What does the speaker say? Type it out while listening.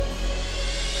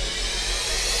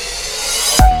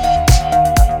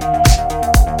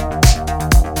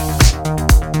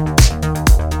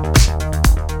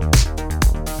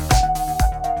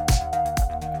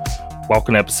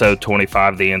Welcome to episode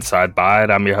 25 of The Inside Bite.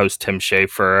 I'm your host, Tim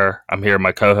Schaefer. I'm here with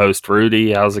my co-host,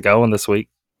 Rudy. How's it going this week?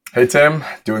 Hey, Tim.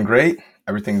 Doing great.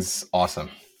 Everything's awesome.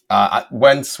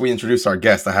 Once we introduce our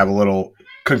guest, I have a little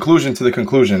conclusion to the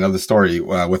conclusion of the story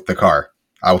with the car.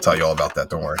 I will tell you all about that.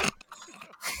 Don't worry.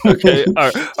 Okay,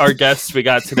 our guest we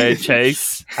got today,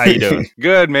 Chase. How you doing?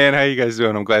 Good, man. How you guys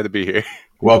doing? I'm glad to be here.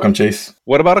 Welcome, Chase.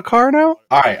 What about a car now?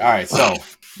 All right. So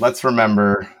let's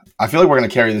remember. I feel like we're going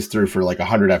to carry this through for like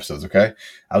 100 episodes, okay?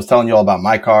 I was telling you all about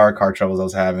my car troubles I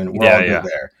was having. We're all good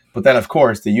there. But then, of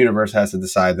course, the universe has to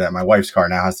decide that my wife's car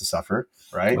now has to suffer,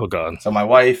 right? Oh, God. So my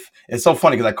wife, it's so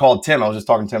funny because I called Tim. I was just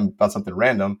talking to him about something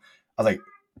random. I was like,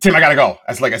 Tim, I got to go.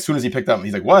 As soon as he picked up,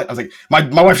 he's like, what? I was like,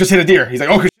 my wife just hit a deer. He's like,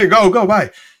 okay, go,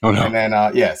 bye. Oh, no. And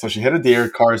then, so she hit a deer.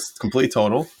 Car's completely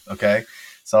total, okay?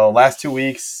 So last 2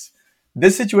 weeks,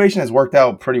 this situation has worked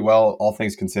out pretty well, all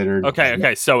things considered.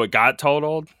 Okay. So it got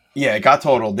totaled? Yeah, it got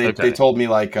totaled. They told me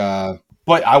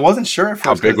but I wasn't sure at first.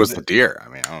 How big was the deer?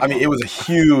 I mean, it was a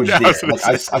huge deer.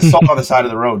 I saw it on the side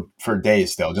of the road for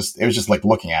days still. It was just like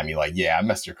looking at me like, yeah, I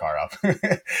messed your car up.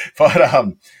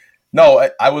 But no,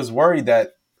 I was worried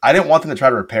that I didn't want them to try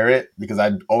to repair it because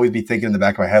I'd always be thinking in the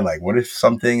back of my head, like, what if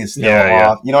something is still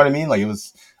off? You know what I mean? Like, it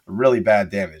was really bad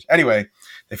damage. Anyway,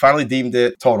 they finally deemed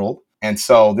it totaled. And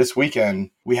so this weekend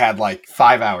we had like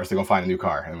 5 hours to go find a new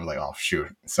car, and we're like, "Oh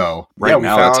shoot!" So we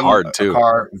now that's hard too.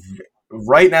 Car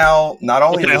right now, not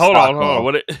only hold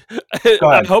on.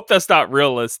 I hope that's not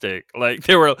realistic. Like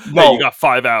they were, you got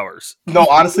 5 hours. No,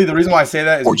 honestly, the reason why I say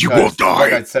that is or you will die.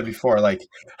 Like I said before, like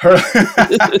her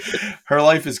her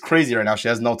life is crazy right now. She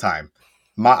has no time.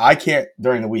 I can't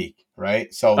during the week.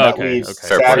 Right, so that leaves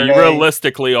Saturday. You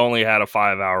realistically only had a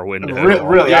 5-hour window.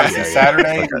 Really, honestly,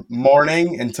 Saturday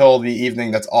morning until the evening.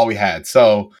 That's all we had.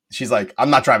 So she's like, "I'm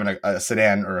not driving a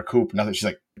sedan or a coupe, nothing." She's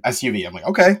like, "SUV." I'm like,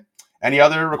 "Okay." Any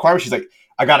other requirements? She's like,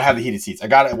 "I gotta have the heated seats. I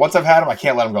got it. Once I've had them, I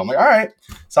can't let them go." I'm like, "All right."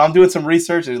 So I'm doing some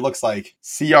research, and it looks like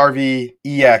CRV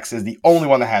EX is the only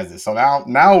one that has this. So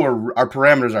now our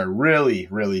parameters are really,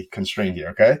 really constrained here.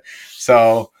 Okay,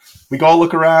 so we go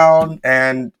look around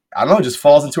and. I don't know, it just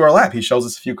falls into our lap. He shows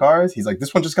us a few cars. He's like,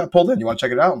 this one just got pulled in. You want to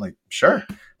check it out? I'm like, sure.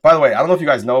 By the way, I don't know if you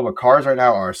guys know, but cars right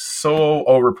now are so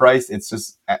overpriced. It's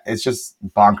just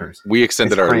bonkers. We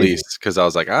extended our lease because I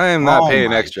was like, I am not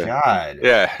paying extra. God.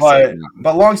 Yeah.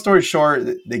 But long story short,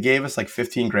 they gave us like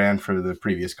 $15,000 for the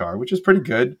previous car, which is pretty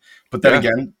good. But then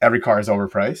again, every car is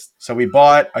overpriced. So we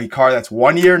bought a car that's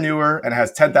 1 year newer and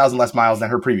has 10,000 less miles than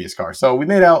her previous car. So we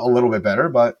made out a little bit better,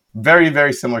 but very,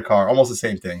 very similar car, almost the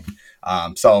same thing.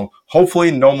 So hopefully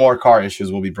no more car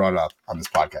issues will be brought up on this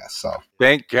podcast. So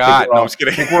thank God. I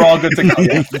think we're all good to go.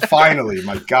 Yeah, finally,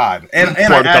 my God. And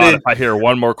I hear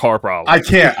one more car problem. I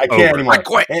can't anymore. I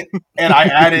quit. And I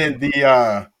added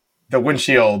the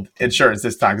windshield insurance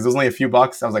this time because it was only a few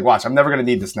bucks. I was like, watch, I'm never going to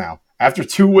need this now. After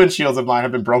 2 windshields of mine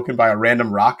have been broken by a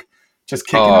random rock just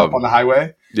kicking up on the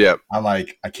highway. Yep. I'm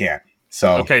like, I can't.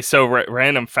 So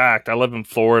random fact, I live in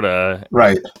Florida.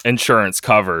 Right. Insurance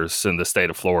covers in the state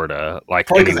of Florida, like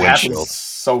probably any windshield.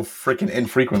 So freaking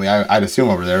infrequently, I'd assume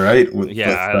over there, right?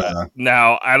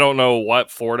 Now, I don't know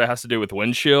what Florida has to do with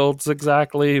windshields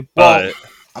exactly, but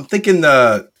I'm thinking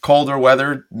the colder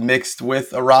weather mixed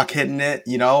with a rock hitting it,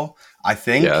 I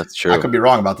think. Yeah, that's true. I could be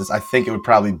wrong about this. I think it would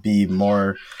probably be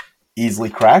more easily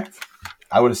cracked,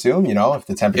 I would assume, if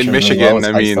the temperature in Michigan,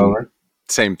 really low,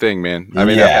 same thing, man. I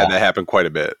mean, I've had that happen quite a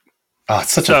bit. Oh,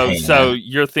 it's such a pain, so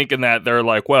you're thinking that they're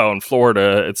like, well, in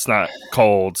Florida, it's not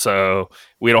cold, so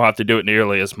we don't have to do it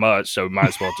nearly as much, so we might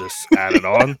as well just add it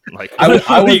on? Like, what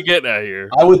are you getting at here?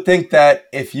 I would think that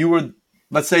if you were,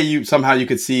 let's say you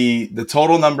could see the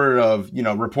total number of,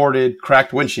 reported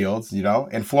cracked windshields,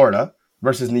 in Florida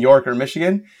versus New York or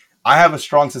Michigan, I have a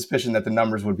strong suspicion that the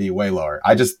numbers would be way lower.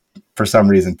 I just, for some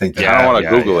reason, think that. I want to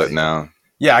Google it now.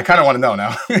 Yeah, I kind of want to know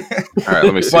now. All right,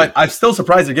 let me see. But I'm still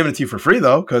surprised they're giving it to you for free,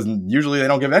 though, because usually they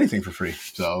don't give anything for free.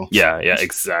 So yeah,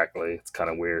 exactly. It's kind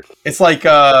of weird. It's like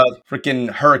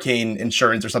freaking hurricane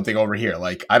insurance or something over here.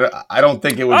 Like I don't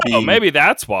think it would be. Oh, maybe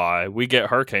that's why we get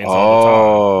hurricanes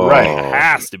all the time. Right, it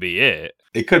has to be it.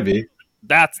 It could be.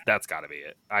 That's got to be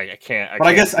it. I can't. But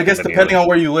I guess depending on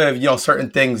where you live, certain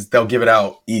things they'll give it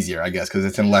out easier. I guess because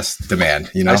it's in less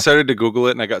demand. I started to Google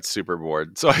it and I got super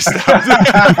bored, so I stopped.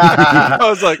 I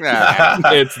was like, nah,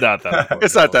 it's not that important.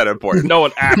 It's not that important. No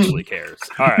one actually cares.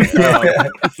 All right.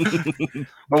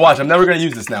 But watch, I'm never going to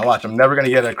use this now. Watch, I'm never going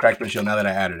to get a cracked windshield now that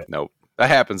I added it. Nope. That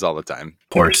happens all the time. Of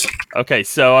course. Okay,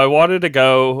 so I wanted to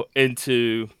go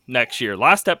into next year.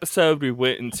 Last episode, we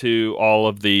went into all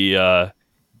of the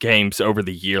games over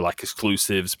the year, like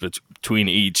exclusives between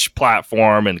each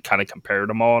platform, and kind of compared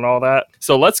them all and all that.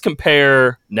 So let's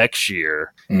compare next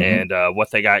year and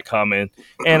what they got coming,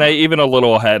 and even a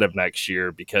little ahead of next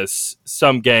year, because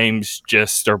some games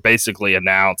just are basically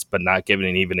announced but not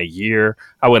given even a year.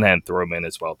 I went ahead and throw them in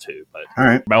as well too. But all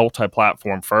right,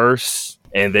 multi-platform first,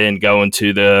 and then go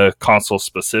into the console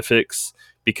specifics,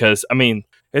 because I mean,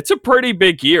 it's a pretty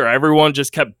big year. Everyone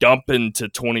just kept dumping to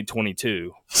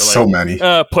 2022. So many.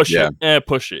 Push it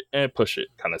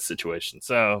kind of situation.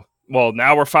 So, well,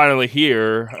 now we're finally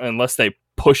here. Unless they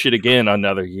push it again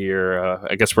another year,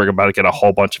 I guess we're about to get a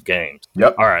whole bunch of games.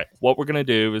 Yep. All right. What we're going to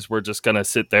do is we're just going to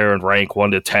sit there and rank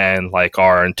 1 to 10, like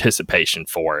our anticipation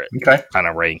for it. Okay. Kind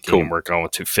of ranking. Cool. And we're going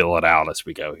to fill it out as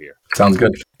we go here. Sounds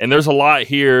good. And there's a lot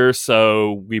here,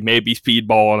 so we may be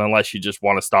speedballing unless you just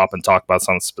want to stop and talk about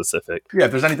something specific. Yeah,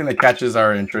 if there's anything that catches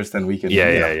our interest, then we can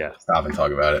stop and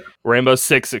talk about it. Rainbow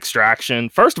Six Extraction.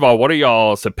 First of all, what are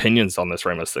y'all's opinions on this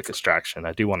Rainbow Six Extraction?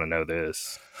 I do want to know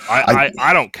this. I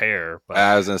don't care. But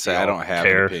I was going to say, I don't have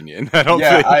an opinion. I don't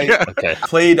I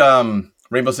played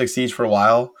Rainbow Six Siege for a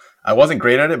while. I wasn't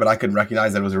great at it, but I could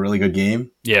recognize that it was a really good game.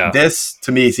 Yeah. This,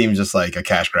 to me, seems just like a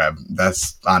cash grab.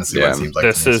 That's honestly what it seems like.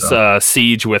 This is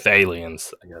Siege with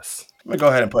aliens, I guess. I'm going to go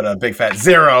ahead and put a big fat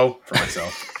 0 for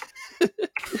myself.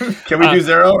 Can we do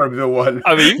 0 or do 1?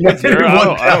 I mean, you can 0.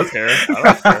 I don't care.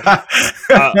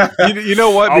 You know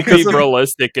what? I'll be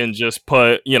realistic and just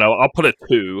put, I'll put a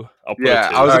 2. I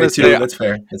was going to say, that's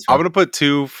fair. I'm going to put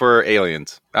 2 for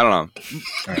aliens. I don't know.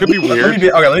 Right. Could be weird.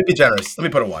 Let me be generous. Let me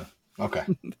put a 1. Okay.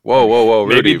 Whoa.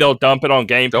 Rudy. Maybe they'll dump it on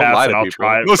Game Pass and I'll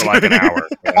try it for like an hour.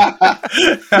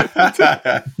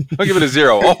 I'll give it a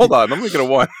 0. Oh, hold on. Let me get a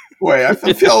 1. Wait, I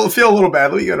feel a little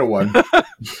bad. Let me get a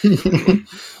 1.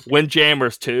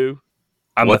 Windjammers 2.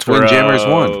 What's Windjammers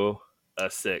 1?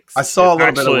 A 6. I saw a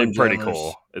little bit of Windjammers. Pretty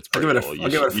cool. It's pretty cool. I'll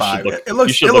give it a 5. It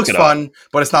looks fun,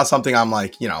 but it's not something I'm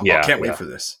like, can't wait for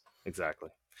this. Exactly.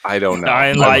 I don't know.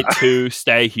 Dying Light 2,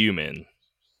 Stay Human.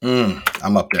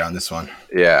 I'm up there on this one.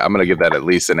 Yeah, I'm gonna give that at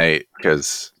least an 8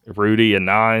 because Rudy a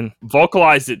 9.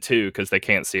 Vocalized it too because they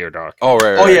can't see her doc. Oh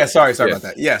right. Oh yeah, sorry about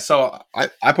that. Yeah, so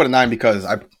I put a 9 because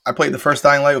I played the first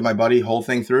Dying Light with my buddy whole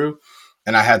thing through,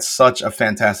 and I had such a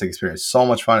fantastic experience, so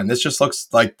much fun, and this just looks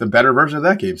like the better version of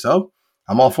that game. So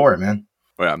I'm all for it, man.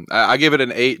 Yeah, I give it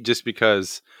an 8 just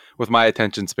because with my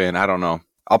attention span, I don't know.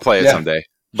 I'll play it someday,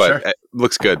 but it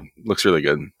looks good. Looks really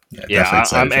good. Yeah,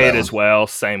 I'm 8 as well.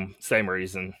 Same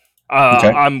reason.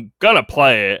 I'm gonna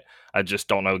play it. I just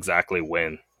don't know exactly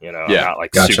when. I'm not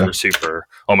like super.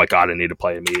 Oh my god, I need to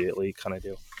play immediately kind of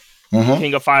deal.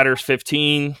 King of Fighters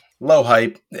 15. Low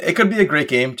hype. It could be a great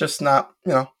game, just not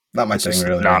my thing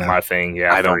really. Not my thing.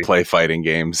 Yeah, I don't play fighting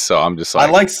games, so I'm just like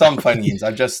I like some fighting games.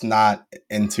 I'm just not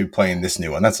into playing this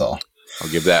new one. That's all. I'll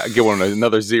give one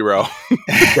another 0.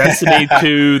 Destiny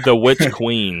 2, The Witch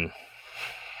Queen.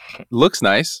 Looks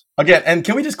nice. Again, and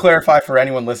can we just clarify for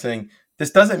anyone listening?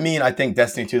 This doesn't mean I think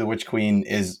Destiny 2: The Witch Queen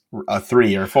is a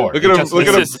 3 or 4. Look at him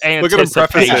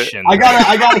preface it. I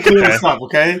gotta clear this up,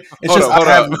 okay? It's I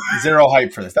have 0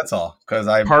 hype for this. That's all. Because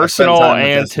personal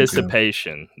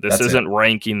anticipation. This isn't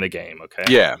ranking the game, okay?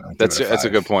 Yeah, that's a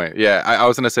good point. Yeah, I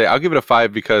was gonna say I'll give it a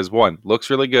 5 because 1, looks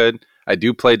really good. I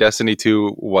do play Destiny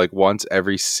 2 like once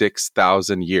every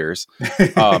 6,000 years.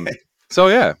 So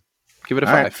yeah, give it a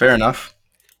 5. Right, fair enough.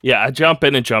 Yeah, I jump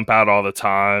in and jump out all the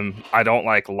time. I don't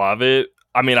love it.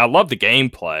 I mean, I love the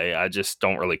gameplay. I just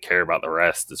don't really care about the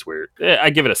rest. It's weird. I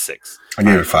give it a 6. I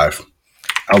give it a 5.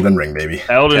 Elden Ring, baby.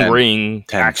 Elden Ring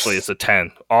 10. Actually is a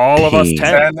 10. All of us 10.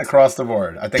 10 across the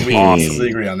board. I think we awesomely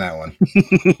agree on that one.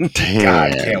 10.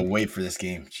 God, I can't wait for this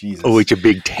game. Jesus. Oh, it's a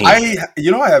big 10.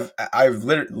 I've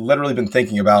literally been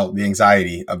thinking about the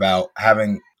anxiety about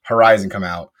having Horizon come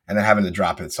out and then having to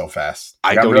drop it so fast.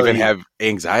 I don't even have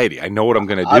anxiety. I know what I'm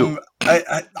going to do.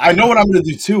 I know what I'm going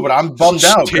to do too, but I'm bummed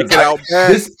out. Take it out.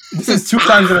 This is 2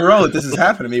 times in a row that this has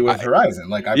happened to me with Horizon.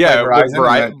 Like I played Horizon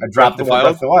and I dropped it for Breath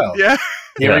of the Wild. Yeah.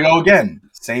 Here we go again.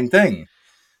 Same thing.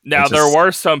 Now, there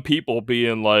were some people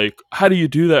being like, how do you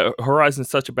do that? Horizon's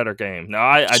such a better game. Now,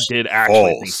 I did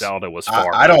actually think Zelda was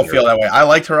far I don't feel that way. I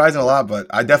liked Horizon a lot, but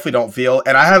I definitely don't feel,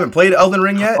 and I haven't played Elden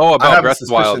Ring yet. Oh, about Breath of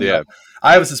the Wild, yeah.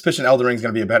 I have a suspicion Elden Ring is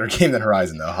going to be a better game than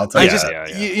Horizon, though. I'll tell you.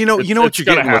 You know what you're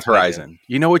getting with Horizon.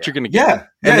 You know what you're going to get.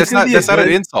 Yeah. And that's not an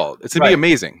insult. It's going to be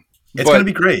amazing. It's going to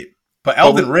be great. But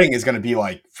Elden Ring is going to be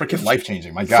like freaking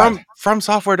life-changing. My God. From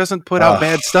Software doesn't put out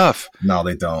bad stuff. No,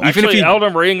 they don't. Actually,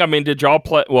 Elden Ring, I mean, did y'all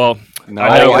play? Well, no,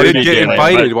 I didn't get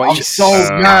invited. I'm so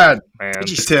mad.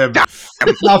 Tim,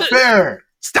 it's not fair.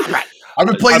 Stop it. I've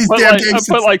been playing these damn games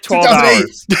since like 12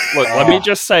 hours. Look, let me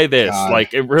just say this. God.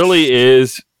 Like, it really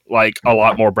is like a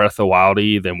lot more Breath of the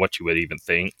Wildy than what you would even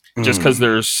think. Just because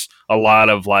there's a lot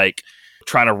of like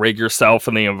trying to rig yourself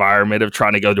in the environment of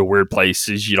trying to go to weird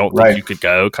places you don't think you could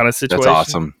go kind of situation. That's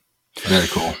awesome. Very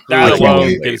cool. That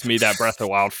alone gives me that Breath of the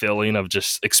Wild feeling of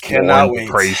just exploring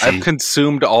crazy. I've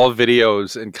consumed all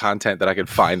videos and content that I could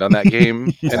find on that game.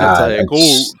 And it's like,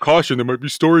 oh, caution, there might be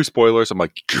story spoilers. I'm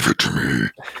like, give it to me.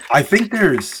 I think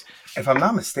there's, if I'm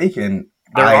not mistaken,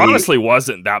 there honestly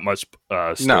wasn't that much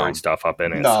story stuff up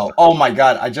in it. No. Oh my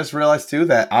God. I just realized too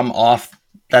that I'm off.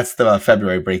 That's the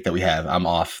February break that we have. I'm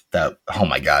off that. Oh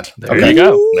my God. There you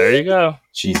go. There you go.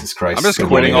 Jesus Christ. I'm just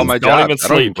quitting all my jobs. Don't even sleep,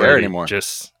 I don't even care anymore.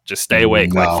 Just stay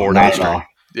awake like 4 days straight.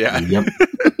 Yeah. Yep.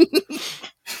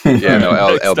 Yeah,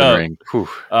 no, Elden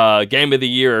Ring. Game of the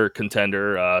year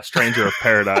contender, Stranger of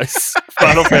Paradise,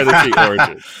 Final Fantasy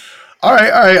Origins. All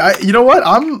right. You know what?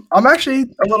 I'm actually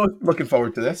a little looking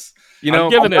forward to this. You know,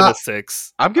 I'm giving it a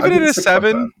 6. I'm giving it a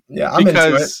 7. Yeah, I'm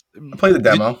into it. I played the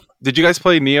demo. Did you guys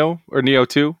play Neo or Neo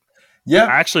 2? Yeah,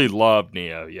 I actually love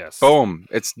Neo. Yes. Boom!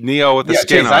 It's Neo with the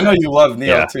skin Chase, on. I know you love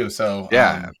Neo too. So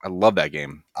yeah, I love that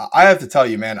game. I have to tell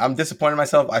you, man, I'm disappointed in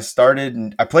myself. I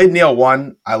played Neo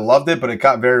 1. I loved it, but it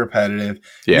got very repetitive.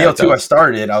 Yeah, Neo 2, I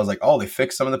started. I was like, oh, they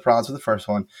fixed some of the problems with the first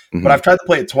one, but I've tried to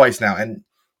play it twice now, and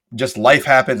just life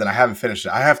happens, and I haven't finished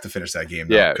it. I have to finish that game,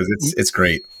 because it's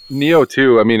great. Neo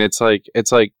 2. I mean, it's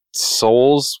like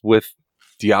Souls with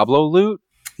Diablo loot.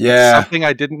 Yeah. Something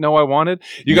I didn't know I wanted.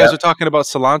 You guys were talking about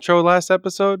cilantro last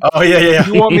episode. Oh, yeah.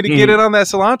 You want me to get in on that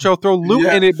cilantro? Throw loot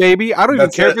in it, baby. I don't even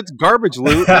care if it's garbage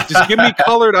loot. Just give me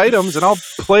colored items and I'll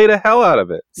play the hell out of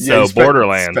it. So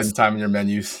Borderlands. Spend time in your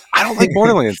menus. I don't like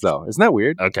Borderlands, though. Isn't that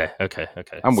weird? Okay.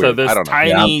 I'm weird. So I don't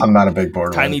know. I'm not a big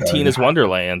Borderlands Tiny guy. Tina's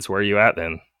Wonderlands. Where are you at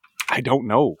then? I don't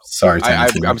know. Sorry,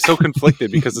 I'm so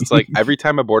conflicted because it's like every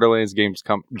time a Borderlands game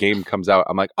comes out,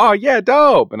 I'm like, oh yeah,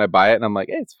 dope, and I buy it and I'm like,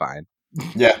 it's fine.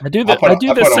 Yeah, I do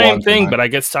the same thing, but I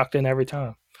get sucked in every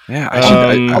time. Yeah,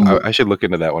 I should look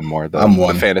into that one more.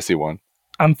 The fantasy one.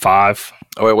 I'm 5.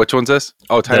 Oh wait, which one's this?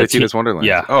 Oh, Tiny Tina's Wonderland.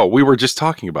 Yeah. Oh, we were just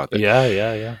talking about that.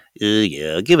 Yeah.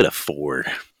 Yeah, give it a 4.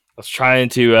 I was trying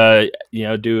to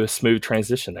do a smooth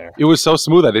transition there. It was so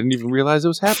smooth I didn't even realize it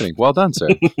was happening. Well done, sir.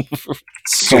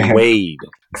 Swayed.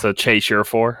 So Chase, you're a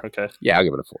 4? Okay. Yeah, I'll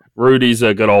give it a 4. Rudy's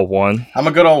a good old 1. I'm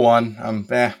a good old 1.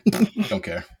 Don't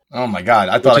care. Oh my God,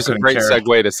 I thought Which is a great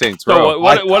segue to Saints Row. So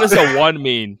what does a 1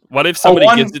 mean? What if somebody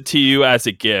gives it to you as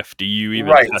a gift? Do you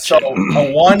even touch it?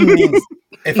 A 1 means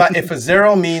if a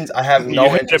 0 means I have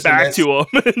no interest it back in this. to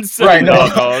them and say, right?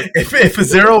 No. If a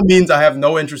 0 means I have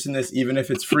no interest in this, even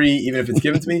if it's free, even if it's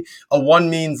given to me, a 1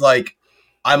 means like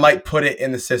I might put it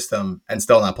in the system and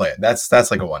still not play it. That's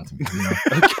like a 1 to me. You know?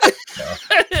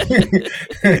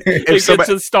 It gets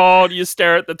installed. You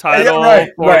stare at the title, right,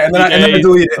 and then I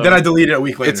delete it. Then I delete it a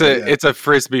week later. It's a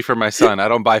frisbee for my son. I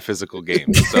don't buy physical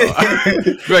games, so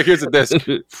like here's a disc.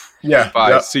 Yeah,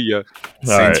 bye. See ya.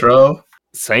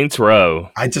 Saints Row.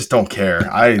 I just don't care.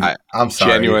 I'm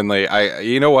sorry. Genuinely,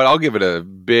 you know what? I'll give it a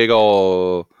big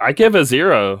ol'. I give a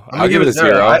 0. I'll give it a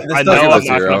 0. I know I'm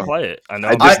not going to play it. I'm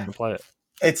not going to play it.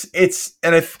 It's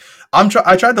and if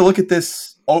I tried to look at this.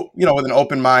 With an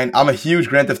open mind. I'm a huge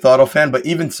Grand Theft Auto fan, but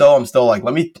even so, I'm still like,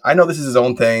 I know this is his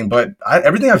own thing, but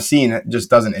everything I've seen just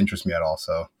doesn't interest me at all.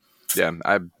 So, yeah,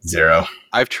 0.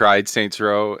 I've tried Saints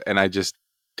Row, and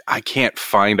I can't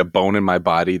find a bone in my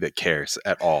body that cares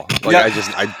at all. Like,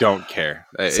 I don't care.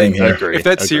 Same here. If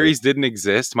that series didn't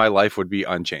exist, my life would be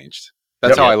unchanged.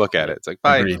 That's how I look at it. It's like,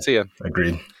 bye, see ya.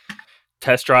 Agreed.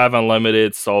 Test Drive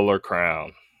Unlimited Solar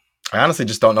Crown. I honestly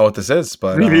just don't know what this is,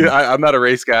 but I'm not a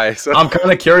race guy, so I'm kind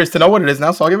of curious to know what it is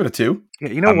now. So I'll give it a 2. Yeah,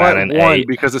 you know what? 1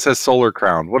 because it says Solar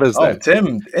Crown. What is that?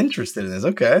 Tim, interested in this?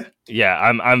 Okay. Yeah,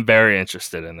 I'm very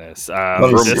interested in this.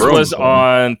 This was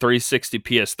on 360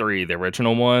 PS3, the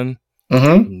original one.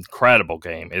 Mm-hmm. Incredible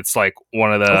game. It's like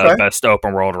one of the best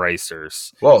open world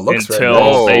racers. Well, it looks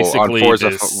until basically what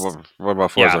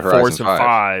about Forza Horizon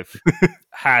 5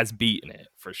 has beaten it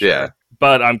for sure. Yeah.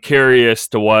 But I'm curious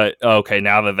to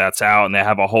now that that's out and they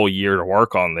have a whole year to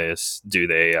work on this, do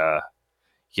they,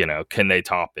 can they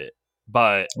top it?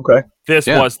 But this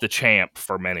was the champ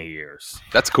for many years.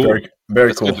 That's cool.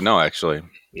 Very cool. Good to know, actually.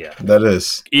 Yeah. That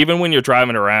is. Even when you're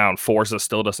driving around, Forza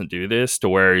still doesn't do this to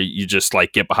where you just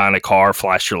like get behind a car,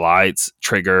 flash your lights,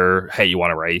 trigger, hey, you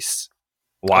want to race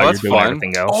while you're doing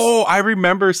everything else. Oh, I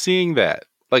remember seeing that.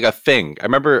 Like a thing. I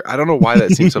don't know why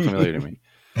that seems so familiar to me.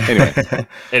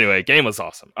 Anyway, game was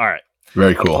awesome. All right.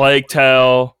 Very cool. Plague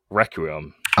Tale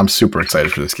Requiem. I'm super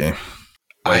excited for this game.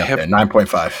 I have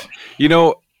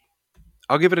 9.5.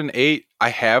 I'll give it an 8. I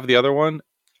have the other one.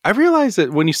 I realized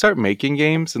that when you start making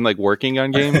games and like working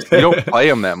on games, you don't play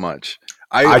them that much.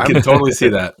 I can totally see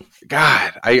that.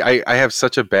 God, I have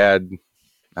such a bad.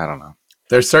 I don't know.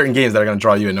 There's certain games that are going to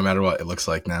draw you in no matter what it looks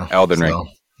like now. Elden Ring.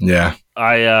 Yeah.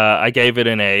 I gave it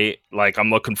an 8. Like, I'm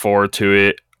looking forward to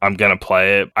it. I'm gonna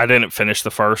play it. I didn't finish the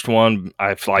first one.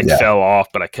 I fell off,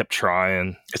 but I kept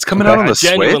trying. It's coming out on the I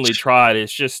genuinely Switch. tried.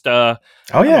 It's just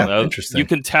Interesting. You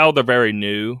can tell they're very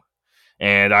new,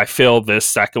 and I feel this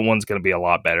second one's gonna be a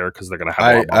lot better because they're gonna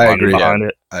have a lot more money behind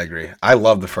it. I agree. I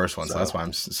love the first one, so that's why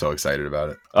I'm so excited about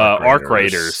it. Arc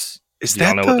Raiders. Is Do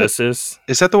y'all that know what this is?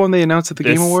 Is that the one they announced at the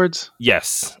Game Awards?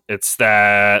 Yes, it's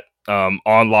that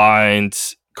online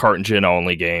carton gen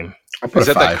only game. Is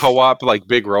that the co-op like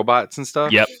big robots and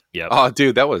stuff? Yep. Oh,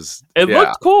 dude, that was. It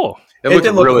looked cool. It looked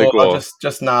really cool.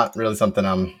 Just not really something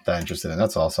I'm that interested in.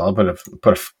 That's all. So I'll put a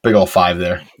big old 5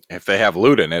 there. If they have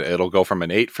loot in it, it'll go from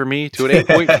an 8 for me to an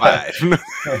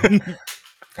 8.5.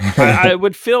 I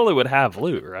would feel it would have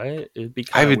loot, right? It'd be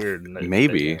kind of weird.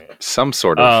 Maybe some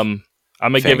sort of. I'm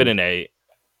gonna give it an 8.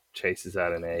 Chase is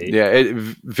at an 8. Yeah, it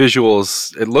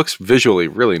looks visually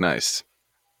really nice.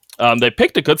 They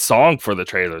picked a good song for the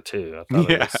trailer too. I thought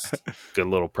it was a good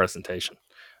little presentation.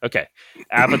 Okay,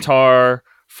 Avatar: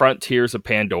 Frontiers of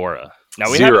Pandora. Now,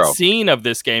 we haven't seen of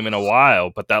this game in a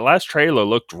while, but that last trailer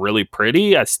looked really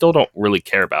pretty. I still don't really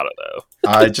care about it, though.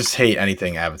 I just hate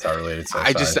anything Avatar related. So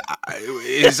it's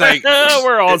like...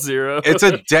 We're all 0. It's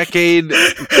a decade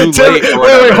too Tim, late.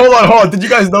 Wait, hold on. Did you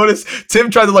guys notice?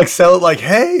 Tim tried to sell it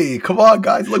hey, come on,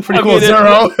 guys, look pretty cool.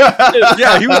 0.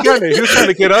 Yeah, he was trying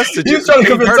to get us to he was trying to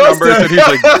convince us numbers, and he's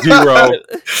like 0.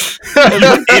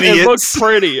 It looks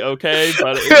pretty, okay,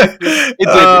 but it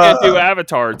didn't do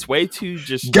Avatar. It's way too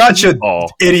just gotcha,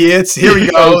 idiots. Here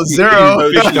we go, 0.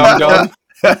 Oh,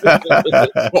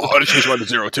 I just went to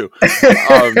 0 too.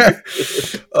 That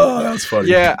was funny.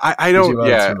 Yeah, I don't.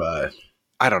 Yeah,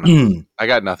 I don't know. I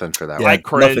got nothing for that. I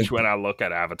cringe when I look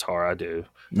at Avatar. I do.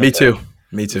 Me too.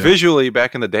 Visually,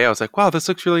 back in the day, I was like, "Wow, this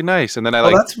looks really nice." And then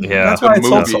that's why it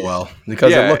sold so well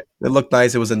because it looked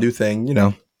nice. It was a new thing,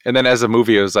 And then as a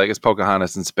movie, it was like it's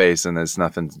Pocahontas in space, and there's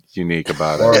nothing unique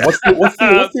about it. Or what's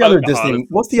the other Disney?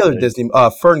 What's the other Disney?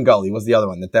 Fern Gully was the other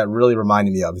one that really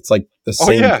reminded me of. It's like the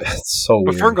same. Oh, yeah. It's so weird.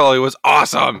 But Fern Gully was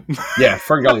awesome. Yeah,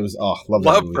 Fern Gully was.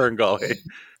 Love Fern Gully.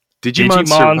 Digimon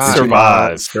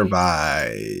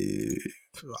Survive.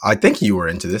 I think you were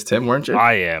into this, Tim, weren't you?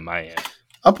 I am.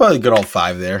 I'll put a good old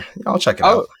 5 there. I'll check it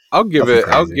out. I'll give it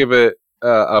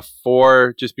a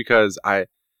 4 just because the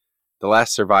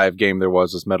last Survive game there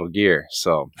was Metal Gear,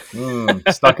 so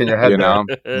stuck in your head,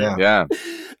 Yeah.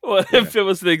 What if it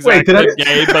was the exact same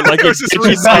game, but like it's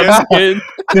really skin?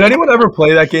 Did anyone ever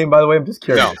play that game? By the way, I'm just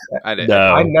curious. No, I didn't. No,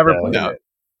 I never played it.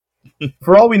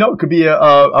 For all we know, it could be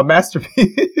a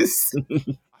masterpiece.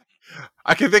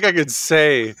 I could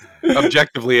say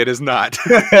objectively it is not.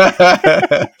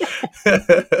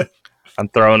 I'm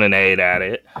throwing an 8 at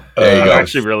it. I'm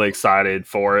actually really excited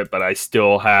for it, but I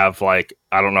still have I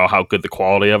don't know how good the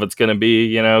quality of it's going to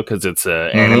be, because it's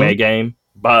an anime game.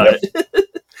 But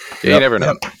you never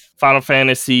know. Final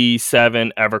Fantasy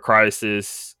VII Ever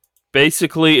Crisis.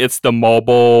 Basically, it's the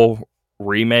mobile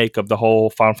remake of the whole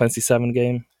Final Fantasy VII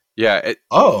game. Yeah.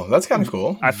 That's kind of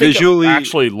cool. I think visually, it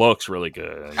actually looks really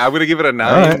good. I'm going to give it a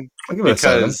 9 right. I'll give it because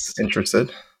a 7.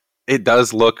 Interested. It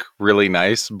does look really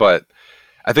nice, but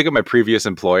I think at my previous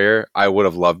employer, I would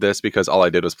have loved this because all I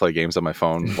did was play games on my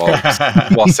phone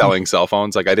while selling cell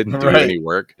phones. I didn't do any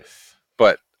work,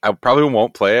 but I probably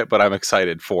won't play it, but I'm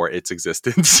excited for its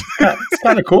existence. It's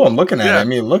kind of cool. I'm looking at it. I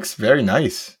mean, it looks very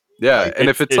nice. Yeah, and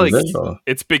if it's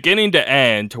it's beginning to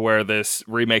end to where this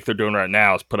remake they're doing right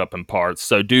now is put up in parts.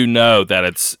 So do know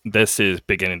that this is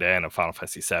beginning to end of Final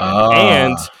Fantasy VII,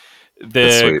 and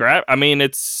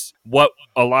it's what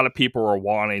a lot of people are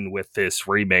wanting with this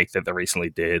remake that they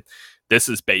recently did. This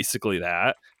is basically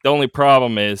that. The only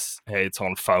problem is, it's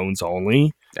on phones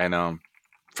only. I know.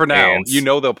 For now,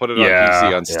 they'll put it on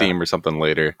PC on Steam or something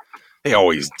later. They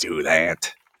always do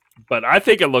that. But I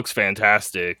think it looks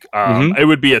fantastic. It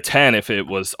would be a 10 if it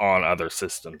was on other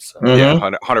systems. So. Yeah,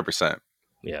 100%.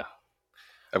 Yeah.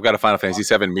 I've got a Final Fantasy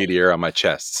VII Meteor on my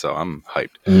chest, so I'm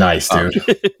hyped. Nice, dude.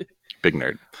 Big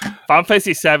nerd. Final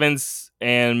Fantasy VII's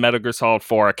and Metal Gear Solid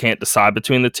 4, I can't decide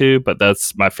between the two, but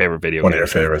that's my favorite video game. One of your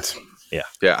favorites. Yeah.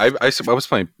 Yeah, I was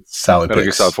playing Metal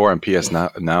Gear Solid 4 on PS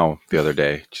Now the other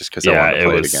day, just because I wanted to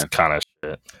play it again. Kind of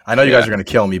shit. I know you guys are going to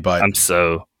kill me, but...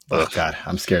 Oh God,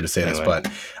 I'm scared to say this,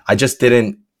 but I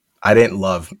didn't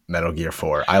love Metal Gear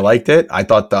 4. I liked it. I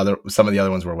thought some of the other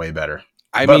ones were way better.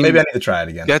 Maybe I need to try it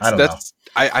again. I don't know.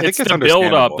 I think it's the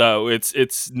build up though.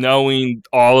 It's knowing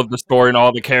all of the story and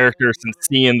all the characters and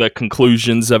seeing the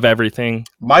conclusions of everything.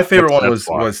 My favorite one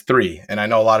was 3, and I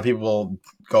know a lot of people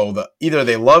go either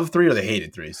they love 3 or they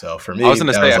hated 3. So for me, I was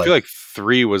gonna that say, I was feel like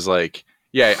 3 was like,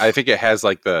 yeah, I think it has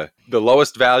like the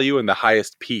lowest value and the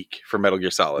highest peak for Metal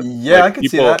Gear Solid. yeah, Like, I could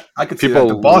see that. I could see that. people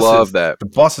The bosses, love that. The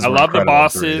bosses. I were love the incredible in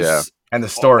 3. bosses. Yeah. And the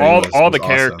story. All was the awesome.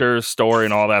 characters, story,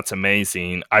 and all that's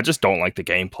amazing. I just don't like the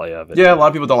gameplay of it. Yeah, a lot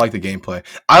of people don't like the gameplay.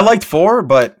 I liked 4,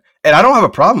 and I don't have a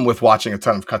problem with watching a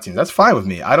ton of cutscenes. That's fine with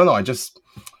me. I don't know. I just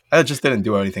didn't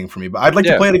do anything for me. But I'd like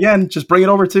to play it again. Just bring it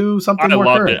over to something I more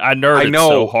loved current. it. I nerded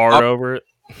so hard over it.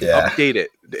 Yeah. Update it.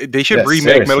 They should Yeah,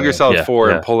 remake Metal Gear seriously. Solid 4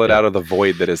 Yeah, and pull it out of the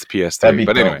void that is PS3. That'd be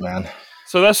But dope, anyway, man.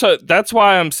 So that's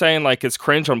why I'm saying like it's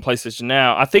cringe on PlayStation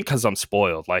now. I think because I'm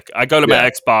spoiled. Like I go to my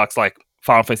Xbox like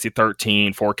Final Fantasy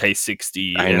 13, 4K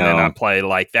 60, I and then know. I play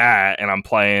like that, and I'm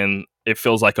playing. It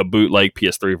feels like a bootleg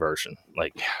PS3 version.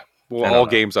 Like well, I don't all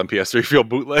know. games on PS3 feel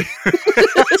bootleg.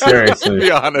 Seriously. To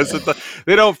be honest,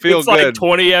 they don't feel it's good. like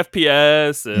 20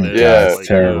 FPS, and it's Yeah, it's like,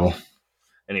 terrible.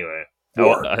 Anyway,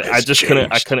 War I has just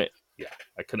changed.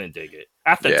 I couldn't dig it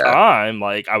at the Yeah. time.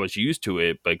 Like I was used to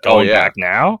it, but going yeah. back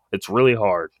now, it's really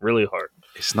hard. Really hard.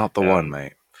 It's not the one,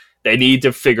 mate. They need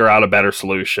to figure out a better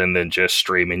solution than just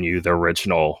streaming you the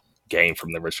original game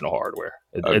from the original hardware.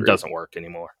 It Agreed. doesn't work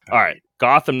anymore. All right,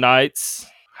 Gotham Knights.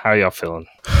 How y'all feeling?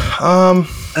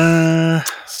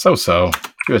 So.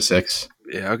 Give it a 6.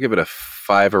 Yeah, I'll give it a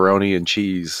 5-aroni and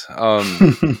cheese.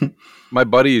 My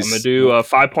buddy's I'm gonna do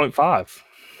 5.5.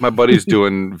 my buddy's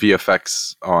doing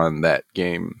VFX on that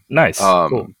game. Nice.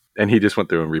 Cool. And he just went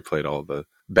through and replayed all the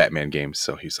Batman games.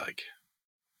 So he's like,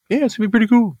 yeah, it's gonna be pretty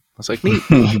cool. I was like, neat.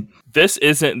 This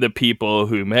isn't the people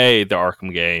who made the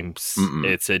Arkham games. Mm-mm.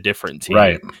 It's a different team.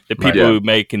 Right. The people Yeah. who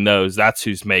making those, that's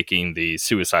who's making the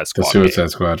Suicide The Squad. Suicide game.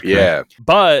 Squad. Yeah.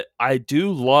 But I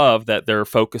do love that they're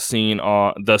focusing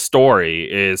on the story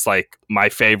is like my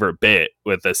favorite bit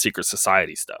with the secret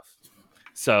society stuff.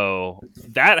 So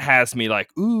that has me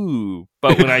like, ooh.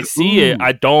 But when I see it,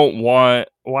 I don't want.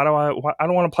 I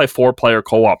don't want to play 4-player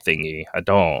co-op thingy. I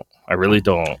don't. I really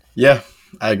don't. Yeah,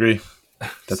 I agree.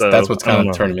 So, That's what's I don't kind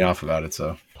know. of turning me off about it.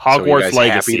 So So you Hogwarts guys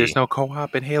Legacy. happy there's no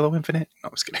co-op in Halo Infinite? No,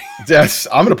 I'm just kidding. yes,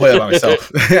 I'm gonna play that by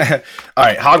myself. All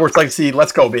right, Hogwarts Legacy.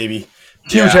 Let's go, baby.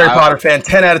 Huge Yeah, Harry Potter fan.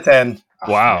 10 out of 10.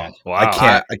 Oh, Wow. man.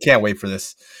 Wow. I can't wait for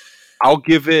this. I'll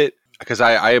give it because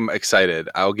I am excited.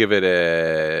 I'll give it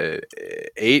a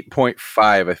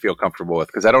 8.5. I feel comfortable with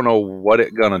because I don't know what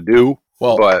it's gonna do,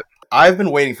 Well, but I've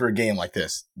been waiting for a game like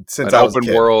this since an I was a open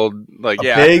kid. world, like A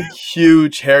yeah, big,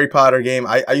 huge Harry Potter game.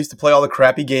 I used to play all the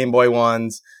crappy Game Boy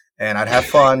ones, and I'd have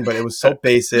fun, but it was so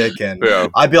basic. And Yeah.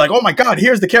 I'd be like, "Oh my god,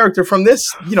 here's the character from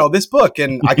this, this book,"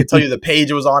 and I could tell you the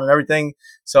page it was on and everything.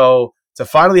 So to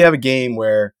finally have a game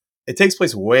where it takes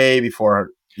place way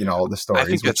before the story. I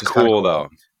think that's cool though.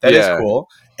 That is Yeah. cool.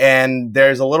 And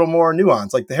there's a little more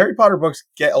nuance. Like the Harry Potter books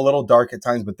get a little dark at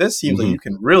times, but this seems like you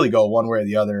can really go one way or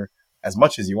the other as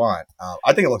much as you want.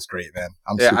 I think it looks great, man.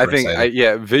 I'm Yeah, super I think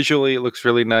excited. visually it looks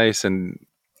really nice, and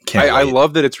Can't I wait.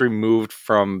 love that it's removed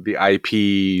from the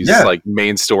IP's Yeah. like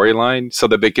main storyline, so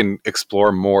that they can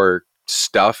explore more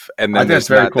stuff. And I then think it's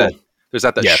very cool. there's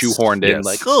not that Yes, shoehorned in yes.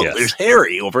 like, Oh, Yes. there's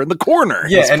Harry over in the corner.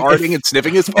 Yeah, He's and farting if- and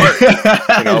sniffing his fart.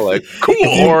 you know, like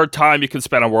The more time you can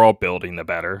spend on world building, the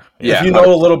better. Yeah. If you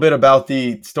know a little bit about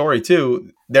the story too,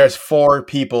 there's 4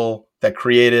 people that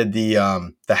created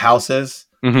the houses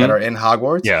Mhm. that are in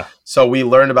Hogwarts. Yeah. So we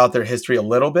learned about their history a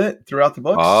little bit throughout the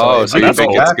book. Oh, if so we you could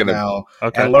think go it's back gonna- now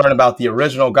Okay. and learn about the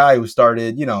original guy who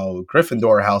started,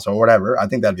 Gryffindor house or whatever, I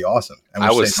think that'd be awesome. And I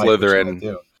which was they might push Slytherin. on it,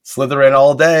 too. Slytherin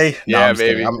all day. No, Yeah, I'm just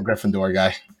kidding. baby. I'm a Gryffindor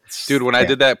guy. Dude, when I Yeah.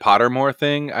 did that Pottermore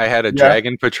thing, I had a Yeah.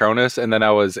 dragon Patronus, and then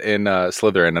I was in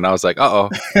Slytherin, and I was like, "Uh oh,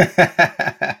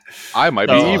 I might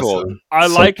be Oh, evil." awesome. I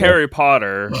So like cool. Harry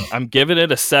Potter. I'm giving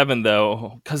it a 7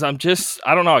 though, because I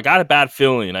don't know. I got a bad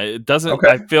feeling. It doesn't. Okay.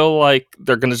 I feel like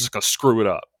they're gonna screw it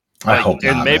up. I hope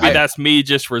and not, maybe man. that's me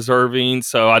just reserving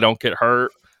so I don't get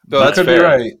hurt. No, That that's could be fair.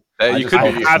 right. That- I you just could I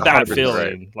hope be it's have not that 100%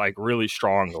 feeling right. like really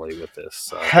strongly with this.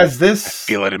 So. Has this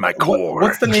Feel it in my core.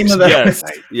 What's the name of that? Yes,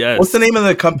 yes. What's the name of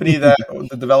the company that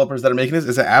the developers that are making this?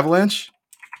 Is it Avalanche?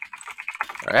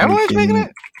 Are Avalanche making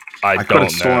it? I could don't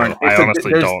have sworn. know. I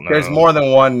honestly don't know. There's more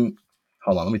than one.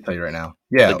 Hold on, let me tell you right now.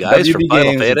 Yeah, The guys WB from Final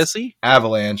Games, it's Fantasy?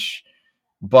 Avalanche.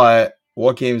 But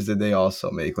what games did they also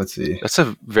make? Let's see. That's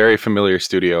a very familiar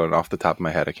studio, and off the top of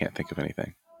my head, I can't think of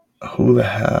anything. Who the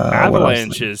hell? what else?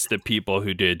 Avalanche is the people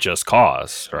who did Just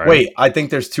Cause, right? Wait, I think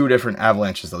there's 2 different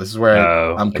Avalanches though. This is where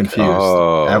Oh, I'm okay. confused.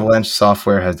 Oh. Avalanche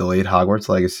Software has delayed Hogwarts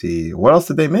Legacy. What else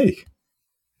did they make?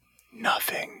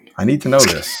 Nothing. I need to know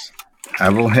this.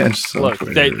 Avalanche Look,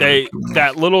 Software. they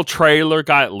that little trailer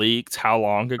got leaked how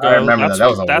long ago? I remember that. That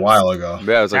was a that's- while ago.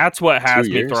 Yeah, it was like That's what has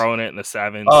 2 me years. throwing it in the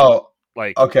 7s. Oh,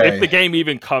 Like, Okay. if the game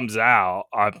even comes out,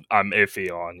 I'm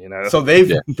iffy on. So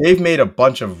they've made a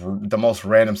bunch of the most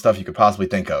random stuff you could possibly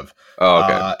think of. Oh,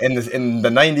 okay. In the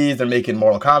 90s, they're making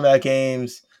Mortal Kombat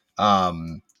games.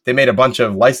 They made a bunch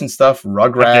of licensed stuff. Have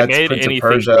Rugrats, they made Prince of anything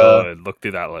Persia. good? Look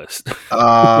through that list.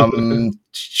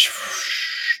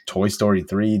 Toy Story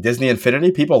 3, Disney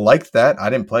Infinity. People liked that. I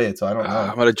didn't play it, so I don't know.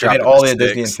 I'm gonna drop made it all to the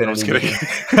Disney 6. I'm just Infinity kidding.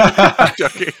 games. I'm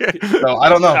joking. So I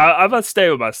don't know. I'm gonna stay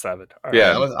with my 7. All right.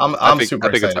 Yeah. I'm think- super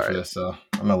I think it's excited for alright. this, so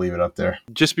I'm gonna leave it up there.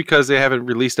 Just because they haven't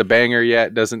released a banger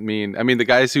yet doesn't mean. I mean, the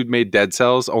guys who made Dead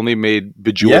Cells only made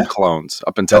Bejeweled Yeah. clones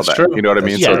up until That's that. true. You know what I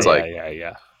mean? That's So true. it's like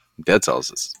yeah. Dead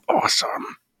Cells is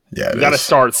awesome. Yeah, You got to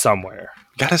start somewhere.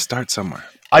 Got to start somewhere.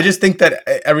 I just think that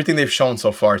everything they've shown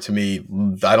so far to me,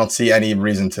 I don't see any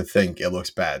reason to think it looks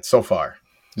bad so far.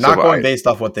 Not So going I- based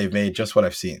off what they've made, just what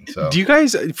I've seen. So Do you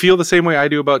guys feel the same way I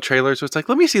do about trailers? Where it's like,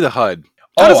 let me see the HUD.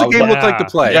 How does the game look like to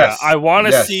play? Yes. I want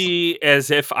to Yes. see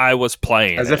as if I was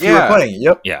playing. as it. if you were playing.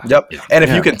 Yep. Yeah. Yep. Yeah. And if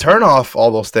Yeah. you can turn off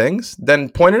all those things, then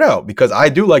point it out because I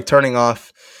do like turning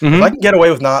off. Mhm. If I can get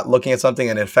away with not looking at something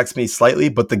and it affects me slightly,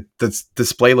 but the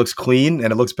display looks clean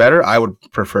and it looks better, I would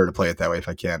prefer to play it that way if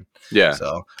I can. Yeah,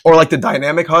 So, or like the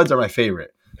dynamic HUDs are my favorite.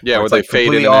 yeah, where it's they like fade in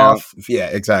completely and out. off. Yeah,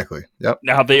 exactly. Yep.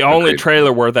 Now, the only Agreed.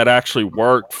 trailer where that actually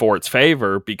worked for its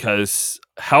favor because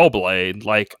Hellblade,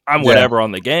 like, I'm Yeah. whatever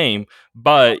on the game,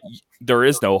 but there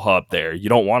is no hub there. You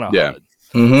don't want a Yeah. HUD.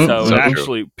 Mm-hmm. So So it true.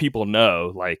 actually, people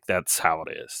know, like, that's how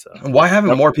it is. So. Why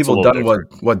haven't more It's a people little done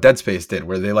what Dead Space did,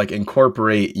 where they like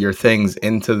incorporate your things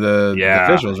into the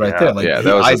visuals right yeah. there? Like Yeah,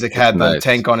 that was Isaac had the nice.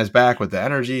 tank on his back with the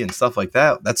energy and stuff like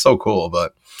that. That's so cool,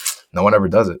 but no one ever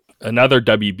does it. Another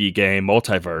WB game,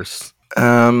 Multiverse.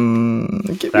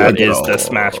 Give That you a is good the old-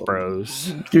 Smash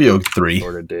Bros. Give you a 3.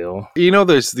 sort of deal. You know,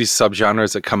 there's these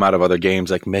subgenres that come out of other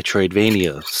games like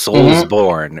Metroidvania, Mm-hmm.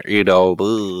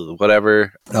 Soulsborne,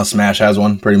 whatever. Now Smash has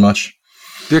one, pretty much.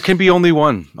 There can be only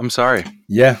one. I'm sorry.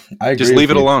 Yeah, I agree. Just leave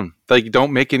with it you. alone. Like,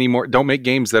 don't make any more. Don't make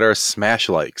games that are Smash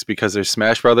likes because there's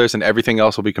Smash Brothers and everything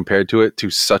else will be compared to it to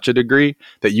such a degree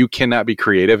that you cannot be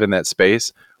creative in that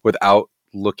space without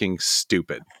looking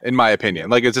stupid. In my opinion,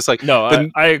 like it's just like No, the-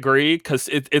 I agree because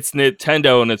it's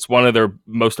Nintendo and it's one of their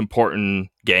most important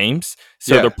games.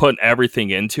 So Yeah. they're putting everything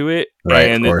into it. Right,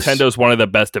 and of course. Nintendo's one of the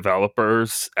best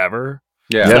developers ever.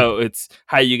 yeah. So it's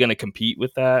how are you going to compete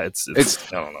with that? It's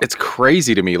I don't know. It's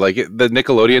crazy to me. Like the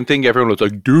Nickelodeon thing, everyone was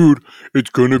like, dude, it's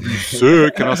going to be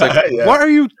sick. And I was like, Yeah. what are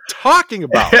you talking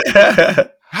about?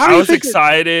 How do I you was think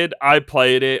excited. I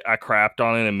played it. I crapped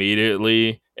on it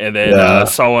immediately. And then Yeah.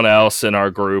 someone else in our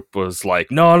group was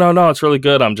like, no, it's really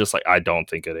good. I'm just like, I don't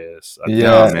think it is. I think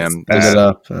Yeah, Oh, man. pick it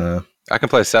up. I can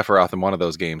play Sephiroth in one of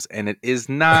those games, and it is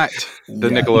not the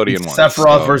Yeah. Nickelodeon one.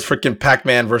 Sephiroth so- versus freaking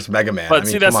Pac-Man versus Mega Man. But I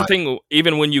mean, see, that's come the on. thing.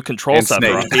 Even when you control And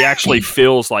Sephiroth, Snake. he actually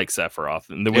feels like Sephiroth.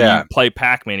 And then when Yeah. you play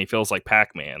Pac-Man, he feels like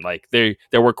Pac-Man. Like they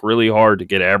work really hard to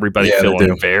get everybody Yeah, they feeling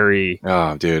do. very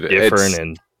Oh, dude. different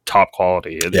and top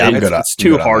quality. Yeah, I'm good it's I'm too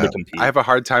good on hard to that. compete. I have a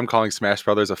hard time calling Smash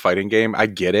Brothers a fighting game. I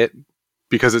get it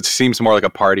because it seems more like a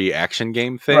party action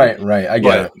game thing. Right. I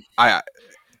get it. But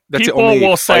that's the People only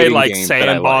will say fighting like game that I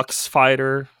sandbox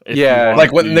fighter. if Yeah. you want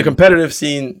Like when in the to- competitive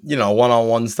scene,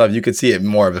 one-on-one stuff, you could see it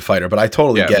more of a fighter. But I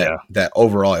totally Yeah. get Yeah. that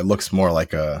overall it looks more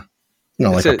like a,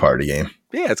 like It's a a- party game.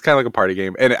 Yeah, it's kind of like a party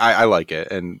game, and I like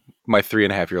it. And my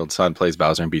 3.5-year-old son plays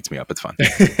Bowser and beats me up. It's fun.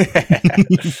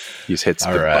 He's hits the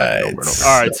All button right. over and over.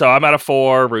 All right, so I'm at a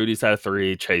 4. Rudy's at a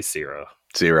 3. Chase 0.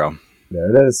 0.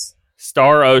 There it is.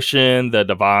 Star Ocean, the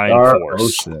Divine Star Force.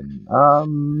 Ocean. I'll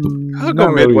not go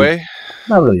really- midway.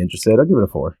 Not really interested. I'll give it a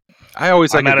 4. I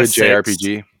always like I'm a at a good 6.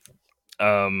 JRPG.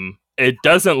 It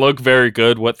doesn't look very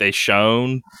good what they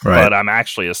shown, but I'm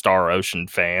actually a Star Ocean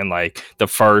fan. Like the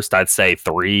first, I'd say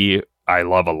 3, I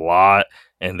love a lot,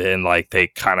 and then like they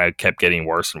kind of kept getting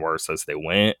worse and worse as they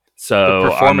went. So The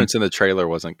performance in the trailer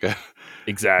wasn't good.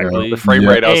 exactly. The frame Yeah.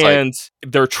 rate, I was like, And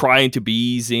they're trying to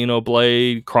be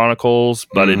Xenoblade Chronicles,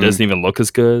 but it Mhm. doesn't even look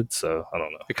as good. So I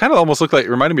don't know. it kind of almost looked like, it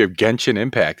reminded me of Genshin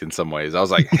Impact in some ways. I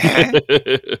was like,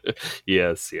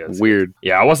 yes. weird.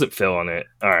 Yeah, I wasn't feeling it.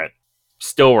 All right.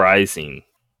 Still Rising.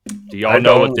 Do y'all I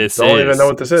know what don't- this don't is? even know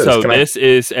what this is. So Can I- this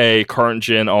is a current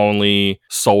gen only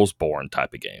Soulsborne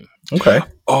type of game. Okay.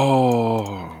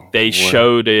 Oh. They what-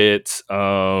 showed it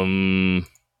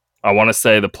I want to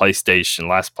say the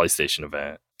last PlayStation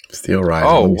event. Steel Rising.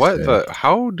 Oh, let me what see. the?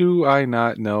 How do I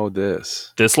not know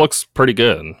this? This looks pretty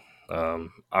good. I'm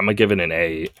gonna give it an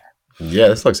 8. Yeah,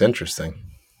 this looks interesting.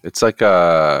 It's like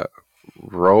a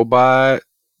robot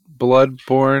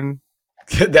Bloodborne.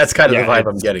 That's kind of Yeah, the vibe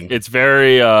I'm getting. It's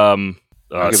very I'll give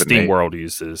it an Steam 8. World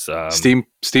uses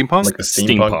Steampunk? Like a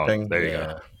steampunk steampunk. thing. There you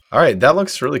go. All right, that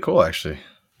looks really cool, actually.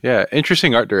 Yeah,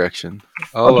 interesting art direction.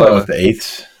 I'll go with the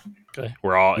 8th. Okay,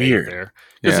 we're all Weird. 8 there.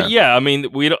 Because I mean,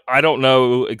 I don't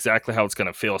know exactly how it's going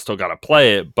to feel. I still got to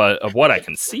play it, but of what I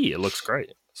can see, it looks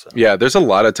great. So. Yeah, there's a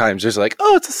lot of times there's like,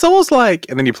 oh, it's a Souls-like,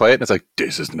 and then you play it and it's like,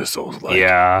 this isn't a Souls-like.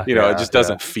 Yeah, it just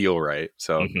doesn't feel right.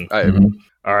 So,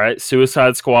 all right,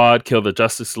 Suicide Squad, Kill the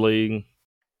Justice League.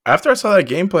 After I saw that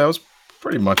gameplay, I was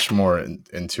pretty much more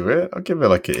into it. I'll give it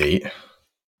like an 8.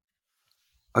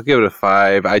 I'll give it a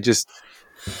 5. I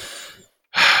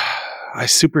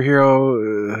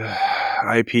superhero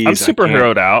IPs. I'm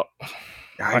superheroed out.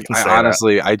 I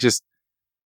honestly, I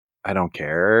don't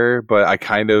care, but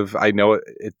I know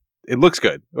it looks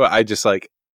good. I just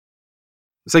like,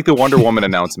 it's like the Wonder Woman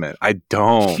announcement. I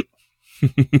don't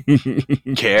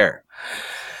care.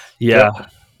 Yeah.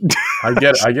 I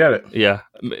get it. Yeah.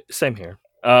 Same here.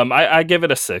 I give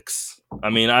it a 6. I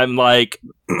mean, I'm like,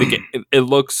 it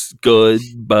looks good,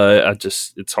 but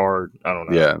it's hard. I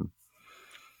don't know. Yeah.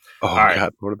 Oh, all right.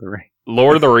 God. Lord of the Rings.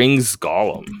 Lord of the Rings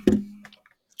Gollum.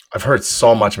 I've heard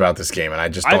so much about this game, and I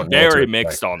just don't know. I'm very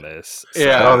mixed on this.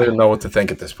 So I don't even know what to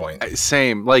think at this point.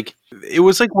 Same. Like, it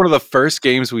was like one of the first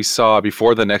games we saw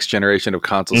before the next generation of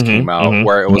consoles came out,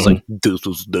 where it was like, this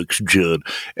was next gen.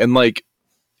 And like,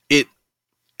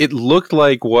 it looked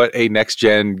like what a next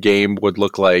gen game would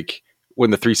look like when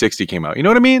the 360 came out. You know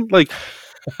what I mean? Like,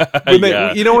 when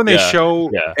they show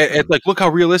and like, look how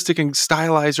realistic and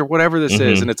stylized or whatever this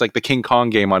is, and it's like the King Kong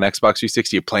game on Xbox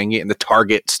 360, you're playing it in the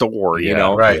Target store, you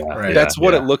know? Right. That's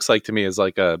what it looks like to me, is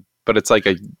like but it's like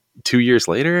 2 years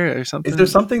later or something. Is there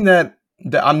something that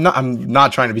I'm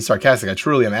not trying to be sarcastic, I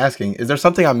truly am asking, is there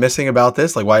something I'm missing about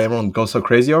this? Like, why everyone goes so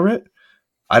crazy over it?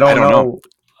 I don't know.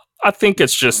 I think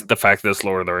it's just the fact that it's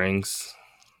Lord of the Rings.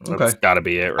 Okay. That's got to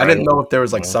be it, right? I didn't know if there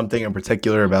was like something in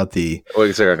particular about the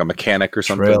it's like a mechanic or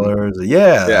something. Trailers.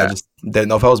 Yeah. I just didn't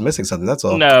know if I was missing something. That's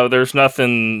all. No, there's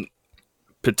nothing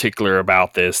particular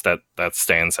about this that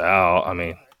stands out. I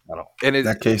mean, I don't. In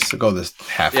that case, go this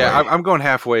halfway. Yeah, I'm going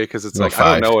halfway because it's like 5.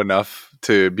 I don't know enough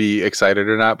to be excited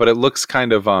or not, but it looks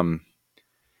kind of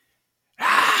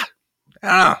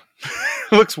it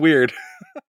looks weird.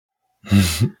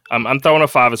 I'm throwing a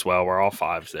 5 as well. We're all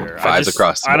 5s there. 5s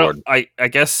across the board. I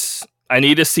guess I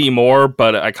need to see more,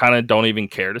 but I kind of don't even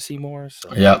care to see more.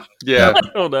 So. Yeah. I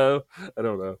don't know.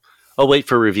 I'll wait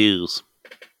for reviews.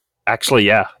 Actually,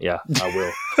 yeah, I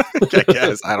will. I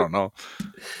guess. I don't know.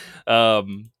 All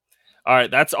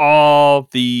right, that's all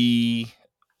the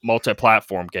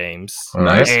multi-platform games.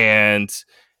 Nice. And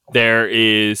there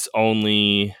is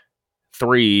only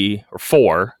 3 or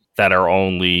 4 that are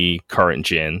only current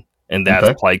gen. And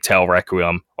that's Plague Tale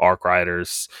Requiem, Arc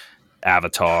Riders,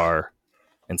 Avatar,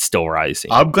 and Still Rising.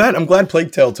 I'm glad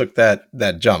Plague Tale took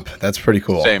that jump. That's pretty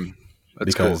cool. Same.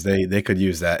 That's because cool. they could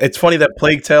use that. It's funny that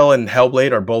Plague Tale and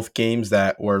Hellblade are both games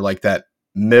that were like that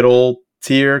middle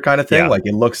tier kind of thing. Yeah. Like,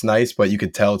 it looks nice, but you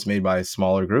could tell it's made by a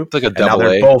smaller group. It's like a double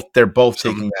A. They're both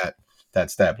taking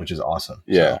that step, which is awesome.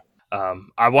 Yeah. So,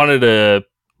 I wanted to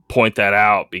point that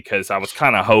out because I was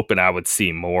kind of hoping I would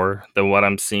see more than what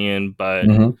I'm seeing, but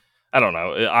I don't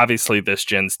know. Obviously, this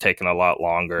gen's taken a lot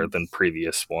longer than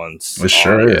previous ones. It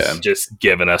sure is. Just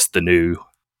giving us the new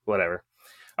whatever.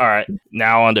 All right,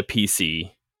 now on to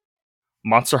PC.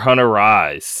 Monster Hunter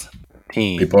Rise.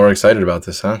 People are excited about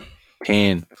this, huh?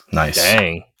 Nice.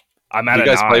 Dang. I'm at Do you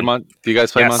guys play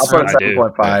Monster Hunter? I'll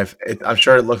put 7.5. I'm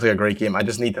sure it looks like a great game. I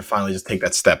just need to finally just take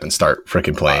that step and start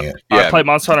freaking playing it. I played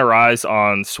Monster Hunter Rise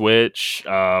on Switch.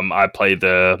 I played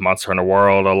the Monster Hunter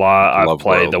World a lot. I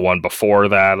played the one before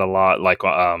that a lot. Like,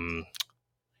 I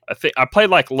think I played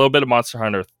like a little bit of Monster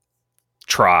Hunter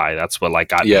Try. That's what like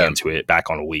got me into it back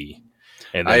on Wii.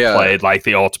 And then played like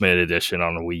the Ultimate Edition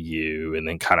on the Wii U, and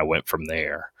then kind of went from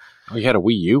there. Oh, you had a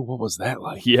Wii U? What was that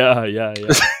like? Yeah.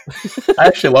 I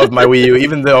actually loved my Wii U,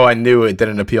 even though I knew it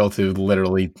didn't appeal to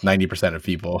literally 90% of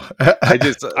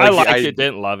just I liked it,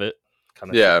 didn't love it. Kind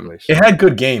of situation. It had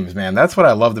good games, man. That's what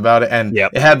I loved about it, and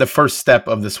it had the first step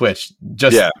of the Switch,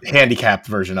 just handicapped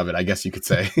version of it, I guess you could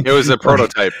say. It was a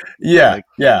prototype. Yeah.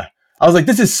 I was like,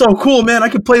 this is so cool, man. I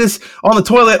could play this on the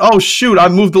toilet. Oh, shoot. I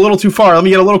moved a little too far. Let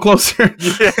me get a little closer.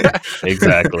 Yeah,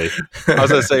 exactly. I was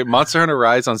going to say, Monster Hunter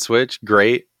Rise on Switch,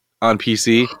 great. On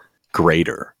PC,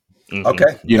 greater. Okay.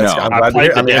 I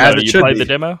played the demo. You played the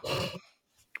demo?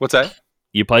 What's that?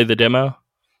 You played the demo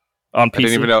on PC?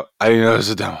 I didn't know it was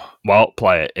a demo. Well,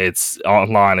 play it. It's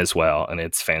online as well, and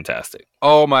it's fantastic.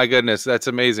 Oh, my goodness. That's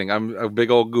amazing. I'm a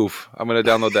big old goof. I'm going to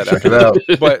download that after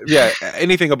that. But, yeah,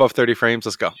 anything above 30 frames,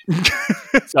 let's go.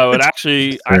 So, it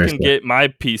actually, I can get my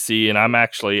PC, and I'm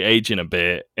actually aging a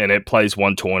bit, and it plays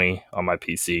 120 on my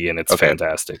PC, and it's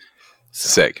fantastic. So.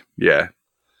 Sick. Yeah.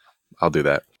 I'll do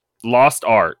that. Lost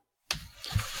Ark.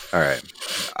 All right,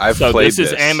 I've So played this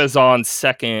is Amazon's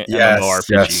second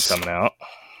MMORPG coming out.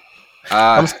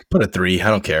 I'm just put a 3. I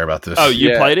don't care about this. Oh,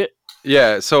 you played it?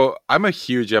 Yeah, so I'm a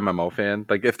huge MMO fan.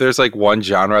 Like, if there's like one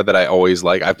genre that I always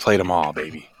like, I've played them all,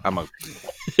 baby. I'm a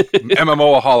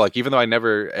MMO-aholic, even though I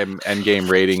never am endgame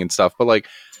rating and stuff. But like,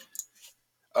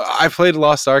 I played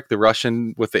Lost Ark, the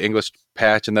Russian with the English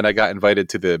patch, and then I got invited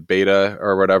to the beta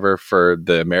or whatever for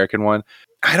the American one.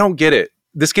 I don't get it.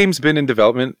 This game's been in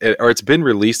development, or it's been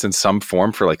released in some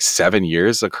form for like 7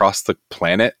 years across the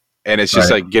planet, and it's just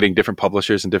like getting different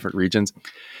publishers in different regions.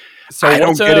 So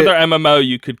what's another MMO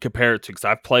you could compare it to? Because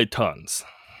I've played tons.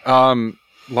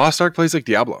 Lost Ark plays like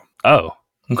Diablo. Oh,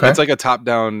 okay. It's like a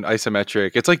top-down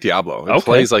isometric. It's like Diablo. It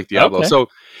plays like Diablo. Okay. So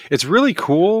it's really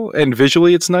cool, and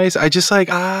visually it's nice. I just like,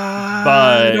 but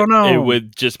I don't know. it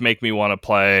would just make me want to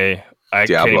play. I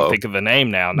Diablo. can't even think of the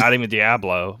name now. Not even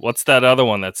Diablo. What's that other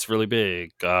one that's really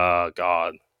big?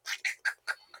 God.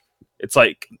 It's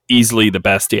like easily the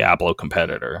best Diablo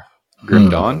competitor. Grim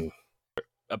Dawn?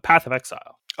 Path of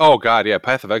Exile. Oh god, yeah,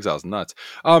 Path of Exile is nuts.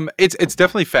 It's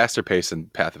definitely faster paced than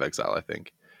Path of Exile, I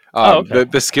think.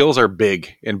 The skills are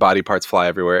big and body parts fly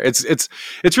everywhere. It's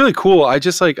really cool. I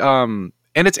just like and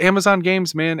it's Amazon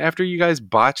Games, man. After you guys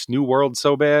botched New World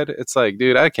so bad, it's like,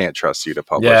 dude, I can't trust you to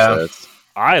publish this.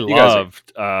 I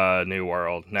loved New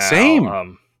World. Now,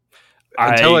 same.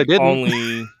 Until I didn't.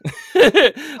 Only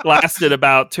lasted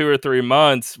about 2 or 3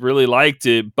 months. Really liked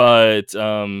it, but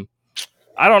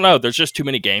I don't know. There's just too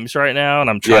many games right now, and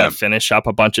I'm trying to finish up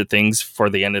a bunch of things for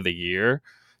the end of the year.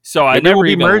 So I never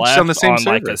even left on the same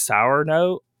like a sour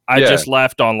note. I just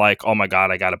left on like, oh my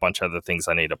god, I got a bunch of other things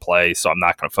I need to play, so I'm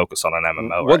not going to focus on an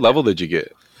MMO. What level did you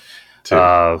get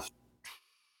to?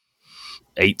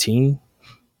 18.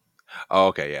 Oh,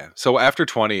 okay, yeah. So after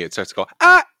 20, it starts to go,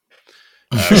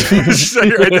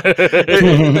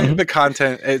 the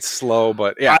content, it's slow,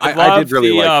 but yeah, I did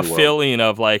really like the feeling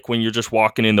of like when you're just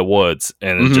walking in the woods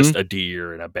and it's just a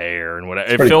deer and a bear and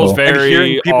whatever. It pretty feels cool. very and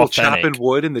hearing people authentic. chopping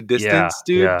wood in the distance,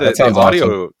 dude. Yeah. The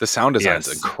audio, the sound design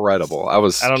is incredible. I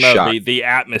don't know. Shocked. The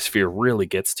atmosphere really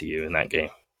gets to you in that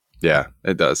game. Yeah,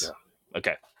 it does. Yeah.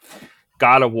 Okay,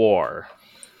 God of War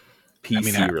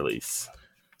PC release.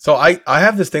 So I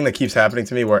have this thing that keeps happening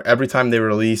to me where every time they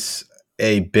release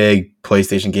a big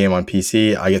PlayStation game on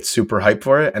PC, I get super hyped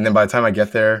for it. And then by the time I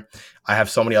get there, I have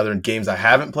so many other games I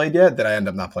haven't played yet that I end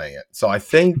up not playing it. So I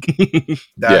think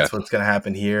that's what's going to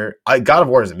happen here. God of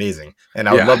War is amazing, and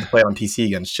I would love to play it on PC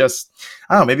again. It's just,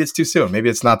 I don't know, maybe it's too soon.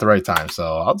 Maybe it's not the right time.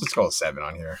 So I'll just go with 7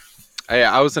 on here.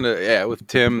 I was with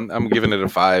Tim. I'm giving it a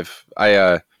 5.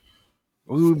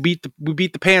 We beat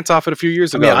the pants off it a few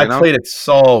years ago. I played it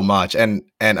so much, and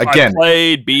again,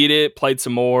 played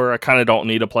some more. I kind of don't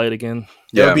need to play it again.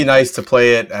 It would be nice to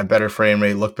play it at better frame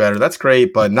rate, look better. That's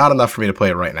great, but not enough for me to play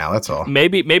it right now. That's all.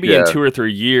 Maybe in 2 or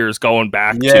 3 years, going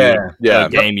back to a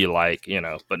game you like,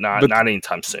 but not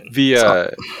anytime soon.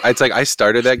 It's like I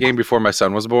started that game before my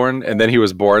son was born, and then he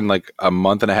was born like a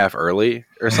month and a half early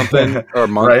or something, or a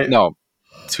month. Right? No,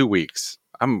 2 weeks.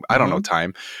 I don't know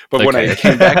time, but when I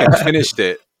came back and finished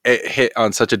it, it hit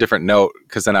on such a different note,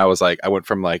 because then I was like, I went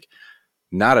from like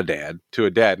not a dad to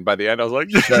a dad, and by the end I was like,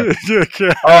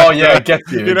 oh yeah, it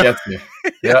gets you. It gets you.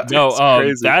 Yeah, no,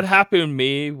 that happened to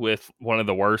me with one of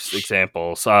the worst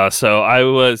examples. So I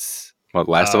was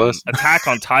Last of Us, Attack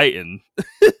on Titan.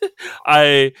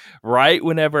 Right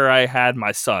whenever I had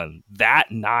my son,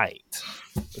 that night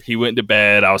he went to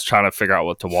bed. I was trying to figure out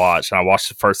what to watch, and I watched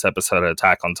the first episode of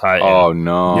Attack on Titan. Oh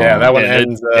no! Yeah, that one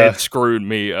ends. It screwed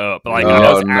me up. Like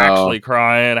I was actually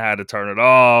crying. I had to turn it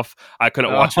off. I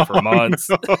couldn't watch it for months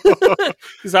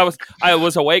because I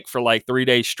was awake for like 3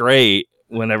 days straight.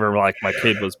 Whenever like my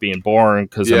kid was being born,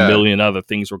 because a million other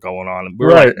things were going on, and we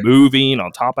were like moving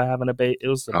on top of having a baby. It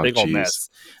was a big old mess.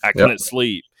 I couldn't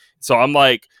sleep, so I'm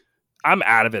like, I'm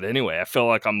out of it anyway. I feel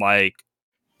like I'm like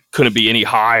couldn't be any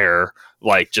higher,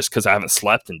 like just because I haven't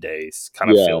slept in days,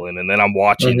 kind of feeling. And then I'm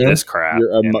watching this crap.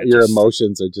 Your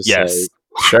emotions are just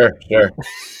Sure.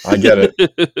 I get it.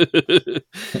 It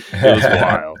was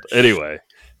wild. Anyway,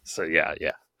 so yeah.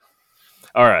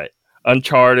 All right.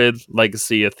 Uncharted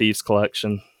Legacy of Thieves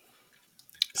Collection.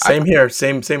 Same here.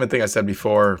 Same thing I said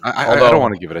before. I don't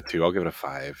want to give it a 2. I'll give it a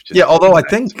 5. Although I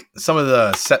think some of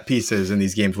the set pieces in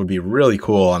these games would be really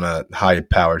cool on a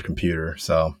high-powered computer.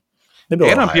 So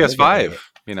maybe on PS5.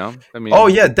 I mean. Oh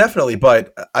yeah, definitely.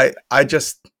 But I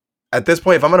just at this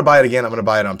point, if I'm going to buy it again, I'm going to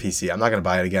buy it on PC. I'm not going to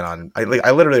buy it again on. I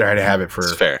literally already have it for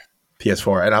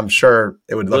PS4, and I'm sure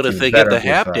it would look. But if they get the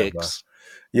haptics.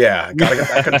 Yeah, gotta get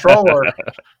that controller.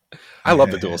 I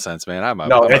love the DualSense, man. I'm a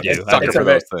sucker for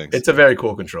those things. It's a very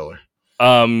cool controller.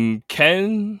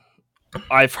 Ken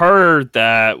I've heard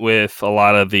that with a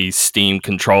lot of these Steam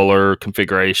controller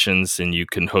configurations, and you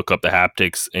can hook up the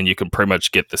haptics, and you can pretty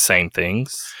much get the same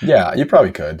things. Yeah, you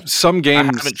probably could. Some I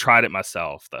games haven't tried it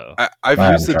myself, though. I've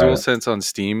I used the haven't tried DualSense on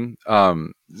Steam.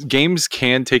 Games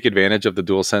can take advantage of the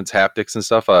DualSense haptics and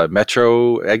stuff.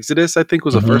 Metro Exodus, I think,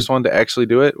 was the Mhm. first one to actually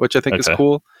do it, which I think is Okay.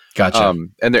 cool. Gotcha.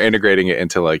 And they're integrating it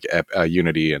into like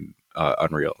Unity and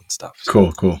Unreal and stuff.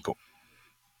 So Cool.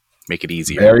 make it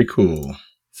easier. Very cool.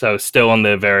 So still in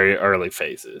the very early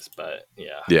phases, but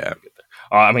yeah. Yeah.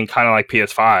 I mean, kind of like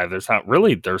PS5.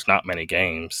 There's not many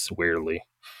games. Weirdly.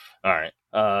 All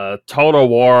right. Total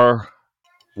War,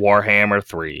 Warhammer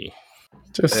 3.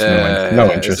 Just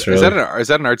no interest, really. Is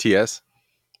that an RTS?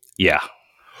 Yeah.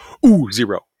 Ooh,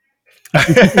 0.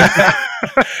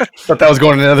 Thought that was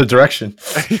going in another direction.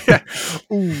 Yeah.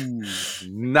 Ooh,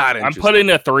 not interesting. I'm putting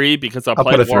a 3 because I I'll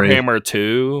played put a 3. Warhammer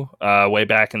 2 way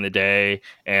back in the day,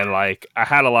 and like I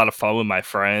had a lot of fun with my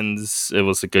friends. It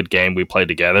was a good game we played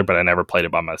together, but I never played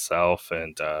it by myself.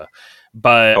 And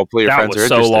but Hopefully your that friends was are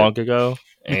so interested. long ago,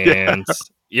 and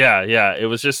yeah, it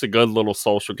was just a good little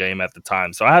social game at the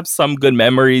time. So I have some good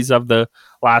memories of the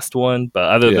last one, but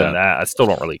other Yeah. than that, I still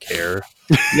don't really care.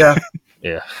 Yeah.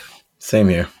 Yeah. Same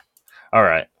here. All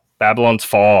right, Babylon's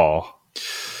Fall.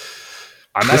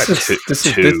 I'm at a This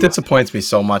two. disappoints me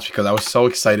so much because I was so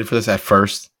excited for this at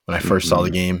first when I first saw the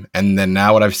game, and then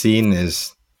now what I've seen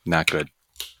is Not good.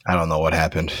 I don't know what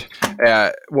happened.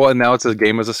 Well, and now it's a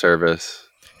game as a service.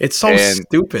 It's so And-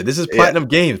 stupid. This is Platinum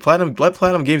Games. Let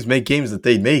Platinum Games make games that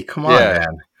they make. Come on, Yeah. man.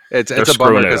 It's They're a bummer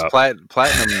screwing it because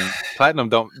up. Platinum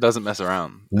doesn't mess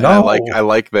around. And No. I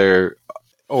like their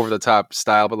over the top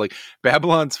style, but like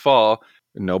Babylon's Fall,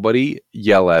 nobody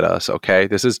yell at us, okay?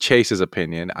 This is Chase's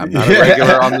opinion. I'm not a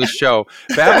regular on this show.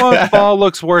 Babylon's Fall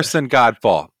looks worse than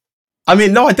Godfall. I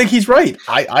mean, no, I think he's right.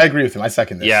 I agree with him. I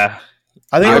second this. Yeah,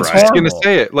 I think You're it's I'm just horrible. gonna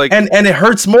say it. Like And it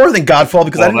hurts more than Godfall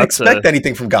because I Well, didn't that's expect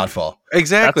anything from Godfall.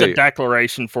 exactly. that's a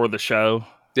declaration for the show.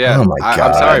 Yeah. Oh my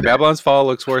I'm sorry, God. Babylon's Fall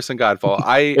looks worse than Godfall.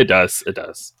 It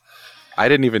does. I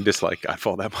didn't even dislike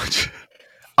Godfall that much.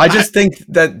 I just think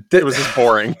that It was just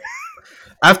boring.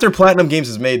 after Platinum Games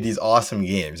has made these awesome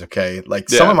games, okay, like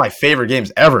some Yeah. of my favorite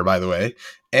games ever, by the way,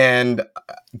 and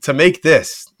to make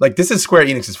this, like, this is Square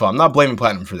Enix's fault. I'm not blaming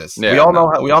Platinum for this. Yeah, we all no.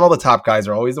 know the top guys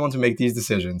are always the ones who make these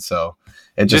decisions, so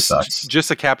it just sucks. Just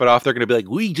to cap it off, they're going to be like,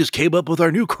 we just came up with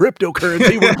our new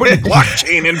cryptocurrency. We're putting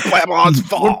blockchain in Babylon's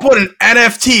Fall. We're putting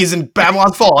NFTs in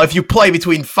Babylon's Fall if you play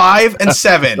between 5 and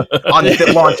 7 on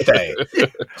the launch day.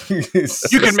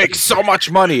 You can make so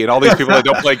much money. And all these people that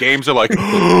don't play games are like,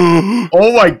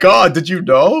 Oh my God! Did you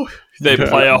know? They Yeah.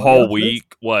 play a whole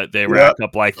week. What they rack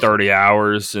up like 30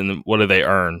 hours, and what do they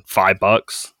earn?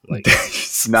 $5? Like,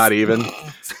 not even.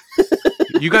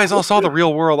 You guys all saw the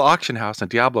real world auction house in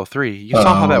Diablo 3. You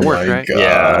saw how that worked, my right? God,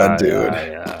 yeah, dude.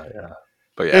 Yeah.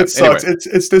 But yeah, It sucks. anyway.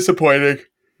 It's disappointing.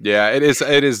 Yeah, it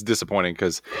is disappointing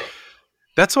because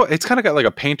that's what it's kind of got, like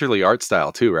a painterly art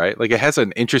style too, right? Like it has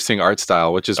an interesting art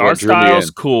style, which is The what art drew me in.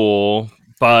 style's cool,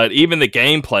 but even the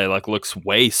gameplay like looks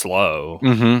way slow.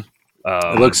 Mm-hmm.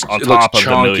 It looks- on it looks top of a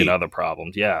chunky. million other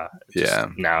problems. Yeah, Yeah.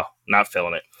 No, not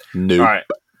feeling it. Nope. All right,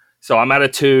 so I'm at a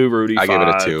 2. Rudy, I 5. give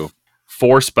it a 2.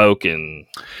 Forspoken.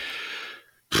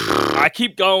 I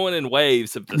keep going in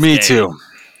waves of this. Me game. too.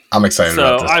 I'm excited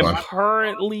So about this I'm one.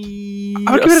 currently I'm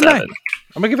gonna give it a 9. I'm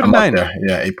gonna give it a I'm up 9. there.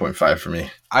 Yeah, 8.5 for me.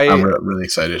 I'm really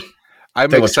excited. I'm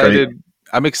That looks excited.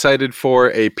 I'm excited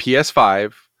for a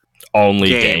PS5 only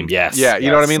game. game. Yes. Yeah, you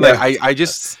know what I mean? Yeah. Like I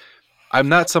just I'm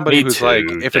not somebody Me who's too, like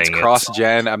if it's dang it. cross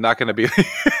gen, I'm not gonna be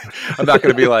I'm not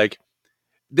gonna be like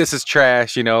this is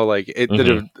trash, you know, like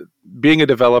being a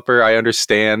developer, I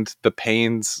understand the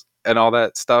pains and all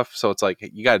that stuff. So it's like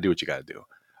you gotta do what you gotta do.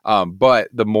 But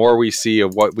the more we see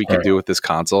of what we can do with this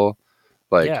console,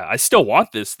 like Yeah, I still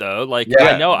want this though. Like Yeah,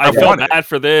 I know I I feel want it. bad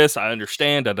for this. I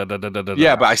understand.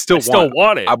 yeah, but I still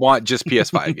want it. I want just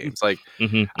PS5 games. Like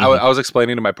Mhm, I was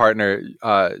explaining to my partner,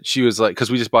 she was like,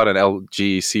 because we just bought an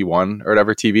LG C1 or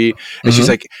whatever TV, and she's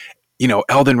like, you know,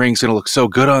 Elden Ring's gonna look so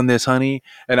good on this, honey.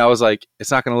 And I was like, it's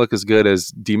not gonna look as good as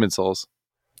Demon Souls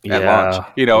at launch,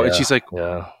 you know. And she's like,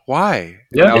 yeah, why?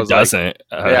 Yeah, and I it was like, doesn't.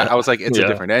 yeah, I was like, it's yeah. a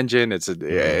different engine. It's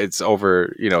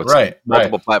over, you know, it's Right,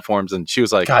 multiple platforms. And she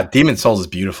was like, God, Demon Souls is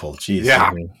beautiful. Jeez.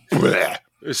 Yeah. Mhm.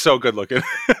 it's so good looking.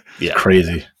 Yeah.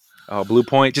 Crazy. Oh, Blue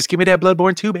Point, just give me that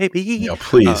Bloodborne 2, baby. Yo,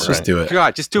 please, Oh, just right. do it.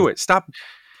 God, just do it. Stop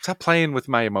playing with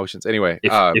my emotions. Anyway,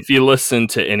 If you listen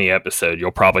to any episode,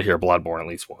 you'll probably hear Bloodborne at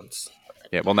least once.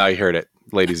 yeah. Well, now you heard it,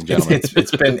 ladies and gentlemen.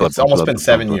 It's almost been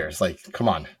 7 years. Like, come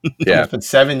on. Yeah. It's been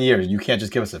 7 years. You can't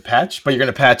just give us a patch, but you're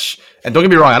gonna patch. And don't get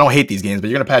me wrong, I don't hate these games, but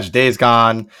you're gonna patch Days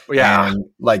Gone. Yeah. And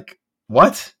like,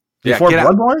 what? Before get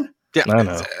out. Bloodborne? Yeah, I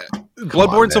know.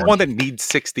 Bloodborne's the man. one that needs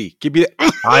 60. Give me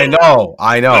that.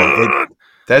 I know.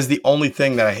 That's the only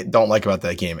thing that I don't like about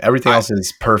that game. Everything else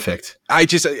is perfect. I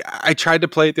tried to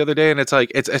play it the other day, and it's like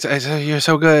it's you're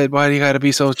so good. Why do you got to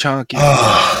be so chunky?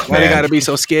 Oh, Why do you got to be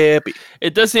so skippy?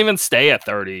 It doesn't even stay at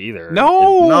 30 either.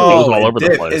 No. It goes all over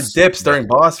the place. It dips during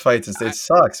boss fights. It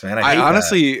sucks, man. I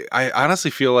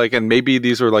honestly feel like, and maybe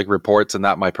these were like reports and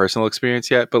not my personal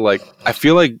experience yet, but like I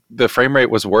feel like the frame rate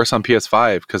was worse on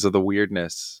PS5 because of the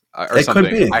weirdness or It something.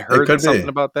 could be. I heard It could something be.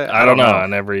 about that. I don't know. I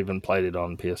never even played it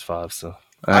on PS5, so.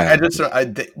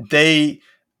 The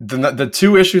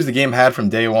two issues the game had from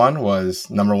day one was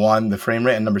number one, the frame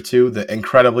rate, and number two, the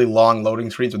incredibly long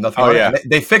loading screens with nothing. Oh, on it. yeah. And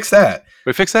they fixed that.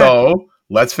 We fixed that. So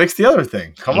let's fix the other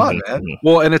thing. Come on, man.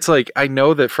 Well, and it's like I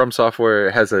know that From Software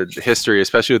has a history,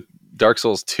 especially with Dark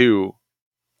Souls 2.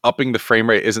 Upping the frame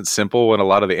rate isn't simple when a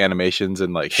lot of the animations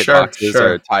and like hitboxes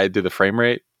are tied to the frame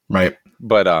rate. Right.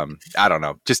 But I don't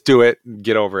know. Just do it.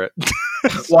 Get over it.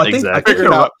 Well, I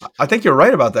think you're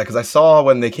right about that because I saw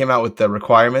when they came out with the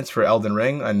requirements for Elden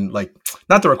Ring and like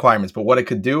not the requirements, but what it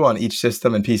could do on each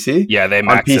system and PC. Yeah, they on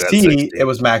maxed it at 60. PC. It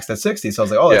was maxed at 60. So I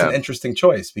was like, oh, that's an interesting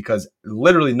choice because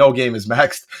literally no game is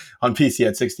maxed on PC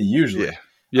at 60 usually.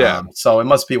 Yeah. So it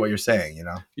must be what you're saying, you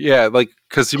know? Yeah, like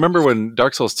because you remember when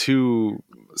Dark Souls 2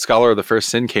 Scholar of the First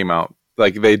Sin came out,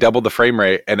 like they doubled the frame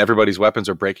rate and everybody's weapons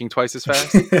were breaking twice as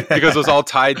fast because it was all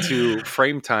tied to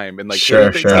frame time and like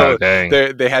sure. So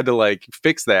they had to like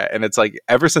fix that, and it's like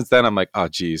ever since then I'm like, oh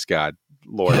geez, God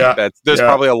Lord, there's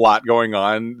probably a lot going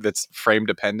on that's frame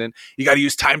dependent. You got to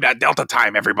use time.delta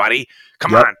time, everybody.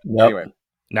 Come on. Anyway.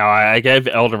 Now, I gave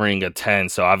Elden Ring a 10,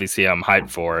 so obviously I'm hyped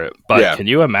for it. But can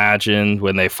you imagine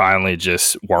when they finally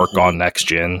just work on next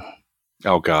gen?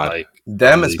 Oh God, like,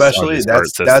 them especially.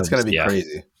 That's going to be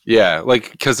crazy. Yeah,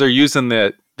 like because they're using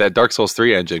that Dark Souls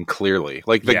 3 engine clearly,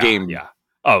 like the game. Yeah.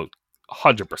 Oh,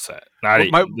 100%.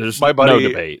 There's my buddy, no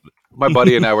debate. My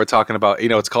buddy and I were talking about,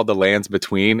 it's called the lands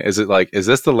between. Is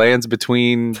this the lands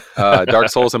between Dark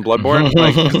Souls and Bloodborne?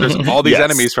 Like, 'cause there's all these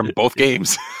enemies from both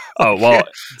games. Oh, well,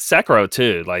 Sekiro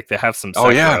too. Like they have some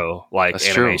Sekiro like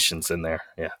animations in there.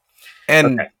 Yeah.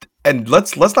 And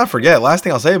let's not forget, last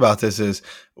thing I'll say about this is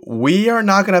we are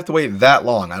not going to have to wait that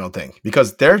long, I don't think,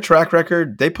 because their track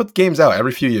record, they put games out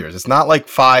every few years. It's not like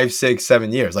 5, 6,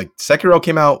 7 years. Like Sekiro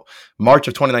came out March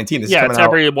of 2019. This is coming it's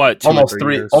every, out almost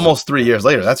 3 years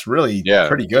later. That's really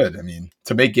pretty good. I mean,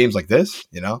 to make games like this,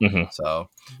 So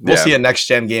we'll see a next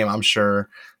gen game, I'm sure,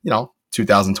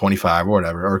 2025 or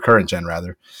whatever, or current gen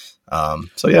rather.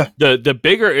 So yeah. The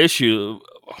bigger issue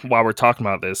while we're talking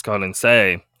about this, go ahead and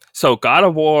say, so God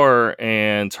of War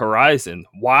and Horizon,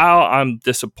 while I'm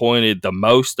disappointed the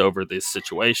most over this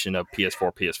situation of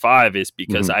PS4, PS5 is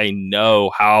because I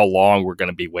know how long we're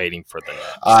going to be waiting for the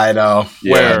next. I know.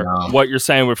 What you're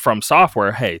saying with From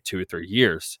Software, hey, 2 or 3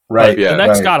 years. Right. The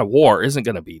next God of War isn't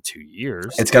going to be 2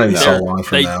 years. It's going to be so long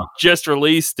from now. They just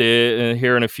released it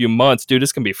here in a few months. Dude,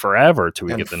 it's going to be forever till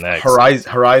we get the next.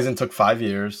 Horizon took 5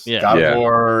 years. Yeah. God of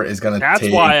War is going to take 4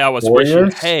 years. That's why I was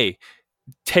wishing, hey,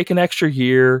 take an extra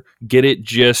year, get it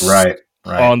just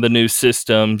on the new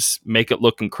systems, make it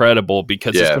look incredible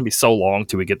because it's going to be so long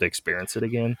till we get to experience it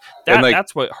again.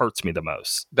 That's what hurts me the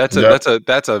most. That's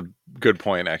a good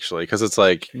point actually, because it's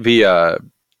like the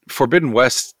Forbidden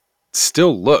West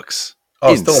still looks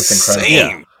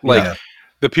insane. Like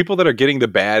the people that are getting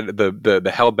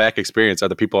the held back experience are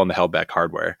the people on the held back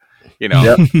hardware,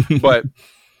 But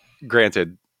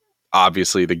granted,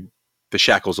 obviously the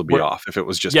shackles will be off if it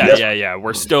was just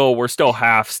We're still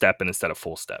half stepping instead of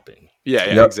full stepping.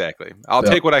 Exactly. I'll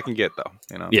take what I can get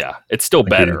though. Yeah, it's still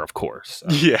better, of course.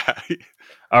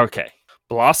 Okay,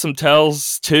 Blossom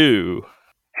Tales 2.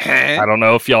 I don't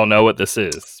know if y'all know what this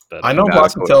is, but I know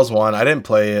Blossom Tales 1. I didn't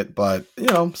play it, but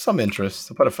some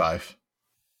interest. I'll put a 5.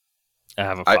 I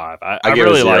have a 5. I give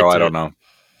really it a 0. liked I don't know.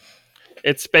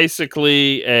 It's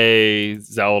basically a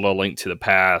Zelda Link to the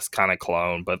Past kind of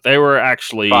clone, but they were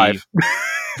actually 5.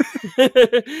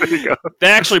 They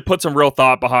actually put some real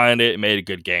thought behind it and made a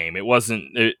good game. It wasn't.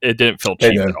 It didn't feel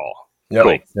cheap at all.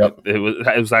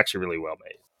 It was actually really well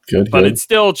made. But it's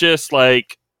still just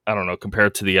like, I don't know,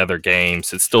 compared to the other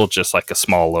games, it's still just like a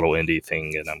small little indie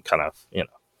thing, and I'm kind of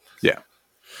Yeah.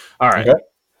 All right. Okay.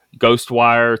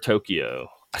 Ghostwire Tokyo.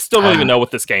 I still don't even know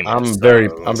what this game is. I'm very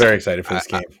excited for this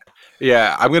game.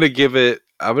 Yeah, I'm gonna give it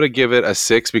a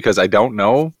 6 because I don't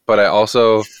know, but I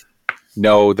also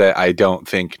know that I don't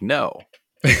think no.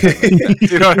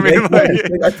 You know what I mean?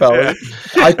 I felt it.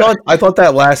 I thought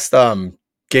that last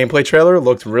gameplay trailer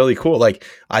looked really cool. Like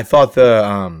I thought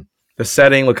the The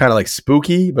setting looked kind of like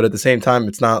spooky, but at the same time,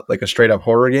 it's not like a straight up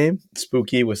horror game. It's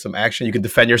spooky with some action. You can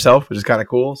defend yourself, which is kind of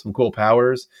cool. Some cool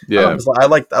powers. Yeah. I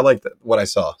liked what I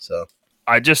saw. So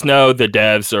I just know the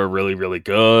devs are really, really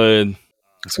good.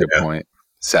 That's a good point.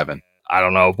 7. I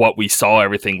don't know what we saw.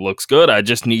 Everything looks good. I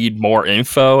just need more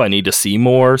info. I need to see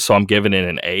more. So I'm giving it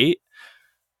an 8.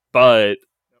 But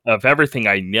of everything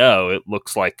I know, it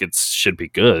looks like it should be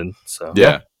good. So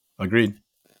Yeah. agreed.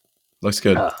 Looks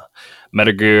good.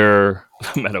 Metal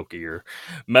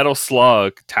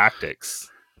Slug Tactics.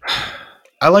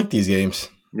 I like these games.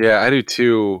 Yeah, I do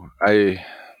too. I'm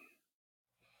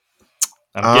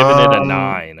giving it a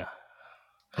 9.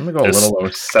 I'm gonna go a little lower,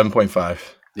 7.5.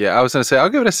 Yeah, I was gonna say I'll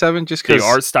give it a 7 just The because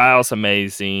art style is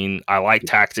amazing. I like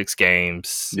tactics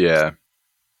games. Yeah,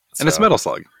 and it's Metal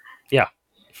Slug. Yeah.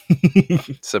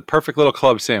 It's a perfect little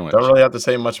club sandwich. Don't really have to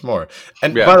say much more.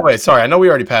 And Yeah. by the way, sorry, I know we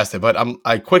already passed it, but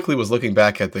I quickly was looking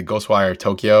back at the Ghostwire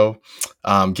Tokyo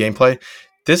gameplay.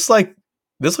 This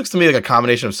looks to me like a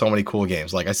combination of so many cool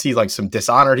games. Like I see like some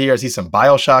Dishonored here, I see some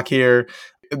BioShock here.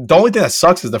 The only thing that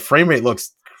sucks is the frame rate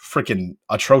looks freaking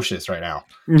atrocious right now.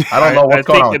 I don't know what's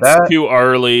going on with that. It's too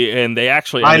early, and they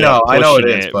actually I know it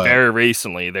is, but very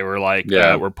recently. They were like,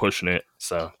 Yeah. we're pushing it.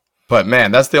 So, but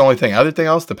man, that's the only thing. Everything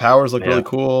else, the powers look Yeah. really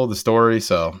cool, the story,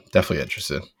 so definitely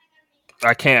interested.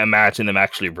 I can't imagine them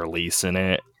actually releasing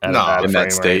it at No, a in that frame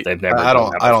rate. state. They've never. I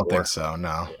done that don't before. think so.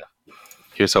 No.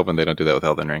 Here's hoping they don't do that with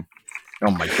Elden Ring. Oh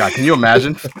my god, can you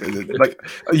imagine? Like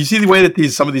you see the way that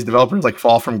some of these developers like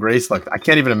fall from grace. Like I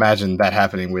can't even imagine that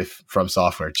happening with From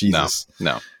Software. Jesus,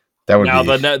 No. that would Now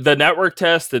be the network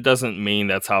test, it doesn't mean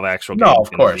that's how the actual No, game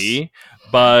of course. be,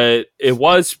 but it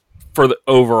was for the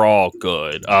overall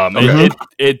good. Okay.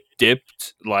 It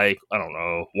dipped like I don't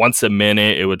know, once a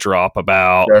minute it would drop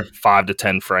about Sure. 5 to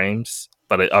 10 frames,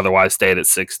 but it otherwise stayed at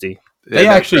 60. They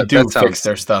Yeah, actually do that sounds- fix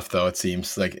their stuff though. It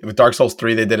seems like with Dark Souls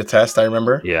 3, they did a test. I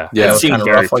remember, Yeah, Yeah, it it was seemed kinda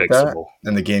very rough like that. fixable.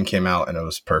 and the game came out and it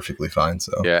was perfectly fine.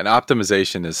 So Yeah, and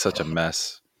optimization is such a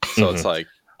mess. So it's like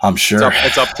I'm sure.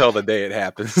 it's up till the day it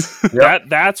happens.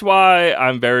 That's why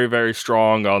I'm very, very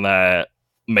strong on that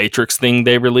Matrix thing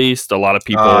they released. A lot of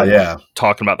people Yeah,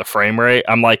 talking about the frame rate.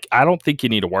 I'm like, I don't think you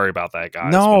need to worry about that,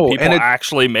 guys. No, when people and it-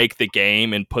 actually make the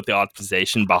game and put the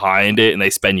optimization behind it, and they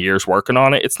spend years working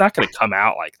on it, it's not going to come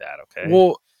out like that. Okay.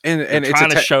 Well, and They're it's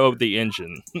trying to show the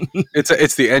engine.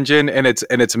 it's the engine and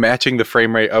it's matching the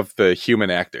frame rate of the human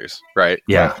actors, right?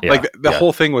 Yeah, Like the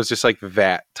whole thing was just like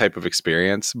that type of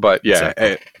experience. But yeah,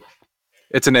 Exactly.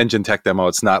 it's an engine tech demo.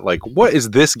 It's not like what is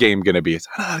this game going to be? It's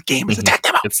not a game. It's a tech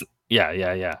demo.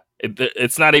 Yeah.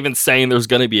 It's not even saying there's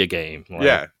going to be a game. Like,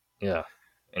 Yeah, yeah.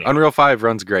 Anyway. Unreal 5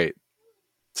 runs great.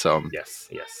 So Yes.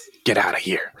 get out of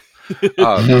here.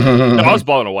 I was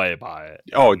blown away by it.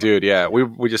 Oh, dude, yeah,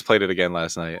 we just played it again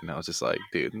last night, and I was just like,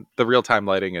 dude, the real time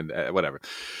lighting and whatever.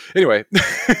 Anyway,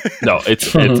 No,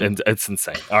 it's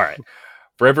insane. All right.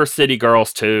 River City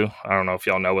Girls 2. I don't know if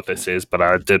y'all know what this is, but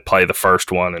I did play the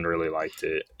first one and really liked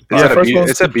it. Yeah, first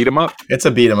one's- it's a beat 'em up. it's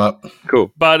a beat 'em up.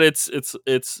 Cool. But it's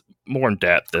more in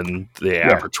depth than the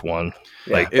average one.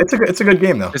 Yeah. Like, it's a good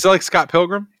game though. Is it like Scott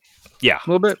Pilgrim? Yeah. A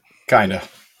little bit. Kind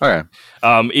of. Okay.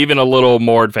 Even a little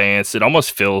more advanced. It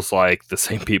almost feels like the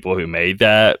same people who made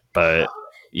that, but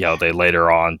they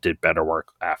later on did better work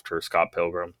after Scott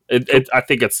Pilgrim. I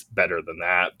think it's better than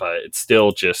that, but it's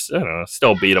still just, I don't know,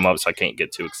 still beat 'em up, so I can't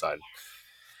get too excited.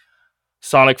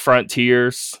 Sonic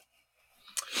Frontiers.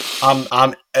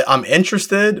 I'm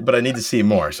interested, but I need to see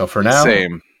more. So for now,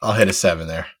 Same. I'll hit a 7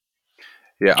 there.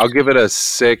 Yeah, I'll give it a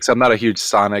 6. I'm not a huge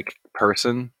Sonic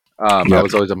person. I Yep.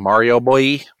 was always a Mario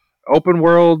boy. Open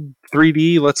world,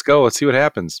 3D. Let's go. Let's see what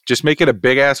happens. Just make it a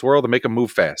big ass world and make them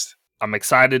move fast. I'm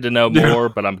excited to know more,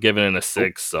 but I'm giving it a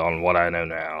 6 on what I know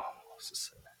now.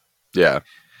 Yeah.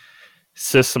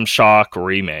 System Shock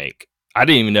Remake. I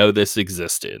didn't even know this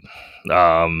existed.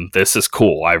 This is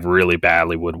cool. I really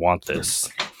badly would want this.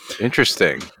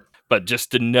 Interesting. But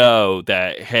just to know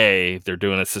that, hey, they're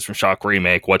doing a System Shock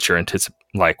remake, what's your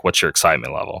what's your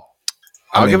excitement level?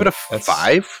 I'll mean, give it a that's-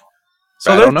 5.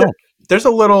 So I don't know. There's a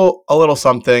little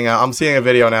something. I'm seeing a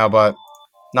video now, but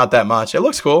not that much. It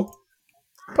looks cool.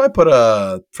 Probably put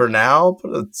a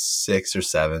 6 or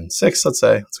 7. 6, let's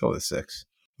say. Let's go with a 6.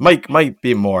 Might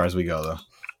be more as we go though.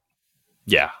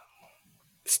 Yeah.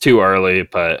 It's too early,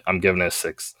 but I'm giving it a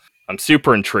 6. I'm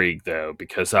super intrigued though,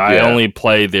 because I Yeah. only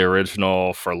played the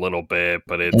original for a little bit,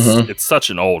 but it's such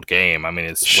an old game. I mean,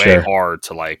 it's way Sure. hard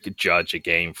to judge a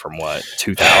game from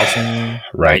 2000,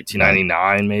 Right.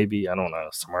 1999 maybe. I don't know,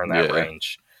 somewhere in that Yeah.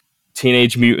 range.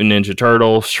 Teenage Mutant Ninja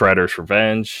Turtles, Shredder's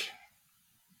Revenge.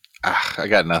 I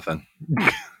got nothing.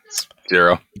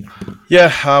 0.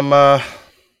 Yeah,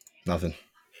 nothing.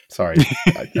 Sorry,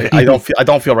 I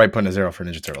don't feel right putting a 0 for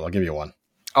Ninja Turtle. I'll give you a 1.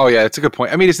 Oh yeah, it's a good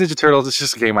point. I mean, it's Ninja Turtles. It's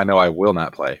just a game I know I will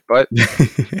not play, but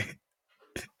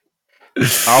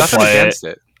I'll nothing play it. against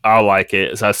it. I'll like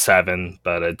it. It's a 7,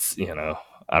 but it's,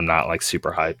 I'm not like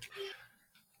super hyped.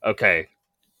 Okay,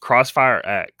 Crossfire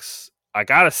X. I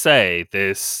gotta say,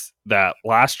 that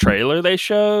last trailer they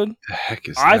showed, The heck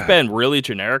is I've that? been really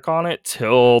generic on it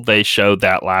till they showed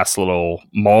that last little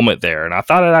moment there, and I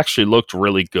thought it actually looked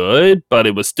really good, but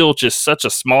it was still just such a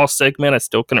small segment. I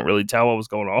still couldn't really tell what was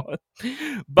going on,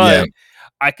 but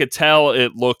I could tell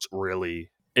it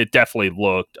definitely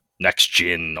looked next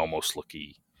gen, almost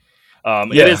looky.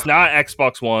 It is not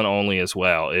Xbox One only as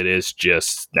well. It is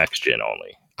just next gen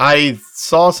only. I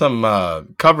saw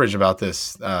some coverage about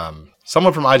this.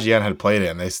 Someone from IGN had played it,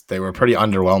 and they were pretty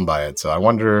underwhelmed by it. So I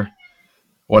wonder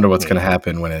what's going to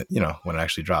happen when it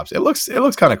actually drops. It looks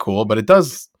kind of cool, but it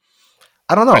does.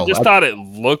 I don't know. I just thought it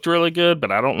looked really good,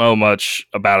 but I don't know much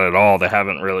about it at all. They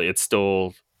haven't really. It's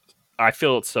still. I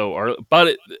feel it's so early,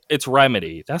 but it's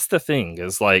Remedy. That's the thing.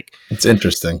 Is like it's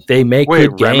interesting. They make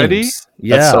good Remedy? games.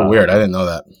 Yeah, That's so weird. I didn't know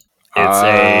that.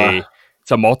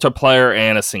 It's a multiplayer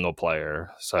and a single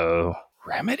player. So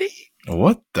Remedy?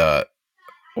 What the?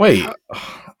 Wait,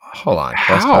 hold on.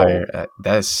 Crossfire.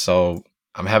 That is so.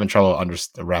 I'm having trouble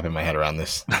wrapping my head around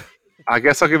this. I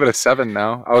guess I'll give it a 7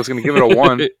 now. I was going to give it a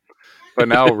 1, but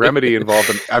now Remedy involved.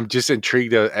 And I'm just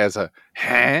intrigued as a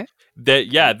huh?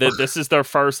 This is their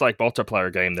first like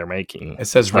multiplayer game they're making. It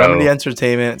says Remedy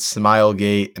Entertainment,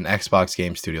 Smilegate, and Xbox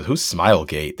Game Studios. Who's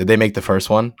Smilegate? Did they make the first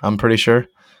one? I'm pretty sure.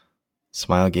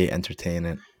 Smilegate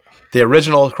Entertainment. The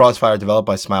original Crossfire developed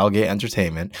by Smilegate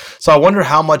Entertainment. So I wonder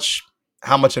how much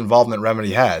involvement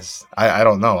Remedy has. I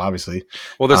don't know, obviously.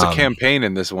 Well, there's a campaign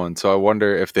in this one, so I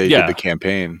wonder if they did the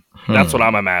campaign. That's what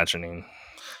I'm imagining.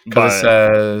 Because it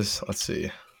says, let's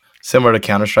see, similar to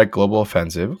Counter-Strike Global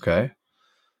Offensive. Okay.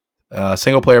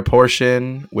 Single player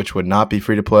portion, which would not be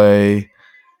free to play.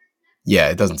 Yeah,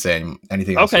 it doesn't say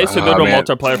anything else. Okay, so go to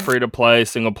multiplayer, free to play,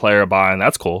 single player buy, and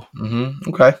that's cool. Mm-hmm.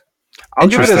 Okay. I'll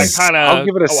give it a 6.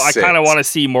 I kind of want to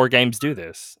see more games do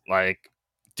this. Like,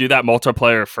 do that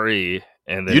multiplayer free,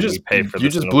 and then pay for. You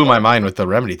just blew my mind with the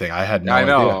Remedy thing. I had no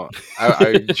idea. I know.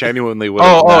 I genuinely would.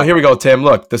 Oh, here we go, Tim.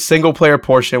 Look, the single player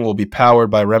portion will be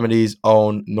powered by Remedy's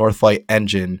own Northlight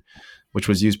engine, which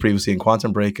was used previously in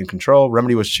Quantum Break and Control.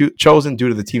 Remedy was chosen due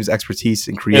to the team's expertise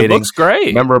in creating looks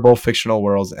great. Memorable fictional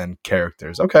worlds and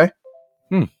characters. Okay.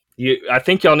 I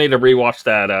think y'all need to rewatch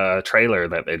that trailer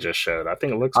that they just showed. I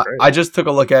think it looks great. I just took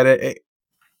a look at it.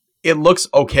 It looks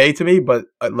okay to me, but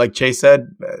like Chase said,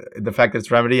 the fact that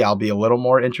it's Remedy, I'll be a little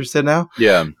more interested now.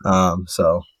 Yeah.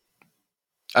 So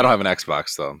I don't have an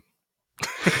Xbox though.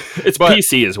 It's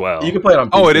PC as well. You can play it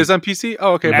on PC. Oh, it is on PC?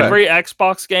 Oh, okay. Every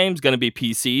Xbox game is going to be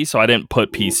PC, so I didn't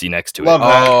put PC next to Love it.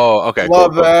 that. Oh, okay.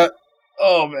 Love that.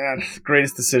 Oh, man.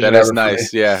 Greatest decision That ever. is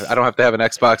nice. Yeah. I don't have to have an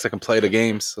Xbox. I can play the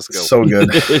games. Let's go. So good.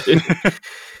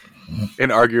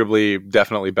 And arguably,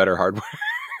 definitely better hardware.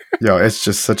 Yo, it's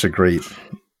just such a great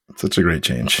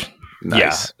change.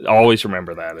 Nice. Yeah, always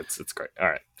remember that. It's great. All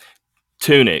right.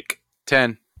 Tunic.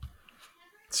 10.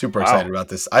 Super excited about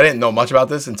this. I didn't know much about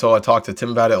this until I talked to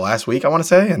Tim about it last week, I want to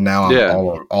say, and now I'm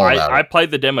all about it. I played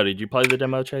the demo. Did you play the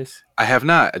demo, Chase? I have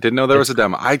not. I didn't know there was a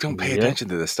demo. I don't pay attention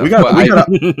to this stuff.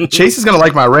 Chase is going to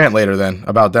like my rant later then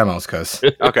about demos, because...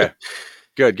 Okay.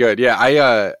 Good. Yeah,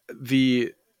 I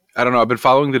don't know. I've been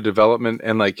following the development,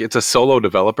 and like it's a solo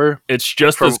developer. It's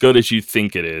just as good as you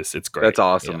think it is. It's great. That's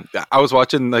awesome. Yeah. I was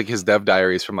watching like his dev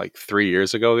diaries from like 3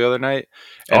 years ago the other night,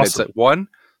 and it's like, 1,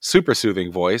 super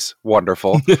soothing voice,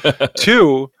 wonderful.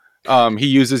 2, he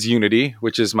uses Unity,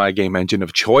 which is my game engine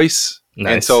of choice.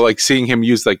 Nice. And so like seeing him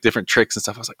use like different tricks and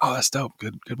stuff, I was like, oh, that's dope.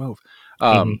 Good move.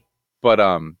 But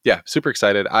yeah, super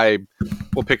excited. I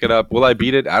will pick it up. Will I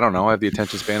beat it? I don't know. I have the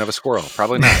attention span of a squirrel.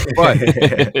 Probably not.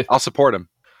 But I'll support him.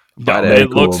 But it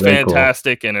looks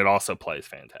fantastic, and it also plays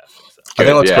fantastic. So. I think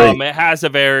it looks great. It has a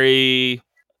very,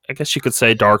 I guess you could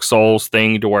say, Dark Souls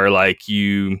thing to where like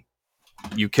you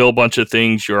kill a bunch of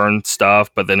things, you earn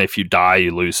stuff, but then if you die,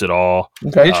 you lose it all.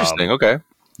 Okay. Interesting. Okay.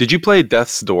 Did you play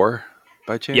Death's Door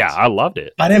by chance? Yeah, I loved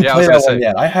it. I didn't play that one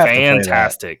yet. I have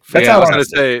fantastic. To play that. I was going to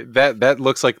say that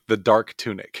looks like the Dark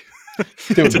Tunic.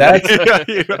 Dude, that's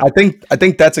I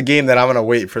think that's a game that I'm gonna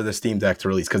wait for the Steam Deck to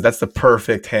release, because that's the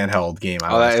perfect handheld game.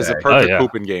 That is a perfect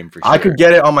pooping game for sure. I could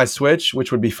get it on my Switch,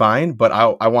 which would be fine, but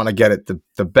I want to get it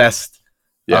the best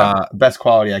best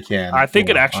quality I can. I think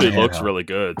it actually looks really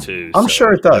good too. I'm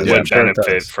sure it does. It would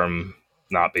benefit from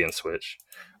not being Switch.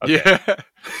 Okay.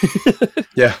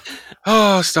 Yeah.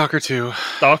 Oh, Stalker 2.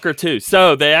 Stalker 2.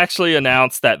 So they actually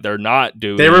announced that they're not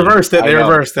doing. They reversed it. I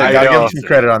gotta give them some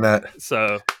credit on that.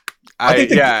 So I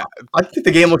think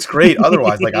the game looks great.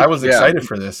 Otherwise, like I was excited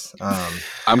for this.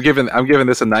 I'm giving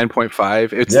this a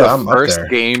 9.5. It's the first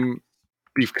game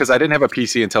because I didn't have a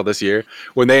PC until this year.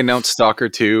 When they announced Stalker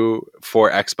 2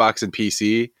 for Xbox and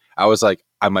PC, I was like,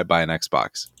 I might buy an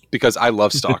Xbox because I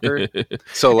love Stalker.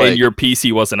 So like, and your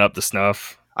PC wasn't up to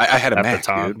snuff. I had a at Mac, the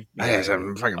time. dude. I had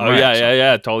a fucking Oh Mac,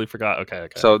 yeah. Totally forgot. Okay.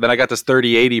 So then I got this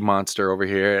 3080 monster over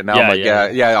here, and now I'm like,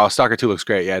 oh, Stalker 2 looks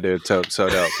great. Yeah, dude. So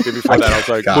dope. Before that, I was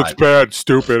like, looks bad,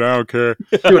 stupid. I don't care.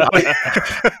 Dude,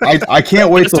 I can't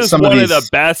wait till some of these. One of the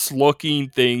best looking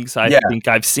things I think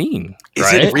I've seen.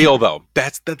 Is it real though?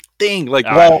 That's the thing. Like,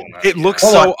 it looks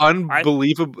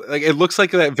unbelievable. Like, it looks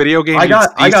like that video game. I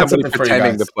got something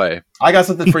pretending to play. I got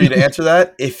something for you to answer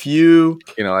that. If you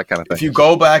that kind of thing. If you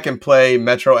go back and play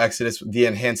Metro Exodus, the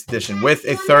enhanced edition with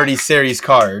a 30 series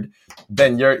card,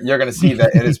 then you're gonna see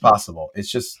that it is possible. It's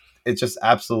just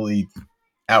absolutely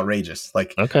outrageous.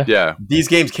 Like, these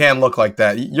games can look like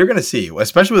that. You're gonna see,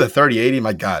 especially with a 3080.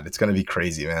 My God, it's gonna be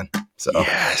crazy, man. So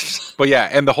yes, but yeah,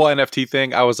 and the whole NFT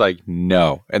thing, I was like,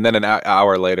 no. And then an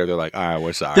hour later, they're like, all right,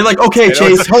 we're sorry. They're like, okay,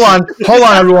 Chase, hold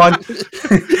on, everyone.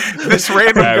 This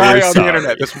random guy on the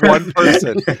internet, this one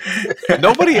person.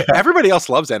 Everybody else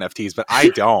loves NFTs, but I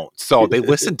don't. So they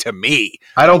listen to me.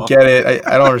 I don't get it.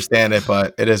 I don't understand it,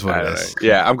 but it is what it is.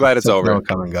 Yeah, I'm glad it's over. It'll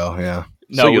come and go. Yeah.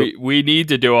 No, so we need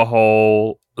to do a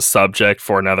whole subject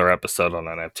for another episode on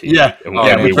NFT. Yeah,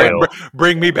 we will.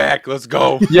 Bring me back. Let's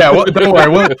go. Yeah, don't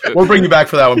worry. We'll bring you back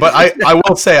for that one. But I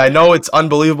will say, I know it's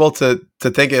unbelievable to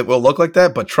think it will look like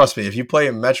that, but trust me, if you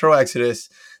play Metro Exodus,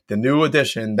 the new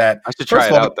edition, that I should try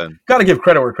it out then. Got to give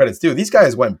credit where credit's due. These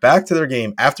guys went back to their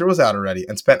game after it was out already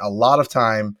and spent a lot of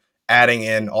time adding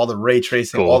in all the ray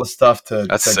tracing, all the stuff to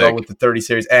go with the 30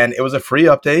 series. And it was a free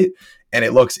update, and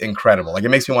it looks incredible. Like, it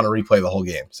makes me want to replay the whole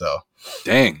game. So,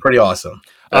 dang, pretty awesome.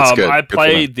 That's good. I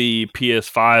played the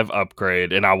PS5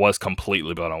 upgrade, and I was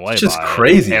completely blown away. It's just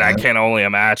crazy, and man. I can only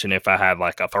imagine if I had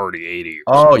like a 3080.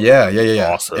 Oh yeah.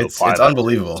 It's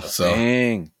unbelievable. So,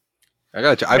 dang. I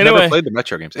got you. I've never played the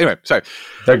Metro games. Anyway, sorry.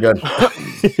 They're good.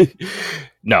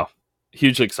 No,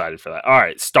 hugely excited for that. All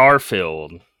right,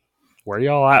 Starfield. Where are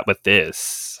y'all at with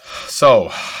this? So,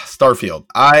 Starfield.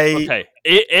 Okay.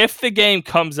 If the game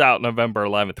comes out November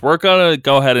 11th, we're gonna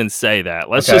go ahead and say that.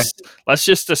 Let's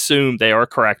just assume they are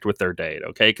correct with their date,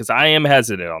 okay? Because I am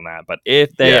hesitant on that. But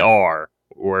if they are,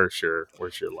 where's your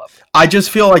love? I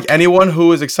just feel like anyone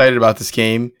who is excited about this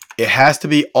game, it has to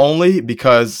be only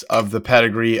because of the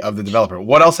pedigree of the developer.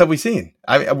 What else have we seen?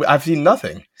 I've seen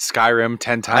nothing. Skyrim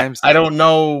 10 times. I don't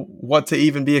know what to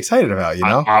even be excited about, you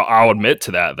know? I'll admit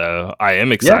to that, though. I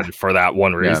am excited for that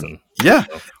one reason. Yeah.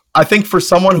 I think for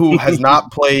someone who has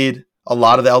not played a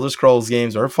lot of the Elder Scrolls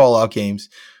games or Fallout games,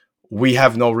 we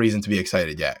have no reason to be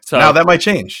excited yet. So, now, that might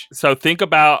change. So think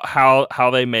about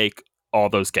how they make all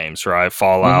those games, right?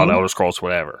 Fallout, Elder Scrolls,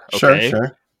 whatever. Okay?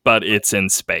 Sure. But it's in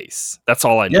space. That's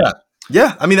all I know.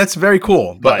 Yeah. I mean, that's very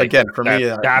cool. But like, again, for me,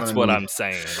 that's what I'm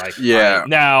saying. Like, yeah.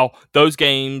 Now those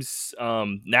games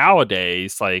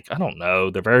nowadays, like, I don't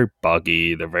know, they're very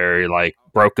buggy. They're very like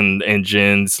broken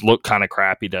engines, look kind of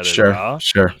crappy.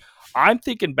 Sure. I'm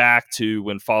thinking back to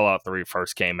when Fallout 3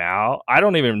 first came out. I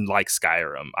don't even like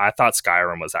Skyrim. I thought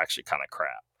Skyrim was actually kind of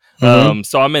crap.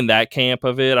 So I'm in that camp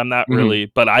of it. I'm not really,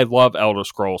 but I love Elder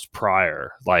Scrolls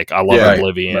prior. Like, I love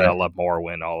Oblivion, I love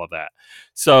Morrowind, all of that.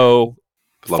 So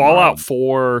Fallout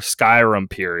 4 Skyrim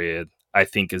period, I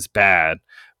think, is bad,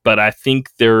 but I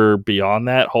think they're beyond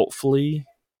that. Hopefully,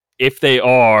 if they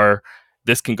are,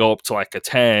 this can go up to like a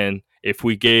 10. If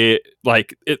we get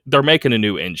they're making a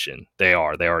new engine. They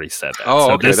already said that. Oh,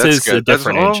 so okay, this that's is good. a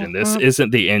different engine. This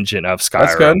isn't the engine of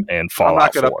Skyrim and Fallout. I'll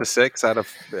knock it 4. up to 6 out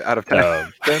of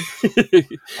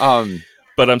 10.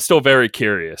 But I'm still very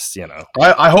curious. You know,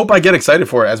 I hope I get excited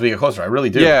for it as we get closer. I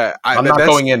really do. Yeah, I'm not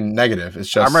going in negative. It's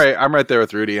just I'm right there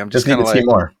with Rudy. I'm just need to see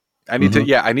more. I need to.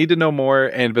 Yeah, I need to know more.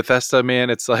 And Bethesda, man,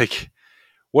 it's like,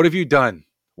 what have you done?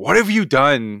 What have you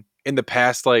done in the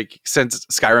past, like, since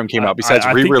Skyrim came out, besides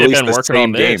re-release the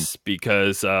same game?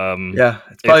 Because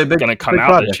it's probably going to come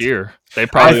out this year. They've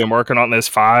probably been working on this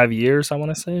 5 years, I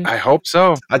want to say. I hope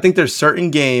so. I think there's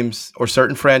certain games or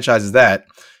certain franchises that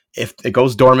if it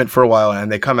goes dormant for a while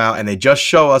and they come out and they just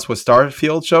show us what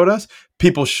Starfield showed us,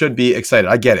 people should be excited.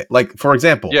 I get it. Like, for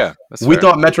example, we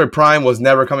thought Metroid Prime was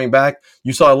never coming back.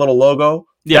 You saw a little logo.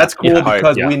 That's cool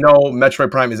because we know Metroid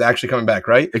Prime is actually coming back,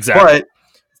 right? Exactly. But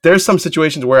there's some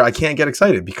situations where I can't get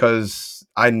excited because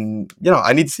I need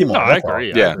to see more. No, I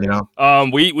agree. Yeah, you know.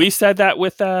 We said that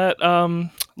with that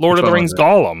Lord of the Rings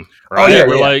Gollum. Right? Oh yeah,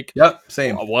 we're like, yep,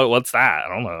 same. What's that? I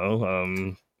don't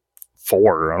know.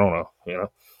 4. I don't know. You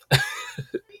know,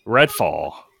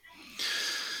 Redfall.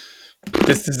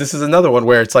 This is another one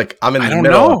where it's like I'm in the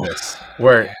middle of this,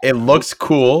 where it looks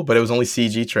cool, but it was only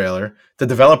CG trailer. The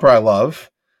developer I love,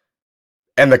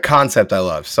 and the concept I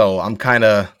love. So I'm kind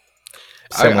of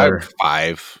similar. I'm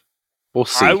 5. We'll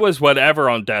see. I was whatever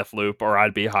on Deathloop, or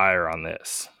I'd be higher on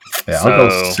this. Yeah, I'll go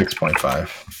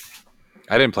 6.5.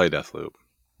 I didn't play Deathloop.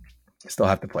 Still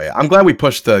have to play it. I'm glad we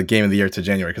pushed the game of the year to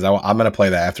January because I'm going to play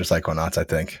that after Psychonauts, I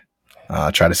think.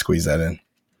 Try to squeeze that in.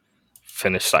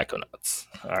 Finish Psychonauts.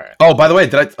 All right. Oh, by the way,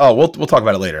 we'll talk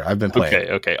about it later. I've been playing.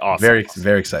 Okay, awesome. Very, awesome.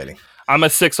 very exciting. I'm a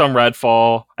 6 on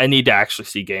Redfall. I need to actually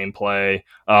see gameplay.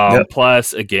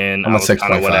 Plus, again, I was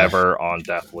kind of whatever on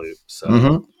Deathloop.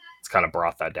 So it's kind of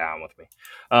brought that down with me.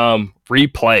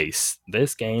 Replace.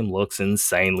 This game looks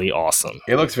insanely awesome.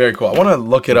 It looks very cool. I want to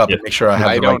look it up and make sure I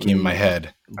have the right game in my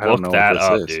head. Look that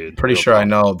up, dude. Pretty sure I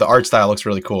know. The art style looks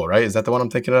really cool, right? Is that the one I'm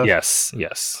thinking of? Yes.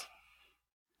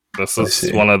 This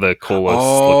is one of the coolest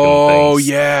looking things. Oh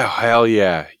yeah, hell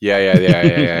yeah. Yeah.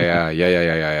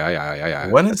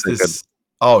 When is this?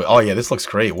 Oh yeah, this looks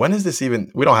great. When is this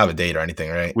even? We don't have a date or anything,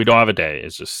 right? We don't have a date.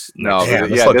 It's just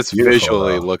this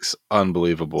visually looks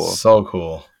unbelievable. So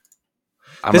cool.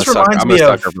 I'm a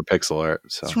sucker for pixel art.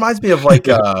 So. This reminds me of like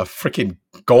a freaking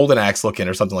Golden Axe looking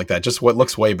or something like that. Just what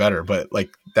looks way better, but like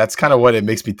that's kind of what it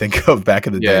makes me think of back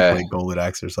in the day, like Golden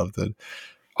Axe or something.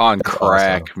 On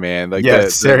crack, awesome. Man. Like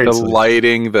the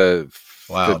lighting, the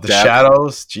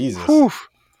shadows. Jesus. Whew.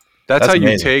 That's how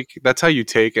amazing. That's how you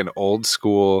take an old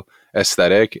school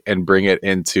aesthetic and bring it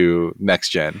into next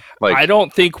gen. Like I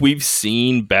don't think we've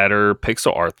seen better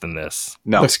pixel art than this.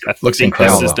 No, looks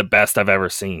incredible. This is the best I've ever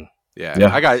seen. Yeah.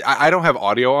 I don't have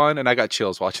audio on, and I got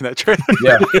chills watching that trailer.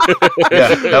 Yeah,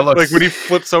 that looks like when he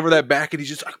flips over that back, and he's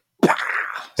just like,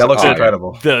 that looks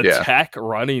incredible. The tech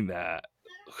running that.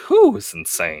 Whew, it's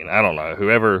insane. I don't know.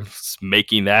 Whoever's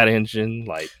making that engine,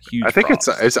 like, huge. I think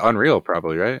it's Unreal,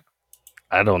 probably, right?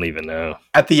 I don't even know.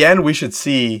 At the end, we should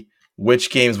see which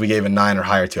games we gave a 9 or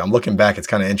higher to. I'm looking back; it's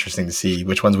kind of interesting to see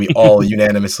which ones we all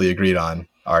unanimously agreed on.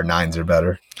 Our 9s are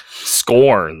better.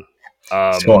 Scorn.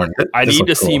 Scorn. I need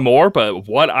to see more, but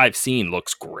what I've seen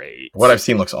looks great. What I've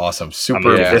seen looks awesome.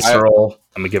 Super visceral.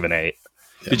 I'm gonna give an 8.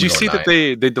 Did you see that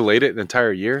they delayed it an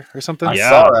entire year or something? I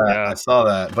saw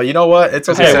that. But you know what? It's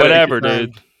okay. Hey, whatever,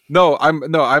 dude. No,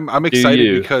 I'm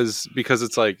excited because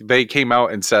it's like they came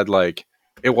out and said like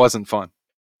it wasn't fun.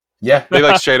 Yeah, they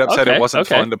like straight up said it wasn't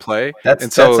fun to play,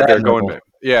 and so they're going back.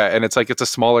 Yeah, and it's like it's a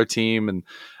smaller team, and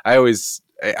I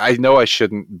know I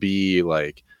shouldn't be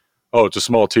like, oh, it's a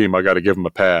small team, I got to give them a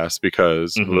pass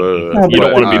because you don't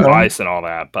want to be biased and all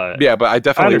that, but yeah, but I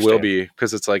definitely will be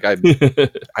because it's like I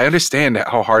understand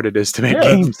how hard it is to make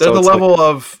games. There's a level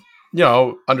of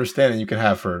understanding you can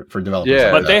have for developers.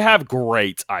 Yeah, but they have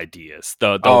great ideas.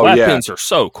 The weapons are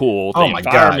so cool. The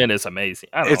environment is amazing.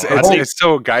 It's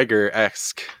so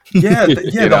Geiger-esque. Yeah,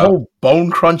 the whole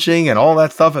bone crunching and all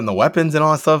that stuff, and the weapons and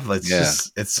all that stuff.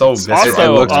 It's so visceral.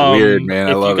 Also, it looks weird, man.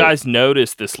 I love it. If you guys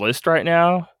notice this list right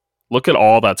now, look at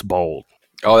all that's bold.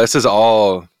 Oh, this is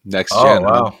all next gen.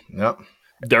 Wow. Yep.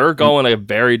 They're going a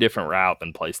very different route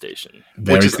than PlayStation,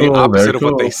 which is the opposite of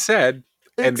what they said.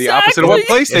 And the opposite of what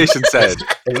PlayStation said.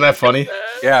 Isn't that funny?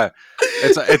 Yeah.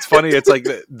 It's funny. It's like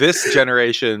this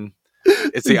generation,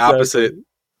 it's the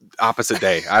opposite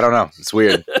day. I don't know. It's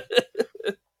weird.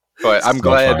 But I'm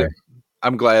glad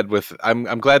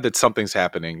that something's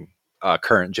happening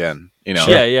current gen,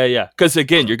 Yeah. Because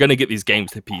again, you're going to get these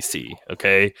games to PC,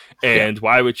 okay? And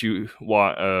why would you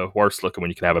want worse looking when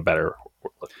you can have a better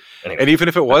look? Anyway. And even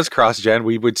if it was cross gen,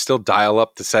 we would still dial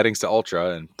up the settings to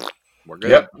ultra and we're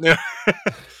good. Yep.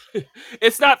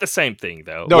 It's not the same thing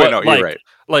though. No, you're right.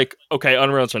 Like, okay,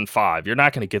 Unreal Engine 5, you're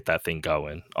not going to get that thing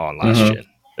going on last gen.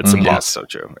 It's impossible. That's so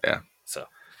true. Yeah. So,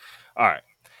 all right.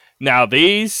 Now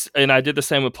these, and I did the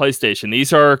same with PlayStation.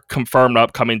 These are confirmed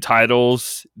upcoming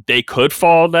titles. They could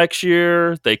fall next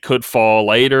year. They could fall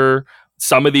later.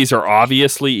 Some of these are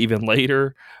obviously even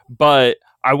later, but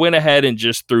I went ahead and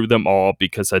just threw them all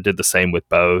because I did the same with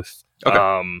both.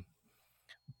 Okay.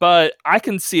 But I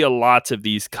can see a lot of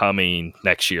these coming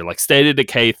next year, like State of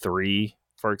Decay 3,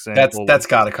 for example. That's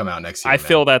got to come out next year. I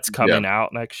feel that's coming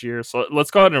out next year. So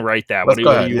let's go ahead and rate that. What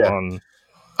are you on?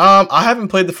 I haven't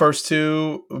played the first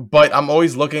two, but I'm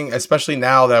always looking, especially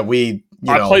now that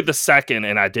I played the second,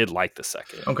 and I did like the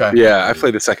second. Okay. Yeah, I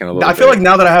played the second a little bit. I feel like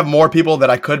now that I have more people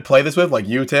that I could play this with, like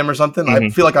you, Tim, or something,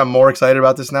 I feel like I'm more excited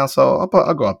about this now, so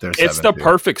I'll go up there. It's the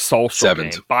perfect social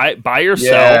game. By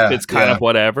yourself, it's kind of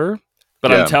whatever.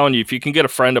 But I'm telling you, if you can get a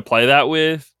friend to play that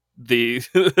with, the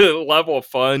level of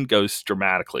fun goes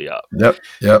dramatically up. Yep.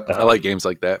 I like games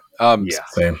like that. Yeah.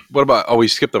 Same. What about? Oh, we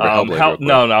skipped over Hellblade. real quick.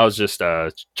 No, I was just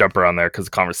jump around there because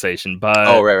of conversation. But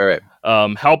Oh, right.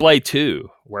 Hellblade 2.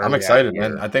 Where I'm are we at excited, here?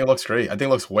 man. I think it looks great. I think it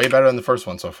looks way better than the first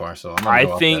one so far. So I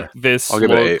go think up this I'll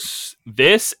give it an looks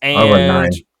this I'll go 9.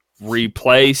 and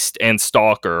Replaced and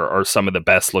Stalker are some of the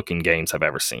best looking games I've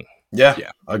ever seen. there.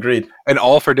 Yeah. Agreed. And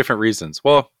all for different reasons.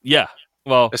 Well, Yeah.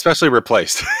 Well, especially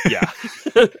Replaced. yeah.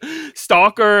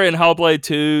 Stalker and Hellblade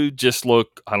 2 just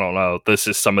look, I don't know, this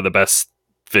is some of the best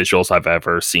visuals I've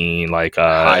ever seen. Like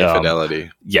High fidelity.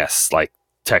 Yes, like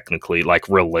technically, like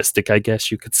realistic, I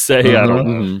guess you could say. I Mhm. don't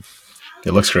know. Mhm.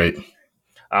 It looks great.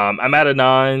 I'm at a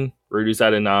 9. Rudy's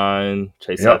at a 9.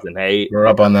 Chase Yep. has an 8. We're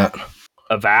up on that.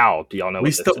 Avowed. Do y'all know We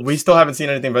what still this is? we still haven't seen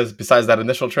anything besides that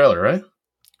initial trailer, right?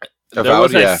 There Avowed,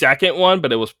 was a yeah. second one,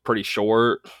 but it was pretty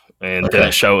short and Okay.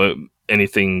 didn't show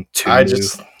anything too. I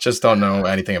just don't know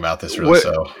anything about this really. What-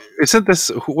 So Isn't this?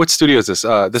 What studio is this?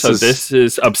 This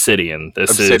is Obsidian. This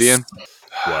Obsidian. is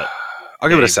what I'll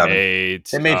give it a they 7.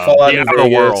 They made Fallout The New Outer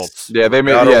Vegas. Worlds. Yeah, they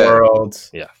made. Outer Yeah,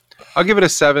 Worlds. I'll give it a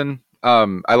 7.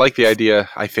 I like the idea.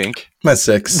 I think. I'm at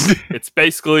 6. It's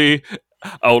basically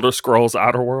Elder Scrolls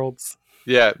Outer Worlds.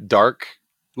 Yeah, dark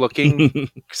looking.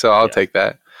 So I'll Yeah. take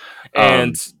that.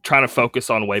 And trying to focus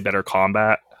on way better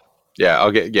combat. Yeah,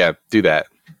 do that.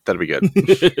 That'd be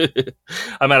good.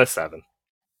 I'm at a 7.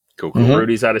 Cool. Mhm.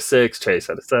 Rudy's at a 6. Chase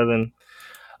at a 7.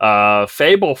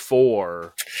 Fable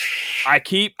 4.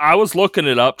 I was looking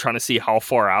it up trying to see how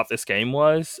far out this game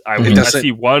was. I doesn't-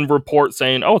 see one report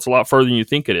saying, "Oh, it's a lot further than you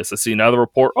think it is." I see another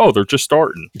report, "Oh, they're just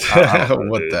starting." I don't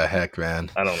know, What dude. the heck,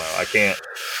 man? I don't know. I can't.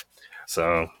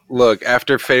 So Look,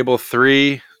 after Fable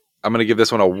 3, I'm gonna give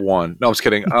this one a 1. No, I'm just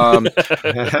kidding. I'm at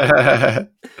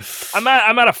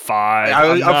a 5.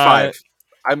 I'm not- 5.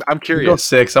 I'm You go curious.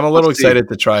 6. I'm a little Let's see. excited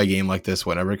to try a game like this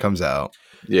whenever it comes out.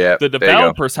 Yeah, The there you go.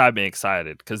 developers have me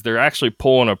excited because they're actually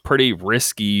pulling a pretty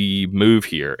risky move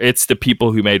here. It's the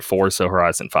people who made Forza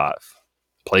Horizon 5.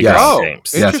 Playground Yes. Oh,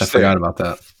 games. Yes, I Interesting. forgot about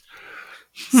that.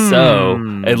 So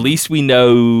Hmm. at least we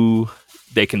know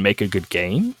they can make a good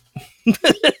game.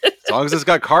 As long as it's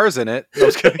got cars in it. No, I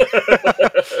was kidding.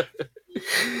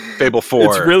 Fable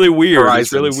 4. It's really weird.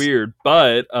 It's really Horizons. weird.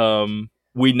 But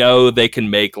we know they can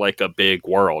make like a big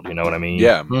world. You know what I mean?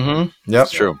 Yeah, Mm-hmm. Yep.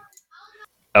 that's true.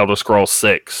 Elder Scrolls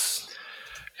 6.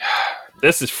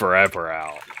 This is forever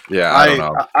out. Yeah, I don't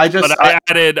know. But I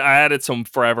added some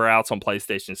forever outs on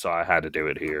PlayStation, so I had to do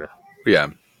it here. Yeah.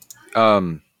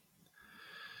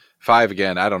 5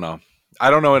 again. I don't know. I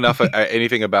don't know enough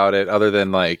anything about it other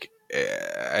than like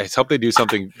I hope they do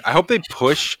something. I hope they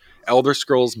push Elder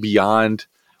Scrolls beyond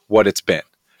what it's been.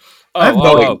 I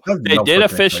have They did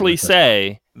officially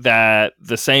say that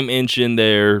the same engine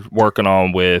they're working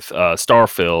on with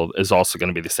Starfield is also going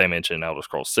to be the same engine in Elder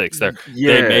Scrolls 6.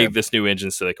 They made this new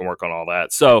engine so they can work on all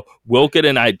that. So we'll get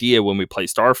an idea when we play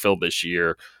Starfield this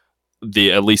year,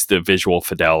 at least the visual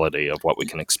fidelity of what we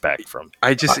can expect from.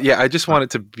 I just want it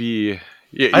to be.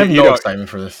 I have no excitement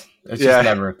for this. It's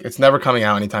just never coming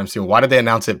out anytime soon. Why did they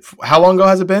announce it? How long ago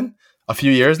has it been? A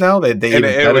few years now. They And even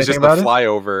it said was anything just a about it.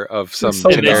 flyover of some. so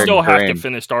And they generic still have to brand.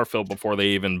 finish Starfield before they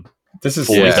even. This is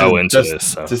fully go into just, this,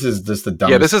 so. This is just the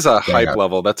dumbest. Yeah, this is a thing hype I've-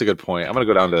 level. That's a good point. I'm gonna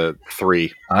go down to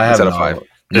 3 I have instead no, of 5. This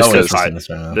no is interest hype. in this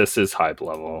right now. This is hype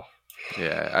level.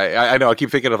 Yeah, I know. I keep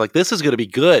thinking of like this is gonna be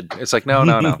good. It's like no,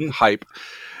 hype.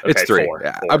 It's Okay, 3. four,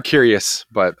 Yeah, four. I'm curious,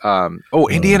 but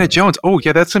Indiana Jones. Oh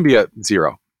yeah, that's gonna be a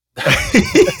 0.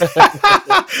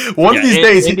 One of these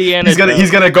days, Indiana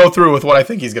he's gonna go through with what I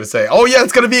think he's gonna say. Oh yeah,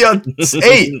 it's gonna be a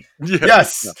 8. Yeah,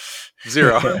 Yes,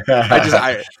 0.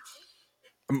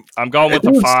 I'm going with It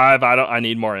the was- 5. I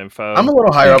need more info. I'm a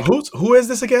little higher up. Who is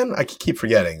this again? I keep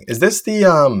forgetting. Is this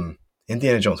the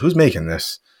Indiana Jones? Who's making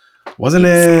this? Wasn't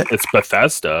it? It's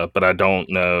Bethesda, but I don't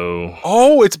know.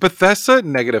 Oh, it's Bethesda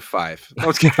 -5. No, I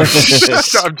was kidding.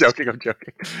 No, I'm joking.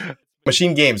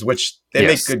 Machine Games, which they make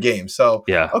Yes. good games. So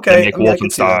Yeah. Okay, They make I mean, I can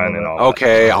see that Wolfenstein one. and all that.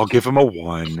 Okay, I'll give him a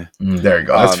 1. there you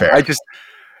go. That's fair. I just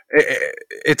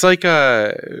it's like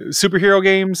superhero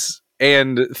games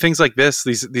and things like this.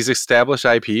 These established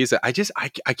IPs.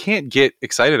 I can't get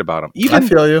excited about them. I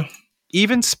feel you.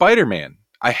 Even Spider-Man.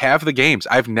 I have the games.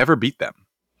 I've never beat them.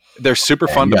 They're super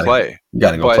Yeah, fun you to play. You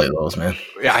gotta go But- play those, man.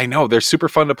 Yeah, I know. They're super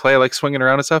fun to play. I like swinging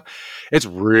around and stuff. It's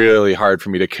really hard for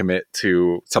me to commit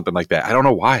to something like that. I don't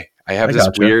know why. I have I this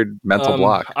gotcha. weird mental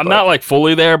block. I'm but- not like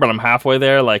fully there, but I'm halfway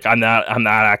there. Like I'm not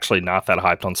actually not that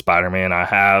hyped on Spider-Man. I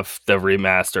have the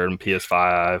remastered on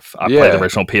PS5. I played Yeah. the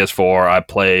original PS4. I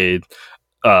played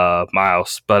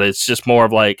Miles, but it's just more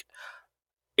of like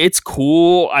it's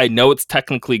cool. I know it's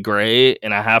technically great,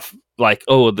 and I have like,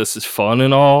 oh, this is fun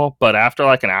and all, but after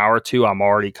like an hour or two, I'm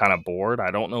already kind of bored.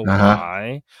 I don't know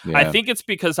why. Yeah. I think it's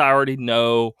because I already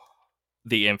know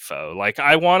the info. Like,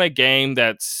 I want a game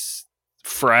that's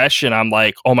fresh, and I'm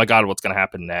like, oh my god, what's going to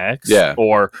happen next? Yeah.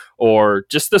 Or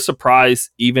just the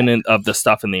surprise, even of the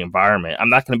stuff in the environment. I'm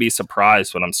not going to be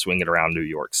surprised when I'm swinging around New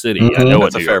York City. I know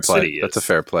what New York City is. That's a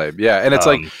fair play. Yeah, and it's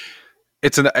like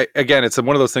it's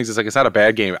one of those things. It's like it's not a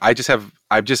bad game. I just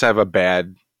have a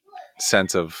bad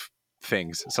sense of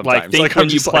things sometimes. Like, when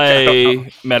you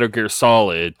play Metal Gear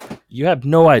Solid, you have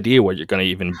no idea what you're going to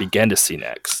even begin to see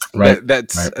next. Right.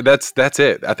 That's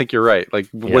it. I think you're right. Like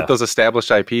with those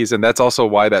established IPs, and that's also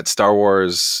why that Star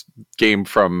Wars game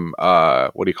from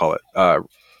what do you call it?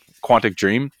 Quantic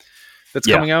Dream that's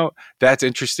coming out. That's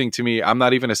interesting to me. I'm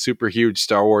not even a super huge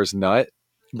Star Wars nut,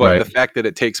 but the fact that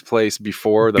it takes place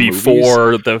before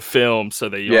the film, so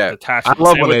that you have to attach it. I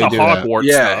love when with they the do Hogwarts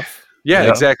stuff. Yeah,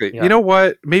 exactly. Yeah. You know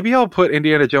what? Maybe I'll put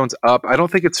Indiana Jones up. I don't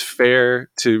think it's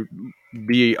fair to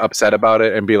be upset about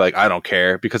it and be like, I don't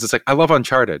care, because it's like, I love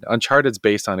Uncharted. Uncharted's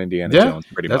based on Indiana Jones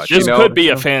pretty much. This could be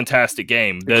a fantastic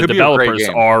game. The developers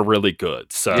are really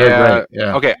good. So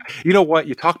Okay. You know what?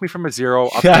 You talked me from a 0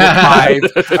 up to a 5.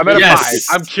 I'm at a 5.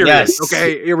 I'm curious.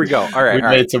 Okay, here we go. All right. We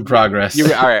made some progress. All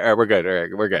right, we're good. All right,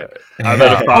 we're good. I'm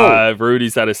at a 5.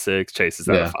 Rudy's at a 6. Chase is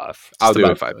at a 5. I'll do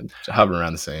a 5. Hovering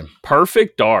around the same.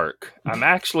 Perfect Dark. I'm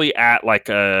actually at like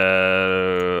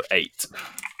a 8.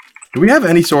 Do we have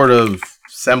any sort of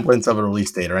semblance of a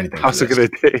release date or anything? How's it going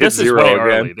to take This is 0 way again?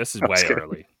 early. This is way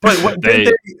early. But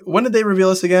when did they reveal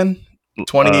this again?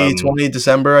 2020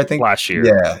 December, I think. Last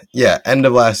year. Yeah, end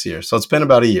of last year. So it's been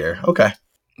about a year. Okay.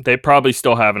 They probably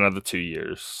still have another 2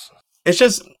 years. It's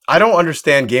just, I don't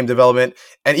understand game development.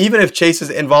 And even if Chase is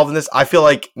involved in this, I feel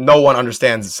like no one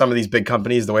understands some of these big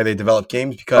companies, the way they develop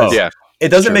games, because it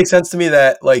doesn't make sense to me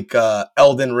that like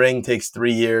Elden Ring takes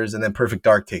 3 years and then Perfect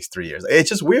Dark takes 3 years. It's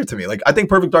just weird to me. Like, I think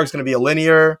Perfect Dark is going to be a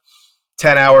linear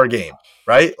 10-hour game,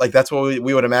 right? Like, that's what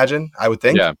we would imagine, I would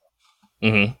think. Yeah.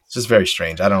 Mm-hmm. It's just very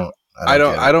strange. I don't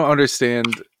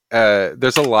understand.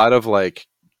 There's a lot of like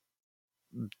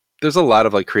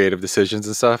creative decisions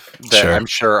and stuff that I'm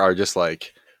sure are just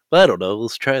like, I don't know.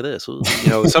 Let's try this. Some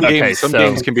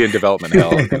games can be in development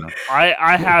hell.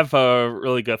 I have a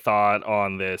really good thought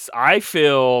on this. I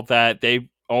feel that they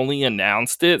only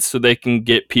announced it so they can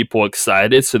get people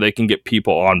excited, so they can get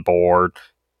people on board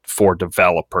for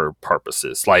developer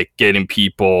purposes, like getting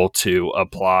people to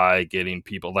apply, getting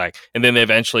people and then they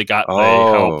eventually got the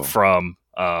help from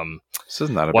this is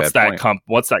not a what's bad that point.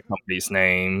 What's that company's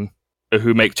name?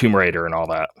 Who make Tomb Raider and all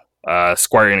that?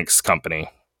 Square Enix company.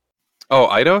 Oh,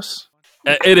 Eidos?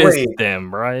 It is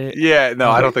them, right? Yeah,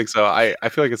 no, I don't think so. I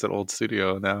feel like it's an old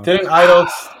studio now. Didn't Eidos?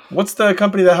 What's the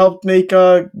company that helped make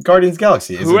Guardians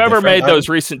Galaxy? Whoever made those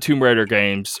recent Tomb Raider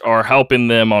games are helping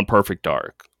them on Perfect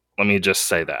Dark. Let me just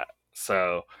say that.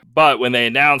 So, but when they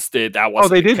announced it, that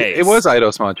wasn't they did. The case. It was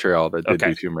Eidos Montreal that did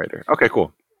do Tomb Raider. Okay,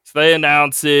 cool. So they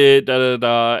announce it,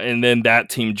 and then that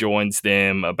team joins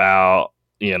them about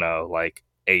like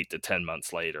 8 to 10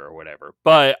 months later or whatever.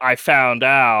 But I found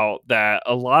out that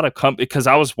a lot of companies, because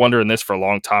I was wondering this for a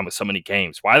long time with so many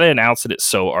games, why are they announcing it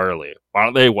so early? Why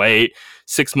don't they wait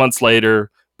 6 months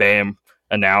later, bam,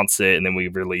 announce it, and then we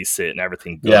release it and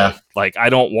everything good? Yeah. Like, I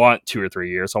don't want 2 or 3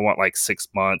 years. I want like 6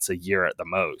 months, a year at the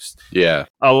most. Yeah.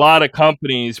 A lot of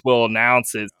companies will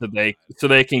announce it so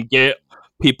they can get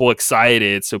people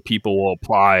excited, so people will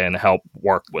apply and help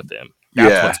work with them.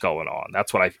 That's what's going on.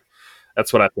 That's what I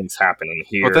think's happening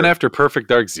here. But then after Perfect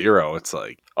Dark 0, it's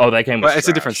like, that game was it's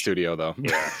trash. a different studio though.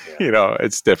 Yeah.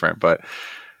 It's different, but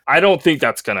I don't think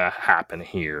that's gonna happen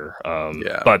here.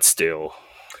 But still,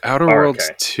 Outer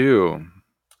Worlds 2.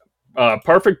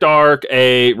 Perfect Dark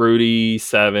 8, Rudy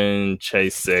 7,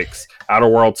 Chase 6, Outer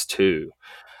Worlds 2.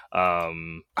 I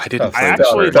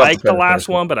actually liked the last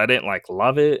one, but I didn't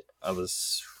love it. I'm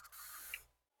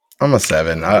a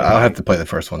 7. I'll have to play the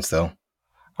first one still.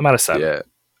 I'm at a 7. Yeah,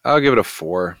 I'll give it a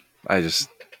 4. Whatevs.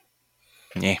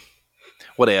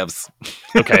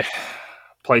 Okay,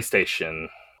 PlayStation.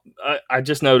 I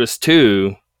just noticed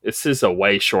too, this is a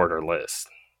way shorter list.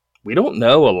 We don't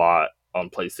know a lot on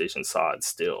PlayStation side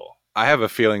still. I have a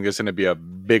feeling there's going to be a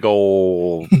big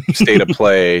old state of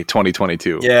play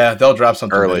 2022. Yeah, they'll drop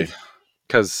something early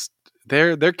because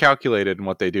they're calculated in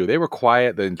what they do. They were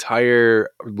quiet the entire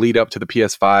lead up to the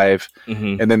PS5,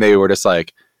 and then they were just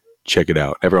like, check it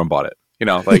out. Everyone bought it.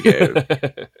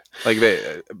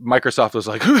 Microsoft was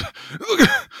like, no,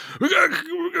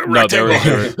 they were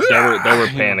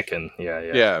panicking.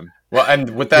 Yeah. Well,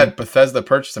 and with that Bethesda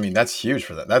purchase, I mean, that's huge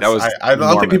for them. I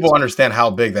don't think people understand how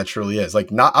big that truly is. Like,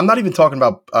 I'm not even talking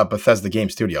about Bethesda Game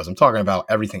Studios. I'm talking about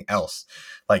everything else.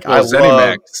 Like, I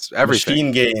love everything.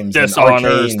 Machine Games,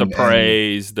 Dishonors, the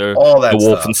Praise, all that the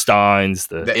stuff. Wolfensteins,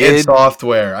 the id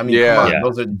Software. I mean, come on,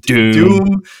 those are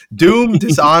Doom,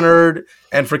 Dishonored,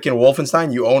 and freaking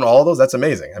Wolfenstein. You own all those. That's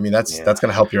amazing. I mean, that's going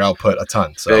to help your output a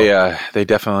ton. So they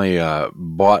definitely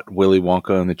bought Willy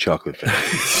Wonka and the Chocolate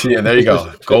Factory. Yeah, there you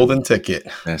go, golden ticket.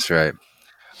 That's right.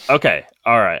 Okay,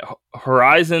 all right.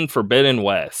 Horizon Forbidden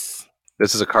West.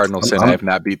 This is a cardinal sin. I have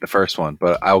not beat the first one,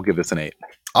 but I'll give this an 8.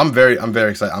 I'm very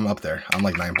excited. I'm up there. I'm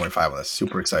like 9.5 on this.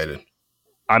 Super excited.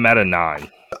 I'm at a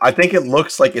 9. I think it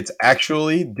looks like it's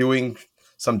actually doing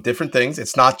some different things.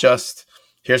 It's not just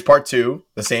here's part 2,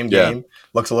 the same game,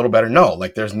 looks a little better. No,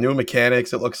 like there's new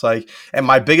mechanics, it looks like. And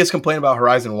my biggest complaint about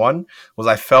Horizon 1 was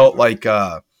I felt like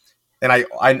and I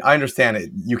understand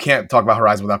it. You can't talk about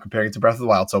Horizon without comparing it to Breath of the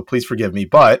Wild, so please forgive me.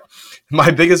 But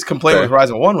my biggest complaint with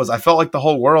Horizon 1 was I felt like the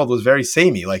whole world was very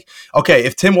samey. Like, okay,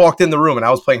 if Tim walked in the room and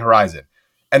I was playing Horizon,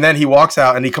 and then he walks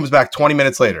out and he comes back 20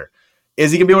 minutes later,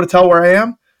 is he going to be able to tell where I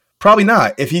am? Probably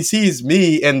not. If he sees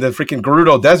me in the freaking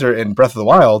Gerudo Desert in Breath of the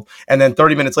Wild, and then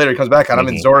 30 minutes later he comes back and I'm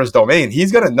in Zora's Domain,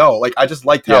 he's going to know. Like, I just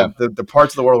liked how the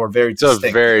parts of the world were very distinct.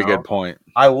 It's a very good point.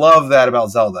 I love that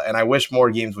about Zelda, and I wish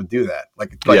more games would do that.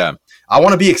 Like I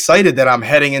want to be excited that I'm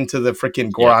heading into the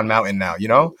freaking Goron Mountain now, you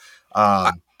know?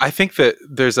 I think that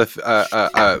there's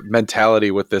a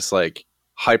mentality with this, like,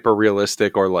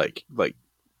 hyper-realistic or, like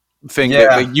thing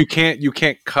that you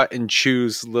can't cut and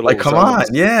choose little like come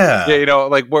zones. on you know,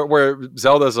 like where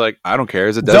Zelda's like, I don't care,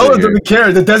 it's a desert. Zelda doesn't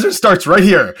care, the desert starts right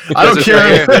here. I don't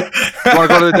care. You want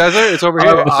to go to the desert? It's over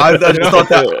here.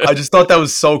 I just thought that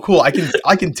was so cool.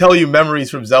 I can tell you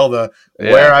memories from Zelda,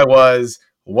 where I was,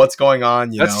 what's going on.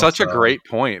 That's such a great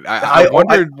point. I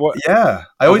wondered what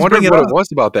it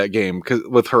was about that game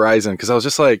with Horizon, because I was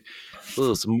just like,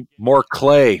 some more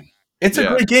clay. It's a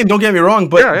great game, don't get me wrong,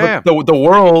 but the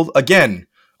world, again,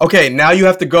 okay, now you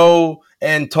have to go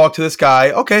and talk to this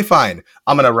guy. Okay, fine.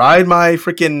 I'm going to ride my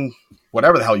freaking,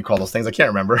 whatever the hell you call those things, I can't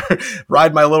remember,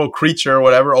 ride my little creature or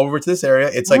whatever over to this area.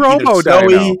 It's like either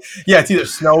snowy. Yeah, it's either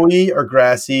snowy or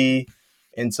grassy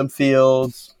in some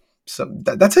fields.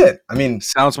 That's it. I mean,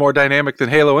 sounds more dynamic than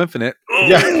Halo Infinite.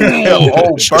 Yeah.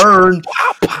 Oh, burn.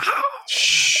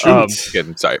 Shoot.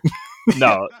 Kidding, sorry.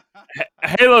 No.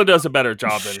 Halo does a better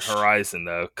job than Horizon,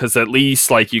 though, because at least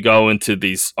like you go into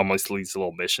these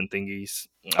little mission thingies.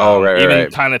 Even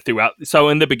kind of throughout. So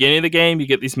in the beginning of the game, you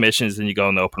get these missions, and you go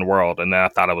in the open world, and then I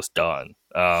thought I was done.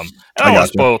 I don't want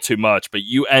to spoil too much, but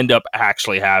you end up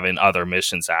actually having other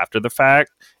missions after the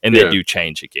fact, and they do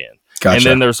change again. Gotcha. And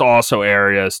then there's also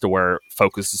areas to where it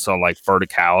focuses on like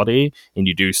verticality, and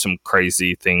you do some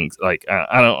crazy things. Like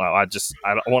I don't know.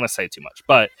 I don't want to say too much,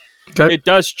 but it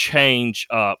does change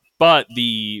up. But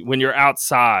when you're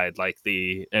outside, like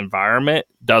the environment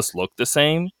does look the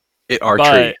same.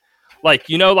 But, like,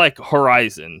 you know, like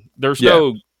Horizon, there's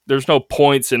no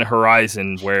points in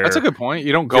Horizon where that's a good point.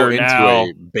 You don't go into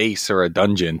a base or a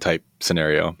dungeon type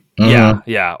scenario.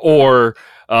 Yeah. Or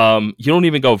you don't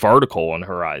even go vertical in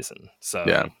Horizon.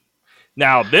 So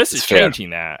now this is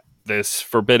changing that. This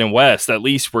Forbidden West, at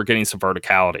least we're getting some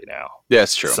verticality now. Yeah,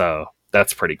 it's true. So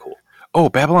that's pretty cool. Oh,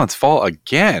 Babylon's Fall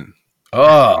again.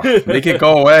 Oh, make it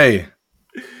go away.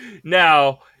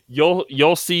 Now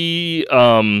you'll see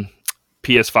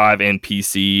PS5 and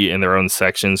PC in their own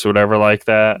sections or whatever like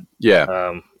that.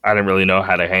 Yeah. I didn't really know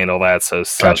how to handle that, so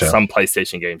some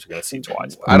PlayStation games are going to see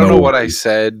twice. I don't know what I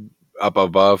said up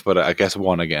above, but I guess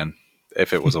 1 again.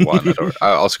 If it was a 1,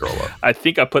 I'll scroll up. I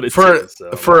think I put it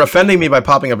for offending me by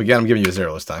popping up again. I'm giving you a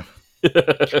 0 this time.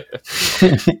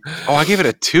 Oh, I gave it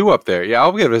a 2 up there. Yeah,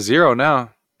 I'll give it a 0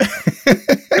 now.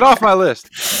 Get off my list.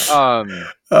 Oh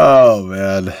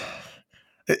man,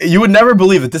 you would never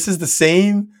believe that this is the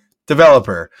same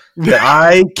developer that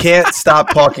I can't stop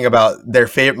talking about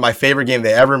my favorite game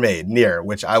they ever made, Nier,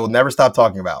 which I will never stop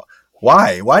talking about.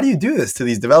 Why? Why do you do this to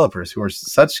these developers who are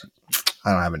such?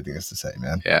 I don't have anything else to say,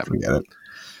 man. Yeah, forget it.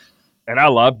 And I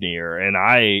love Nier, and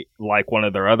I like one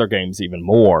of their other games even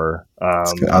more.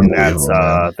 And that's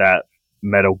that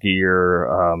Metal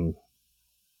Gear.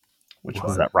 Which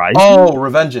was that, right? Oh,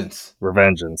 Revengeance.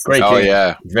 Great game.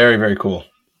 Yeah. Very, very cool.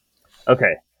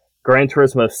 Okay. Gran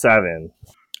Turismo 7.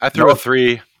 I threw a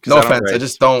 3. No offense.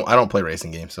 I don't play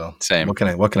racing games, so same. What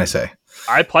can I say?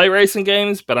 I play racing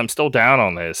games, but I'm still down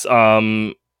on this.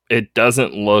 It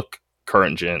doesn't look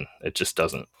current gen. It just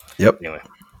doesn't. Yep. Anyway,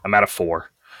 I'm at a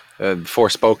 4.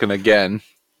 Forspoken again.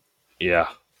 Yeah.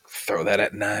 Throw that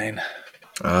at 9.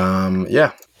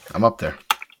 Yeah. I'm up there.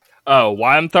 Oh,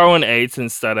 why I'm throwing 8s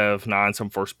instead of 9s on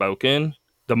Forspoken?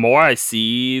 The more I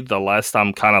see, the less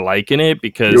I'm kind of liking it You were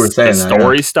because the saying that, yeah.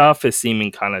 story stuff is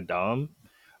seeming kind of dumb,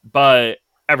 but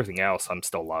everything else I'm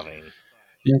still loving.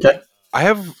 Okay.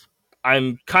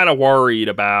 I'm kind of worried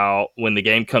about when the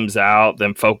game comes out,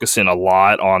 them focusing a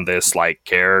lot on this like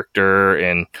character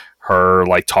and her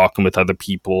like talking with other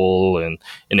people and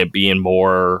it being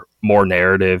more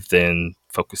narrative than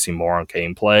focusing more on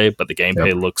gameplay. But the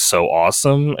gameplay looks so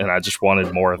awesome, and I just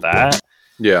wanted more of that.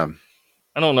 Yeah.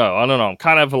 I don't know. I'm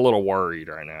kind of a little worried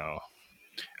right now.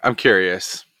 I'm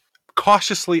curious.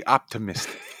 Cautiously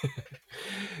optimistic.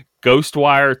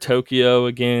 Ghostwire Tokyo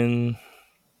again.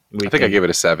 I think I gave it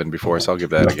a 7 before, so I'll give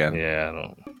that again. Yeah.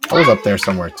 I was up there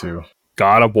somewhere too.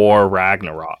 God of War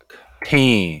Ragnarok.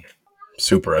 10.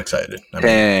 Super excited. I mean,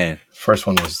 10. first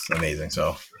one was amazing, so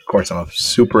of course I'm up,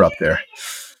 super up there.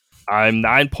 I'm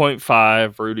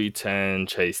 9.5, Rudy 10,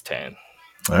 Chase 10.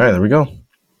 All right, there we go.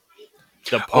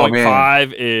 The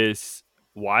 0.5 is,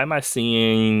 why am I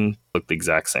seeing look the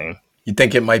exact same? You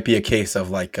think it might be a case of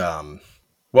like,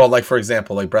 well, like for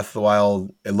example, like Breath of the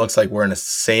Wild, it looks like we're in the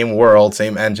same world,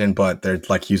 same engine, but they're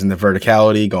like using the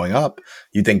verticality going up.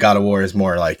 You think God of War is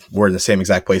more like we're in the same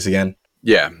exact place again?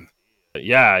 Yeah.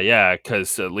 Yeah,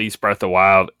 because at least Breath of the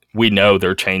Wild, we know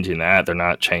they're changing that. They're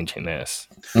not changing this.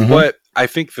 Mm-hmm. But I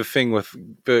think the thing with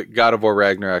the God of War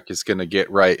Ragnarok is going to get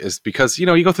right is because, you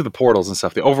go through the portals and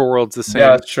stuff. The overworld's the same.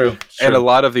 Yeah, that's true. And a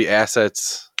lot of the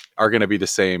assets are going to be the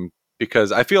same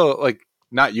because I feel like,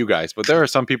 not you guys, but there are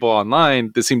some people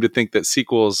online that seem to think that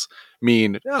sequels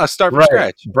mean start from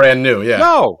scratch. Brand new, yeah.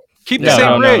 No. Keep the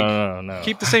same rig. No.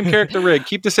 Keep the same character rig.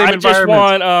 Keep the same I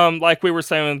environment. just want, like we were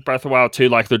saying with Breath of the Wild 2,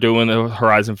 like they're doing the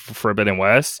Horizon Forbidden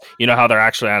West. You know how they're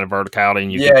actually on a verticality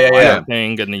and you can fly that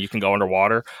thing and then you can go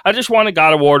underwater. I just wanted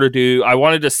God of War to I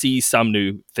wanted to see some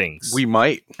new things. We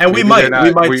might. And we might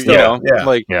still.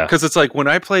 Because it's like when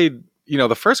I played,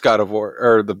 the first God of War,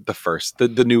 or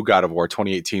the new God of War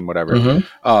 2018, whatever.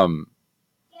 Mm-hmm.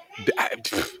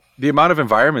 The amount of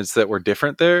environments that were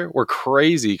different there were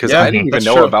crazy because I didn't even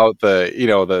know about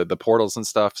the portals and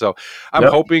stuff. So I'm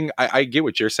hoping I get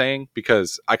what you're saying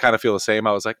because I kind of feel the same.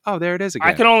 I was like, oh, there it is again.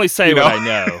 I can only say what I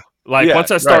know. Like once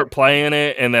I start playing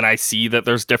it and then I see that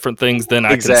there's different things, then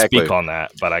I can speak on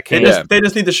that. But I can't. They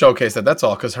just need to showcase that. That's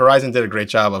all. Because Horizon did a great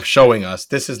job of showing us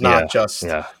this is not just.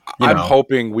 Yeah. I'm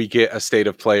hoping we get a state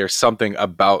of play or something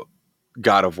about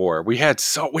God of War. We have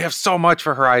so much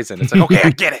for Horizon. It's like, okay, I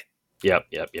get it. Yep.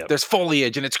 There's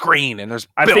foliage and it's green and there's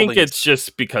buildings. I think it's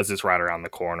just because it's right around the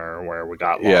corner where we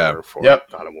got longer for God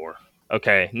of War.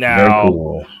 Okay,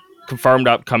 now confirmed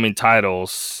upcoming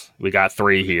titles. We got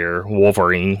 3 here.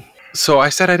 Wolverine. So I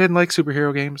said I didn't like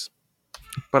superhero games,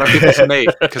 but I'm giving some 8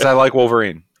 because I like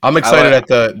Wolverine. I'm excited at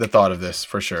the thought of this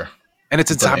for sure. And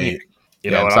it's Insomniac. You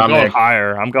know what? I'm going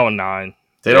higher. I'm going 9.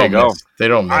 They don't miss. They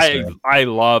don't miss. I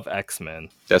love X-Men.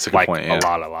 That's a good point. Yeah.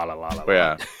 A lot.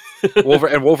 Yeah.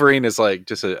 Wolverine is like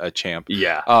just a champ.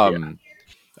 Yeah. I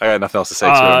got nothing else to say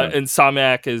to him.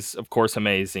 Insomniac is of course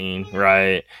amazing,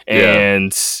 right?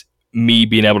 And me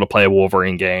being able to play a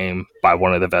Wolverine game by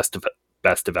one of the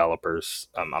best developers,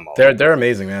 I'm all they're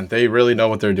amazing, man. They really know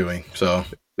what they're doing. So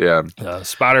yeah.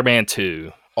 Spider-Man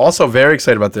 2. Also very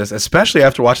excited about this, especially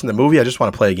after watching the movie. I just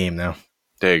want to play a game now.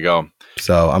 There you go.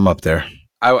 So I'm up there.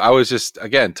 I was just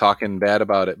again talking bad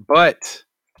about it, but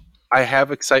I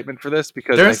have excitement for this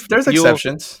because there's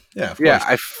exceptions. Yeah, of course.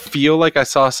 I feel like I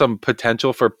saw some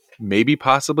potential for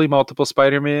possibly multiple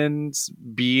Spider-Mans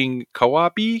being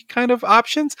co-op-y kind of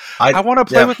options. I want to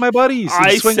play with my buddies.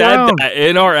 I swing said around. that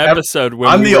in our episode. When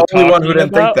I'm the only one who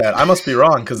didn't think that. I must be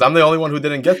wrong because I'm the only one who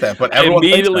didn't get that. But everyone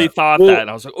immediately thought that, and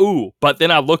I was like, "Ooh!" But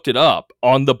then I looked it up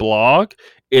on the blog.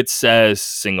 It says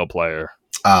single player.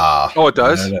 Oh, it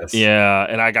does. Yeah,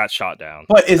 and I got shot down.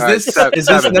 But is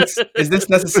this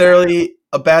necessarily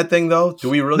a bad thing though? Do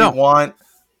we really want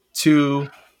 2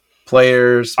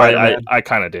 players? I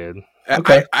kind of did.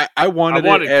 Okay, I wanted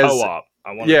it as co-op.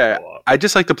 I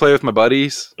just like to play with my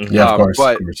buddies. Mm-hmm. Yeah, of course.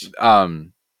 But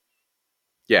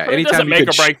it doesn't make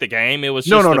or break the game. It was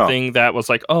just a thing that was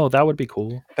like, oh, that would be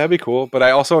cool. That'd be cool. But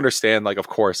I also understand, like, of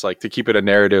course, like to keep it a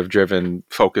narrative-driven,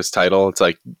 focused title. It's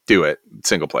like, do it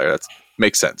single player. That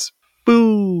makes sense.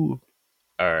 Boo.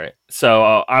 All right.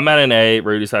 So I'm at an 8.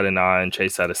 Rudy's at a 9.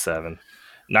 Chase at a 7.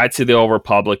 Knights of the Old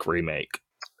Republic remake.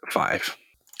 5.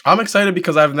 I'm excited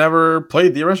because I've never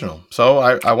played the original, so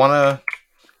I want to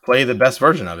play the best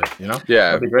version of it. Yeah,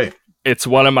 that'd be great. It's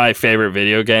one of my favorite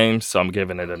video games, so I'm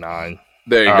giving it a 9.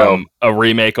 There you go. A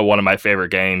remake of one of my favorite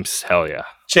games. Hell yeah.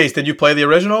 Chase, did you play the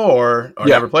original or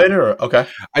never played it? Or okay,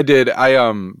 I did.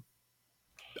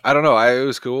 I don't know. It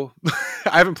was cool.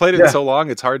 I haven't played it in so long.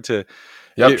 It's hard to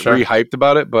get re-hyped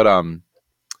about it. But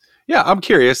yeah, I'm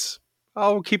curious.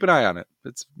 I'll keep an eye on it.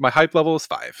 It's my hype level is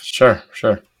 5. Sure.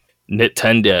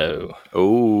 Nintendo.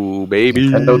 Oh, baby.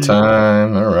 Nintendo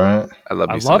time. All right. I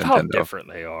love how Nintendo. different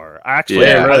they are. Actually,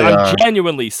 Yeah, really I'm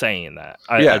genuinely saying that.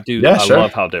 I do. Yeah, I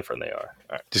love how different they are.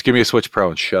 All right. Just give me a Switch Pro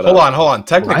and shut Hold up. on.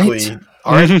 Technically,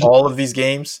 aren't all of these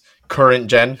games current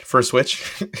gen for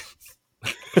Switch?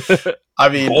 I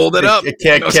mean, hold it up. It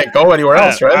can't go anywhere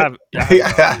else, right?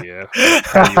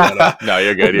 No,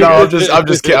 you're good. I'm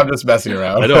just messing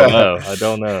around. I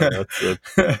don't know.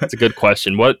 That's a good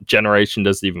question. What generation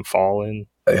does it even fall in?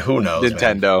 Who knows?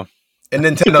 Nintendo. In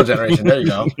Nintendo generation, there you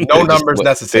go. No numbers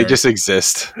necessary. They just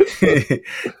exist.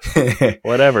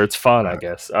 Whatever. It's fun, I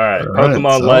guess. All right.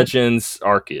 Pokemon Legends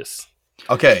Arceus.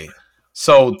 Okay.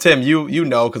 So Tim, you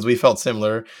know, because we felt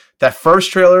similar. That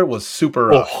first trailer was super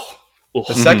rough.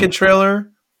 The second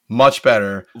trailer, much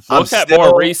better. Look at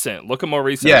more recent.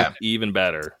 Yeah, even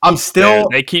better. I'm still.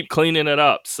 They keep cleaning it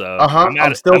up. So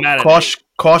I'm still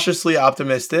cautiously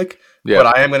optimistic. But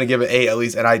I am going to give it 8 at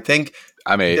least. And I think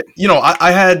I'm 8. You know,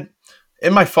 I had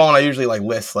in my phone. I usually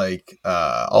list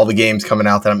all the games coming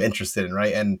out that I'm interested in,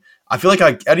 right? And I feel like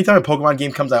anytime a Pokemon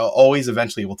game comes out, I always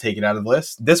eventually will take it out of the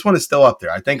list. This one is still up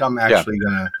there. I think I'm actually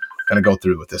gonna go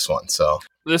through with this one. So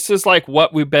this is like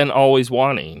what we've been always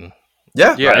wanting.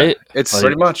 Yeah. Right? It's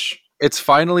pretty much. It's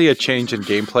finally a change in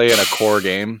gameplay and a core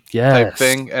game type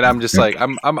thing, and I'm just like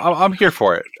I'm here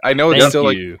for it. I know it's still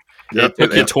it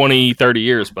took you 20, 30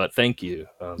 years, but thank you.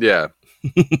 Yeah,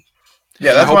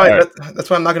 that's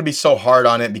why I'm not going to be so hard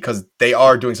on it because they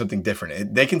are doing something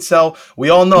different. They can sell. We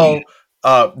all know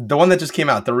the one that just came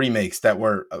out, the remakes that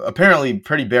were apparently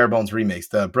pretty bare bones remakes,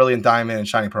 the Brilliant Diamond and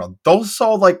Shining Pearl. Those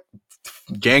sold like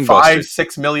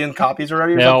 5-6 million copies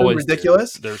already, or something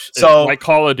ridiculous. So like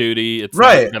Call of Duty, it's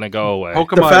not gonna go away.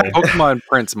 Pokemon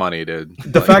prints money, dude.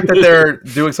 The fact that they're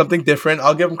doing something different,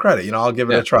 I'll give them credit. You know, I'll give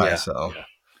it a try.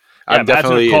 I'm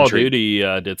definitely Call of Duty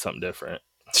did something different.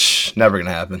 Never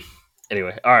gonna happen.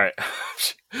 Anyway, all right.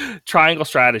 Triangle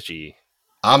Strategy.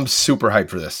 I'm super hyped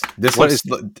for this. This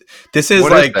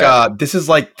is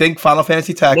like think Final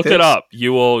Fantasy Tactics. Look it up.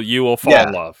 You will fall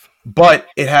in love. But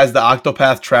it has the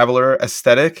Octopath Traveler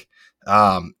aesthetic.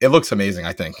 It looks amazing,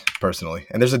 I think, personally.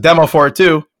 And there's a demo for it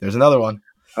too. There's another one.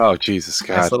 Oh, Jesus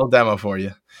God. Nice little demo for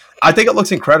you. I think it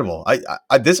looks incredible.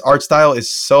 I this art style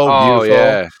is so beautiful.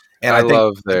 Yeah. And I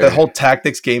think the whole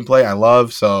tactics gameplay I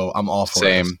love, so I'm all for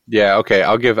it. Same. Yeah, okay.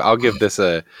 I'll give this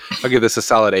a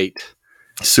solid 8.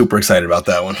 Super excited about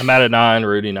that one. I'm at a 9,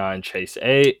 Rudy 9, Chase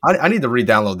 8. I need to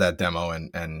re-download that demo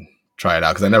and try it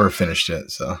out because I never finished it.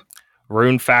 So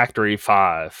Rune Factory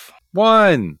 5.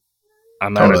 1.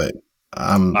 I'm at a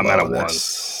 1.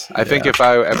 I think if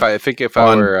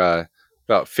I were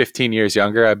about 15 years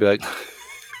younger, I'd be like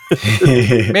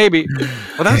maybe.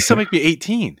 Well, that would still make me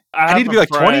 18. I need to be like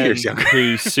 20 years younger.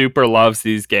 Who super loves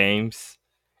these games,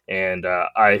 and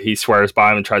he swears by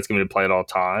them and tries to get me to play it all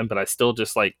the time. But I still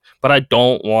just but I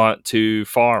don't want to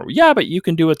farm. Yeah, but you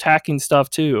can do attacking stuff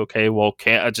too. Okay, well,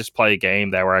 can't I just play a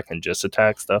game where I can just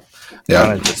attack stuff?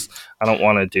 Yeah, I don't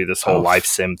want to do this whole life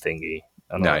sim thingy.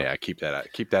 No, yeah, keep that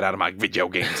out of my video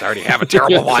games. I already have a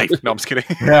terrible life. No, I'm just kidding.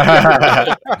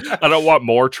 I don't want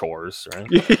more chores, right?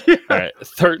 All right.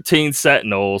 13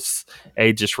 Sentinels,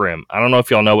 Aegis Rim. I don't know if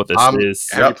y'all know what this is.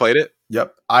 Have you played it?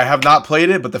 Yep. I have not played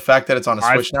it, but the fact that it's on a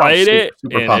Switch now, I've played it,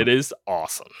 and pumped. It is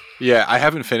awesome. Yeah, I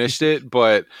haven't finished it,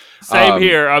 but same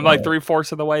here. I'm like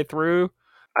 3/4 of the way through.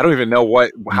 I don't even know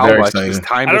how much this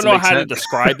time. I don't know how to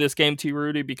describe this game to you,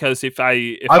 Rudy, because if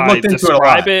I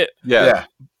describe it,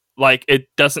 like it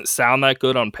doesn't sound that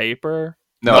good on paper.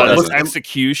 No, its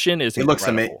execution is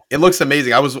incredible. It looks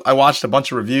amazing. I watched a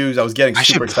bunch of reviews. I was getting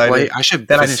super excited.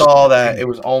 Then I saw that it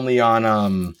was only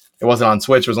on it wasn't on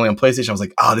Switch, it was only on PlayStation. I was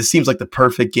like, oh, this seems like the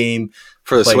perfect game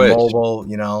for the play Switch. Mobile,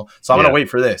 you know. So I'm gonna wait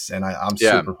for this, and I'm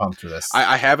super pumped for this.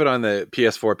 I have it on the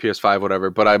PS4, PS5, whatever.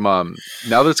 But I'm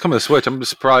now that it's coming to Switch, I'm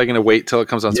just probably gonna wait till it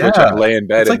comes on Switch and lay in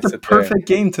bed. It's like the perfect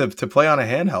game to play on a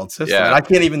handheld system. Yeah. And I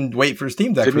can't even wait for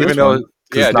Steam Deck. Didn't even know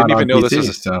this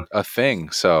was a thing.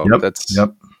 So that's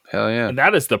hell yeah. And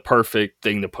that is the perfect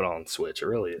thing to put on Switch. It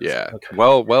really is. Yeah. Okay.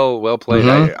 Well played.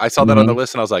 Mm-hmm. I saw that on the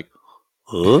list and I was like,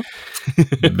 huh?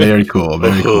 Very cool.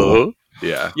 Very cool.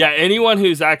 Yeah. Yeah. Anyone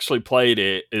who's actually played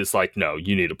it is like, no,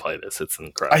 you need to play this. It's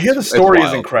incredible. I hear the story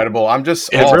is incredible. I'm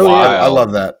just, I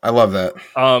love that. I love that.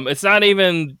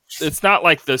 It's not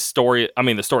like the story. I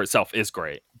mean, the story itself is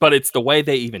great, but it's the way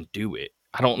they even do it.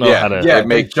 I don't know how to. Yeah,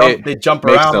 they jump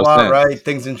around a lot, right?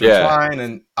 Things intertwine,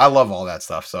 and I love all that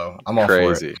stuff. So I'm all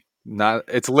for it.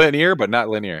 It's linear, but not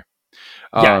linear.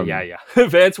 Yeah.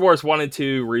 Advance Wars 1 and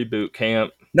 2 reboot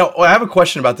camp. No, I have a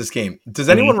question about this game. Does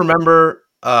anyone remember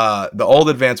the old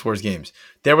Advance Wars games?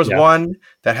 There was one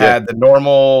that had the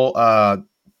normal,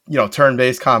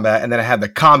 turn-based combat, and then it had the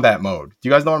combat mode. Do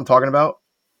you guys know what I'm talking about?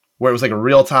 Where it was like a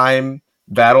real-time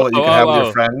battle that you could have with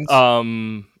your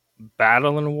friends.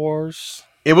 Battling Wars.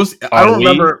 It was. I don't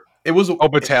remember. It was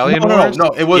Battalion Wars. No,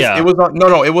 it was. Yeah. It was on.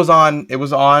 No, it was on. It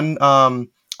was on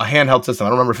a handheld system. I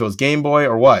don't remember if it was Game Boy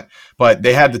or what. But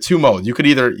they had the two modes. You could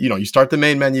either, you start the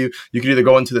main menu. You could either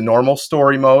go into the normal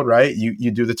story mode, right?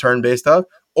 You do the turn-based stuff,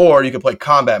 or you could play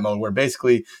combat mode, where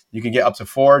basically you can get up to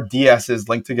 4 DSs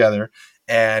linked together,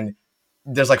 and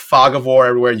there's like fog of war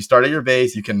everywhere. You start at your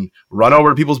base. You can run over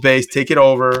to people's base, take it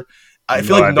over. I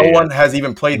feel like no one has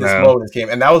even played this mode in this game,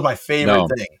 and that was my favorite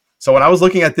thing. So when I was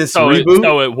looking at this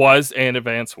reboot... it was in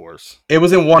Advance Wars. It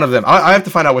was in one of them. I have to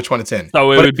find out which one it's in.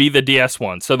 So it would be the DS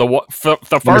one. So the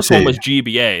first one was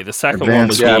GBA. The second one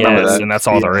was DS, and that's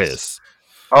all there is.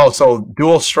 Oh, so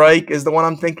Dual Strike is the one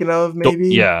I'm thinking of,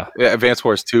 maybe? Yeah, Advance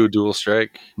Wars 2, Dual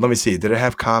Strike. Let me see. Did it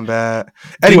have combat?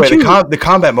 Anyway, the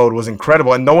combat mode was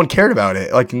incredible, and no one cared about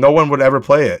it. Like, no one would ever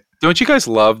play it. Don't you guys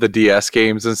love the DS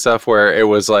games and stuff where it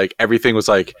was like everything was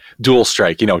like Dual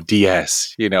Strike,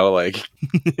 DS, like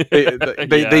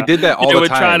they did that all the time. They would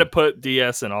try to put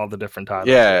DS in all the different titles.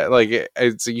 Yeah, like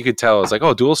you could tell it's like,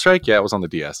 oh, Dual Strike, yeah, it was on the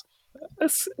DS.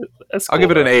 That's I'll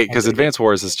give it an 8 because Advance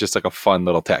Wars is just like a fun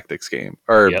little tactics game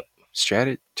or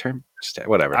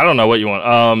whatever. I don't know what you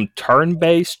want.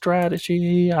 Turn-based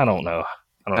strategy. I don't know.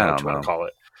 I don't know what you want to call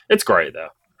it. It's great though.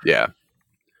 Yeah.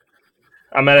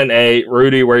 I'm at an 8.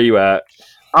 Rudy, where are you at?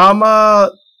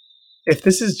 If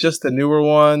this is just the newer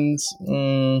ones,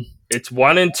 it's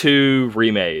 1 and 2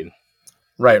 remade.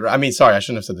 Right. I mean, sorry, I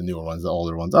shouldn't have said the newer ones, the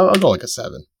older ones. I'll go like a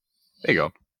 7. There you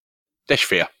go. That's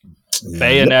fair.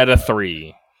 Bayonetta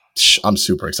 3. I'm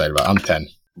super excited about it. I'm 10.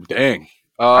 Dang.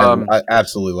 I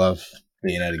absolutely love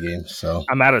Bayonetta games. So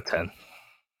I'm at a 10.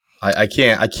 I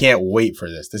can't wait for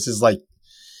this. This is like,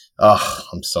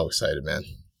 I'm so excited, man.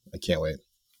 I can't wait.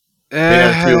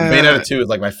 Bayonetta 2 is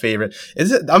like my favorite.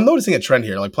 I'm noticing a trend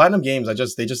here. Like Platinum games,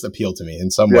 they just appeal to me in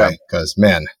some way because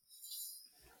man,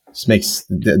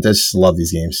 just love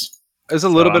these games. There's a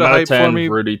little bit of hype 10, for me.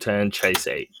 Rudy 10, Chase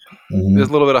 8. Mm-hmm. There's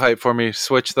a little bit of hype for me.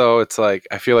 Switch though, it's like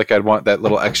I feel like I'd want that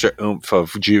little extra oomph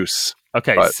of juice.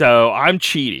 Okay, so I'm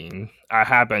cheating. I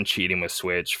have been cheating with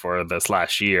Switch for this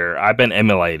last year. I've been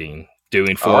emulating,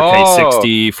 doing 4K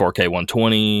 60, 4K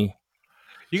 120.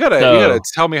 You gotta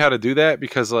tell me how to do that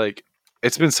because like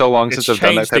it's been so long since I've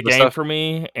done that type of stuff. It's changed the game for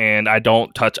me, and I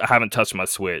haven't touched my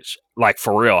Switch. Like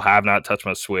for real, have not touched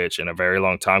my Switch in a very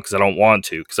long time because I don't want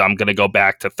to. Because I'm gonna go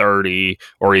back to 30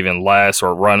 or even less,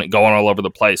 or going all over the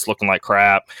place, looking like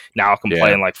crap. Now I can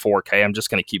play in like 4K. I'm just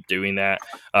gonna keep doing that.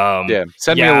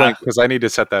 Send me a link because I need to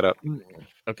set that up.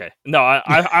 Okay, no,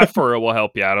 I for real will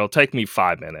help you out. It'll take me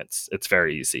 5 minutes. It's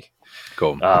very easy.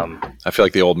 Cool. I feel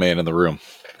like the old man in the room.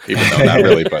 Even though not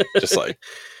really, but just like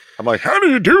I'm like, how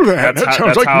do you do that? That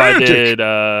sounds like magic.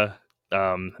 I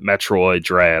did Metroid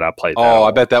Dread. I played that. Oh,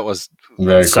 I bet that was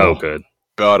so good.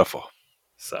 Beautiful.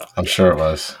 So I'm sure it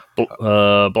was.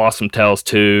 Blossom Tales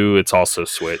 2, it's also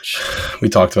Switch. We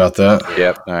talked about that.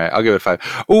 Yep. All right, I'll give it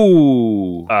 5.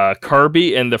 Ooh.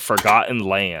 Kirby and the Forgotten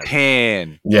Land.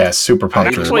 10. Yeah, super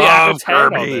pumped. I actually have 10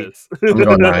 on this. I'm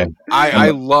going 9. I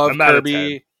love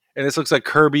Kirby. And this looks like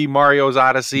Kirby, Mario's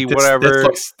Odyssey, whatever.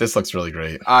 This looks really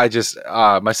great. I just,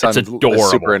 my son's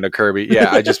super into Kirby.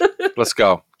 Yeah, let's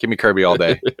go. Give me Kirby all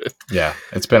day. Yeah,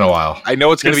 it's been a while. I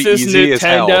know it's going to be easy as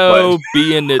hell. Nintendo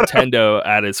being Nintendo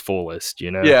at its fullest,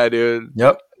 Yeah, dude.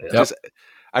 Yep.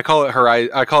 I call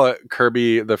it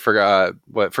Kirby, the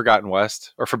Forgotten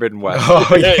West or Forbidden West.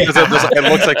 Oh, yeah. Because it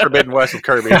looks like Forbidden West with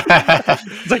Kirby.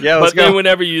 It's like, let's go. Then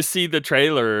whenever you see the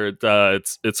trailer,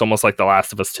 it's almost like The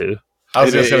Last of Us 2. I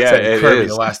was going to say Kirby,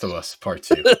 The Last of Us, Part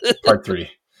 2, Part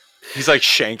 3. He's like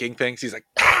shanking things. He's like,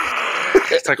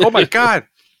 it's like, oh my god,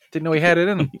 didn't know he had it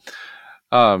in him.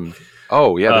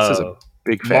 This is a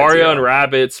big Mario and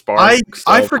Rabbids Sparks.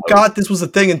 I forgot this was a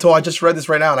thing until I just read this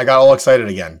right now, and I got all excited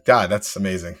again. God, that's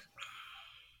amazing.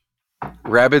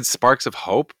 Rabbids Sparks of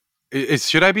Hope.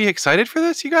 Should I be excited for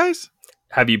this, you guys?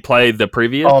 Have you played the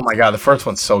previous? Oh my god, the first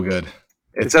one's so good.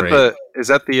 Is that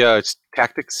the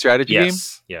tactics strategy game?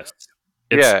 Yes.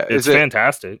 It's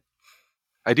fantastic.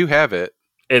 I do have it.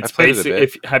 It's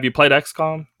basically. Have you played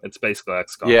XCOM? It's basically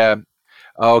XCOM. Yeah.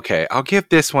 Okay, I'll give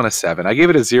this one a 7. I gave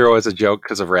it a 0 as a joke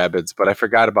because of Rabbids, but I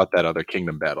forgot about that other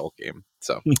Kingdom Battle game.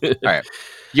 So, all right,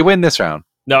 you win this round.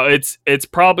 No, it's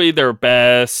probably their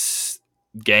best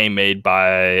game made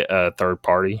by a third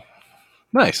party.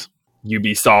 Nice.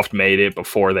 Ubisoft made it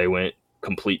before they went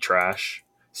complete trash.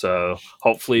 So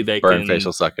hopefully they Burn can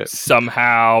facial suck it.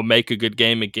 somehow make a good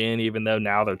game again, even though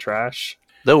now they're trash.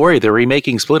 Don't worry, they're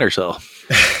remaking Splinter Cell.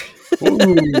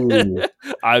 Ooh.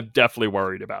 I'm definitely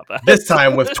worried about that. This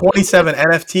time with 27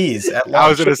 NFTs at launch. I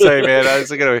was gonna say, man, I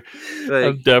was gonna I'm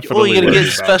like, definitely you're gonna worried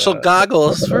get about special that.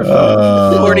 goggles for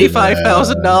Oh,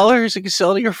 $45,000. You can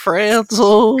sell to your friends.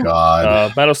 Oh.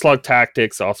 God. Metal Slug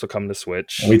Tactics also come to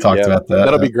Switch. We talked about that.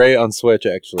 that'll be great on Switch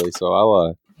actually. So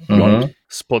I'll Mhm.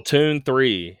 Splatoon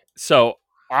 3. So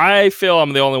I feel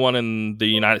I'm the only one in the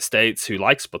United States who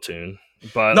likes Splatoon,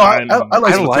 but No, I'm I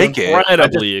like I Splatoon. like it.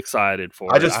 incredibly excited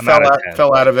for I it. just I'm fell out of out, 10.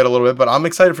 fell out of it a little bit, but I'm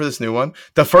excited for this new one.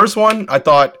 The first one, I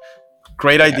thought,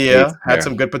 great idea, it's had there.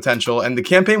 some good potential, and the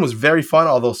campaign was very fun,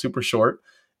 although super short.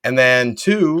 And then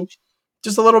 2,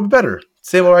 just a little bit better.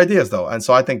 Similar ideas though, and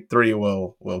so I think 3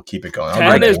 will keep it going.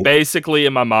 10 is basically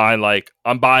in my mind like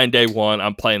I'm buying day 1,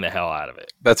 I'm playing the hell out of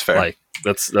it. that's fair. Like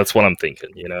that's what I'm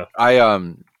thinking, you know.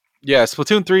 Yeah,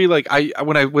 Splatoon 3, like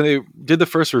when they did the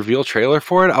first reveal trailer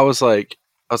for it, I was like,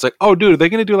 oh dude, are they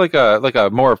gonna do like a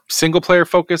more single player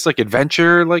focused, like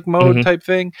adventure like mode Mhm. type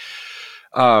thing?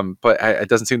 But it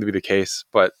doesn't seem to be the case.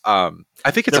 But I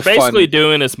think it's They're a basically fun.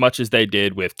 doing as much as they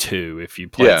did with 2. If you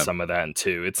played Yeah. some of that in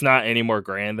 2, it's not any more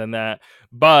grand than that.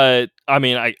 But I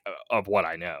mean, of what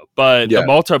I know. But Yeah. the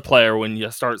multiplayer, when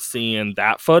you start seeing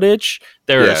that footage,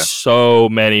 there Yeah. are so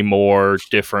many more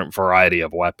different variety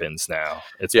of weapons now.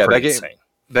 It's Yeah, pretty that game- insane.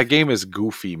 That game is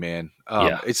goofy, man.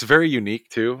 Yeah. It's very unique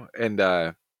too, and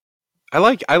I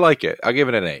like it. I'll give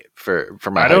it an 8 for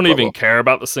my. I don't hype even level. care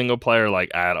about the single player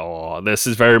like at all. This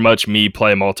is very much me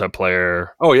play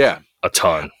multiplayer Oh yeah. a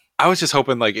ton. I was just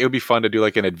hoping like it would be fun to do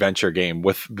like an adventure game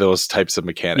with those types of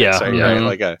mechanics. Yeah, right? yeah. Right?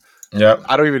 Like Yep,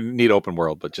 I don't even need open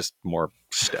world, but just more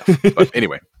stuff. But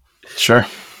anyway, sure.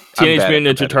 Teenage bad at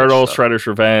Mutant Ninja competitive Turtles, stuff. Shredder's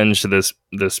Revenge. This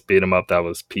beat 'em up that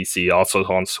was PC, also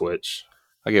on Switch.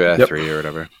 I'll give it a Yep. 3 or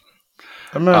whatever.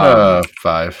 I'm at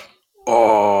 5.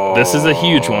 Oh, This is a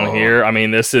huge one here. I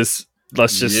mean, this is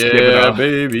let's just give it Yeah, a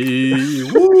baby.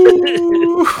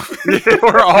 Woo.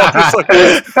 We're all just like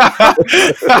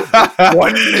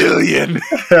 1 million.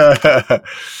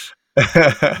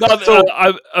 No,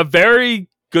 a very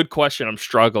good question I'm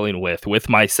struggling with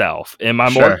myself. Am I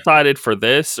more Sure. excited for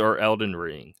this or Elden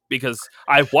Ring? Because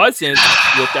I wasn't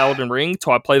with Elden Ring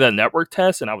till I played that network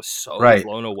test, and I was so Right.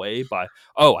 blown away by,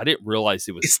 I didn't realize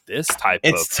it was this type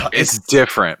of... It's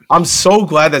different. I'm so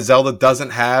glad that Zelda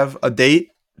doesn't have a date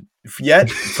yet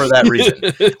for that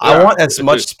reason. I want as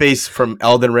much space from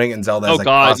Elden Ring and Zelda as I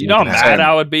God, possibly you know how can mad have.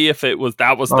 I would be if that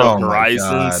was the Oh my Horizon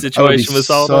God. I would be situation with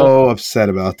Zelda. so upset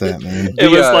about that, man. It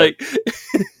was The, like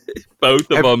both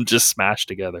of have- them just smashed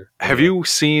together. Have you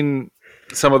seen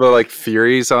some of the like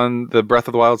theories on the Breath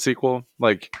of the Wild sequel?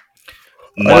 Like,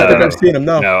 I don't think No. I've seen him.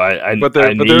 No. No, I but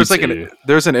I there's like need to.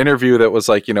 there's an interview that was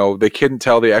like, they couldn't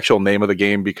tell the actual name of the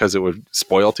game because it would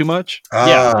spoil too much,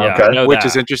 Yeah, I okay. know which that.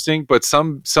 is interesting. But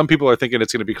some people are thinking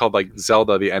it's going to be called like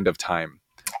Zelda: The End of Time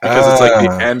because it's like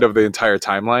the end of the entire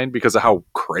timeline because of how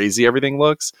crazy everything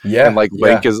looks. Yeah, And like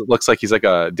Link looks like he's like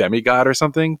a demigod or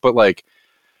something. But like,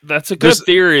 That's a good There's-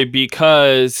 theory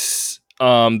because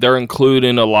they're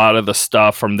including a lot of the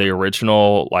stuff from the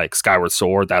original, like Skyward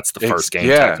Sword. That's the Ex- first game,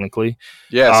 yeah. technically.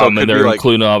 yeah, so it And could be they're like,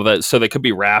 including all of that, so they could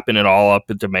be wrapping it all up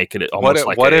to make it almost if-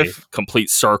 like what a if-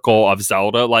 complete circle of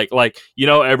Zelda. Like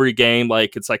every game,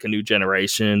 like it's like a new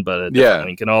generation, but a different Yeah.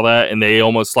 Link and all that. And they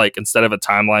almost like instead of a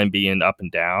timeline being up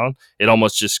and down, it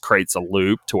almost just creates a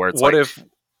loop to where it's what like if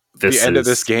the end of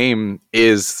this game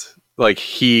is like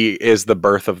he is the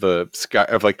birth of the sky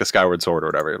of like the Skyward Sword or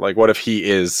whatever? Like, what if he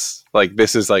is like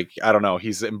this is like I don't know,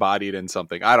 he's embodied in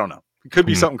something. I don't know. It could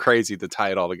be Hmm. something crazy to tie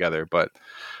it all together, but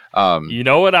You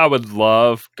know what I would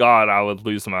love? God, I would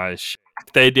lose my shit.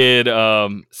 If they did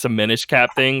some Minish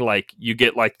Cap thing, like you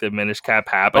get like the Minish Cap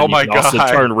hat, but Oh you my can also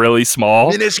God. turn really small.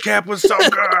 Minish Cap was so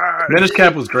good. Minish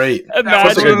Cap was great. was a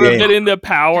Imagine good game. getting the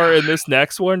power in this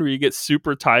next one where you get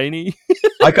super tiny.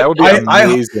 That would be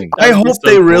amazing. I That'd be hope so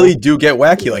they cool. really do get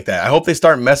wacky like that. I hope they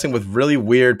start messing with really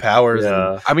weird powers. and-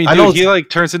 Yeah. I mean, I know dude, he like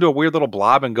turns into a weird little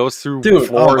blob and goes through Dude, oh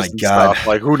floors my and God. stuff.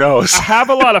 Like, who knows? I have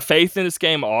a lot of faith in this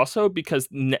game also because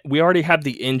we already have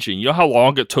the engine. You know how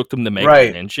long it took them to make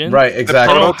Right, the engine? right, The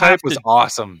exactly. don't prototype have was to-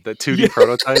 awesome. The 2D Yeah.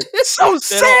 prototype, so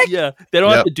They don't- yeah, they don't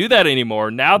have Yep. to do that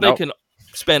anymore. Now they Nope. can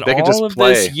spend They can all just of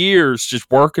play. this years just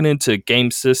working into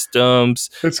game systems.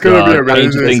 It's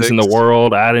Changing things in the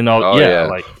world, adding all. Oh, yeah.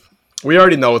 like We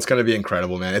already know it's going to be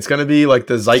incredible, man. It's going to be like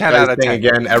the 10 out zeitgeist of thing 10.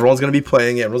 again. Everyone's going to be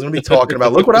playing it. Everyone's going to be talking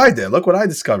about, look what I did. Look what I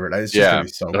discovered. It's just Yeah. going to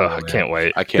be so cool, I man. can't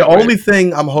wait. I can't. The wait. only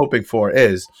thing I'm hoping for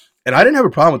is, and I didn't have a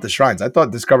problem with the shrines. I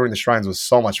thought discovering the shrines was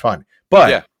so much fun. But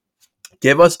Yeah.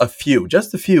 Give us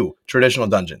just a few traditional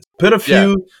dungeons. Put a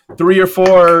few, 3 or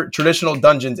 4 traditional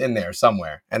dungeons in there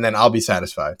somewhere, and then I'll be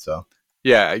satisfied. So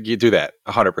Yeah, you do that.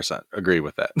 100% agree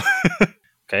with that.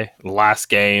 Okay, last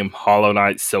game, Hollow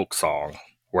Knight Silksong.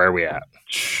 Where are we at?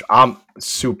 I'm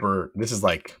super. This is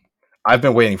like, I've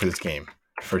been waiting for this game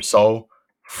for so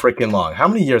freaking long. How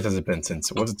many years has it been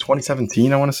since? Was it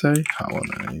 2017? I want to say. Hollow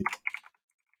Knight.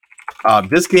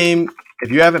 This game,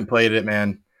 if you haven't played it,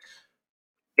 man,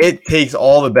 it takes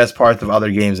all the best parts of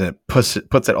other games and it puts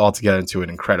it all together into an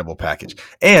incredible package.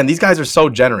 And these guys are so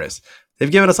generous.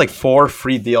 They've given us like 4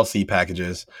 free DLC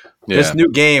packages. Yeah. This new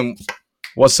game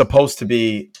was supposed to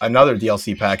be another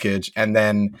DLC package, and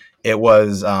then it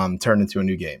was turned into a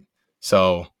new game.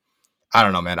 So I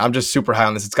don't know, man. I'm just super high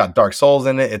on this. It's got Dark Souls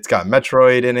in it. It's got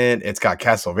Metroid in it. It's got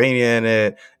Castlevania in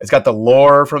it. It's got the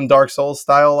lore from Dark Souls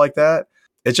style like that.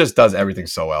 It just does everything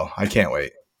so well. I can't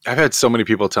wait. I've had so many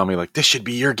people tell me, like, this should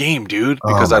be your game, dude,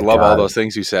 because I love all those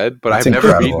things you said, but I've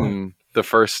never beaten the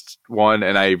first one,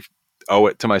 and I owe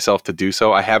it to myself to do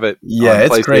so. I have it on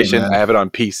PlayStation. Great, I have it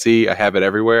on PC. I have it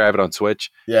everywhere. I have it on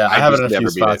Switch. Yeah, I have it in a few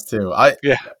spots too.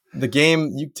 The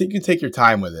game, you take your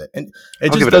time with it, and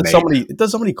it just does so many. It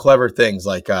does so many clever things,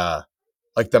 like the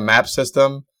map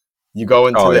system. You go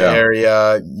into the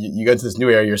area, you go into this new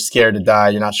area, you're scared to die,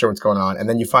 you're not sure what's going on, and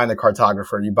then you find the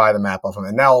cartographer, you buy the map off him,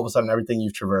 and now all of a sudden everything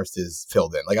you've traversed is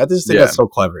filled in. Like, I just think that's so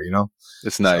clever, you know?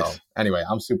 It's nice. So, anyway,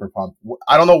 I'm super pumped.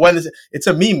 I don't know when it's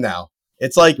a meme now.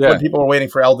 It's like when people were waiting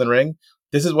for Elden Ring.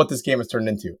 This is what this game has turned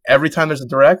into. Every time there's a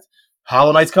direct,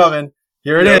 Hollow Knight's coming.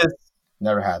 Here it is.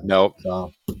 Never happened. Nope.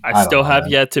 So, I still have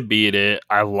yet to beat it.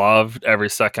 I loved every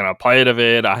second I played of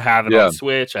it. I have it on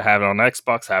Switch. I have it on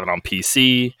Xbox. I have it on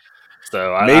PC.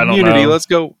 So I don't Unity, know. Let's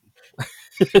go.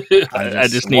 I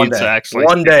just need to actually.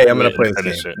 One day I'm going to play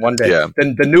this game. One day. Yeah.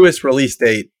 The newest release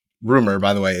date, rumor,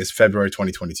 by the way, is February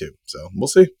 2022. So we'll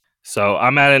see. So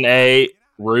I'm at an 8.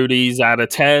 Rudy's at a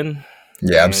 10.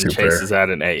 Yeah, I'm super. Chase is at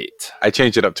an 8. I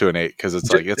changed it up to an 8 because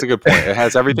it's like, it's a good point. It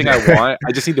has everything I want.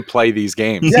 I just need to play these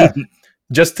games. Yeah.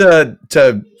 Just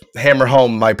to hammer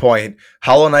home my point,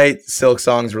 Hollow Knight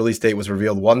Silksong's release date was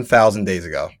revealed 1,000 days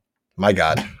ago. My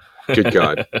God. Good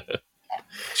God.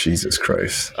 Jesus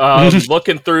Christ.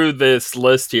 Looking through this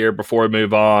list here before we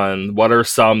move on, what are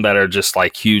some that are just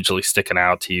like hugely sticking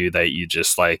out to you that you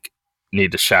just like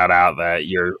need to shout out that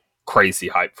you're crazy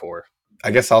hyped for?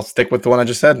 I guess I'll stick with the one I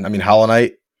just said. I mean, Hollow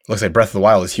Knight looks like Breath of the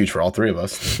Wild is huge for all 3 of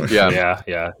us. Yeah.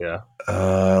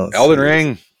 Elden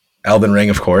Ring. Elden Ring,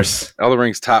 of course. Elden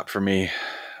Ring's top for me.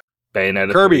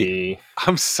 Bayonetta Kirby. 3.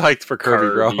 I'm psyched for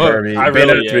Kirby, bro. Kirby.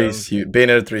 Bayonetta 3 is huge.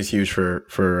 Bayonetta 3 is huge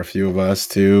for a few of us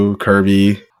too.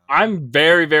 Kirby. I'm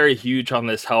very, very huge on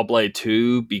this Hellblade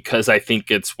 2 because I think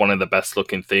it's one of the best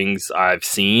looking things I've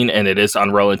seen, and it is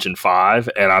Unreal Engine 5,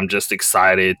 and I'm just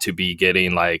excited to be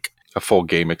getting like a full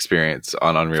game experience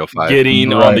on Unreal 5.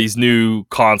 Getting on these new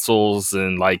consoles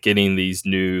and like getting these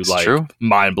new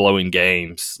mind-blowing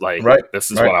games. Like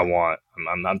this is what I want.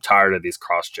 I'm tired of these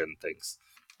cross-gen things.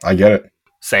 I get it.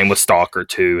 Same with Stalker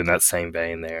 2 in that same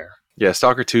vein there. Yeah,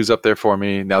 Stalker 2's up there for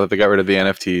me now that they got rid of the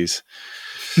NFTs.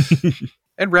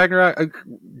 And Ragnarok,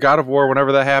 God of War,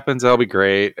 whenever that happens, that'll be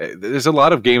great. There's a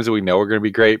lot of games that we know are going to be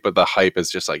great, but the hype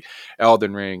is just like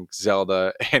Elden Ring,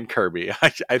 Zelda, and Kirby.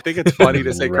 I think it's funny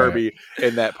to say Kirby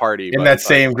in that party. In that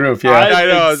same group, yeah. I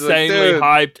know. Insanely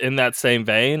hyped in that same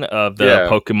vein of the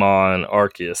Pokemon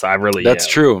Arceus. I really That's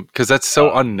true, because that's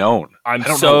so unknown. I'm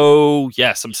so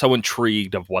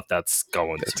intrigued of what that's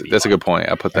going to be. That's a good point.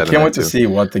 I'll put that in. I can't wait to see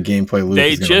what the gameplay loop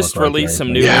is. They just released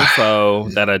some new info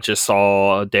that I just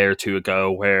saw a day or two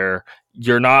ago where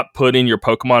you're not putting your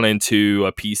Pokemon into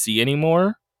a PC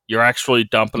anymore. You're actually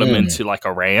dumping them into like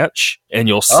a ranch, and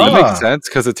you'll see. That makes sense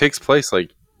because it takes place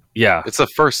it's the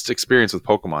first experience with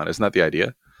Pokemon. Isn't that the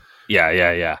idea?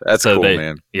 Yeah. That's cool,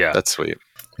 man. Yeah, that's sweet.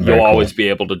 You'll always be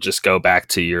able to just go back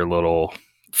to your little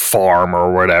farm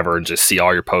or whatever and just see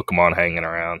all your Pokemon hanging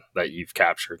around that you've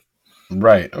captured.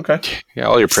 Right. Okay. Yeah,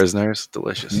 all your prisoners.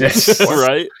 Delicious. Yes.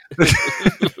 Right.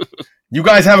 You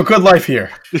guys have a good life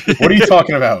here. What are you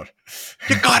talking about?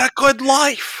 You got a good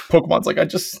life. Pokemon's like, I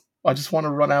just want to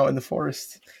run out in the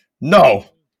forest. No.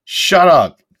 Shut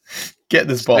up. Get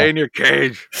this ball. Stay in your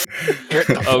cage.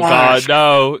 Oh God,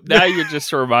 no. Now you're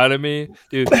just reminding me.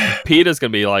 Dude, PETA's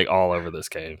gonna be like all over this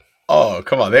game. Oh,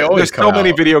 come on. They always There's so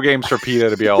many video games for PETA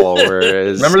to be all over.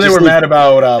 Remember they were mad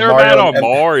about They're Mario. Mad on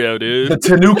Mario, dude. The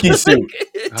Tanuki suit.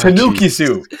 Tanuki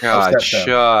suit. God,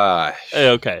 shush.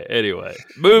 Okay, anyway.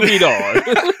 Moving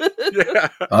on.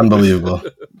 Unbelievable.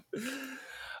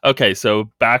 Okay,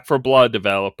 so Back 4 Blood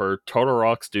developer Total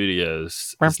Rock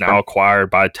Studios is now acquired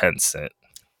by Tencent.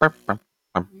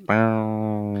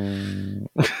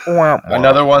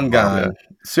 Another one gone.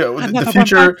 So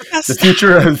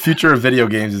the future of video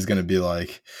games is going to be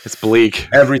like It's bleak.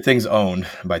 everything's owned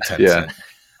by Tencent. Yeah.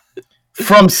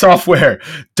 From Software,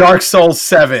 Dark Souls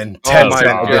 7, Oh 10 my cent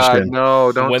god, edition.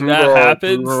 no! Don't When do that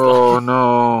happens- no.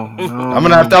 I'm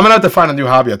gonna have to find a new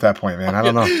hobby at that point, man. I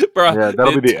don't know. Bro, Yeah,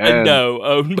 that'll be the end. Nintendo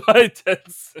owned by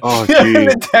Tencent. Oh,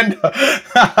 geez.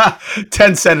 Nintendo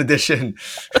 10 cent edition.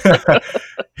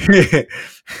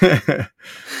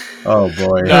 Oh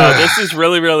boy. No, this is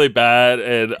really, really bad,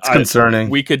 and It's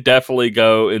concerning. we could definitely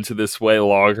go into this way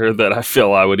longer than I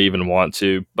feel I would even want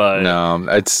to. But No,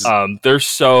 it's there's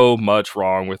so much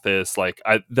wrong with this. Like,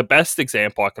 the best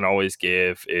example I can always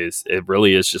give is it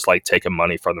really is just like taking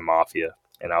money from the mafia,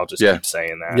 and I'll just keep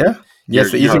saying that. Yeah. Yes,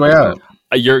 the You're easy way out.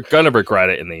 You're gonna regret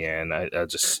it in the end. I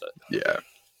just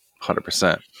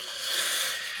 100%.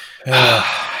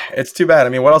 It's too bad. I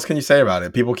mean, what else can you say about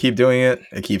it? People keep doing it.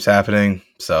 It keeps happening.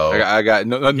 So I got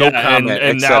no yeah, comment.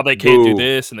 and now except they can't do boo.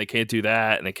 this, and they can't do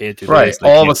that, and they can't do right, this. and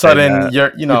they all of can't a say sudden that.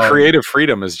 you're The creative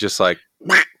freedom is just like.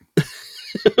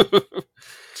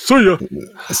 See ya.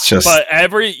 it's just But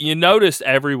you notice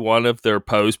every one of their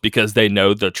posts, because they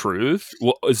know the truth,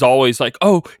 is always like,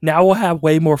 "Oh, now we'll have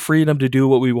way more freedom to do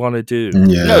what we want to do."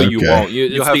 Yeah, No, you okay. won't.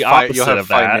 It's the opposite of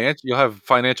that. You'll have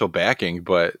financial backing,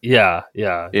 but Yeah.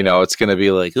 it's going to be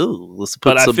like, ooh, let's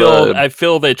put But I some.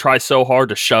 feel they try so hard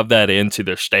to shove that into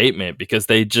their statement because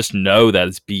they just know that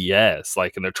it's BS.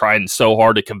 Like, and they're trying so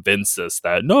hard to convince us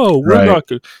that no, we're not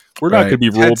going to be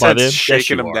ruled by them. Shaking Yes,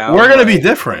 you them are. down. we're gonna be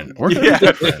different. We're gonna Yeah. be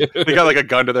different. They got like a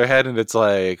gun to their head, and it's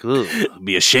like, ooh,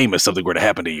 be a shame if something were to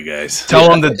happen to you guys. Tell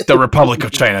them that the Republic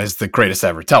of China is the greatest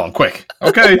ever. Tell them quick.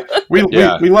 Okay, we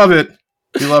Yeah. love it.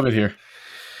 We love it here.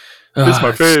 It's my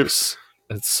It's fave. just-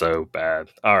 It's so bad.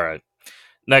 All right.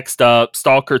 Next up,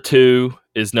 Stalker 2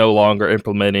 is no longer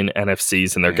implementing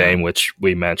NFCs in their Yeah. game, which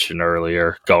we mentioned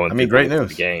earlier. I mean, great news.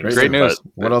 The game. Great news.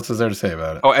 What else is there to say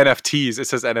about it? Oh, NFTs. It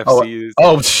says NFCs.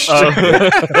 Oh, shit.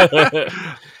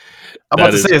 I'm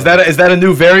about That to say, is is that a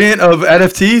new variant of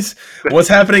NFTs? What's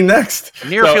happening next?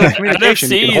 Near So, field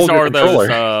communication. You can NFCs hold your are those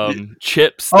controller.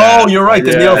 chips. Oh, that- you're right.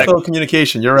 The Yeah. near field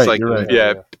communication. You're right. It's like, You're right.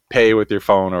 yeah, pay with your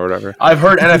phone or whatever. I've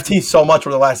heard NFT so much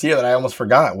over the last year that I almost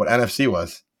forgot what NFC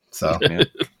was. So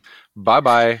Bye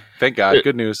bye. Thank God.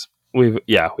 Good news. We've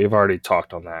already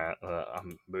talked on that.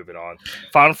 I'm moving on.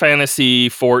 Final Fantasy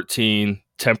 14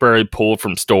 temporarily pulled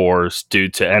from stores due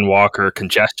to Endwalker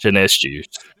congestion issues.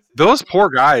 Those poor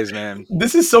guys, man.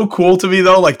 this is so cool to me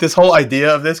though, like this whole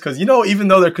idea of this, because even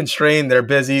though they're constrained, they're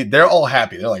busy, they're all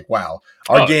happy. They're like, wow,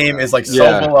 our Oh, game yeah. is like so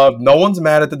Yeah. beloved. No one's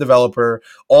mad at the developer.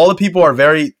 All the people are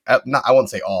very not I won't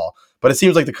say all, but it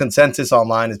seems like the consensus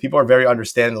online is people are very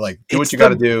understanding, like do what It's you the- got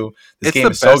to do. This It's game the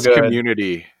is so best good.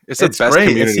 community. It's the best great. It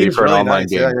community seems for an really online nice.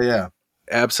 game. Yeah.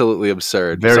 Absolutely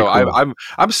absurd. Very so cool.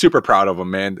 I'm super proud of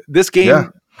them, man. This game, Yeah.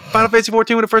 Final Fantasy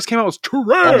 14, when it first came out, was trash.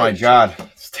 Oh my god,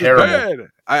 it's terrible. Bad.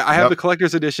 I have Yep. the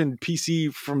collector's edition PC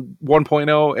from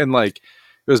 1.0, and like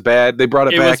it was bad. They brought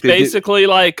it It back. was They did- basically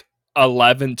like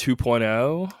 11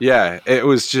 2.0. yeah, it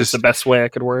was Just just. the best way I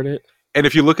could word it. And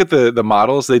if you look at the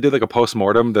models, they did like a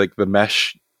post-mortem, like the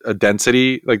mesh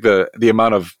density, like the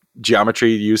amount of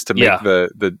geometry used to make Yeah.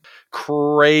 the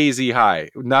crazy high,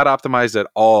 not optimized at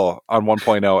all on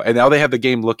 1.0, and now they have the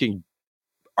game looking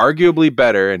arguably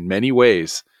better in many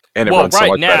ways, and it Well, runs so right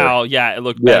much better. now, it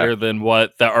looked Yeah. better than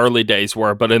what the early days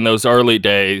were. But in those early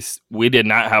days, we did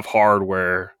not have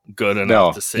hardware good enough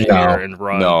No. to sit No. here and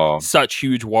run No. such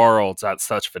huge worlds at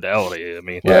such fidelity. I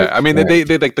mean, Yeah, Right, I mean right.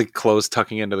 they like the clothes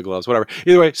tucking into the gloves, whatever.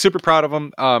 Either way, super proud of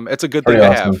them. It's a good thing Pretty to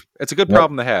awesome. have. It's a good Yep.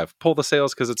 problem to have. Pull the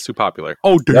sales because it's too popular.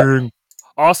 Oh dang!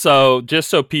 also, just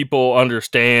so people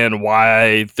understand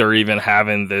why they're even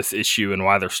having this issue and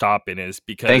why they're stopping is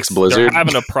because Thanks, Blizzard. they're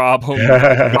having a problem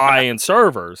buying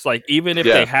servers. Like, even if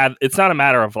they had, it's not a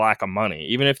matter of lack of money.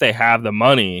 Even if they have the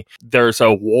money, there's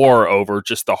a war over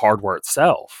just the hardware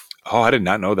itself. Oh, I did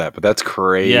not know that, but that's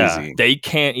crazy. Yeah, they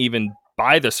can't even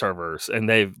buy the servers, and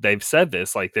they've said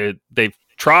this. Like, they've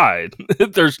tried.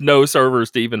 There's no servers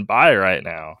to even buy right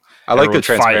now. I like the Everyone's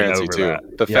fighting transparency over too.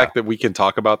 that. The Yeah. fact that we can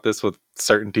talk about this with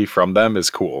certainty from them is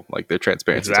cool. Like their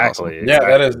transparency is awesome. Exactly. Yeah,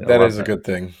 that is I that love is a good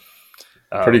thing.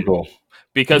 Um, Pretty cool.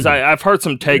 Because I've heard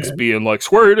some takes being like,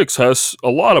 Square Enix has a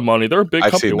lot of money. They're a big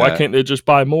I've company. seen Why that. can't they just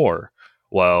buy more?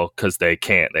 Well, because they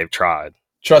can't. They've tried.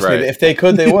 Trust Right. me, if they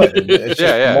could, they would. It's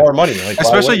just Yeah. more money. Like, why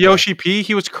Especially wouldn't Yoshi P.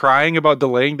 He was crying about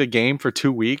delaying the game for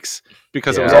 2 weeks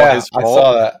because it was they? all Yeah, his I fault.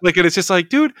 saw that. Like, and it's just like,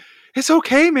 dude, it's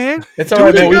okay, man. It's Do all right,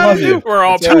 what man. you We gotta love do. you. We're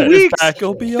all It's 2 okay. weeks. Back,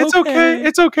 it'll be It's okay.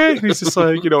 It's okay. And he's just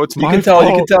like, it's You my can tell.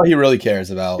 fault. You can tell he really cares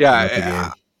about. Yeah, about the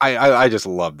game. I just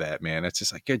love that, man. It's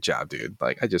just like, good job, dude.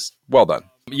 Like, well done.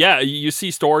 Yeah, you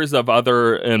see stories of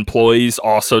other employees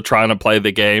also trying to play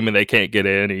the game and they can't get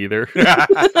in either.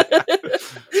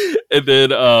 And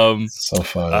then So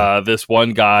funny. this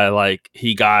one guy, like,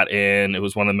 he got in, it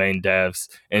was one of the main devs,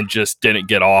 and just didn't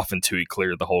get off until he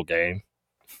cleared the whole game.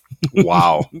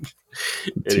 Wow.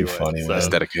 Too funny, That's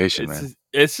man. dedication, man.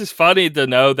 It's just funny to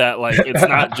know that, like, it's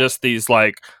not just these,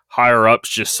 like, higher ups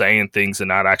just saying things and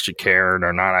not actually caring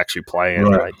or not actually playing.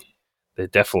 Right. Like, they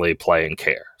definitely play and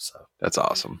care. So That's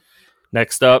awesome.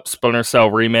 next up, Splinter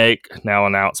Cell Remake, now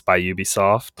announced by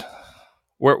Ubisoft.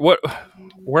 Where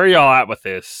are y'all at with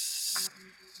this?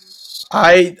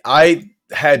 I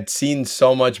had seen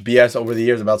so much BS over the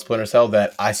years about Splinter Cell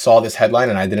that I saw this headline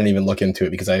and I didn't even look into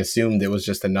it because I assumed it was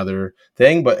just another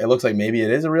thing, but it looks like maybe it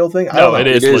is a real thing. I don't No, know. it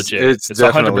is legit. It's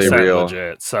definitely 100% real.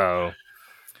 legit. So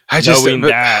I just knowing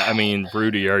that, I mean,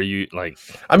 Rudy, are you like?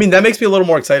 I mean, that makes me a little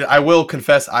more excited. I will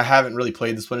confess I haven't really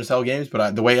played the Splinter Cell games,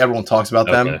 but the way everyone talks about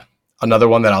them, Okay. another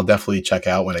one that I'll definitely check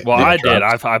out when it Well, I did.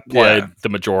 drops. I've played Yeah. the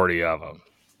majority of them.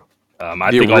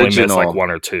 I The think I only missed original- like one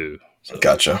or two.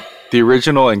 Gotcha. The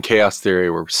original and Chaos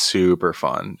Theory were super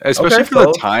fun, especially Okay, for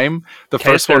so- the time. The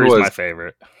Chaos first one Theory is was my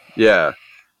favorite. yeah.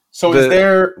 So The- is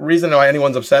there reason why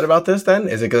anyone's upset about this then?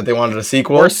 Is it that they wanted a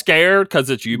sequel? We're scared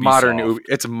because it's Ubisoft. Modern.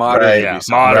 It's modern. Right, yeah, Ubisoft.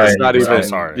 modern. It's not Ubisoft, even.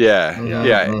 sorry. Yeah, Mhm,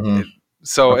 yeah. mhm.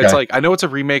 So Okay. it's like I know it's a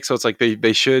remake, so it's like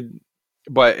they should,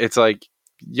 but it's like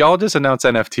y'all just announced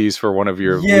NFTs for one of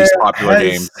your least popular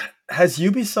games. Has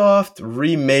Ubisoft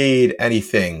remade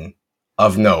anything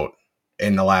of note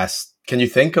in the last? Can you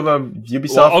think of a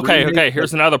Ubisoft? Well, okay. remake?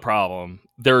 Here's another problem.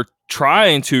 They're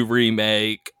trying to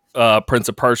remake Prince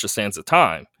of Persia: Sands of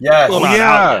Time. Yes, Still Oh, not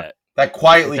yeah. out yet. that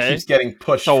quietly Okay. keeps getting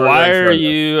pushed. So further why and are further.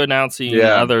 you announcing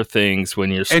Yeah. other things when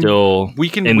you're And still? We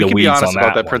can in we the can be weeds honest on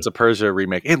about that that Prince of Persia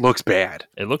remake. It looks bad.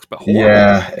 It looks horrible.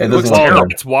 Yeah, it looks doesn't look terrible.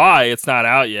 good. That's why it's not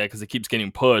out yet because it keeps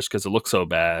getting pushed because it looks so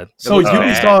bad. So looks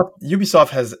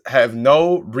Ubisoft have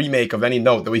no remake of any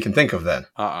note that we can think of. Then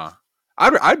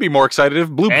I'd be more excited if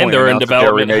Blue Point And they're in announced that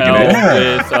they were development remaking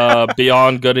hell it. with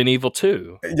Beyond Good and Evil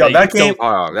 2. Yo, that game,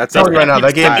 Oh, that's Tell me right now,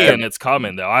 that game- And it's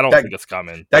coming though. I don't that- think it's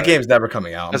coming. that but game's never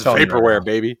coming out. I'm that's telling you right vaporware, now.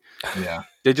 baby. Yeah,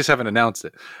 They just haven't announced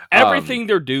it. Everything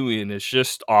they're doing is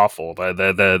just awful.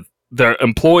 The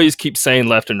employees keep saying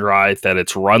left and right that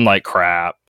it's run like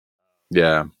crap.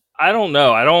 Yeah, I don't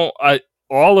know.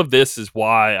 All of this is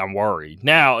why I'm worried.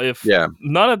 Now, if yeah.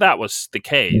 none of that was the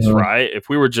case, Mhm. right? If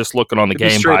we were just looking on the It'd be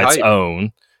game straight by its hype.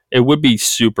 own, it would be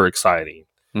super exciting.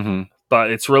 hmm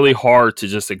But it's really hard to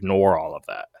just ignore all of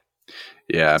that.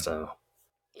 Yeah. So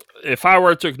if I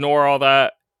were to ignore all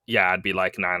that, yeah, I'd be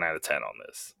like 9 out of 10 on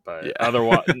this. But Yeah.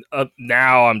 otherwise,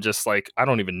 now I'm just like, I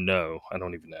don't even know.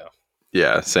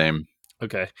 Yeah, same.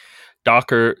 Okay.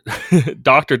 Dr.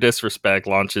 Disrespect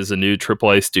launches a new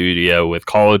AAA studio with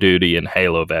Call of Duty and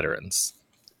Halo veterans.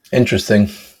 interesting.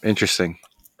 Interesting.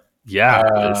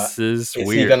 Yeah, Is this is he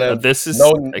weird. gonna- This is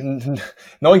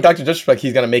Knowing Dr. Disrespect,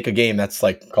 he's gonna make a game that's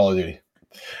like Call of Duty.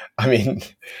 I mean,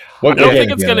 what I don't game think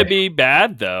is it's he going to make? be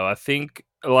bad though. I think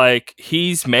like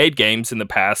he's made games in the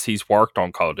past. He's worked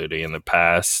on Call of Duty in the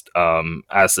past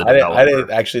as a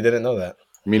developer. I didn't know that.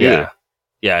 Me neither.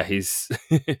 Yeah, he's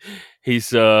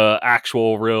he's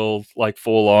actual real like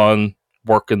full on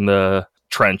working the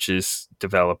trenches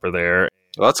developer there.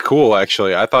 Well, that's cool,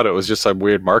 actually. I thought it was just some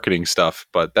weird marketing stuff,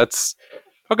 but that's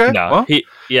okay. No, Well,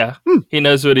 he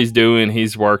knows what he's doing.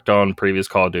 He's worked on previous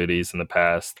Call of Duties in the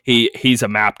past. He's a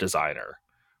map designer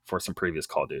for some previous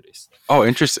Call of Duties. oh,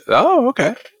 interesting. Oh,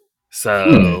 okay.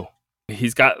 So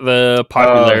he's got the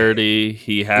popularity.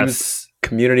 He has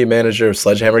Community manager of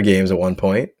Sledgehammer Games at one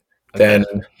point. okay. Then,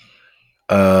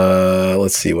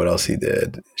 let's see what else he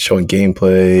did. Showing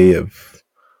gameplay of.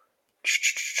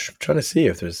 I'm trying to see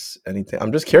if there's anything.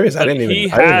 I'm just curious. I didn't even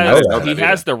know that. He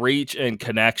has the reach and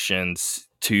connections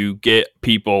to get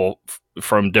people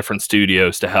from different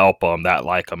studios to help him that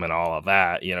like him and all of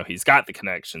that. You know, he's got the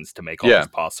connections to make all this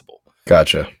possible.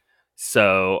 Gotcha.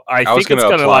 So I was think it's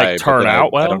going to apply, like but turn then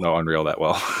out well. I don't know Unreal that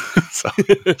well. So.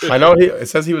 I know it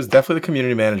says he was definitely the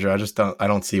community manager. I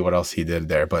don't see what else he did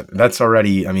there, but that's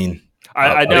already. I mean,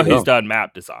 I know there you he's go. done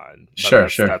map design. But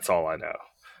Sure. That's all I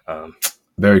know.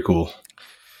 Very cool.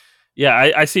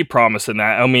 Yeah, I see promise in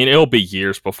that. I mean, it'll be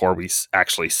years before we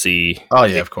actually see Oh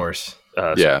yeah, of course.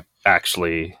 Yeah.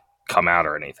 actually come out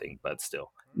or anything, but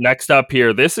still. Next up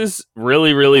here, this is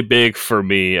really, really big for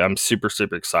me. I'm super,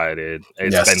 super excited.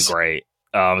 It's Yes. been great.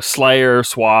 Slayer,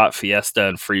 SWAT, Fiesta,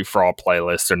 and Free For All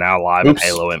playlists are now live in Oops.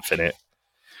 Halo Infinite.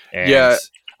 And Yeah.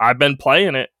 I've been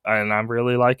playing it, and I'm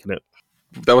really liking it.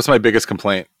 That was my biggest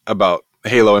complaint about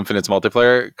Halo Infinite's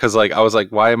multiplayer because like I was like,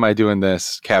 why am I doing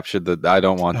this? Captured the I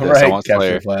don't want this. I want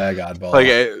capture Slayer. flag, oddball.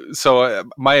 Like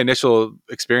my initial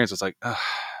experience was like, ugh.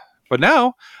 But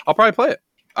now I'll probably play it.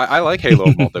 I like Halo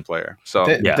multiplayer. So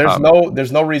Yeah.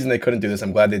 there's no reason they couldn't do this.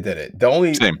 I'm glad they did it. The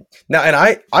only same. now, and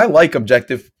I like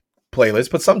objective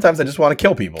playlists, but sometimes I just want to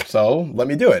kill people. So let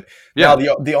me do it. Yeah.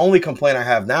 Now the only complaint I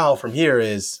have now from here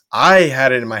is I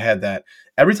had it in my head that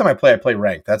every time I play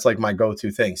ranked. That's like my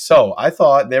go-to thing. So I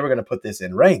thought they were going to put this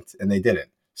in ranked, and they didn't.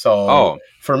 So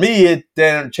for me, it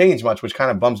didn't change much, which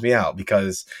kind of bums me out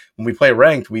because when we play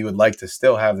ranked, we would like to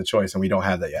still have the choice, and we don't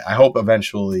have that yet. I hope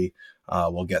eventually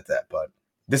we'll get that, but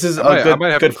this is I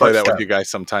might have to play that step. with you guys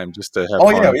sometime just to have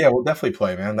Oh fun. yeah, we'll definitely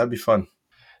play, man. That'd be fun.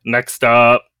 Next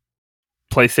up,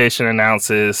 PlayStation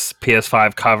announces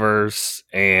PS5 covers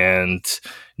and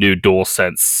new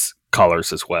DualSense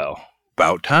colors as well.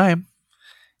 About time.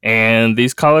 And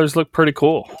these colors look pretty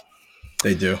cool.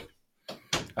 They do.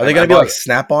 Are they going to be like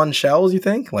snap-on shells, you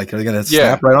think? Like, are they going to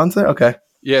snap right onto there? Okay.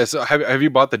 Yeah, so have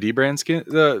you bought the D-Brand skin?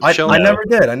 Shell? I never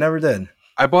did.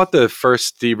 I bought the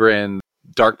first D-Brand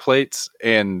dark plates,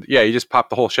 and yeah, you just pop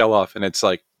the whole shell off, and it's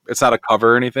like, it's not a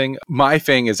cover or anything. My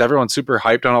thing is everyone's super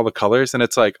hyped on all the colors, and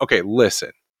it's like, okay,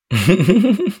 listen.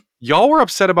 Y'all were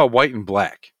upset about white and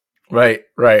black. Right.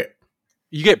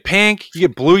 You get pink, you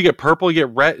get blue, you get purple, you get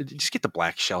red. Just get the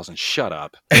black shells and shut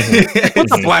up. Put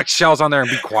the black shells on there and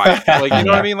be quiet. Like, you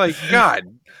know what I mean? Like, God,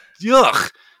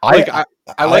 yuck. Like,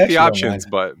 I like the options,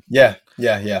 but yeah.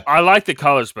 I like the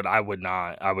colors, but I would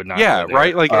not. Yeah,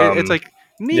 right. Like, it's like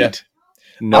neat. Yeah.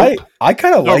 Nope. I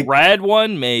kind of like the red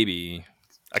one, maybe.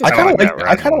 I kind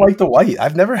of like the white.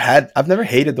 I've never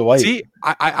hated the white. See,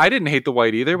 I didn't hate the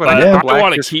white either, but I I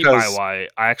want to keep my white.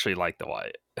 I actually like the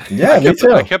white. Yeah, me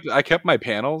too. I kept my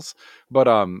panels, but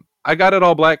I got it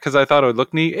all black because I thought it would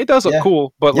look neat. It does look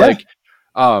cool, but like,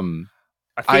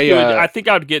 I think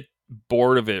I would get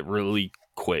bored of it really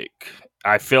quick.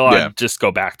 I feel I'd just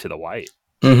go back to the white.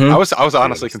 Mm-hmm. I was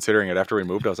honestly considering it after we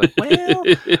moved. I was like, well,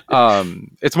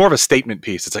 it's more of a statement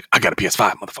piece. It's like, I got a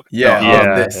PS5, motherfucker.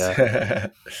 Yeah.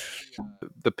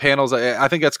 The panels, I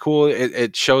think that's cool.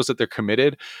 It shows that they're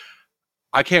committed.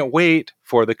 I can't wait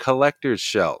for the collector's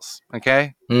shells.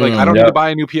 Okay, like I don't need to buy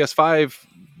a new PS5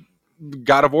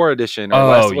 God of War edition or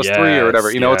Last of Us 3 or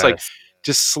whatever. You know, it's like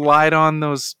just slide on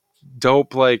those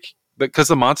dope, like, because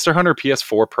the Monster Hunter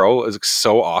PS4 Pro is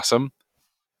so awesome.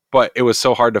 But it was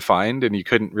so hard to find, and you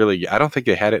couldn't really. I don't think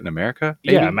they had it in America.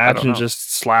 Maybe? Yeah, imagine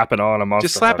just slapping on a Monster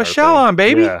Just slap Hunter a shell on,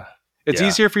 baby. Yeah. It's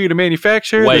easier for you to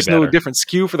manufacture. Way There's no better. different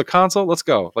SKU for the console. Let's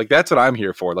go. Like, that's what I'm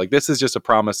here for. Like, this is just a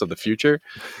promise of the future.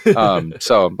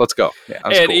 So let's go. Yeah,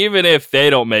 and cool. even if they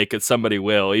don't make it, somebody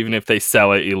will. Even if they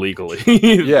sell it illegally,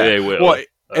 they will. Well,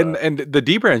 and the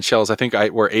D-Brand shells, I think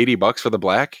were $80 for the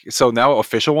black. So now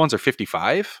official ones are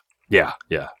 $55. Yeah.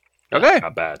 Okay,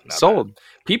 not bad. Sold. Bad.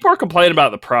 People are complaining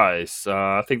about the price.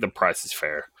 I think the price is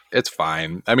fair. It's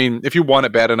fine. I mean, if you want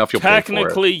it bad enough, you'll pay for it.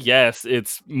 Technically, yes,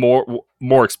 it's more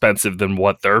expensive than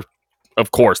what they're.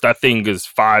 Of course, that thing is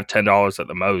 $5-10 at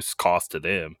the most cost to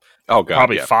them. Oh god,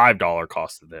 probably $5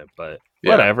 cost to them, but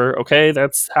Yeah. whatever. Okay,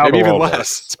 that's how maybe the even world less.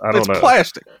 works. I don't It's know.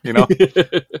 plastic. You know,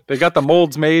 they got the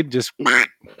molds made. Just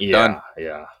done.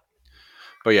 Yeah.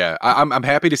 But yeah, I'm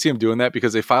happy to see them doing that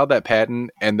because they filed that patent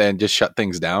and then just shut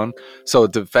things down. So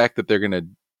the fact that they're gonna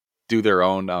do their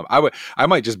own, I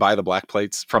might just buy the black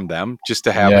plates from them just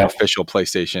to have an official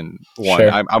PlayStation 1.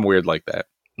 Sure. I'm weird like that.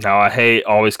 Now, I hate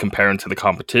always comparing to the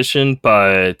competition,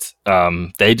 but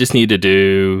they just need to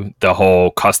do the whole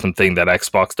custom thing that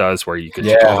Xbox does, where you can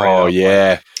Yeah. Oh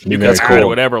yeah, you can add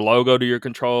whatever logo to your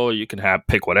controller. You can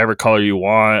pick whatever color you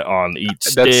want on each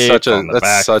stick.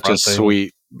 That's such a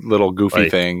sweet little goofy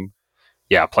thing.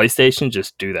 Yeah, PlayStation,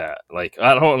 just do that. Like,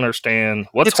 I don't understand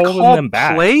what's It's holding called them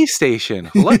back. PlayStation.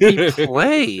 Let me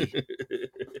play.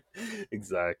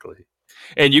 Exactly.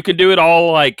 And you can do it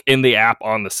all like in the app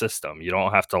on the system. You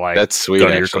don't have to like That's sweet, go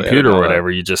to your actually. computer or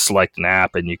whatever. You just select an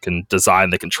app and you can design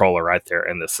the controller right there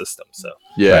in the system. So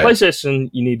Yeah, PlayStation,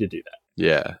 you need to do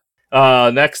that. yeah.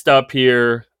 Next up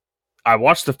here, I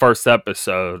watched the first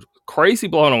episode. Crazy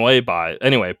blown away by it.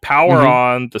 Anyway, Power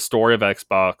On, the story of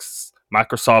Xbox,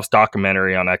 Microsoft's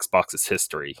documentary on Xbox's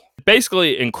history.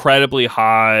 Basically, incredibly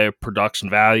high production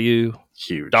value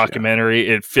Huge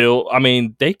documentary.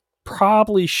 They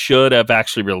probably should have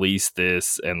actually released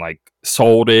this and like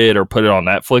sold it or put it on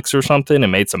Netflix or something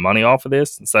and made some money off of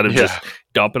this instead of just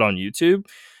dump it on YouTube.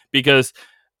 Because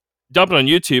dumping on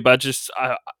YouTube,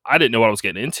 I didn't know what I was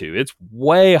getting into. It's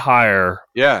way higher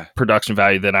production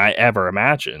value than I ever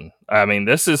imagined. I mean,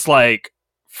 this is like,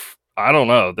 I don't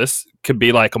know. This could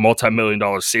be like a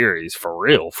multi-million-dollar series for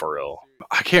real.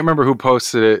 I can't remember who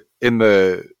posted it. in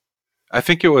the. I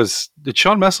think it was. Did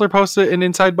Sean Messler post it in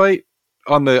Inside Bite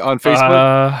on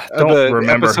Facebook? Don't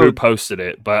remember who episode, posted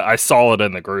it, but I saw it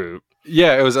in the group.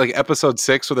 Yeah, it was like episode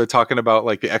 6 where they're talking about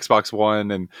like the Xbox One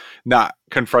and not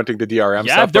confronting the DRM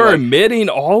Yeah, stuff. they're like, admitting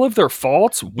all of their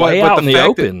faults way out in the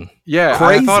open.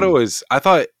 I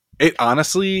thought it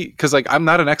honestly, because like I'm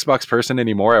not an Xbox person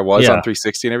anymore. I was on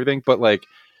 360 and everything, but like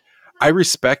I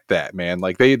respect that, man.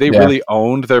 Like they really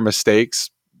owned their mistakes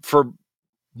for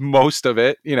most of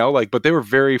it, you know, like, but they were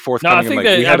very forthcoming. No, I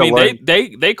think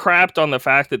they crapped on the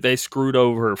fact that they screwed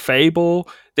over Fable.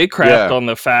 They crapped on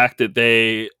the fact that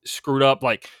they screwed up,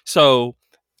 like, so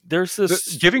there's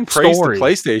this giving praise to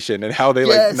PlayStation and how they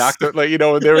like knocked it, like, you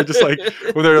know, and they were just like,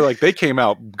 well, they're like, they came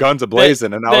out guns a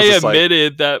blazing, and I was just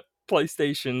admitted that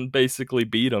PlayStation basically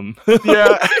beat them.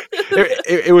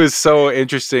 It was so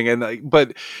interesting, and like,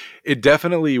 but it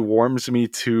definitely warms me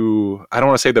to, I don't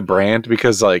want to say the brand,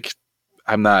 because like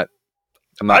I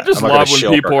just love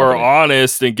when people are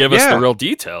honest and give us the real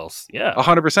details. Yeah,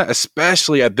 100%,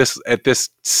 especially at this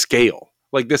scale.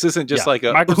 Like this isn't just like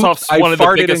Microsoft's one of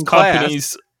the biggest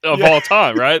companies of all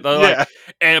time, right? Like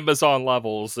Amazon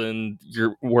levels, and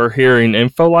we're hearing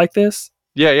info like this.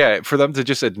 Yeah. For them to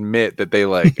just admit that they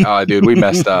like, oh, dude, we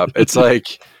messed up. It's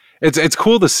like it's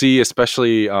cool to see,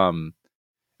 especially on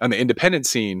the independent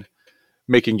scene,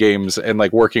 making games and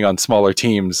like working on smaller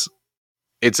teams.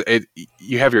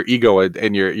 You have your ego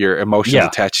and your emotions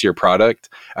attached to your product.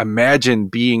 Imagine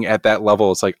being at that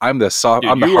level. It's like I'm the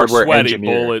hardware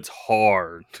engineer. Bullets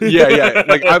hard. Yeah.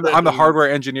 Like I'm the hardware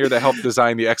engineer that helped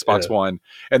design the Xbox One,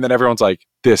 and then everyone's like,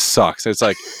 "This sucks." And it's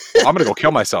like, I'm gonna go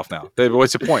kill myself now.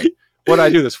 What's the point? What did I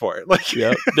do this for? Like,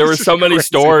 there were so many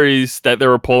stories that they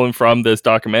were pulling from this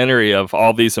documentary of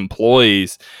all these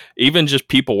employees, even just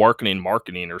people working in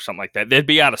marketing or something like that. They'd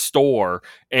be at a store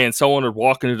and someone would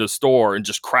walk into the store and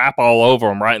just crap all over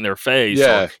them right in their face,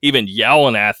 or even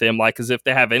yelling at them, like as if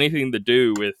they have anything to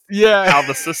do with how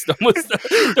the system was.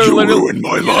 You ruined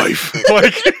my life.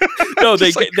 Like, no,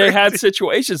 they had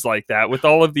situations like that with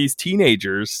all of these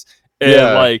teenagers.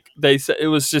 And like they said, it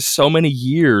was just so many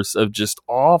years of just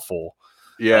awful.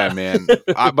 Yeah, man.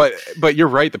 But you're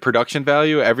right. The production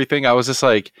value, everything. I was just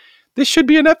like, this should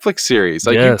be a Netflix series.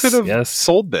 Like you could have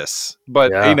sold this.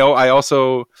 But you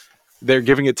know, they're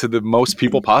giving it to the most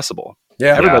people possible.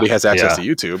 Yeah, everybody has access to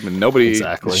YouTube, and nobody's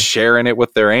sharing it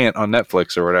with their aunt on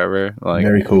Netflix or whatever. Like,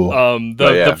 very cool.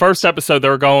 The first episode,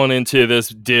 they're going into this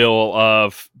deal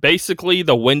of basically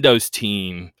the Windows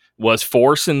team was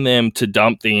forcing them to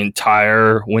dump the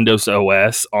entire Windows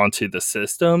OS onto the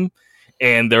system.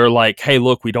 And they're like, hey,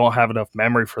 look, we don't have enough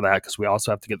memory for that because we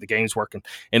also have to get the games working.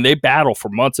 And they battle for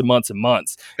months and months and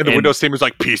months. And the Windows team was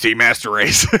like, PC Master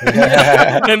Race.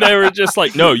 And they were just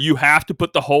like, no, you have to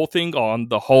put the whole thing on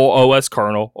the whole OS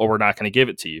kernel or we're not going to give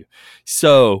it to you.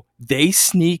 So they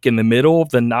sneak in the middle of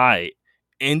the night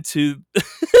into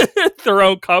their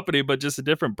own company, but just a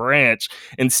different branch,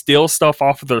 and steal stuff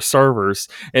off of their servers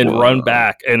and run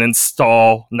back and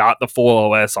install not the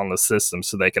full OS on the system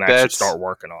so they can actually start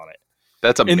working on it.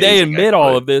 That's amazing. And they admit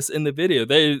all of this in the video.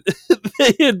 They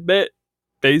admit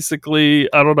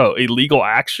basically, I don't know, illegal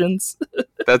actions.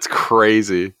 That's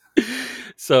crazy.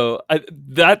 So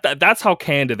that's how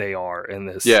candid they are in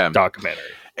this documentary.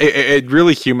 It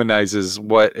really humanizes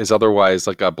what is otherwise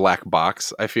like a black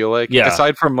box, I feel like. Yeah.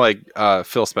 Aside from like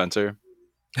Phil Spencer.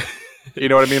 You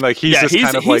know what I mean? Like he's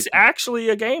actually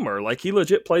a gamer. Like he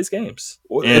legit plays games.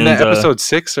 In that episode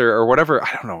 6 or whatever,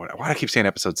 I don't know why do I keep saying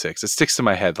episode 6. It sticks to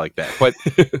my head like that. But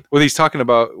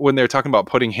when they're talking about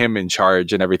putting him in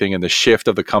charge and everything and the shift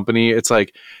of the company, it's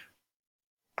like,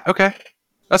 okay.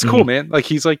 That's cool, man. Like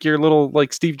he's like your little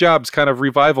like Steve Jobs kind of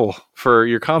revival for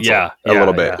your console a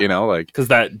little bit, you know, like because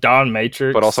that Don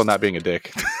Matrix, but also not being a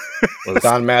dick.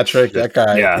 Don Matrix, that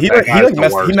guy. Yeah,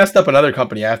 he messed up another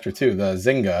company after too, the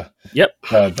Zynga. Yep.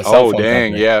 The cell phone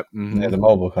company. Yeah. Mm-hmm. Yeah, the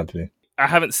mobile company. I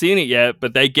haven't seen it yet,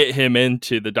 but they get him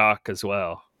into the doc as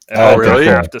well. Oh, really?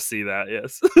 I have to see that.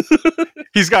 Yes.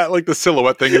 He's got like the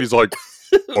silhouette thing, and he's like,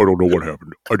 I don't know what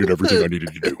happened. I did everything I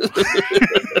needed to do.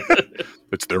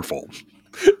 It's their fault.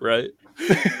 Right.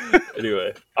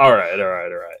 Anyway. All right.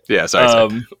 Yeah,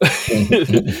 sorry.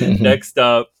 Next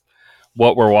up,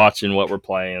 what we're watching, what we're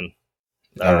playing.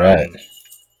 All right.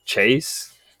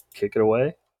 Chase, kick it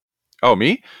away. Oh,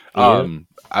 me? Yeah.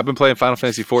 I've been playing Final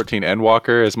Fantasy 14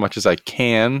 Endwalker as much as I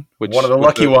can. Which one of the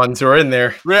lucky ones who are in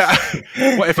there. Yeah.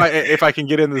 Well, if I can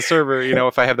get into the server, you know,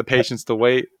 if I have the patience to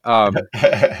wait.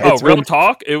 Real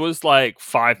talk, it was like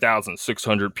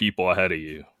 5,600 people ahead of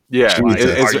you. Yeah,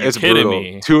 it's brutal.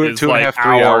 Me? Two and a half,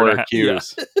 3 hour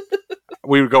queues. Yeah.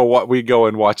 we go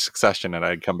and watch Succession, and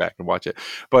I'd come back and watch it.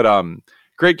 But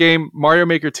great game. Mario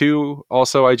Maker 2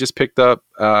 also I just picked up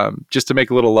just to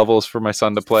make little levels for my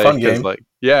son to play. Fun game. Like,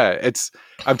 yeah,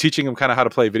 I'm teaching him kind of how to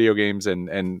play video games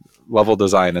and level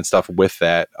design and stuff with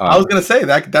that. I was gonna say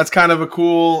that's kind of a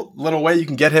cool little way you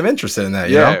can get him interested in that.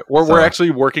 Yeah, you know? we're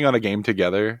actually working on a game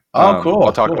together. Oh, cool.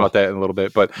 I'll talk Cool. about that in a little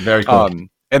bit, but Very cool.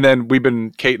 and then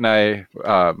Kate and I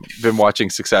been watching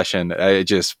Succession. It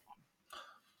just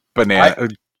banana.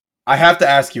 I have to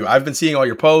ask you. I've been seeing all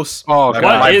your posts. Oh, I got God.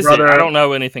 What my is brother- it? I don't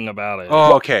know anything about it.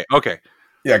 Oh, okay.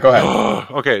 Yeah, go ahead.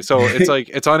 Okay, so it's like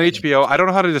it's on HBO. I don't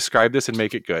know how to describe this and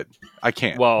make it good. I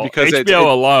can't. Well, because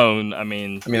HBO alone, I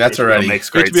mean, that's HBO already- makes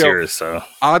great HBO series. So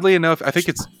oddly enough, I think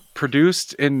it's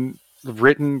produced and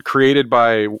created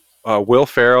by Will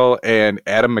Ferrell and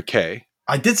Adam McKay.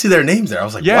 I did see their names there. I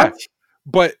was like, Yeah.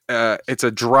 what? But it's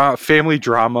a family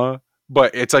drama.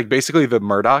 But it's like basically the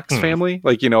Murdochs family.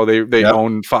 Like, you know, they Yep.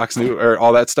 own Fox News or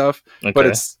all that stuff. okay. But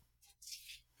it's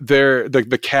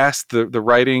the cast, the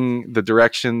writing, the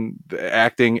direction, the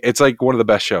acting. It's like one of the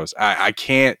best shows. I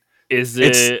can't. Is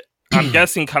it's- it? I'm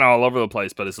guessing kind of all over the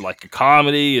place, but is it like a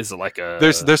comedy? Is it like a?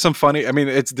 There's some funny. I mean,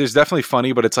 there's definitely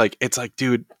funny, but it's like,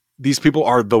 dude, these people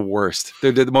are the worst.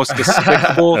 They're the most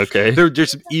despicable. Okay. They're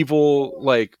just evil,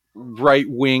 like right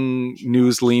wing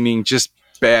news leaning, just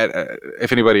bad.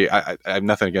 If anybody, I have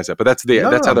nothing against that, but that's No,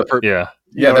 how but- the Yeah.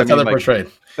 you Yeah, know what that's I how mean? they're Like, portrayed.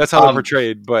 that's how they're Um,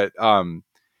 portrayed. But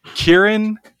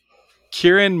Kieran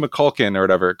McCulkin or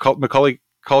whatever, Macaulay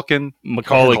Culkin,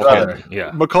 Macaulay brother. Culkin.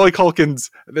 Yeah. Macaulay Culkin's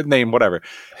the name, whatever.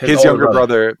 His older younger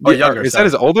brother. Oh, younger, Is that sorry.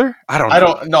 his older? I don't know. I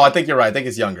don't. No, I think you're right. I think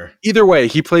it's younger. Either way,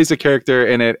 he plays a character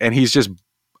in it, and he's just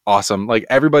awesome. Like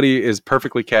everybody is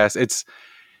perfectly cast. It's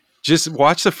just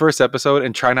watch the first episode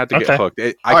and try not to get Okay. hooked.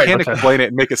 I All right, can't okay. explain it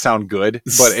and make it sound good,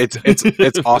 but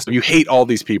it's awesome. You hate all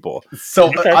these people. So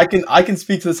Okay. I can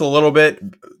speak to this a little bit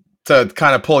to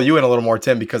kind of pull you in a little more,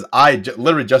 Tim, because I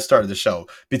literally just started the show.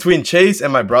 Between Chase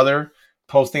and my brother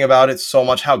posting about it so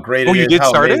much, how great Oh, it you is, did how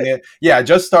start amazing Yeah, I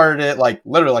just started it like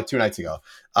literally like 2 nights ago.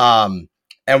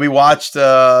 And we watched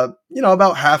about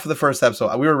half of the first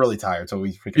episode. We were really tired, so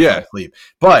we freaking Yeah. fell asleep.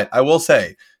 But I will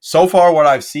say, so far what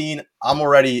I've seen, I'm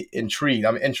already intrigued.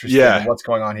 I'm interested Yeah. in what's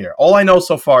going on here. All I know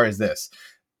so far is this.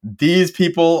 These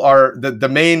people are the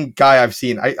main guy I've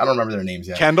seen. I don't remember their names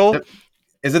yet. Kendall,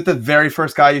 Is it the very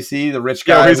first guy you see, the rich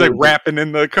yeah, guy? he's like who- rapping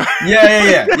in the car.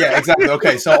 Yeah, exactly.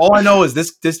 Okay, so all I know is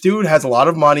this dude has a lot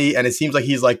of money, and it seems like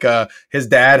he's like his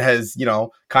dad has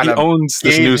kind He of owns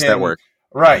this gave news him- network.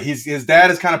 right. His dad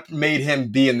has kind of made him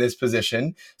be in this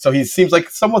position, so he seems like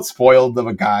somewhat spoiled of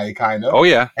a guy, kind of. Oh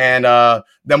yeah, And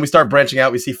then we start branching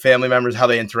out. We see family members, how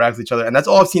they interact with each other, and that's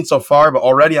all I've seen so far. But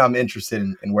already, I'm interested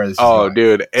in where this. oh is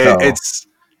going. dude, So-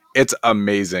 it's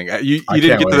amazing. You I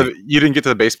didn't can't get to you didn't get to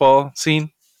the baseball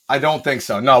scene. I don't think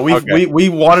so. No, Okay. we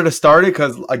wanted to start it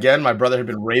because again, my brother had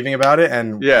been raving about it,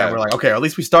 and Yeah. we're like, okay, at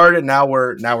least we started. Now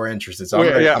we're interested. So I'm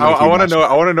gonna I keep want to know.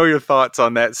 watching. I want to know your thoughts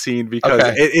on that scene because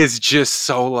Okay. it is just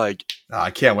so like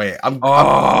I can't wait. I'm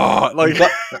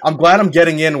glad I'm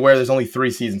getting in where there's only 3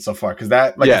 seasons so far because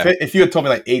that Yeah. if you had told me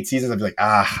like 8 seasons, I'd be like,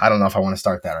 I don't know if I want to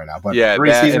start that right now. But Yeah, 3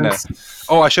 that and, seasons.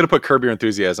 I should have put Curb Your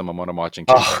Enthusiasm on what I'm watching.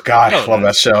 Too. Oh God, Oh, love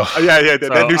that show. Yeah, that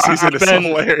So new season is so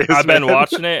hilarious. I've been man.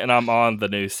 watching it, and I'm on the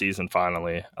new season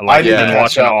finally. I I've didn't been catch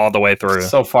watching it up. all the way through.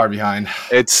 So far behind.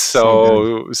 It's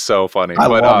so funny. I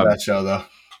but love that show though.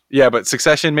 yeah, but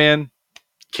Succession, man,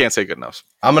 can't say good enough.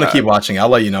 I'm gonna keep watching. I'll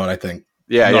let you know what I think.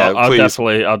 Yeah, No, yeah, I'll please.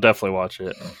 definitely watch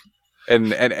it.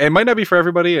 And it might not be for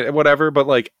everybody, whatever. But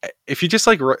like, if you just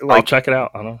like I'll check it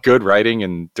out. I don't know. good writing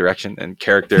and direction and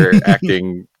character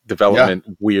acting development,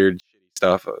 weird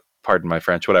stuff. Pardon my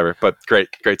French, whatever. But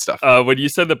great stuff. When you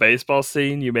said the baseball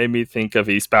scene, you made me think of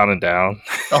Eastbound and Down.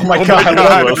 Oh my Oh God, my I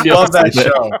God. love that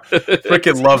show.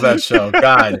 Freaking love that show.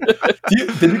 God,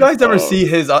 did you guys ever see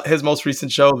his most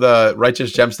recent show, The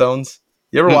Righteous Gemstones?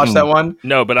 You ever watch that one?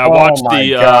 No, but I Oh watched my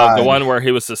the God. one where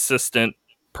he was assistant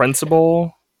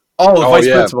principal. Oh, the Oh, Vice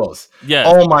yeah. Principals. Yeah,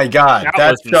 Oh my God,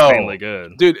 that was show. insanely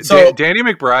good. Dude, So- Danny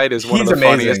McBride is one of He's the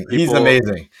funniest amazing. people. He's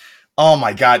amazing. Oh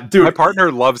my God, dude. My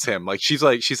partner loves him. Like she's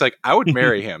like, I would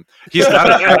marry him. He's not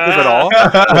attractive at all,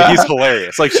 but he's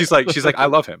hilarious. Like she's like, I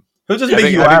love him. He'll just I make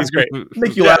think- you I think laugh. he's great.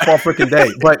 Make you laugh all freaking day.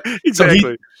 But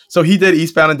Exactly. so he did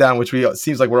Eastbound and Down, which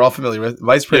seems like we're all familiar with.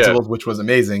 Vice Principals, which was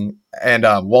amazing, and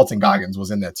Walton Goggins was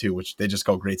in that too, which they just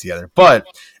go great together. But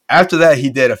after that,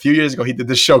 a few years ago, he did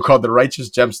this show called The Righteous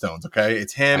Gemstones. Okay,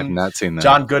 it's I've him. not seen that.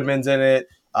 John Goodman's in it.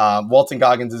 Walton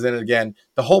Goggins is in it again.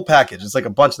 The whole package. It's like a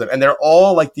bunch of them, and they're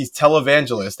all like these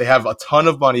televangelists. They have a ton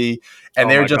of money, and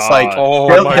they're just like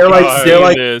they're like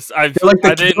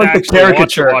the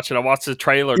caricature. Watch it. I watched the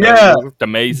trailer. Yeah, it looked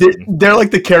amazing. They're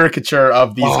like the caricature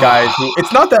of these guys. Who,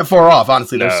 it's not that far off,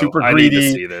 honestly. They're super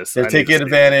greedy. They're taking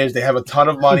advantage. They have a ton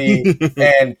of money,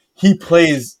 and he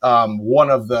plays one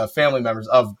of the family members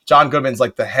of John Goodman's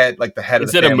like the head of the family.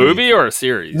 Is it a movie or a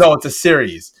series? No, it's a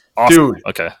series. Awesome. Dude,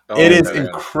 okay, it is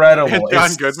incredible.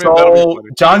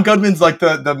 John Goodman's like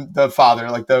the father,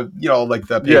 like the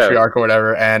patriarch or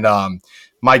whatever, and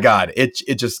my God,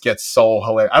 it just gets so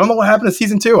hilarious. I don't know what happened to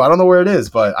season 2. I don't know where it is,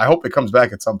 but I hope it comes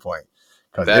back at some point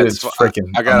because it is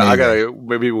freaking. I gotta.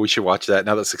 Maybe we should watch that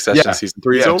now that Succession season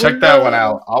 3 is over. Check that one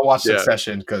out. I'll watch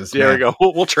Succession because there we go.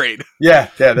 We'll trade. Yeah,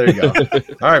 there you go.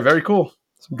 All right, very cool.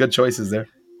 Some good choices there.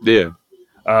 Yeah.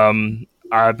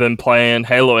 I've been playing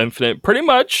Halo Infinite pretty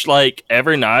much like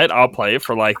every night. I'll play it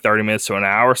for like 30 minutes to an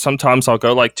hour. Sometimes I'll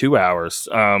go like 2 hours.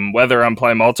 Whether I'm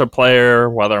playing multiplayer,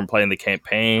 whether I'm playing the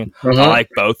campaign, I like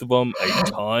both of them a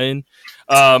ton.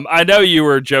 I know you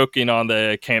were joking on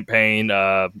the campaign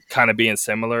kind of being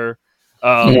similar.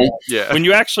 When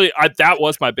you actually, that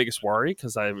was my biggest worry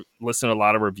because I listened to a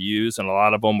lot of reviews and a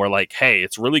lot of them were like, hey,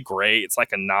 it's really great. It's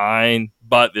like a 9,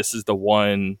 but this is the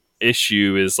one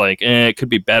issue is like it could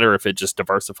be better if it just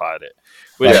diversified it,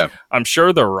 which I'm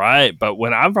sure they're right, but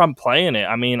when I'm playing it,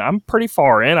 I mean, I'm pretty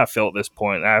far in, I feel at this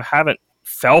point, and I haven't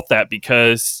felt that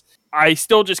because I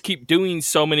still just keep doing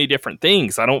so many different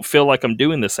things. I don't feel like I'm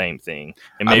doing the same thing,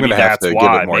 and maybe that's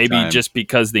why. Maybe just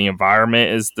because the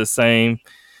environment is the same,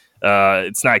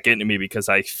 it's not getting to me because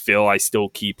I feel I still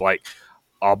keep like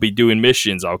I'll be doing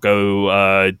missions, I'll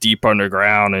go deep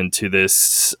underground into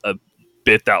this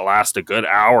bit that lasts a good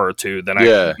hour or two, then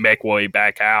I make way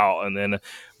back out, and then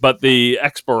but the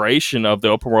exploration of the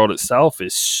open world itself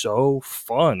is so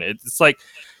fun. It's like,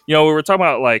 we were talking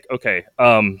about like, okay,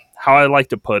 how I like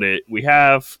to put it, we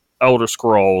have Elder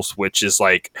Scrolls, which is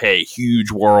like, hey, huge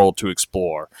world to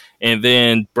explore, and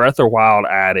then Breath of the Wild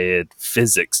added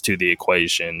physics to the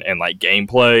equation and like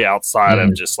gameplay outside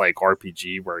of just like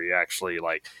RPG, where you actually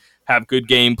like have good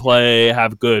gameplay,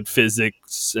 have good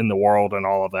physics in the world and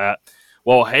all of that.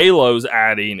 Well, Halo's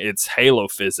adding its Halo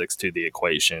physics to the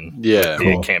equation. Yeah.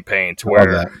 The campaign to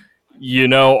where,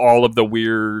 all of the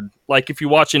weird, like if you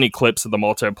watch any clips of the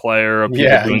multiplayer of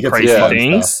people doing crazy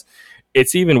things,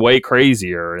 it's even way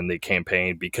crazier in the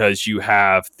campaign because you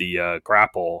have the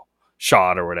grapple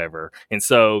shot or whatever. And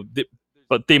so,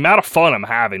 but the amount of fun I'm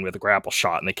having with the grapple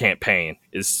shot in the campaign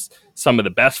is some of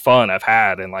the best fun I've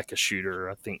had in like a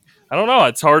shooter. I don't know.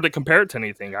 It's hard to compare it to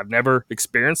anything. I've never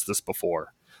experienced this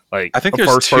before. Like, I think there's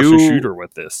first-person shooter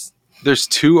with this. There's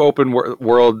 2 open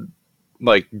world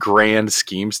like grand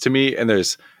schemes to me, and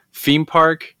there's theme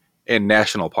park and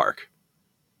national park.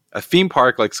 A theme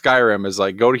park like Skyrim is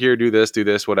like go to here, do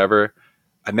this, whatever.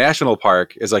 A national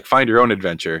park is like find your own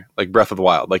adventure, like Breath of the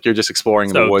Wild. Like you're just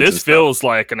exploring the woods. This feels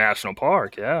like a national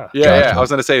park, yeah. I was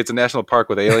gonna say it's a national park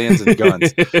with aliens and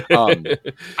guns.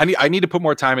 I need to put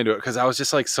more time into it because I was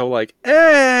just like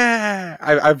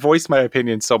I voiced my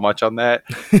opinion so much on that,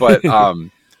 but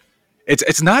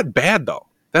it's not bad though.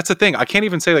 That's the thing. I can't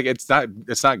even say like it's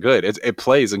not good. It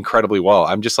plays incredibly well.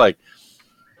 I'm just like,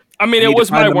 I mean, it was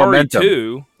my worry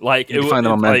too. Like it find the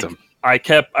momentum. Like,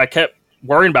 I kept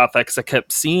worrying about that because I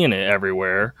kept seeing it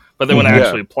everywhere. But then when I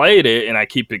actually played it and I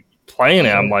keep playing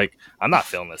it, I'm like, I'm not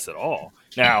feeling this at all.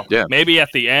 Now, maybe at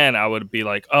the end I would be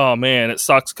like, oh man, it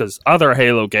sucks because other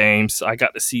Halo games, I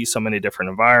got to see so many different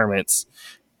environments.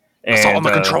 And, I saw in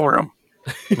the control room.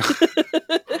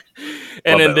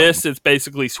 And in this, it's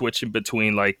basically switching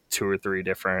between like 2 or 3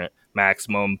 different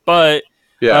maximum. But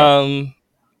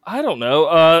I don't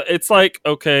know. It's like,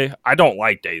 okay, I don't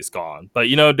like Days Gone, but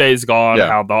Days Gone,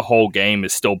 how the whole game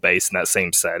is still based in that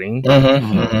same setting.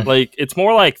 Like, it's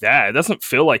more like that. It doesn't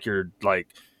feel like you're like,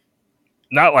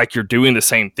 not like you're doing the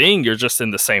same thing. You're just in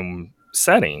the same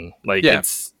setting. Like,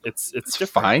 it's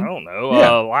different. Fine. I don't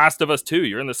know. Last of Us 2,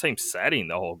 you're in the same setting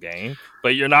the whole game,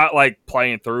 but you're not like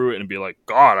playing through it and be like,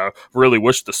 God, I really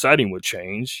wish the setting would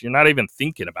change. You're not even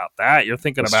thinking about that. You're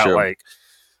thinking about like,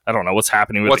 I don't know what's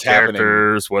happening with the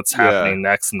characters, what's happening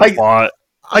next in the plot.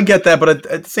 I get that, but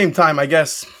at the same time, I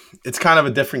guess it's kind of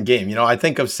a different game. I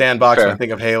think of Sandbox, and I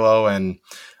think of Halo, and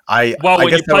when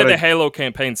you play the Halo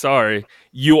campaign,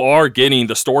 you are getting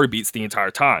the story beats the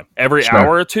entire time. Every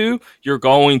hour or two, you're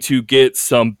going to get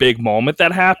some big moment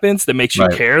that happens that makes you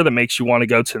care, that makes you want to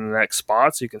go to the next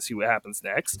spot so you can see what happens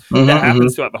next. That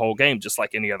happens throughout the whole game, just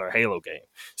like any other Halo game.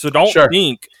 So don't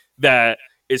think that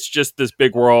it's just this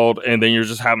big world and then you're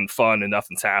just having fun and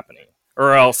nothing's happening.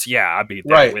 Or else, I'd be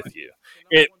there with you.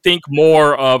 think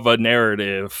more of a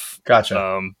narrative.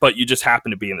 Gotcha. But you just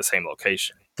happen to be in the same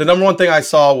location. The number one thing I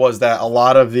saw was that a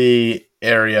lot of the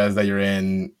areas that you're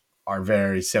in are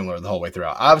very similar the whole way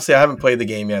throughout. Obviously, I haven't played the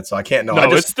game yet, so I can't know.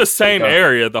 No, it's the same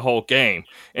area the whole game.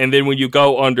 And then when you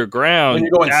go underground, when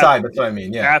you go inside, that's what I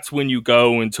mean. Yeah, that's when you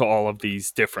go into all of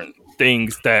these different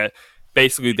things that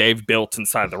basically they've built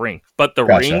inside the ring. But the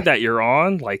ring that you're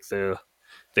on, like the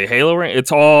Halo ring,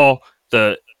 it's all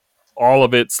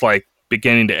of it's like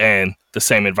beginning to end the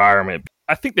same environment.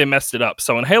 I think they messed it up.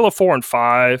 So in Halo 4 and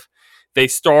 5, they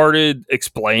started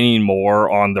explaining more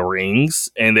on the rings,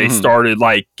 and they started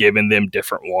like giving them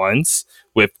different ones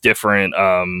with different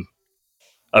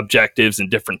objectives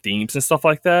and different themes and stuff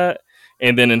like that.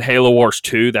 And then in Halo Wars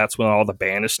 2, that's when all the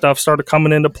banished stuff started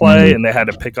coming into play, and they had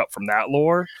to pick up from that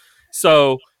lore.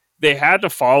 So they had to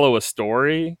follow a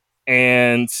story,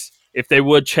 and if they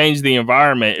would change the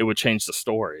environment, it would change the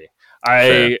story.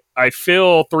 I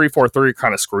feel 343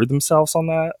 kind of screwed themselves on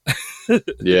that.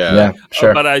 Yeah,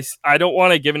 sure. But I don't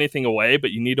want to give anything away, but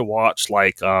you need to watch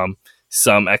like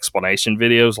some explanation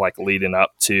videos like leading up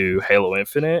to Halo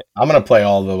Infinite. I'm gonna play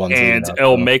all the ones, and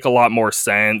it'll make a lot more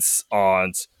sense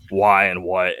on why and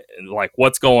what, and like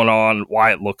what's going on,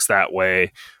 why it looks that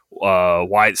way,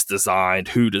 why it's designed,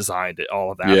 who designed it,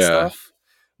 all of that stuff.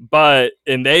 But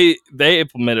they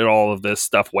implemented all of this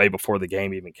stuff way before the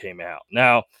game even came out.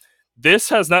 Now, this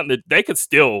has nothing they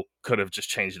could have just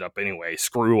changed it up anyway.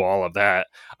 Screw all of that.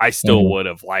 I still would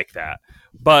have liked that.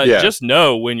 But just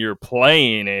know when you're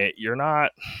playing it, you're not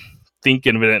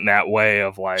thinking of it in that way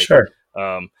of like,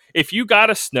 if you got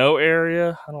a snow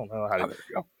area, I don't know how to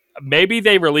go. Maybe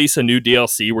they release a new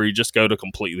DLC where you just go to a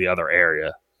completely other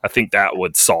area. I think that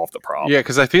would solve the problem. Yeah,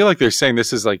 because I feel like they're saying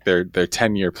this is like their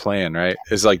 10-year plan, right?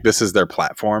 Is like this is their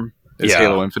platform, is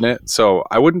Halo Infinite. So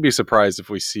I wouldn't be surprised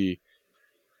if we see.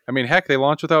 I mean, heck, they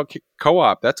launch without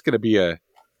co-op. That's going to be a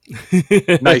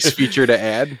nice feature to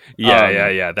add.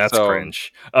 Yeah. That's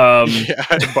cringe.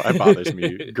 It bothers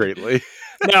me greatly.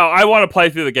 Now, I want to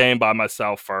play through the game by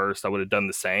myself first. I would have done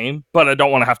the same, but I don't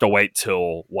want to have to wait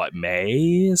till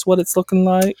May is what it's looking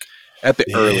like. At the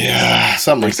earliest,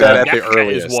 something like that. At the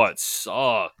earliest is what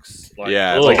sucks. Like,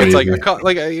 it's like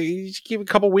you keep a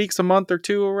couple weeks, a month or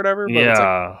two, or whatever. But it's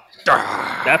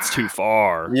like, that's too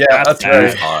far. Yeah, that's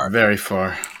very far. Very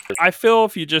far. I feel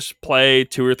if you just play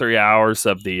 2 or 3 hours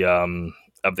of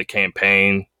the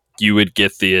campaign, you would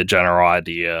get the general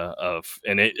idea of,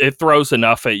 and it throws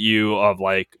enough at you of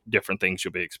like different things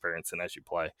you'll be experiencing as you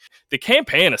play. The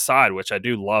campaign aside, which I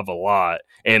do love a lot,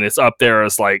 and it's up there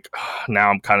as like,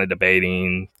 now I'm kind of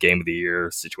debating game of the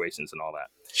year situations and all that.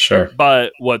 Sure.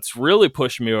 But what's really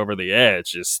pushing me over the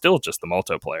edge is still just the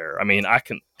multiplayer. I mean, I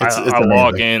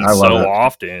log in so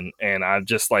often, and I'm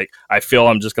just like, I feel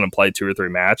I'm just going to play 2 or 3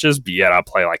 matches, but yet I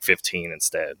play like 15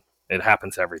 instead. It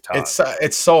happens every time.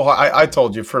 It's so hard. I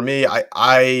told you, for me,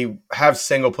 I have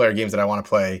single player games that I want to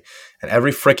play, and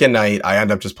every freaking night I end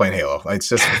up just playing Halo. It's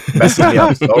just messing me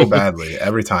up so badly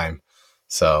every time.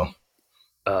 So,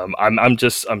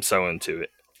 I'm so into it.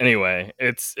 Anyway,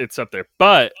 it's up there.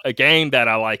 But a game that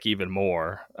I like even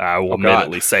more, I will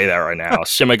immediately say that right now,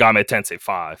 Shin Megami Tensei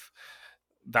 5.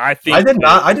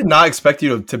 I did not expect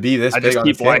you to be this big. I just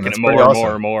keep liking it more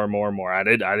and more. I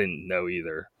didn't know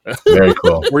either. Very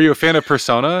cool. Were you a fan of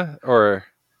Persona, or?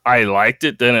 I liked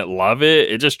it, didn't love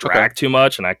it. It just dragged too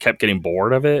much, and I kept getting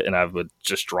bored of it, and I would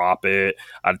just drop it.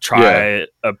 I'd try it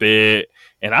a bit,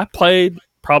 and I played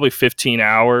probably 15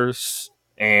 hours,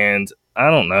 and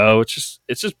I don't know. It's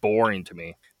just boring to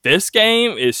me. This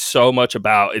game is so much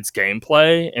about its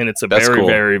gameplay, and it's a very,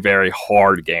 very, very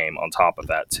hard game on top of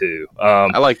that, too.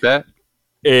 I like that.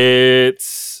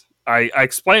 I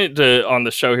explained it on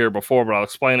the show here before, but I'll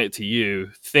explain it to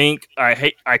you.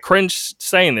 I cringe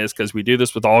saying this because we do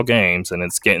this with all games, and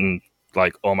it's getting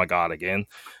like, oh my God, again.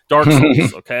 Dark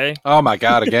Souls, okay? Oh my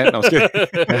God, again? No, I was kidding.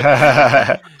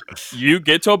 You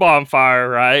get to a bonfire,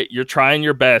 right? You're trying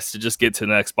your best to just get to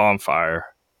the next bonfire.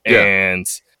 Yeah. And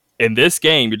in this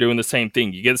game, you're doing the same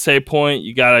thing. You get a save point,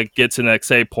 you got to get to the next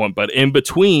save point. But in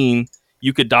between,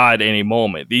 you could die at any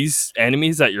moment. These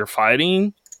enemies that you're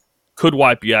fighting could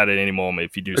wipe you out at any moment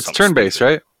if you do something. It's turn-based,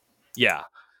 stupid. right? Yeah.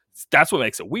 That's what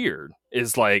makes it weird.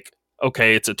 Is like,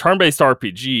 okay, it's a turn-based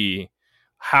RPG.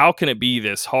 How can it be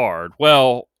this hard?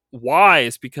 Well, why?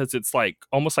 Is because it's like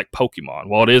almost like Pokemon.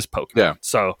 Well, it is Pokemon. Yeah.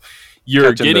 So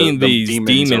you're getting these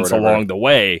demons along the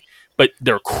way, but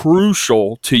they're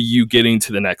crucial to you getting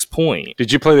to the next point.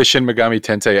 Did you play the Shin Megami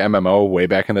Tensei MMO way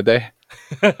back in the day?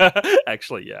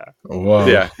 Actually, yeah. Whoa.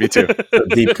 Yeah, me too.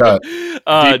 Deep cut. Deep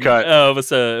cut. It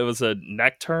was a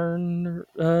Necturne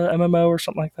MMO or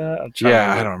something like that.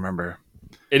 I don't remember.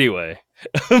 Anyway,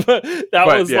 That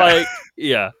was yeah. like,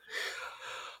 yeah.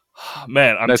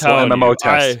 Man, I'm Nice telling little MMO you,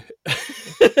 test.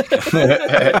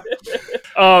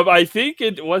 I think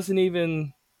it wasn't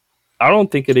even. I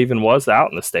don't think it even was out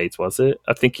in the States, was it?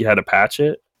 I think you had to patch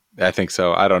it. I think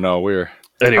so. I don't know. We're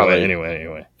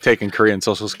Anyway. taking Korean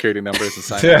social security numbers and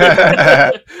signing.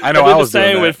 Yeah. I know. I I did was the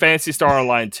same doing with that. Fantasy Star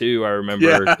Online 2. I remember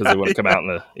Yeah, because it wouldn't come out in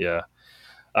the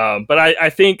But I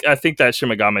think that Shin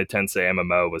Megami Tensei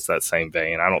MMO was that same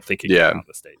vein. I don't think it came out in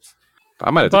the States. I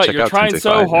might have to But check you're out trying Tensei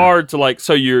so 5 now. hard to like,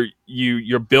 so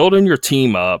you're building your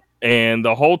team up, and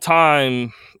the whole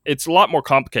time it's a lot more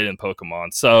complicated than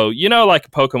Pokemon. So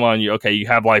like Pokemon, you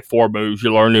have like 4 moves,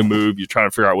 you learn a new move, you're trying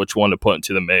to figure out which one to put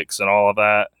into the mix and all of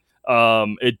that.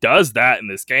 It does that in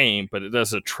this game, but it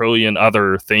does a trillion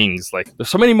other things. Like there's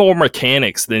so many more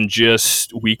mechanics than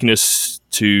just weakness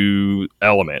to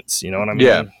elements. You know what I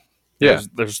mean? Yeah.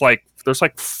 There's like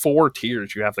 4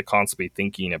 tiers you have to constantly be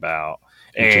thinking about.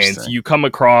 And Interesting. you come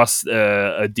across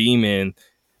a demon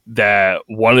that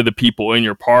one of the people in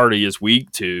your party is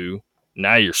weak to.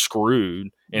 Now you're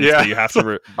screwed, and so you have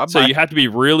to. So you have to be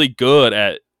really good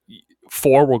at.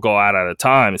 4 will go out at a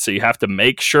time, so you have to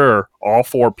make sure all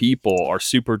 4 people are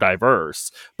super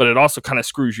diverse. But it also kind of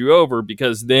screws you over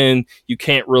because then you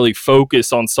can't really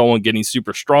focus on someone getting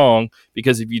super strong,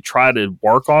 because if you try to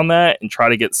work on that and try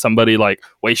to get somebody like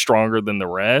way stronger than the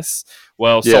rest,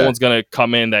 well, someone's going to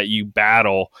come in that you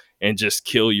battle and just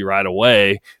kill you right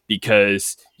away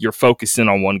because you're focusing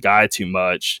on one guy too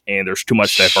much, and there's too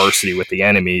much diversity with the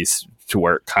enemies to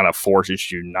where it kind of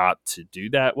forces you not to do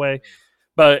that way.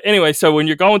 But anyway, so when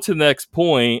you're going to the next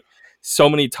point, so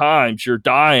many times you're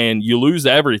dying, you lose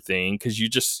everything because you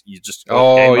just game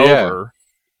over.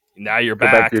 Now you're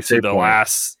back to the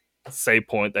last save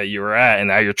point that you were at, and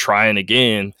now you're trying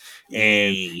again,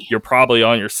 and you're probably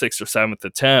on your 6th or 7th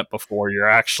attempt before you're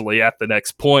actually at the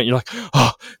next point. You're like,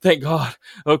 oh, thank God.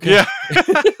 Okay. Yeah.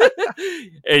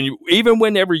 And even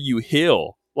whenever you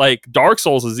heal, like Dark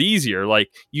Souls is easier.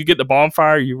 Like you get the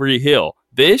bonfire, you re-heal.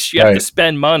 This, you have to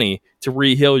spend money to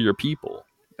re-heal your people.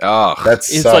 Oh,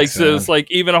 it's like so it's like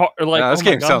even like this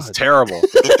game sounds terrible.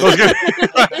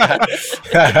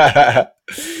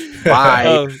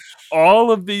 Bye.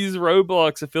 All of these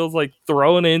roadblocks, it feels like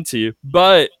thrown into you,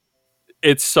 but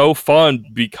it's so fun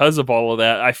because of all of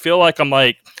that. I feel like I'm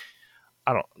like,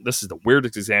 this is the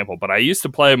weirdest example, but I used to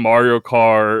play Mario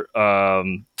Kart,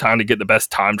 trying to get the best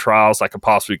time trials I could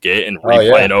possibly get and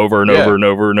replay it over and over and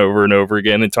over and over and over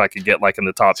again until I could get like in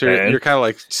the top 10. You're kind of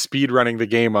like speed running the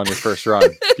game on your first run.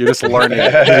 You're just learning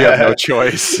it. You have no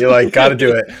choice. You're like, gotta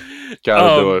do it.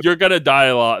 Gotta do it. You're gonna die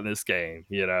a lot in this game,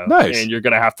 Nice. And you're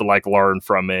gonna have to like learn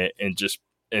from it and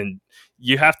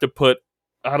you have to put,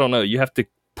 you have to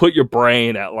put your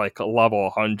brain at like a level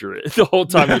 100 the whole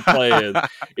time you're playing.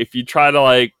 If you try to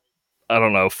like,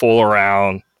 fool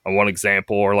around on one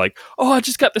example, or like, oh, I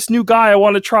just got this new guy, I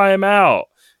want to try him out.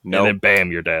 Nope. And then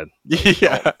bam, you're dead.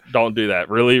 Yeah. Don't do that.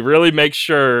 Really, really make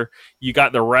sure you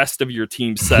got the rest of your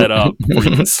team set up before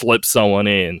you can slip someone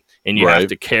in, and you have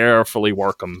to carefully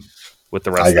work them with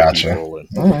the rest of the people.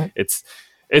 And it's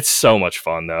so much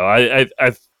fun though.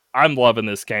 I'm loving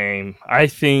this game. I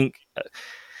think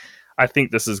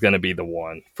this is going to be the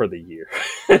one for the year.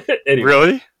 Anyway,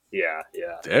 really? Yeah.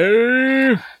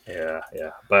 Damn.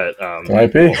 Yeah. But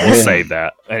might be. We'll save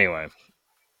that anyway.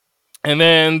 And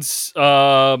then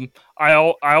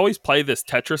I always play this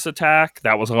Tetris Attack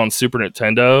that was on Super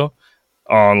Nintendo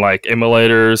on like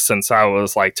emulators since I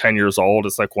was like 10 years old.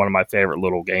 It's like one of my favorite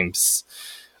little games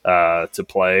to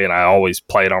play, and I always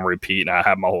play it on repeat, and I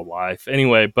have my whole life.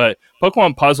 Anyway, but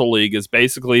Pokemon Puzzle League is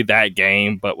basically that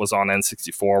game, but was on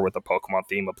N64 with a Pokemon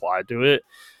theme applied to it.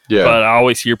 Yeah. But I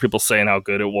always hear people saying how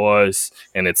good it was,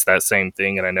 and it's that same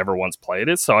thing, and I never once played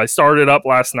it. So I started up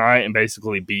last night and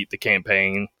basically beat the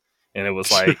campaign, and it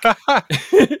was like,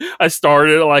 I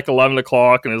started at like 11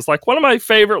 o'clock, and it was like one of my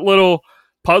favorite little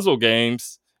puzzle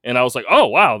games. And I was like, oh,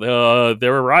 wow, they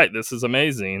were right. This is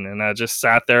amazing. And I just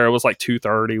sat there. It was like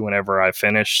 2:30 whenever I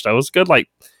finished. So it was good, like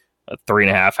a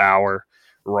 3.5 hour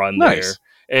run there.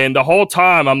 And the whole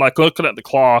time I'm like looking at the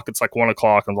clock. It's like 1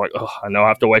 o'clock. I'm like, oh, I know I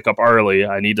have to wake up early.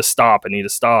 I need to stop.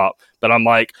 But I'm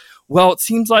like, well, it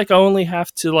seems like I only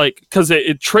have to like, because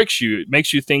it tricks you. It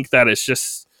makes you think that it's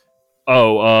just,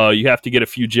 you have to get a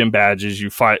few gym badges, you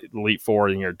fight Elite Four,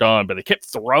 and you're done. But they kept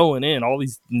throwing in all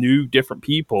these new different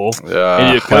people in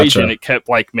the equation. Gotcha. It kept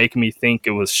like making me think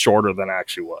it was shorter than it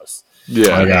actually was.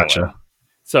 Yeah, I gotcha.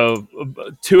 So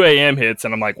 2 a.m. hits,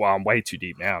 and I'm like, wow, I'm way too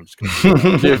deep now. I'm just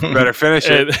gonna you better finish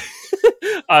it.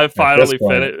 I finally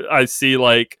finished. I see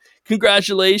like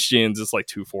congratulations. It's like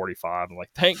 2:45. I'm like,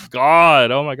 thank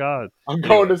God. Oh my God. I'm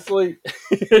going to sleep.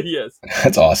 Yes.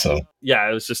 That's awesome. Yeah,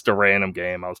 it was just a random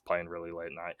game. I was playing really late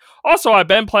at night. Also, I've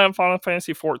been playing Final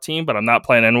Fantasy 14, but I'm not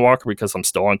playing Endwalker because I'm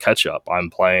still on catch up. I'm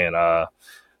playing the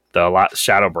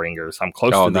Shadowbringers. I'm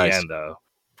close to the end though.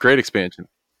 Great expansion.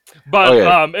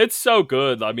 But it's so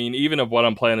good. I mean, even of what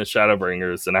I'm playing is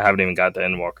Shadowbringers, and I haven't even got to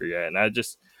Endwalker yet. And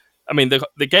I mean,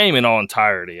 the game in all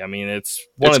entirety. I mean, it's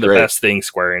one of the best things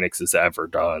Square Enix has ever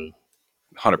done.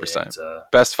 100%.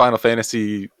 Best Final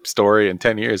Fantasy story in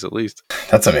 10 years at least.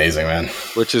 That's amazing, man.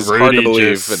 Which is hard to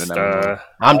believe in an MMO.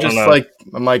 I'm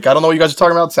like, I don't know what you guys are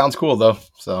talking about. Sounds cool though.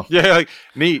 So yeah, like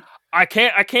neat. I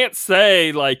can't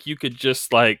say like you could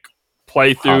just like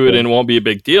play through it and it won't be a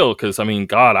big deal because I mean,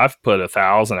 God, I've put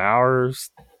 1,000 hours,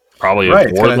 probably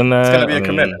more than that. It's gonna be a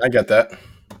commitment. I get that.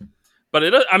 But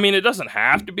it doesn't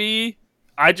have to be.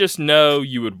 I just know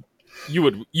you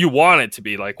want it to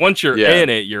be like once you're in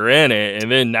it, you're in it,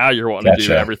 and then now you're wanting to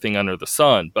do everything under the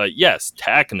sun. But yes,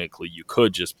 technically you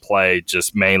could just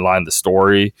mainline the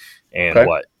story and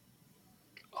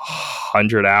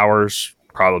 100 hours,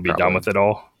 probably be done with it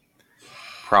all.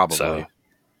 Probably. So.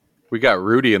 We got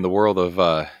Rudy in the world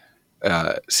of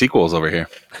sequels over here.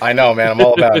 I know, man. I'm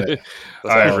all about it.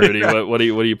 All right, Rudy, what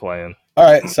are you playing? All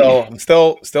right, so I'm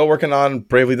still working on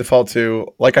Bravely Default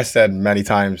 2. Like I said many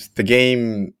times, the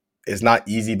game is not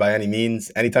easy by any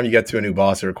means. Anytime you get to a new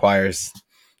boss, it requires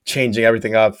changing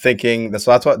everything up, thinking.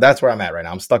 So that's where I'm at right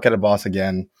now. I'm stuck at a boss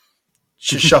again,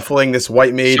 shuffling this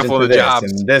white mage into this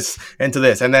and this into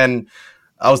this. And then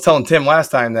I was telling Tim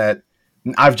last time that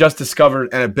I've just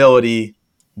discovered an ability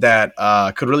that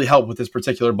could really help with this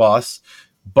particular boss,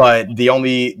 but the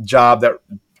only job that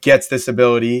gets this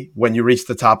ability when you reach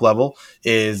the top level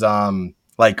is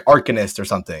like Arcanist or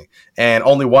something, and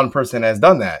only one person has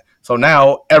done that. So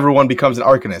now everyone becomes an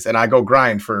Arcanist, and I go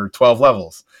grind for 12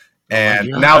 levels, and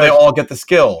now they all get the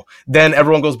skill. Then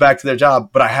everyone goes back to their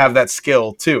job, but I have that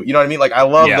skill too. You know what I mean? Like I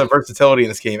love the versatility in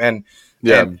this game, and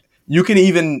you can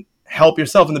even help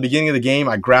yourself in the beginning of the game.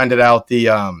 I grinded out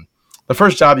the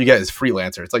first job you get is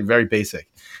Freelancer. It's like very basic,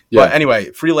 but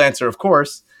anyway, Freelancer, of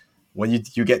course. When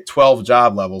you get 12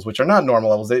 job levels, which are not normal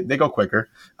levels, they go quicker.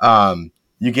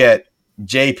 You get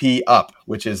JP up,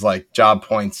 which is like job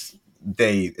points.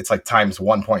 It's like times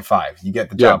 1.5. You get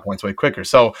the job points way quicker.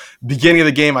 So beginning of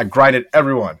the game, I grinded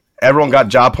everyone. Everyone got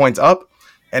job points up.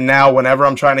 And now whenever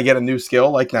I'm trying to get a new skill,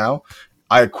 like now,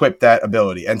 I equip that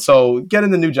ability. And so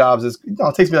getting the new jobs it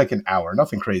takes me like an hour,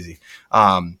 nothing crazy.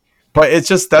 But it's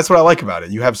just, that's what I like about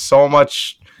it. You have so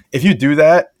much. If you do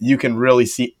that, you can really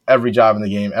see every job in the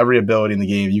game, every ability in the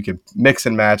game. You can mix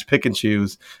and match, pick and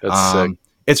choose. That's sick.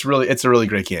 It's a really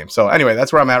great game. So anyway,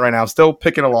 that's where I'm at right now. Still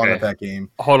picking along with that game.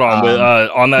 Hold on,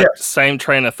 on that same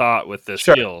train of thought with the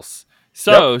skills.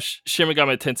 So Shin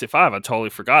Megami Tensei 5, I totally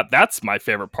forgot. That's my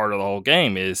favorite part of the whole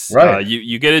game is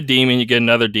you get a demon, you get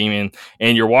another demon,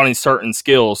 and you're wanting certain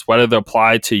skills, whether they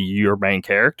apply to your main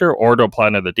character or to apply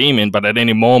to the demon. But at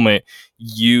any moment,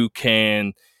 you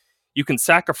can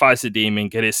sacrifice a demon,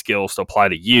 get his skills to apply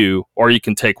to you, or you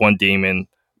can take one demon,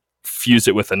 fuse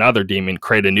it with another demon,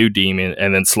 create a new demon,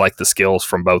 and then select the skills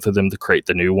from both of them to create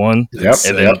the new one,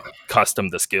 and then custom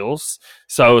the skills.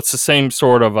 So it's the same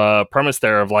sort of premise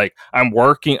there of like,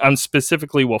 I'm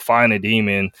specifically will find a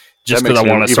demon just because I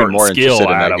want a certain skill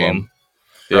out of him.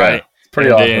 Right? Pretty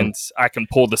and awesome. Then I can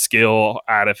pull the skill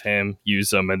out of him, use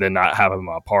them, and then not have him in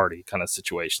my party kind of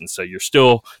situation. So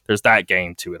there's that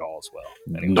game to it all as well.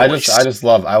 Anyway.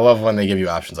 I love when they give you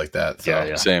options like that. So.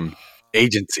 Yeah. Same.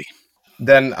 Agency.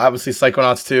 Then obviously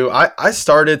Psychonauts 2. I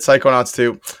started Psychonauts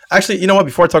 2. Actually, you know what?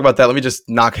 Before I talk about that, let me just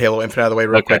knock Halo Infinite out of the way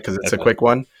real quick because it's a quick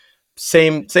one.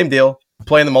 Same deal.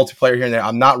 Playing the multiplayer here and there.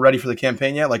 I'm not ready for the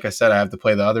campaign yet. Like I said, I have to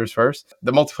play the others first.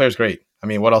 The multiplayer is great. I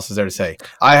mean, what else is there to say?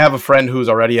 I have a friend who's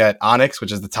already at Onyx,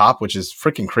 which is the top, which is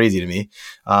freaking crazy to me.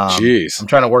 Jeez. I'm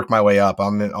trying to work my way up.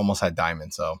 I'm almost at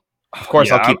Diamond, so of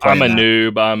course I'll keep playing. I'm a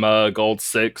noob. I'm a Gold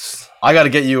 6. I got to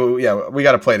get you. Yeah, we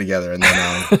got to play together, and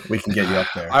then we can get you up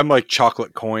there. I'm like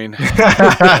chocolate coin.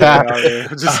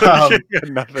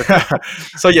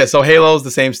 So Halo's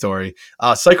the same story.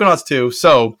 Psychonauts 2.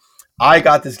 So I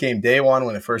got this game day one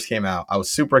when it first came out. I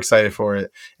was super excited for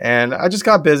it, and I just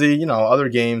got busy, other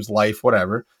games, life,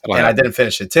 whatever, and I didn't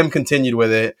finish it. Tim continued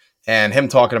with it, and him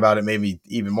talking about it made me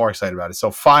even more excited about it. So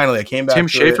finally, I came back. Tim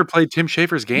Schafer played Tim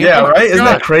Schafer's game. Yeah, right. Isn't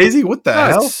that crazy? What the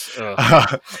hell?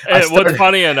 What's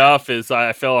funny enough is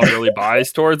I feel I'm really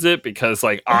biased towards it because,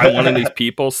 like, I'm one of these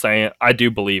people saying I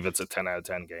do believe it's a 10 out of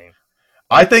 10 game.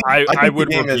 I the would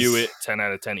game review is- it 10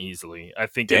 out of 10 easily. I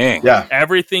think Dang. Yeah,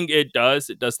 everything it does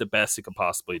the best it could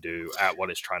possibly do at what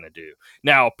it's trying to do.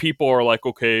 Now, people are like,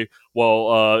 okay,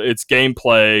 well, its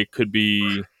gameplay could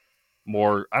be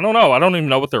more. I don't know. I don't even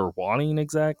know what they're wanting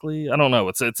exactly. I don't know.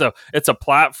 It's a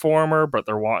platformer, but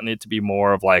they're wanting it to be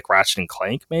more of like Ratchet and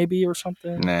Clank, maybe, or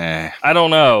something. Nah. I don't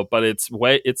know, but it's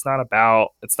not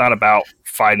about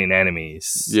fighting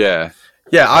enemies. Yeah.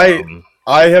 yeah. I have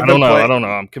I been don't know. playing. I don't know.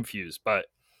 I'm confused, but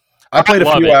I played a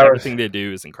love few it. hours. Everything they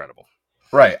do is incredible.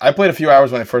 Right. I played a few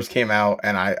hours when it first came out,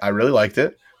 and I really liked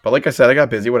it. But like I said, I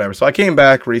got busy, whatever. So I came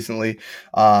back recently,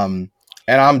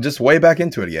 and I'm just way back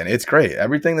into it again. It's great.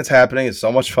 Everything that's happening is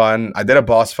so much fun. I did a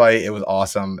boss fight. It was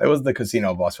awesome. It was the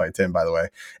casino boss fight, Tim, by the way.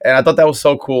 And I thought that was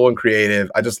so cool and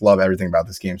creative. I just love everything about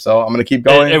this game. So I'm going to keep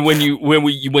going. And when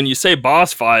you say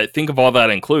boss fight, think of all that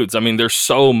includes. I mean, there's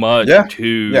so much to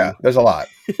Yeah, there's a lot.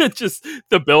 just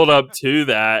the build up to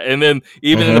that, and then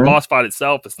even in the boss fight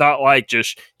itself, it's not like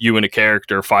just you and a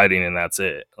character fighting and that's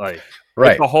it. Like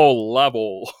Right. it's a whole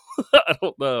level. I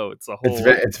don't know. It's a whole.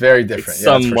 It's very different. It's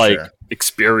Yeah, that's some for like sure.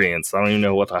 experience. I don't even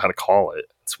know how to call it.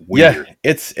 It's weird. Yeah,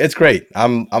 it's great.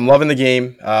 I'm loving the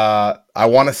game. I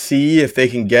want to see if they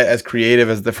can get as creative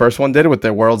as the first one did with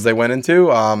the worlds they went into.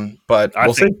 But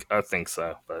we'll see. I think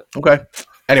so. But Okay.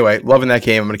 Anyway, loving that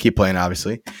game. I'm going to keep playing,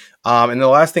 obviously. And the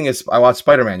last thing is I watched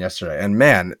Spider-Man yesterday. And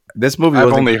man, this movie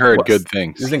I've only heard good It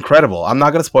things. was incredible. I'm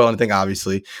not going to spoil anything,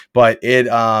 obviously, but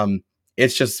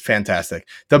it's just fantastic.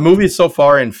 The movie so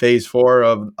far in phase 4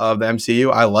 of the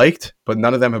MCU, I liked, but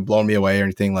none of them have blown me away or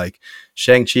anything. Like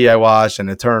Shang-Chi I watched, and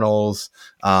Eternals,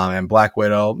 and Black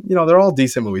Widow. You know, they're all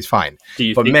decent movies, fine. do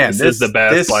you But think man, this is the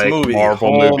best this like movie, Marvel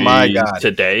oh movie my God.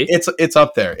 today? It's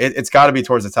up there. It's got to be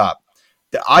towards the top.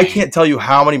 I can't tell you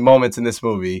how many moments in this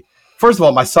movie. First of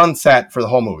all, my son sat for the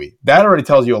whole movie. That already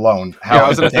tells you alone how. Yeah, I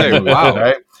was gonna say, entertaining it was, wow.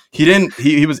 right? He didn't.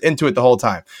 He was into it the whole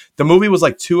time. The movie was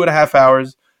like 2.5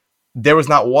 hours. There was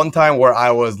not one time where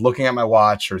I was looking at my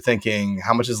watch or thinking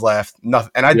how much is left.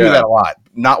 Nothing. And I do Yeah. that a lot.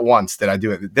 Not once did I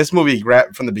do it. This movie,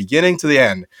 from the beginning to the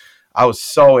end, I was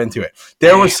so into it.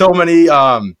 There were so many.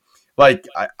 Like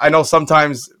I know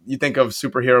sometimes you think of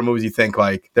superhero movies, you think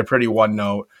like they're pretty one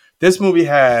note. This movie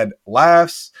had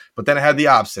laughs, but then it had the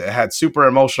opposite. It had super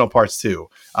emotional parts too.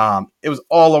 It was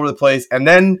all over the place. And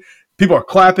then people are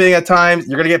clapping at times.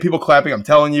 You're going to get people clapping. I'm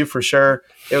telling you for sure.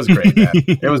 It was great, man.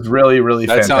 It was really, really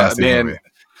That's not- fantastic man, movie.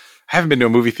 I haven't been to a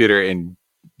movie theater in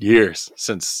years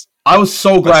since. I was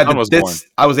so glad son was that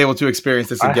I was able to experience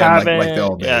this again like the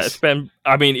old days. Yeah, it's been.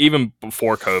 I mean, even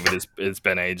before COVID, it's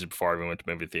been ages before I even went to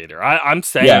movie theater. I'm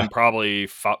saying Yeah. probably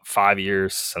 5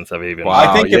 years since I've even.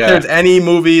 Wow. I think if yeah. there's any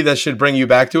movie that should bring you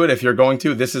back to it, if you're going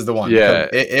to, this is the one. Yeah.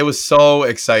 Because it was so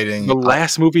exciting. The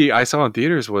last movie I saw in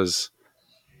theaters was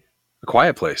A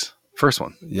Quiet Place, first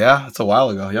one, Yeah, it's a while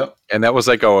ago. Yep. and that was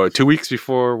like 2 weeks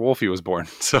before Wolfie was born.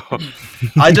 So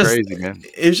I just, crazy, man.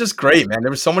 it was just great, man.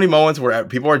 There were so many moments where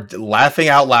people are laughing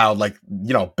out loud, like,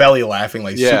 you know, belly laughing,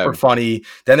 like Yeah. super funny.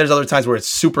 Then there's other times where it's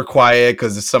super quiet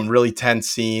because it's some really tense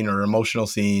scene or emotional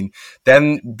scene.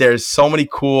 Then there's so many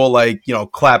cool, like, you know,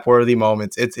 clap worthy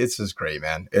moments. It's just great,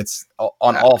 man. It's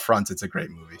on all fronts. It's a great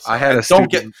movie. So, I had a don't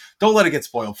stupid- don't let it get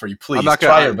spoiled for you, please. I'm not Try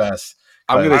gonna- your best.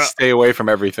 I'm But- gonna stay away from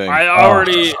everything.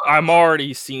 I'm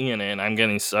already seeing it. I'm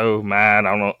getting so mad.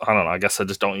 I don't know. I guess I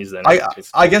just don't use that.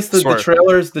 I guess the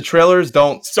trailers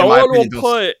don't. in my Someone will opinion, don't-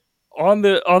 put on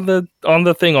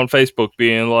the thing on Facebook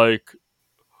being like,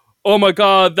 "Oh my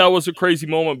god, that was a crazy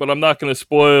moment," but I'm not going to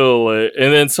spoil it.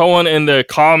 And then someone in the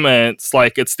comments,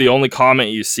 like it's the only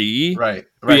comment you see, right,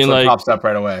 being so it like- pops up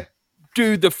right away.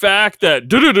 dude. The fact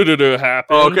that happened.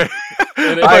 Oh, okay.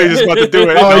 And I thought you were just about to do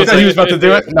it. Oh, I you was thought he was about to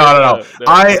do it? No.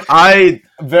 I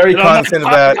very And I'm like, cognizant of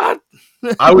 "Oh my that. God."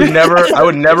 I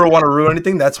would never want to ruin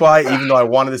anything. That's why, even though I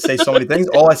wanted to say so many things,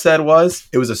 all I said was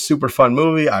it was a super fun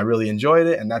movie. I really enjoyed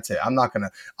it, and that's it. I'm not gonna.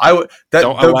 I would that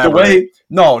Don't the elaborate. way.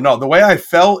 No, the way I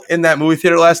felt in that movie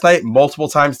theater last night, multiple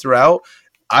times throughout,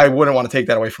 I wouldn't want to take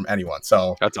that away from anyone.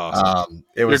 So That's awesome.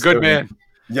 it was You're a good it was- man.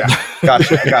 Yeah,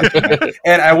 gotcha. Man.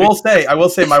 And I will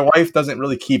say, my wife doesn't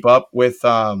really keep up with,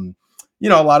 you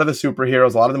know, a lot of the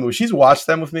superheroes, a lot of the movies. She's watched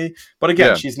them with me, but again,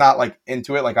 Yeah. she's not like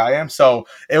into it like I am. So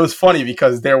it was funny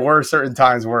because there were certain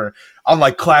times where I'm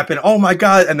like clapping, oh my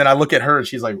god, and then I look at her and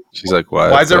she's like,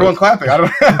 What? why is everyone clapping? I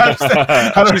don't understand.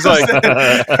 I don't She's like, I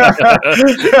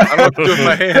don't know what to do with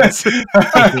my hands.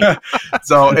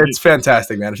 So it's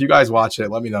fantastic, man. If you guys watch it,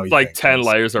 let me know. what you like think. 10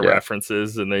 layers of Yeah.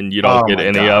 references, and then you don't Oh get my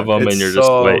any God. of them, It's and you're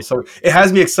just wait. So it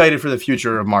has me excited for the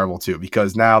future of Marvel too,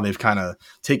 because now they've kind of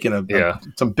taken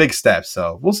some big steps.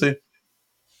 So we'll see.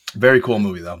 Very cool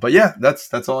movie though. But yeah,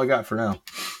 that's all I got for now.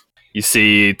 you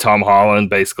see Tom Holland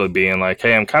basically being like,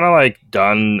 "Hey, I'm kind of like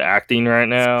done acting right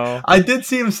now." I did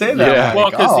see him say that. Yeah. Well,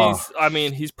 Like, oh.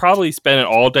 because he's probably spending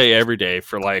all day, every day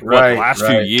for like Right, the last few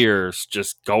right. years,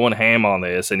 just going ham on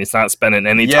this, and he's not spending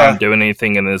any Yeah. time doing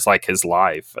anything in his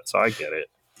life. So I get it.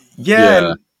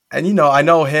 Yeah. And you know, I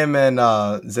know him and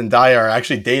Zendaya are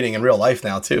actually dating in real life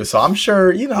now too. So I'm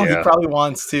sure, you know, he Yeah. probably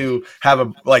wants to have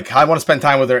I want to spend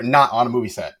time with her, not on a movie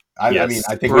set. I mean, Yes.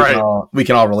 I think Right. we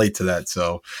can all relate to that.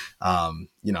 So,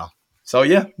 you know, so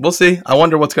yeah, we'll see. I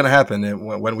wonder what's going to happen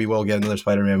when we will get another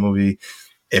Spider-Man movie,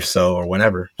 if so, or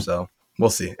whenever. So we'll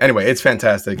see. Anyway, it's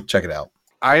fantastic. Check it out.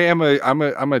 I'm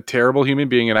a terrible human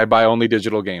being, and I buy only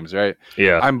digital games, right?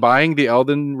 Yeah. I'm buying the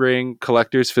Elden Ring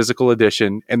Collector's Physical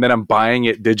Edition, and then I'm buying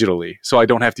it digitally, so I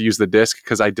don't have to use the disc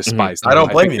because I despise them. I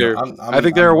don't blame think you. I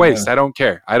think they're a waste. I don't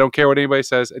care. I don't care what anybody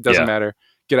says. It doesn't Yeah. matter.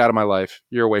 Get out of my life.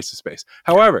 You're a waste of space.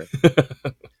 However,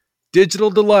 Digital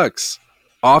Deluxe.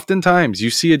 Oftentimes, you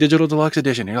see a Digital Deluxe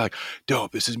edition, and you're like,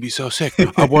 dope, this is going to be so sick.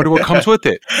 I wonder what comes with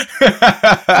it.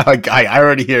 I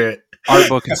already hear it. Art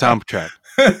book and soundtrack.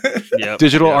 Yep.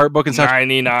 Digital Yep. art book and soundtrack.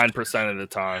 99% of the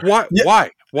time. Why? Yeah.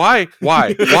 Why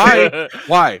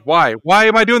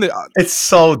am I doing this? It's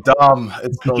so dumb.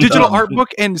 It's so Digital dumb. art book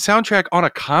and soundtrack on a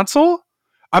console?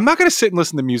 I'm not going to sit and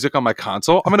listen to music on my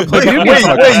console. I'm going to play Wait, video games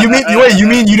on my console. you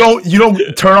mean you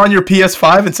don't turn on your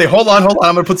PS5 and say, hold on,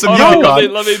 I'm gonna put some Oh, music no,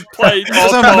 on. let me play.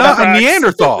 Because I'm not a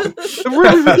Neanderthal. It's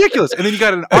really ridiculous. And then you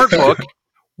got an art book.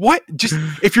 What? Just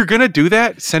if you're going to do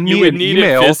that, send You me would an need it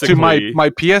email to my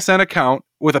physically. PSN account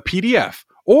with a PDF.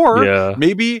 Or Yeah.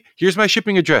 maybe here's my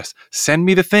shipping address. Send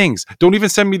me the things. Don't even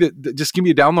send me just give me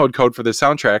a download code for the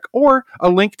soundtrack or a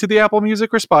link to the Apple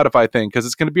Music or Spotify thing because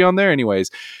it's going to be on there anyways.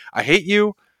 I hate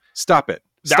you. Stop it.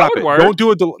 That Stop would it. work. Don't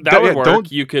do a That would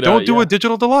work. You could don't do yeah. a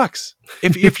digital deluxe.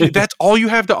 If that's all you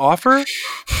have to offer,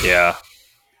 Yeah.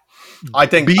 I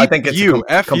think Beat it's you.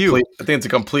 I think it's a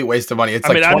complete waste of money. It's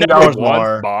I mean, like I've $20 never more.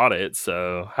 once bought it,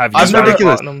 so have you I've ever never-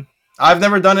 bought them? I've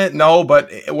never done it, no, but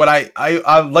what I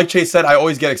like Chase said, I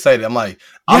always get excited. I'm like,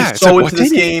 Yeah, I'm it's so like, into this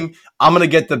what did game. I'm gonna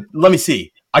get let me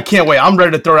see. I can't wait. I'm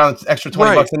ready to throw down extra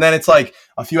 $20, Right. and then it's like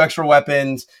a few extra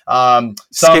weapons,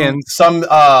 Skins. some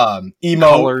emo,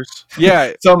 colors.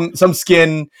 Yeah. some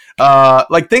skin,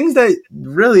 like things that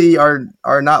really are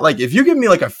not like. If you give me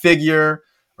like a figure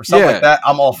or something Yeah. like that,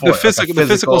 I'm all for The it. Like a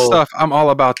physical stuff, I'm all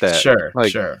about that. Sure,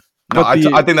 Like, sure. No,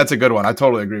 but I think that's a good one. I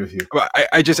totally agree with you.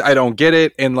 I don't get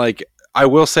it. And like, I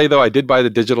will say though, I did buy the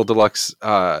digital deluxe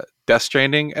Death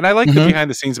Stranding, and I like the Mhm. behind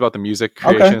the scenes about the music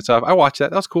creation Okay. and stuff. I watched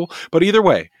that. That was cool. But either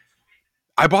way,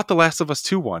 I bought the Last of Us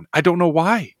 2 one. I don't know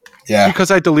why. Yeah, Because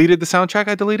I deleted the soundtrack.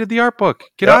 I deleted the art book.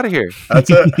 Get Yep. out of here. that's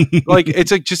it. Like,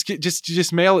 it's like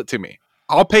just mail it to me.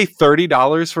 I'll pay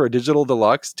 $30 for a digital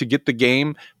deluxe to get the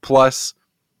game plus.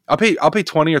 I'll pay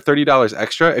 $20 or $30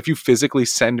 extra if you physically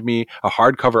send me a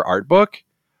hardcover art book.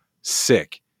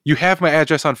 Sick. You have my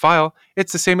address on file.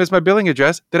 It's the same as my billing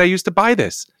address that I used to buy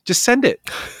this. Just send it.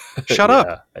 Shut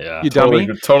up, Yeah. you dummy.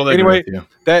 Totally Anyway, agree with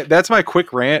you. That's my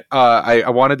quick rant. I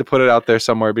wanted to put it out there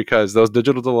somewhere because those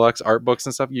digital deluxe art books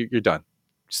and stuff, you're done.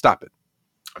 Stop it.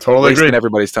 Totally Wasting agree.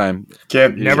 everybody's time.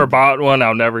 Can't Never bought one.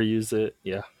 I'll never use it.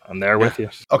 Yeah, I'm there with you.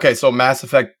 Okay, so Mass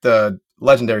Effect the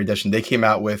Legendary Edition, they came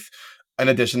out with an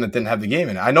edition that didn't have the game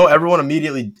in it. I know everyone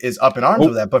immediately is up in arms Oh.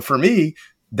 with that, but for me,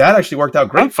 that actually worked out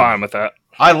great. I'm fine with that.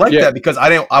 I like Yeah. that because I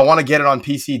want to get it on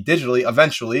PC digitally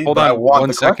eventually. Hold but I on want one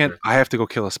the second. collector. I have to go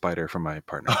kill a spider for my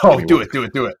partner. Oh, Give me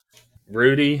do one. it.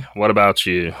 Rudy, what about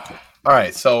you? All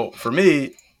right, so for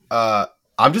me,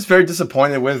 I'm just very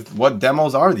disappointed with what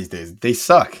demos are these days. They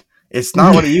suck. It's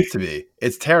not what it used to be.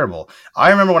 It's terrible. I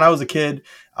remember when I was a kid,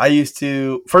 they used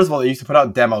to put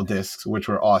out demo discs, which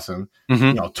were awesome.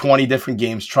 Mhm. 20 different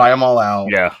games, try them all out.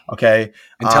 Yeah. Okay.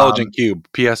 Intelligent Cube,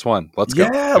 PS1. Let's go.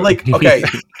 Yeah, like okay.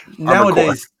 Core.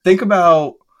 Nowadays, think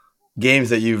about games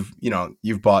that you've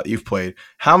bought, you've played.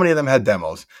 How many of them had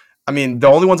demos? I mean, the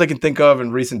only ones I can think of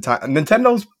in recent time,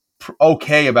 Nintendo's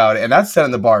okay about it, and that's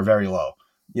setting the bar very low.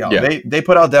 Yeah. They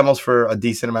put out demos for a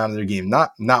decent amount of their game,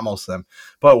 not most of them.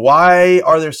 But why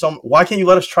can't you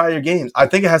let us try your games? I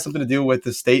think it has something to do with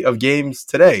the state of games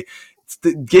today.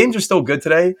 The games are still good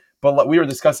today, but like we were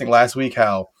discussing last week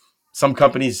how some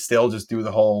companies still just do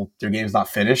the whole their game's not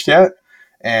finished yet.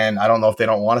 And I don't know if they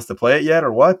don't want us to play it yet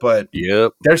or what, but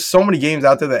Yep. there's so many games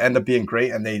out there that end up being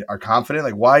great and they are confident.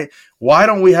 Like why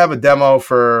don't we have a demo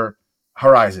for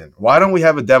Horizon? Why don't we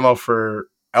have a demo for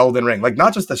Elden Ring? Like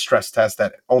not just a stress test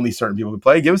that only certain people can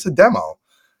play. Give us a demo.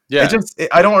 Yeah.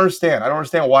 I don't understand. I don't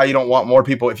understand why you don't want more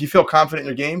people. If you feel confident in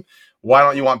your game, why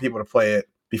don't you want people to play it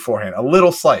beforehand? A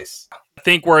little slice. I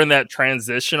think we're in that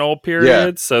transitional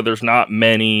period, so there's not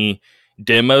many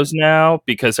demos now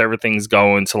because everything's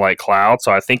going to like cloud.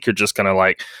 So I think you're just gonna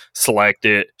like select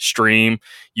it, stream,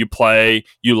 you play,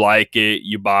 you like it,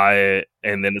 you buy it,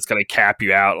 and then it's gonna cap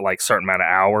you out like a certain amount of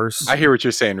hours. I hear what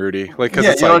you're saying, Rudy. Like, cause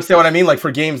Yeah, it's you like, understand what I mean? Like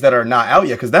for games that are not out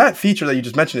yet, because that feature that you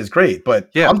just mentioned is great, but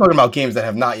Yeah. I'm talking about games that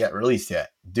have not yet released yet.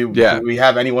 Do we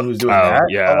have anyone who's doing that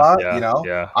yeah, a lot? yeah, You know,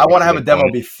 yeah. I want to have a demo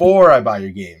before I buy your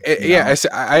game.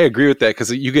 I agree with that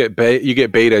because you get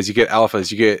betas, you get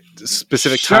alphas, you get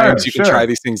specific Sure, times you can sure. try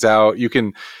these things out. You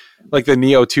can like the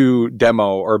Neo 2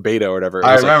 demo or beta or whatever. It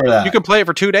I was like, remember that. you can play it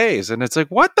for 2 days, and it's like,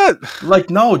 what the? Like,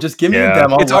 no, just give me a Yeah.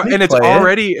 demo. It's let me and it's play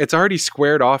it. already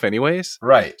squared off anyways.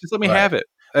 Right. Just let me Right. have it.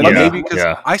 And Yeah, maybe because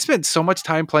yeah. I spent so much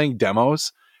time playing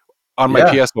demos on my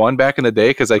Yeah. PS1 back in the day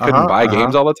because I couldn't buy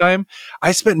games all the time.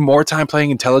 I spent more time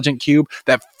playing Intelligent Cube,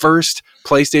 that first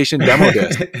PlayStation demo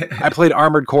disc. I played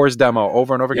Armored Core's demo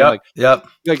over and over again. Yep.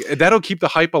 Like that'll keep the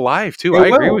hype alive too. It I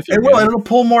agree will. with you. It will, man. and it'll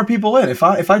pull more people in. If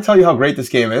I tell you how great this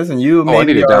game is, and you I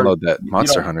need to are- download that you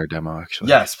Monster don't- Hunter demo. Actually,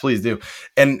 Yes, please do.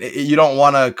 And you don't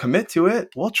want to commit to it,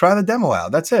 well, try the demo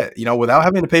out. That's it. You know, without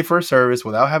having to pay for a service,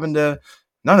 without having to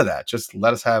none of that. Just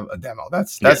let us have a demo.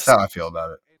 That's Yes. how I feel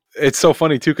about it. it's so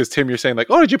funny too because Tim, you're saying like,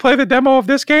 "Oh, did you play the demo of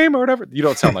this game or whatever?" You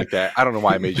don't sound like that. I don't know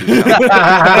why I made you. Sound like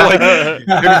that.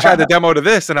 Like, maybe try the demo to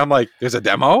this, and I'm like, "There's a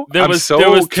demo." There I'm was so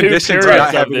two conditioned periods to not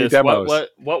of have any this. demos.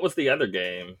 What was the other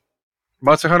game?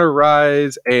 Monster Hunter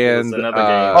Rise and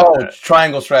another game.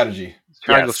 Triangle Strategy.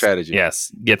 Triangle Yes. Strategy.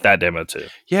 Yes, get that demo too.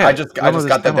 Yeah, I just got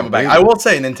that demo back. baby. I will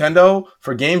say, Nintendo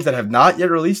for games that have not yet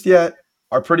released yet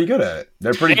are pretty good at it.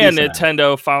 They're pretty And decent. at it.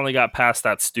 Nintendo finally got past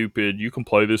that stupid. You can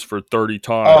play this for 30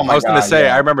 times. Oh my I was going to God, say,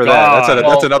 yeah. I remember God. that.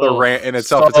 That's another Oh, rant in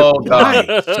itself. So It's dumb.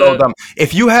 Why? So dumb.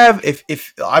 If you have,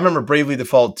 if I remember Bravely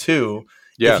Default 2,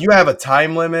 yeah, if you have a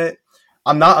time limit,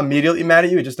 I'm not immediately mad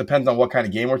at you. It just depends on what kind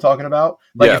of game we're talking about.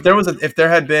 Like Yeah. if there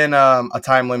had been a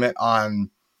time limit on,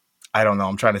 I don't know,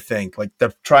 I'm trying to think, like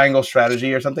the Triangle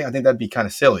Strategy or something, I think that'd be kind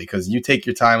of silly because you take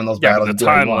your time in those Yeah, battles. but and the do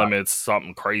what you time want. limit's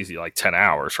something crazy, like 10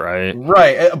 hours, right?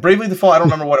 Right. Bravely Default, I don't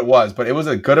remember what it was, but it was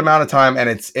a good amount of time, and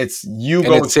it's you and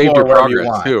go it saved explore your wherever you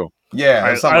progress want. too. Yeah,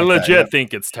 I something like legit that,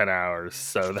 think it's 10 hours,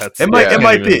 so that's It might- it can't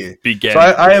might even be. begin So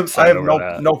I have upset over no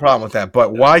that. no problem with that.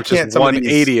 But why Which can't is some of these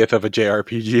 1/80th of a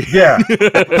JRPG? Yeah.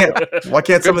 Why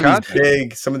can't some Good of these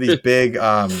big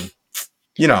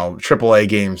AAA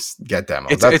games get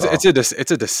demos? It's That's all.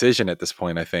 it's a decision at this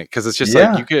point, I think, because it's just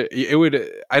Yeah. like it would.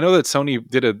 I know that Sony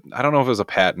did I don't know if it was a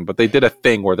patent, but they did a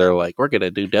thing where they're like, we're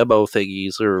gonna do demo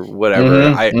thingies or whatever.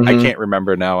 Mhm, I mhm. can't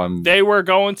remember now. They were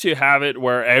going to have it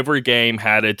where every game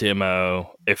had a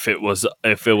demo if it was a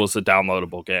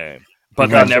downloadable game. But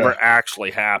that Gotcha. never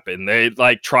actually happened. They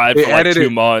like tried They for like added 2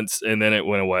 it- months and then it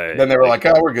went away. Then they were like,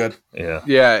 "Oh, we're good." yeah.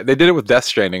 Yeah, they did it with Death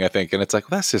Stranding, I think, and it's like,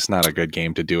 well, that's just not a good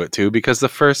game to do it to because the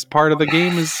first part of the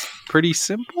game is pretty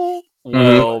simple.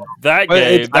 Well, that But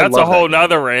game, I that's a love that whole game.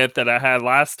 nother rant that I had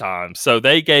last time. So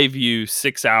they gave you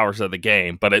 6 hours of the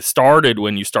game, but it started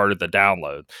when you started the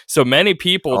download. So many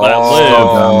people that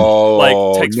live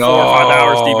like takes 4 or 5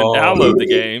 hours to even download the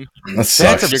game. That That's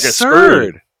sucks. You're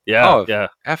absurd. Yeah, Oh, yeah.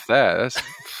 F that.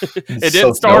 That's, It so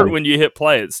didn't start silly. when you hit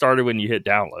play. It started when you hit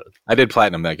download. I did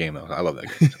platinum that game though. I love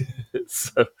that game.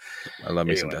 So, I love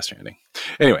me some Anyway. Death Stranding.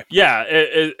 Anyway, yeah,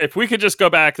 if we could just go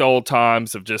back to old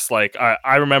times of just like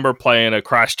I remember playing a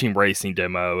Crash Team Racing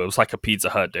demo. It was like a Pizza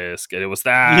Hut disc, and it was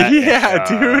that. yeah,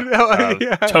 and, dude.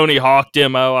 Yeah. Tony Hawk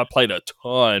demo. I played a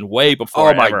ton way before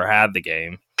Oh I my ever had the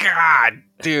game. God,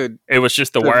 dude. It was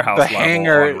just the warehouse, the level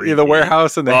hangar, on the repeat.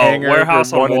 warehouse and the Well, hangar.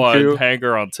 warehouse for on 1 and 2.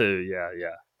 hangar on 2. Yeah,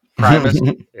 yeah. Primus.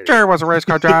 Jerry was a race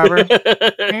car driver.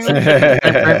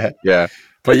 Yeah.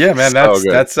 But yeah, man, So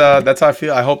good. that's how I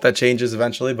feel. I hope that changes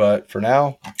eventually, but for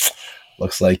now,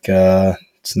 looks like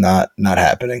it's not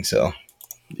happening. So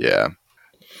Yeah.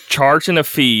 Charging a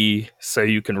fee so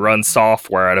you can run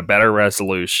software at a better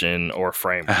resolution or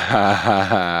frame rate.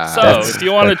 So That's- if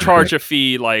you want to that's charge a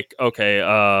fee, like okay,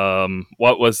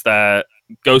 what was that?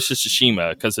 Ghost of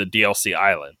Tsushima because of DLC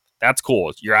Island. That's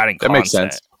cool. You're adding That content. makes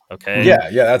sense. Okay.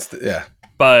 yeah,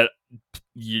 But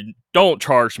you don't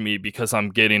charge me because I'm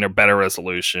getting a better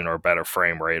resolution or better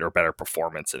frame rate or better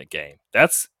performance in a game.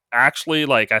 That's actually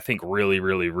like I think really,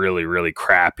 really, really, really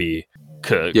crappy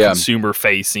Yeah. consumer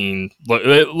facing.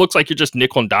 It looks like you're just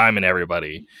nickel and diming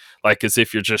everybody. like as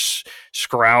if you're just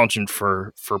scrounging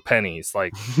for pennies.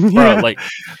 Like, bro, like,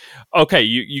 okay,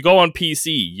 you go on PC,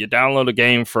 you download a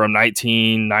game from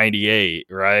 1998,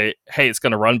 right? Hey, it's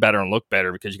gonna run better and look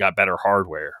better because you got better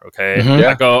hardware. Okay,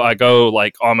 I go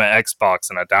like on my Xbox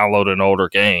and I download an older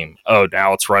game. Oh,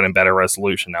 now it's running better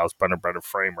resolution. Now it's better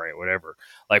frame rate, whatever.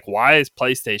 Like, why is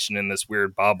PlayStation in this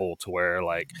weird bubble to where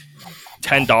like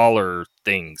 $10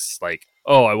 things like,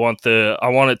 oh, I want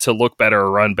it to look better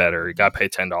or run better. You got to pay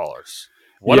 $10.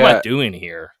 What am I doing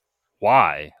here?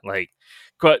 Why? Like,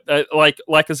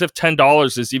 like as if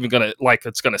 $10 is even gonna like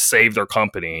it's gonna save their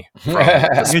company from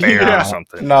despair or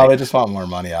something. No, they just want more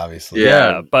money, obviously.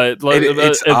 Yeah, but like,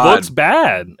 it odd. looks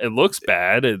bad. It looks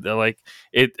bad.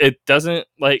 It doesn't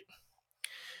like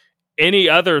any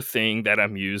other thing that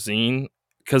I'm using.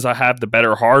 Because I have the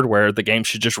better hardware, the game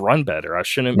should just run better. I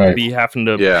shouldn't be having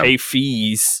to pay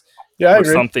fees for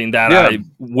something that I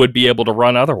would be able to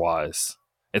run otherwise.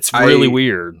 It's really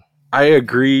weird. I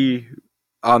agree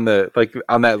on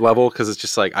that level because it's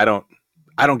just like I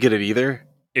don't get it either.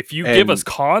 If you give us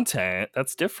content,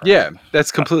 that's different. Yeah,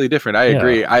 that's completely different. I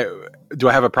agree. Do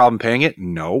I have a problem paying it?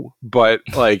 No, but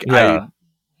like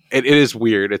it is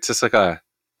weird. It's just like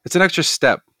it's an extra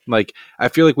step. Like I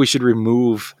feel like we should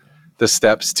remove the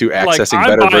steps to accessing I'm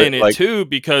better. I'm buying it too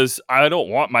because I don't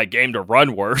want my game to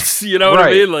run worse. You know what I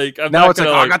mean? Like now it's like,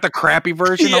 I got the crappy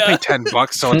version. I'll pay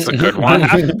 $10, so it's a good one. I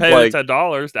have to pay the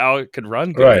 $10. Now it could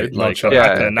run good. Right, like I'm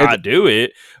not gonna not do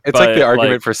it. It's like the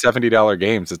argument for $70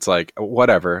 games. It's like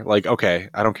whatever. Like okay,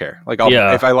 I don't care. Like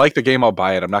if I like the game, I'll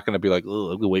buy it. I'm not gonna be like,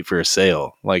 oh, I'm gonna wait for a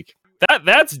sale. Like.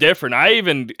 That's different. I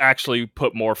even actually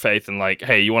put more faith in like,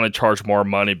 hey, you want to charge more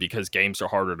money because games are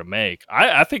harder to make.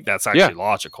 I think that's actually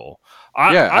logical.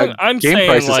 I'm game saying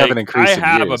prices haven't increased.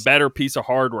 I have a better piece of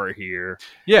hardware here.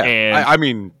 Yeah, and I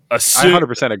mean, I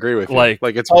 100% agree with you. Like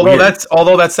it's although weird. that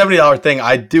 $70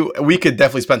 thing, we could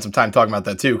definitely spend some time talking about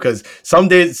that too. Because some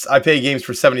days I pay games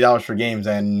for $70 for games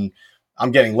and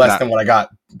I'm getting less than what I got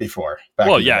before.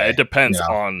 It depends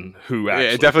on who actually.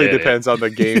 It definitely depends on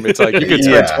the game. It's like you could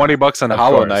spend $20 on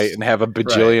Hollow Knight and have a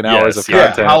bajillion hours of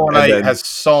content. Yeah, Hollow Knight has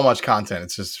so much content.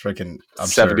 It's just freaking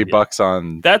absurd. $70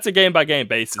 on. That's a game by game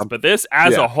basis, but this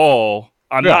as a whole,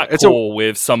 I'm not cool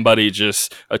with somebody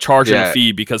just charging a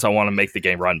fee because I want to make the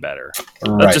game run better.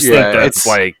 Right. I just think that's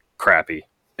like crappy.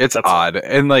 It's odd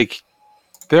and like.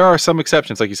 There are some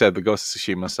exceptions, like you said, the Ghost of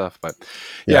Tsushima stuff, but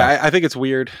I think it's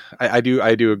weird. I do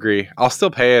agree. I'll still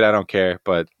pay it. I don't care,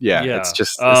 but it's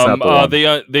just it's not the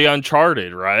one. The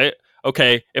Uncharted, right?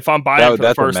 Okay, if I'm buying for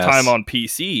the first time on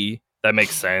PC, that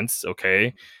makes sense.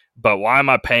 Okay, but why am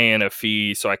I paying a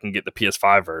fee so I can get the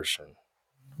PS5 version?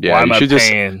 Yeah, why am I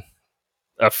paying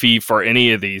a fee for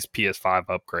any of these PS5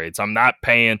 upgrades? I'm not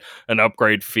paying an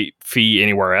upgrade fee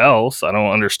anywhere else. I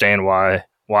don't understand why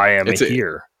am I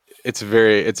here. It's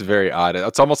very odd.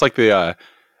 It's almost like the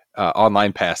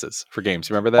online passes for games.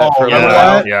 You remember that?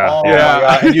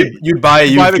 Yeah. And you'd buy a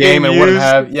used game and wouldn't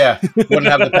have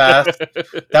the pass.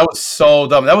 That was so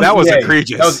dumb. That was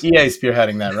egregious. That was EA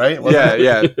spearheading that, right?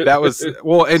 That was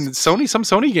and some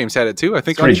Sony games had it too. I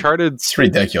think Uncharted. It's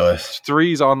ridiculous.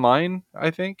 3's online. I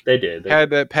think they did. Had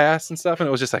that pass and stuff, and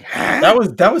it was just like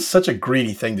that was such a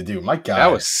greedy thing to do. My God,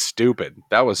 that was stupid.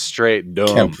 That was straight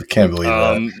dumb. Can't believe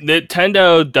that.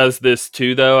 Nintendo does this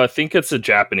too, though. I think it's a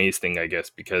Japanese thing, I guess,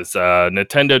 because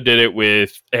Nintendo did it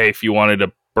with, hey, if you wanted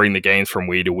to bring the games from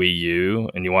Wii to Wii U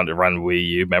and you wanted to run Wii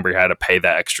U, remember you had to pay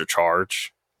that extra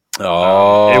charge. It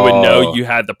would know you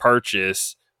had the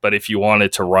purchase, but if you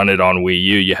wanted to run it on Wii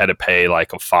U, you had to pay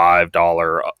like a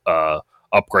 $5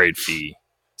 upgrade fee.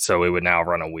 So it would now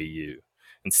run on Wii U.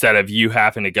 Instead of you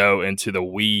having to go into the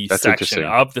Wii section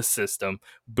of the system,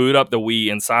 boot up the Wii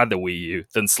inside the Wii U,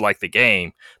 then select the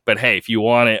game. But hey, if you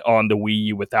want it on the Wii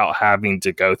U without having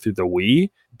to go through the Wii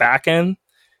backend,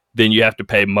 then you have to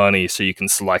pay money so you can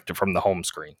select it from the home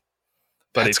screen.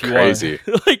 But that's crazy.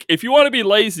 If you want to be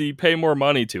lazy, pay more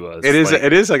money to us. It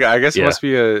is like I guess it must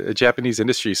be a Japanese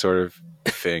industry sort of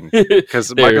thing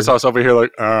because Microsoft's over here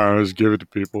like, just give it to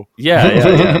people. Yeah.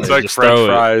 It's like French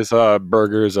fries,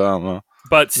 burgers,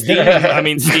 But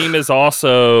Steam is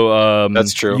also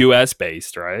that's true. US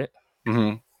based, right?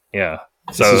 Mm-hmm. Yeah.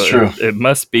 So this is true. It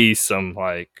must be some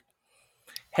like,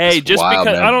 hey, that's just wild,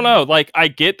 because man. I don't know, like I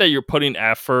get that you're putting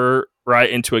effort right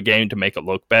into a game to make it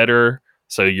look better.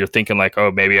 So you're thinking like, oh,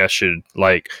 maybe I should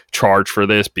like charge for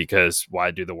this because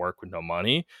why do the work with no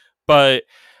money? But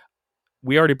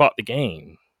we already bought the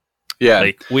game. Yeah,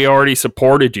 like we already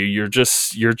supported you. You're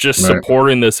just right.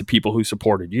 Supporting the people who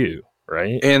supported you,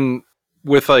 right? And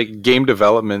with like game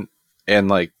development and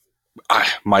like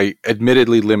my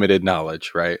admittedly limited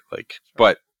knowledge, right? Like,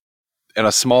 but in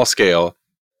a small scale,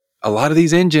 a lot of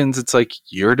these engines, it's like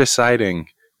you're deciding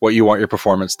what you want your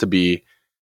performance to be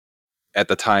at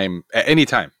the time, at any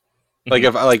time. Like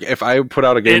if I put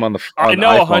out a game on I the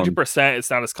know iPhone, 100% it's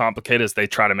not as complicated as they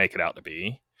try to make it out to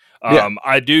be. Yeah.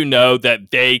 I do know that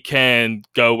they can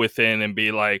go within and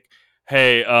be like,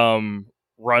 hey,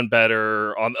 run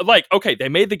better on, like, okay, they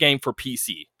made the game for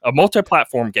PC, a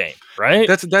multi-platform game, right?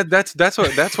 that's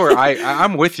where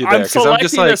I'm with you there. I'm 'Cause I'm selecting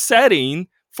just like, a setting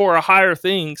for a higher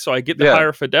thing, so I get the Yeah.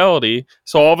 higher fidelity.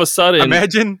 So all of a sudden,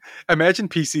 imagine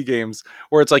PC games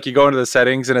where it's like you go into the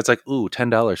settings and it's like, ooh,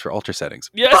 $10 for ultra settings.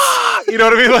 yes, You know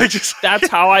what I mean? Like, just that's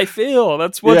how I feel.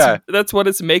 That's what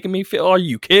it's making me feel. Are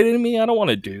you kidding me? I don't want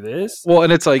to do this. well,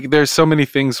 and it's like there's so many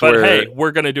things But where hey,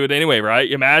 we're gonna do it anyway,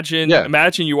 right? Imagine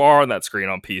you are on that screen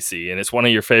on PC and it's one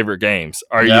of your favorite games.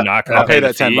 Are Yeah. you not gonna I'll pay the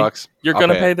that fee? $10. You're I'll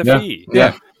gonna pay pay it. the fee.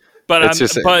 Yeah. But It's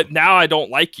just- but now I don't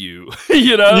like you.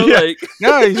 You know, Yeah. like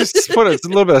No, you just put a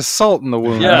little bit of salt in the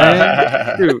wound,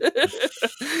 Yeah. man. Dude.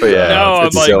 But yeah, now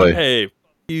it's I'm like, silly. hey,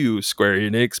 you Square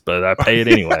Enix, but I pay it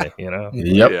anyway. You know.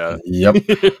 Yep. Yeah. Yep.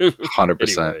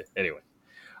 100%. Anyway.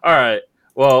 All right.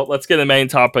 Well, let's get the main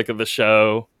topic of the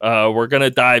show. We're going to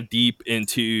dive deep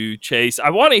into Chase.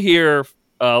 I want to hear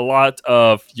a lot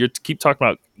of you keep talking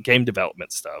about game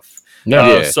development stuff.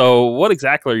 Yeah. So what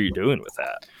exactly are you doing with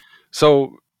that?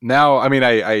 So now, I mean,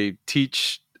 I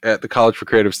teach at the College for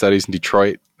Creative Studies in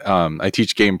Detroit. I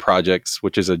teach game projects,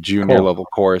 which is a junior Cool. level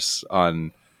course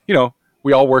on,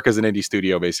 we all work as an indie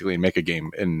studio basically and make a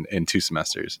game in 2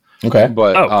 semesters. Okay.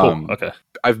 But Oh, cool. Okay.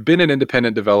 I've been an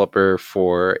independent developer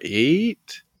for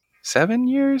 7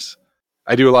 years.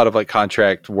 I do a lot of like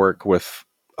contract work with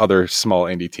other small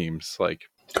indie teams. Like,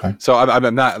 Okay. so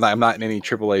I'm not in any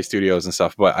AAA studios and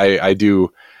stuff, but I do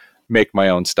make my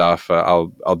own stuff. I'll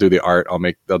do the art. I'll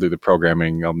do the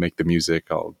programming. I'll make the music.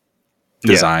 I'll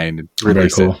design and Very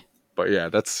release cool. it. But yeah,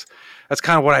 that's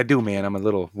kind of what I do, man. I'm a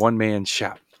little one man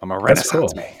shop. I'm a That's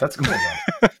renaissance cool. man. That's cool.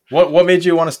 Man. What made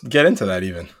you want to get into that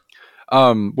even?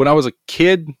 When I was a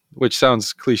kid, which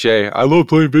sounds cliche, I love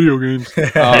playing video games.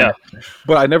 Yeah.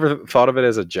 But I never thought of it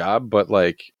as a job. But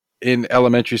like in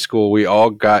elementary school, we all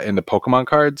got into Pokemon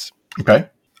cards. Okay.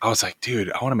 I was like,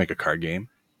 dude, I want to make a card game.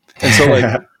 And so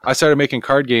like I started making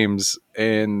card games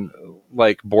and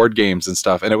like board games and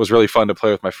stuff. And it was really fun to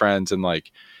play with my friends. And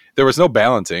like there was no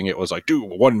balancing. It was like, do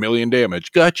 1 million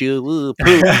damage. Got you. Poop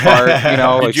part, Did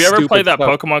like you ever play stupid that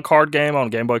stuff. Pokemon card game on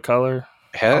Game Boy Color?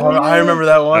 Hell Oh, I remember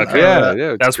that one. Okay. Yeah.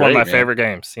 That's it's one of my great, man. favorite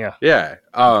games. Yeah. Yeah.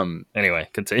 Anyway,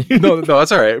 continue. No,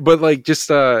 that's all right. But like, just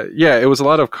it was a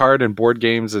lot of card and board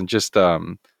games and just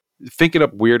thinking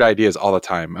up weird ideas all the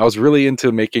time. I was really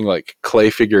into making like clay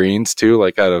figurines too,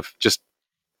 like out of just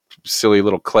silly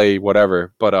little clay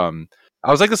whatever. But I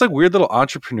was like this like weird little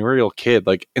entrepreneurial kid.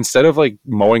 Like instead of like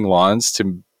mowing lawns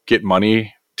to get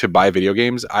money to buy video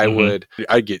games,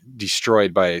 I'd get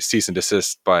destroyed by cease and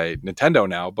desist by Nintendo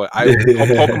now, but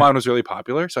Pokemon was really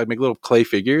popular, so I'd make little clay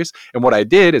figures. And what I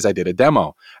did is I did a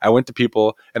demo. I went to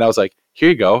people and I was like, here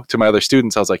you go. To my other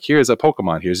students, I was like, here's a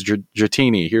Pokemon, here's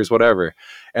Dratini, here's whatever.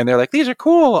 And they're like, these are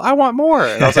cool, I want more.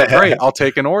 And I was like, great, I'll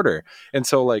take an order. And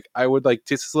so like I would like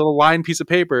take this little lined piece of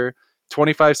paper,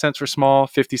 25 cents for small,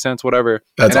 50 cents, whatever.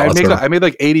 That's and awesome. I made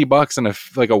like $80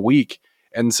 in a week.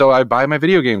 And so I buy my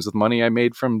video games with money I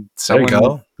made from selling There you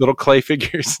go. little clay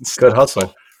figures and stuff. Good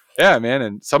hustle. Yeah, man.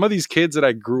 And some of these kids that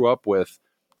I grew up with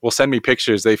will send me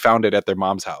pictures. They found it at their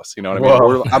mom's house. You know what I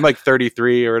mean? Whoa. I'm like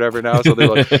 33 or whatever now. So they're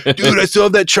like, dude, I still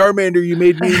have that Charmander you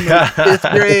made me in like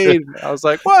 5th grade. I was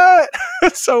like, what?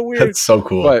 That's so weird. That's so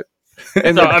cool. But,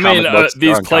 and So then I mean, comic books,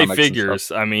 these drawing clay comics and stuff.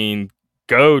 figures. I mean,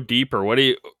 go deeper.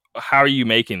 How are you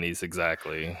making these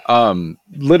exactly?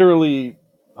 Literally,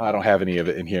 I don't have any of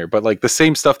it in here, but like the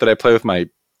same stuff that I play with my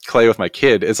clay with my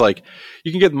kid is like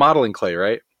you can get modeling clay,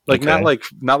 right? Like Okay.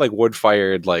 not like wood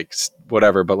fired, like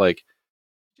whatever, but like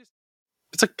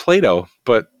it's like Play-Doh,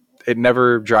 but it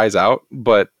never dries out.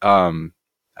 But I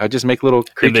just make little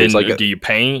And creatures. then Like do you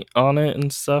paint on it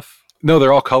and stuff? no,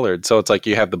 they're all colored, so it's like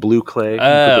you have the blue clay, you put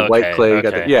Oh, the white clay, you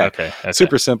got the, okay.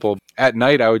 super simple. At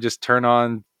night, I would just turn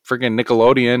on freaking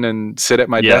Nickelodeon and sit at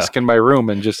my Yeah. desk in my room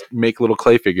and just make little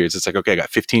clay figures. It's like, okay, I got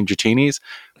 15 Dratinis.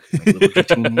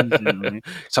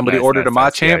 Somebody Nice, ordered a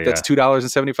nice. Machamp. Yeah, That's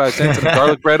 $2.75 and a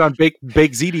garlic bread on baked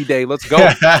ziti day. Let's go.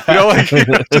 You know, like,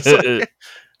 just like-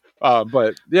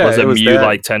 but yeah, was it Mew that.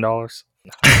 like $10?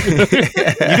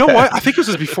 You know what? I think this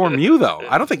was before Mew though.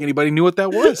 I don't think anybody knew what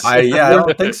that was. I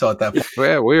don't think so at that point.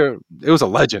 Yeah, it was a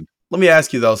legend. Let me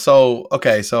ask you though. So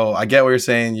I get what you're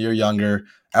saying. You're younger.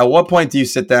 At what point do you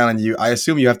sit down and I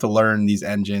assume you have to learn these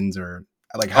engines, or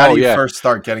like how Oh, do you yeah. first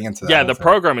start getting into that? Yeah, whole the thing?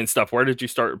 programming stuff. Where did you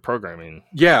start programming?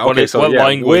 Yeah. What Okay. So what yeah,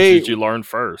 language way- did you learn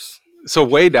first? so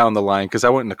way down the line, because I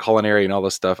went into culinary and all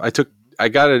this stuff. I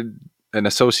got an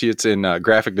associate's in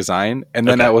graphic design, and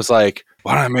then Okay. I was like,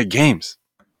 why don't I make games?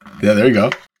 Yeah, there you go.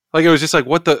 Like, it was just like,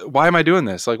 why am I doing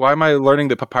this? Like, why am I learning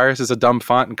that Papyrus is a dumb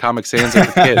font and Comic Sans are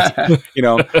for kids? You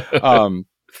know?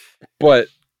 But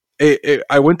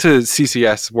I went to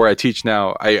CCS where I teach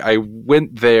now. I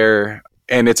went there,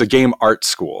 and it's a game art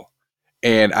school.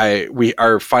 And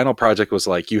our final project was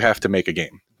like, you have to make a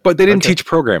game. But they didn't teach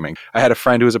programming. I had a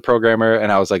friend who was a programmer,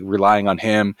 and I was like relying on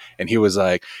him, and he was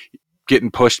like getting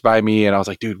pushed by me, and I was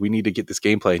like, dude, we need to get this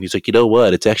gameplay. And he's like, you know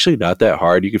what? It's actually not that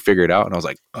hard. You can figure it out. And I was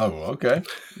like, Oh, okay.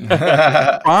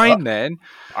 fine then.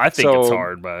 I think it's So-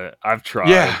 hard, but I've tried.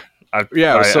 Yeah.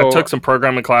 I So took some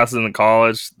programming classes in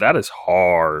college. That is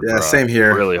hard. Yeah, bro. same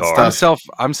here. Really It's hard. tough.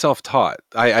 I'm self-taught.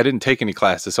 I didn't take any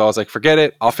classes. So I was like, forget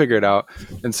it. I'll figure it out.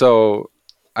 And so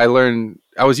I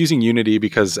was using Unity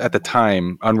because at the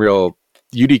time, Unreal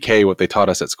UDK, what they taught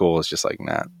us at school is just like,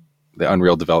 nah, the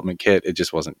Unreal Development Kit, it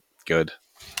just wasn't good.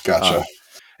 Gotcha.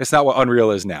 It's not what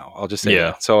Unreal is now. I'll just say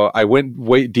Yeah. that. So I went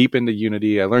way deep into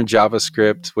Unity. I learned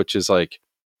JavaScript, which is like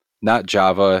not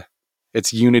Java.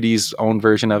 It's Unity's own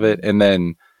version of it. And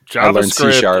then I learned C#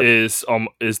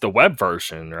 JavaScript is the web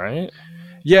version, right?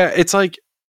 yeah, it's like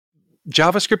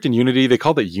JavaScript and Unity, they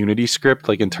called it Unity script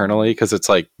like internally because it's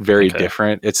like very Okay.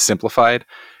 different. It's simplified.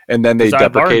 And then they 'Cause I've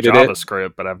learned deprecated it.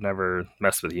 JavaScript, but I've never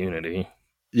messed with Unity.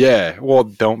 Yeah. Well,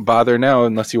 don't bother now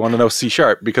unless you want to know C#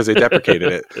 because they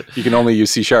deprecated it. You can only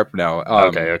use C# now.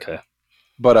 Okay.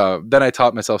 But then I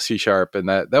taught myself C# and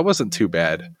that wasn't too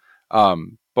bad.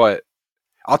 But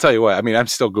I'll tell you what, I mean, I'm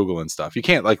still Googling stuff. You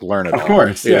can't like learn it Of all.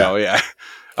 course, You yeah. know, yeah.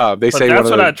 They But say that's one of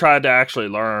what the, I tried to actually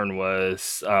learn was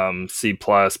C++,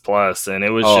 and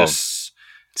it was Oh, just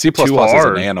C++ is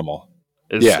hard. an animal.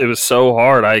 it was so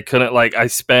hard. I couldn't I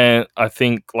spent I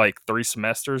think like 3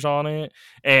 semesters on it,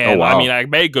 and wow. I mean I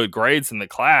made good grades in the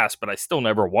class, but I still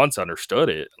never once understood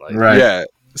it. Like, Right. Yeah.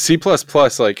 C++,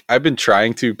 like I've been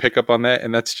trying to pick up on that,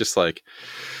 and that's just like,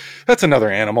 that's another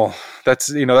animal. That's,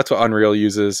 that's what Unreal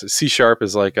uses. C#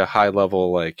 is like a high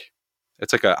level, like,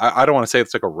 it's like I don't want to say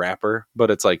it's like a wrapper, but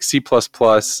it's like C++,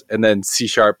 and then C#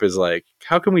 is like,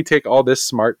 how can we take all this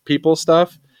smart people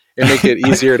stuff and make it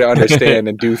easier to understand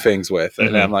and do things with?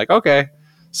 And Mhm. I'm like, okay.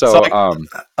 So, So,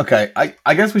 Okay,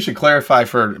 I guess we should clarify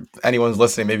for anyone who's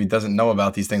listening, maybe doesn't know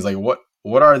about these things. Like,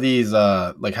 what are these?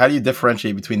 Like, how do you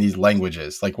differentiate between these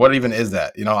languages? Like, what even is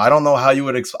that? I don't know how you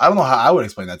would. I don't know how I would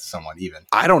explain that to someone. Even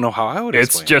I don't know how I would it's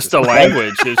explain just it. a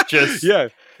language. It's just Yeah.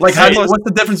 like, C++. what's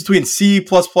the difference between C++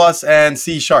 and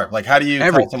C#? Like, how do you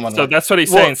tell someone? So like, that's what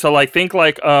he's Well- saying. So think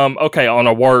okay, on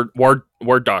a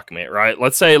Word document, right?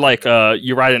 Let's say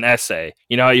you write an essay.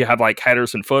 You know how you have like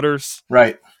headers and footers?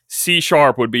 right. C#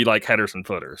 would be like headers and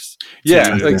footers.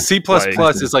 Yeah. Yeah. Like C++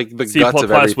 is like the C++ guts of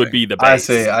everything. would be the base.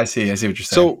 I see what you're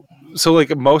saying. So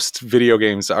like most video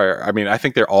games are, I mean, I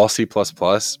think they're all C++,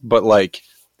 but like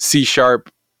C#,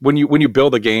 when you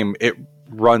build a game, it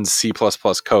runs C++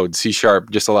 code. C#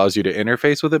 just allows you to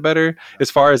interface with it better, as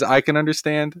far as I can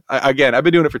understand. Again, I've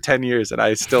been doing it for 10 years, and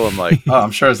I still am like, Oh,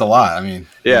 I'm sure it's a lot. I mean,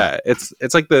 yeah, it's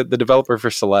like the developer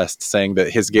for Celeste saying that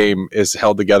his game is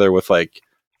held together with like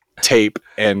tape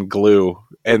and glue,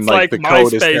 and It's like the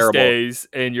code is MySpace terrible. days,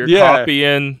 and you're Yeah.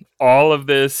 copying all of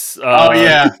this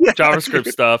JavaScript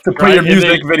stuff to put right? your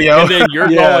music video. And then you're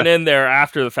Yeah. going in there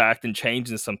after the fact and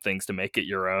changing some things to make it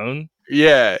your own.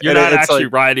 Yeah, You're and not it's actually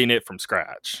like, writing it from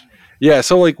scratch. yeah.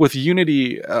 So like with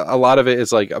Unity, a lot of it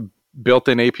is like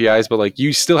built-in APIs, but like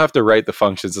you still have to write the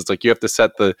functions. It's like you have to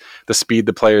set the speed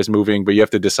the player is moving, but you have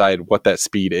to decide what that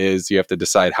speed is. You have to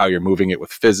decide how you're moving it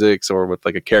with physics or with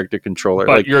like a character controller.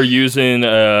 But Like you're using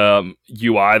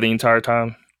UI the entire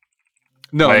time.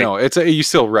 no, it's you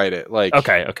still write it. Like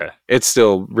Okay. it's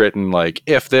still written like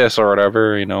if this or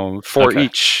whatever, for Okay.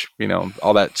 each,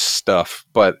 all that stuff.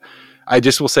 But I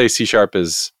just will say C#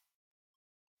 is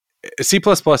C++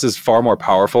 is far more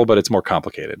powerful, but it's more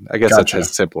complicated. I guess Gotcha. that's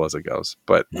as simple as it goes.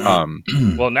 But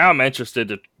Well, now I'm interested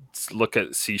to look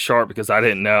at C# because I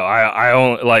didn't know. I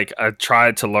only I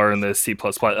tried to learn this C++.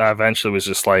 I eventually was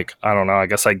just like, I don't know. I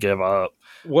guess I give up.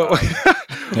 what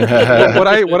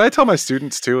I tell my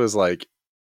students too is like,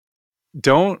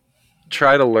 don't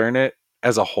try to learn it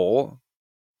as a whole.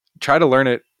 Try to learn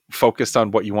it focused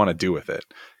on what you want to do with it,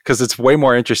 because it's way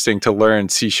more interesting to learn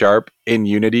C# in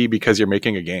Unity because you're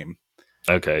making a game.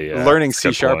 Okay, yeah. Learning that's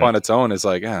a C# good point. on its own is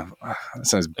like, that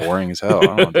sounds boring as hell. I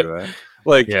don't want to do that.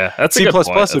 Like, Yeah, that's C++ a good point.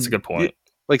 That's would- a good point.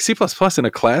 like C++ in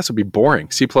a class would be boring.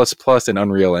 C++ in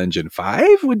Unreal Engine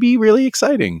 5 would be really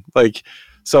exciting. Like,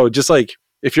 so just like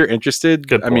if you're interested,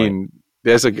 Good I point. mean,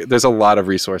 there's a lot of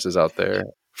resources out there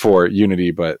for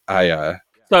Unity, but I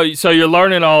So you're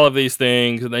learning all of these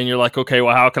things, and then you're like, okay,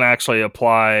 well, how can I actually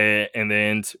apply it? And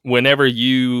then whenever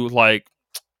you like,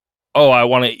 oh, I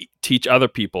want to teach other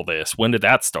people this. When did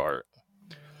that start?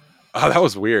 Oh, that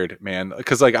was weird, man.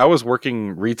 Because like I was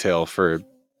working retail for a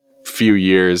few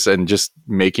years and just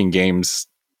making games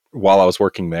while I was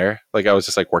working there. Like I was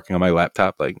just like working on my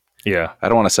laptop. Like, Yeah. I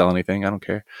don't want to sell anything. I don't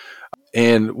care.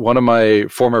 And one of my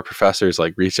former professors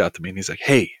like reached out to me and he's like,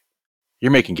 "Hey,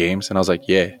 you're making games?" And I was like,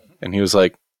 "Yeah." And he was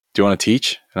like, "Do you want to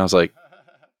teach?" And I was like,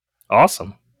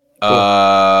 Awesome.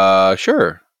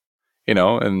 Sure. You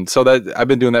know, and so that I've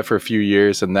been doing that for a few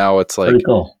years, and now it's like, Pretty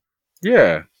cool.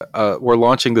 yeah, we're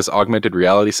launching this augmented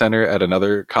reality center at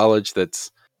another college that's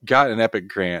got an Epic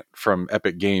grant from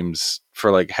Epic Games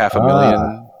for like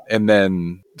 $500,000, and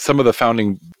then some of the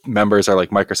founding members are like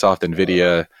Microsoft,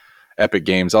 Nvidia, Epic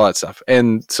Games, all that stuff.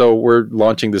 And so we're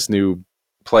launching this new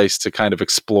place to kind of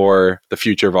explore the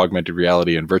future of augmented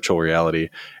reality and virtual reality,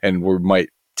 and we might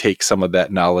take some of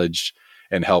that knowledge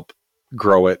and help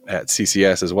grow it at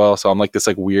CCS as well. So I'm like this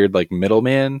like weird like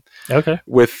middleman Okay.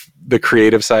 with the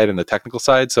creative side and the technical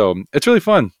side. So it's really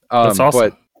fun. That's awesome.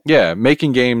 But yeah,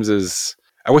 making games is,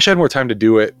 I wish I had more time to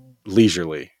do it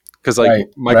leisurely, because like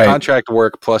my contract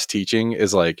work plus teaching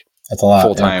is like that's a lot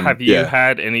full time. Have you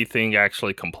had anything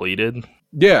actually completed?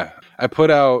 Yeah,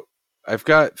 I've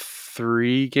got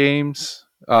 3 games,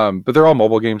 but they're all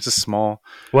mobile games, just small.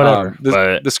 Whatever.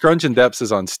 The Scrunch and Depths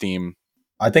is on Steam.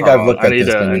 I think I've looked at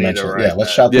this when you mentioned. Yeah,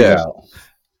 let's shout these out.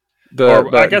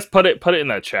 I guess put it in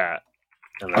the chat.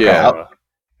 Yeah.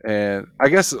 And I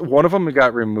guess one of them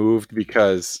got removed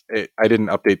because I didn't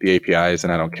update the APIs,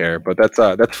 and I don't care. But that's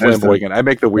Flamboyant. I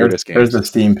make the weirdest games. There's the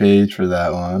Steam page for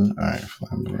that one. All right,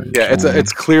 Flamboyant. Yeah,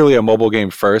 it's clearly a mobile game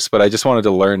first, but I just wanted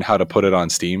to learn how to put it on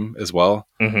Steam as well.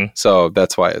 Mm-hmm. So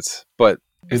that's why it's. But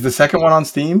is the second one on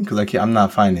Steam? Because I'm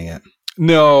not finding it.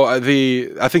 No, I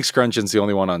think Scruncheon's the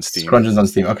only one on Steam. Scruncheon's on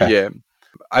Steam. Okay. Yeah,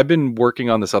 I've been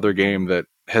working on this other game that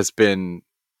has been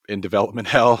in development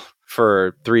hell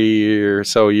for 3 or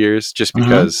so years, just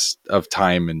because of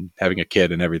time and having a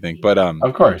kid and everything. But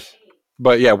of course.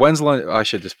 But yeah, when's lunch? I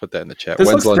should just put that in the chat.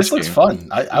 This looks fun.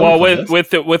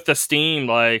 With the Steam,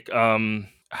 like,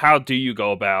 how do you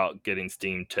go about getting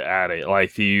Steam to add it?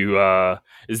 Like, do you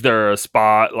is there a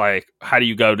spot? Like, how do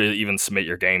you go to even submit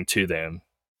your game to them?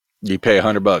 You pay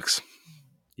 $100.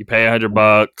 You pay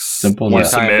 $100. Simple. You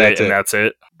submit it, and that's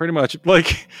it. Pretty much.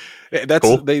 Like that's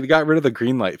cool. They got rid of the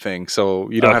green light thing, so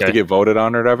you don't have to get voted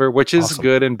on or whatever, which is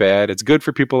good and bad. It's good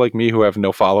for people like me who have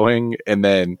no following, and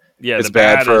then it's the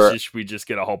bad for we just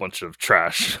get a whole bunch of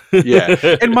trash. Yeah,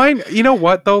 and mine. You know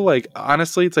what though? Like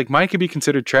honestly, it's like mine could be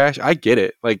considered trash. I get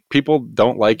it. Like people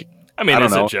don't like. I mean,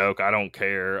 it's a joke. I don't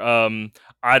care.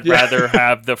 I'd rather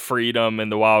have the freedom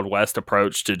and the Wild West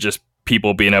approach to just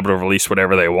people being able to release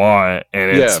whatever they want,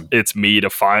 and it's me to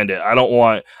find it. I don't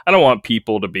want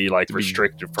people to be like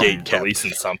restricted from releasing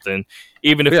something,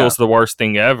 even if it was the worst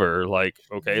thing ever. Like,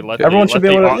 okay, let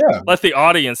the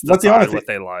audience decide what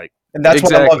they like. And that's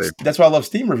what I love. That's why I love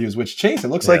Steam reviews. Which Chase, it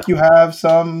looks like you have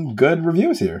some good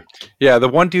reviews here. Yeah, the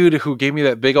one dude who gave me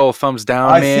that big old thumbs down,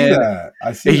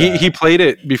 I see that. He played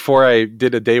it before I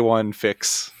did a day one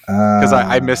fix because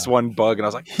I missed one bug, and I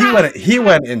was like, he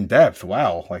went in depth.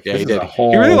 Wow, like he did.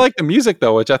 He really liked the music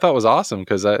though, which I thought was awesome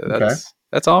because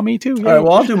that's all me too. Yeah. All right,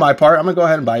 well, I'll do my part. I'm gonna go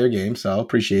ahead and buy your game. So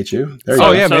appreciate you. There you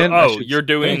go. Yeah, man. You're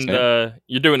doing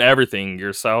you're doing everything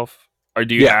yourself, or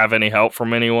do you have any help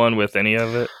from anyone with any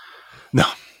of it? No.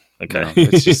 Okay. No,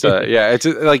 it's just it's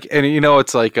like, and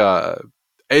it's like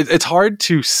it's hard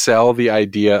to sell the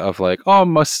idea of like, oh,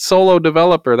 I'm a solo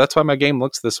developer, that's why my game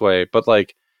looks this way. But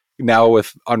like now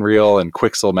with Unreal and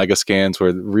Quixel Megascans,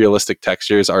 where realistic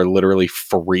textures are literally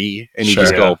free, and you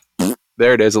just go,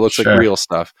 there it is. It looks like real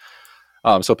stuff.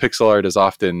 So pixel art is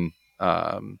often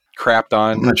crapped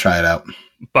on. I'm gonna try it out,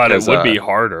 but it would be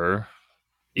harder.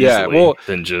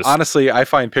 Than just honestly, I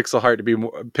find pixel art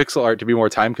to be more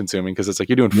time consuming because it's like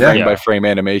you're doing frame by frame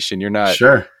animation. You're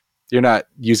not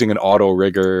using an auto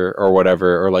rigger or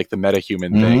whatever, or like the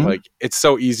metahuman thing. Like it's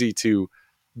so easy to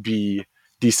be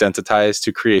desensitized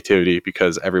to creativity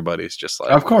because everybody's just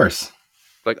like, of course,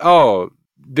 like, oh,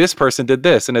 this person did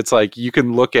this, and it's like you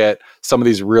can look at some of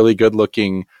these really good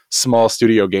looking small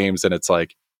studio games, and it's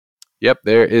like, yep,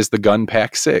 there is the Gun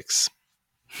Pack 6.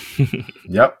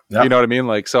 Yep. You know what I mean?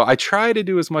 Like, so I try to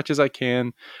do as much as I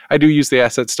can. I do use the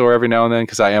asset store every now and then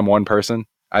because I am one person.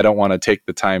 I don't want to take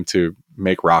the time to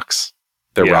make rocks.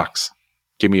 They're rocks.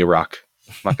 Give me a rock.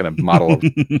 I'm not going to model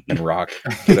and rock.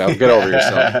 Get over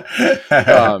yourself.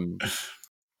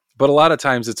 But a lot of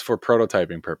times it's for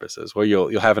prototyping purposes where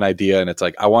you'll have an idea and it's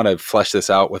like, I want to flesh this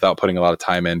out without putting a lot of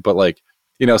time in. But like,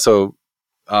 so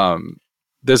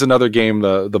There's another game,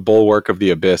 the Bulwark of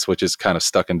the Abyss, which is kind of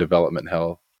stuck in development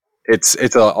hell. It's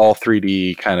a all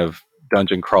 3D kind of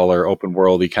dungeon crawler, open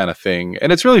worldy kind of thing,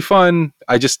 and it's really fun.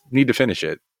 I just need to finish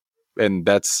it, and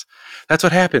that's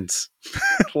what happens.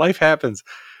 Life happens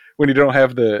when you don't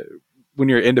have when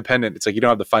you're independent. It's like you don't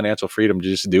have the financial freedom to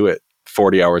just do it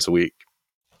 40 hours a week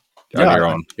on your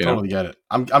own. I totally get it.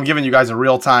 I'm giving you guys a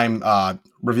real time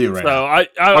review right now.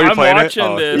 I'm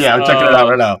watching this. Yeah, I'm checking it out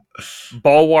right now.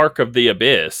 Bulwark of the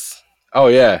Abyss. Oh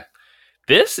yeah,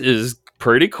 this is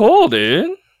pretty cool,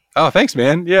 dude. Oh, thanks,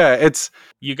 man. Yeah,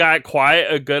 you got quite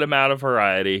a good amount of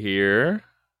variety here.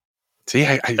 See,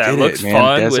 I that did looks it, man.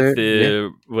 fun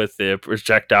Desert, with the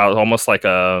projectile, almost like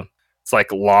it's like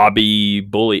lobby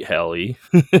bullet heli.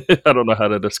 I don't know how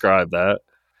to describe that.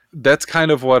 That's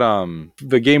kind of what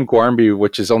the game Gwarmby,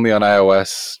 which is only on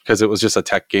iOS because it was just a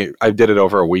tech game. I did it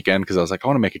over a weekend because I was like, I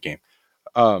want to make a game.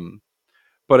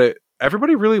 But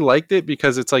everybody really liked it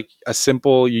because it's like a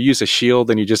simple, you use a shield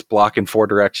and you just block in 4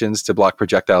 directions to block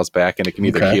projectiles back, and it can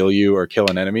either heal you or kill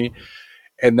an enemy.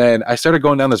 And then I started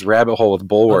going down this rabbit hole with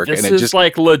Bulwark. This and is just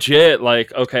like legit.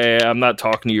 Like, okay, I'm not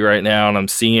talking to you right now, and I'm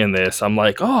seeing this. I'm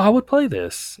like, oh, I would play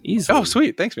this easily. Oh,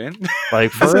 sweet, thanks, man.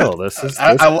 Like for real, this is.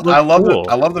 I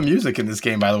love the music in this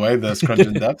game. By the way, the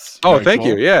Scrunch Depths. Oh, thank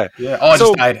you. Yeah.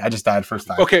 Oh, I just died first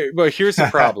time. Okay, but here's the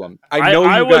problem. I know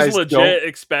I you guys was legit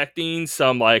expecting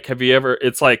some like. Have you ever?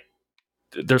 It's like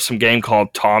there's some game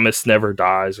called Thomas Never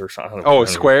Dies or something. Oh,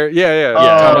 Square. Yeah.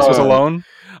 Thomas Was Alone.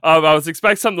 I was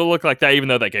expecting something to look like that, even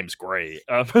though that game's great.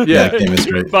 Yeah, that game is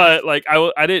great. But like,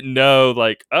 I didn't know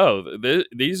like,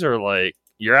 these are like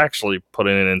you're actually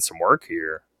putting in some work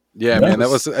here. Yeah, man,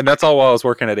 that's all while I was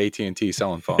working at AT&T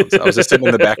selling phones. I was just sitting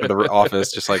in the back of the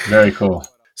office, just like very cool.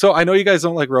 So I know you guys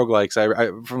don't like roguelikes.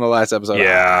 I from the last episode.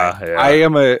 Yeah.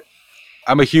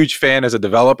 I'm a huge fan as a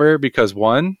developer because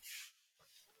one,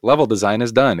 level design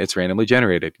is done. It's randomly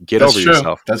generated. That's over true.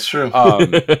 Yourself. That's true.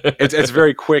 It's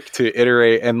very quick to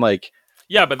iterate and like.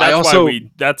 Yeah, but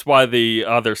that's why the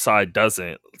other side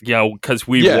doesn't. You know, because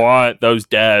we want those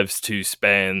devs to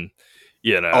spend,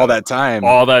 all that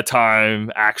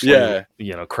time actually,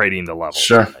 creating the level.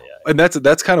 Sure. And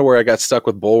that's kind of where I got stuck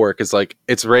with Bulwark. Is like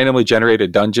it's randomly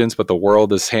generated dungeons, but the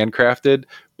world is handcrafted.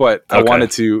 But I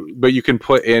wanted to, but you can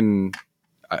put in.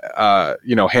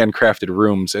 Handcrafted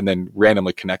rooms and then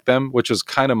randomly connect them, which was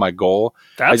kind of my goal.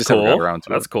 That's I just cool. haven't got around to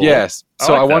That's it. cool. Yes.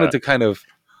 So I wanted that. to kind of,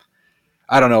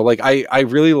 I don't know, like I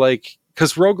really like,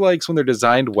 because roguelikes, when they're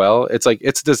designed well, it's like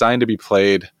it's designed to be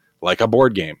played like a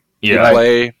board game. Yeah. You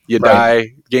play, you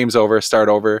die, game's over, start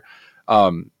over.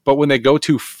 But when they go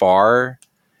too far,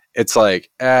 it's like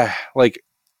I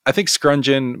think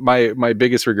Scrungeon, my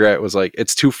biggest regret was like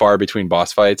it's too far between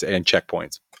boss fights and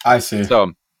checkpoints. I see.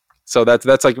 So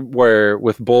that's like where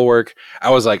with Bulwark, I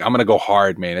was like, I'm going to go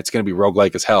hard, man. It's going to be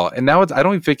roguelike as hell. And now I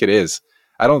don't even think it is.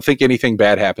 I don't think anything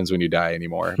bad happens when you die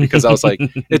anymore because I was like,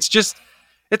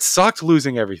 it sucked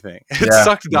losing everything. It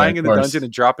sucked dying in the dungeon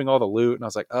and dropping all the loot. And I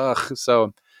was like, ugh.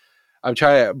 So I'm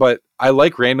trying, but I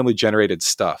like randomly generated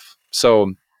stuff.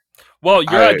 So. Well,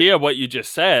 your idea of what you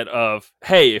just said of,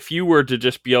 hey, if you were to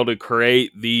just be able to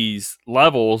create these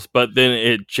levels, but then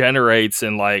it generates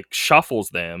and like shuffles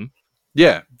them.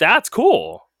 Yeah, that's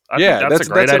cool. I think that's a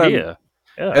great idea.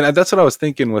 And that's what I was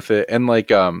thinking with it. And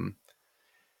like,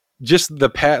 just the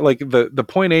path, like the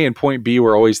point A and point B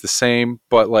were always the same,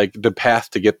 but like the path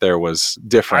to get there was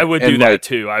different. I would do that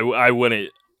too. I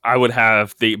would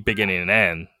have the beginning and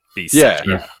end be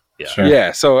same.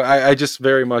 Yeah. So I just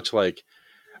very much like,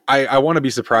 I want to be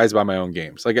surprised by my own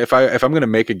games. Like if I'm going to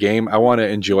make a game, I want to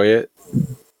enjoy it.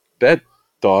 That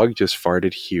dog just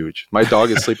farted huge. My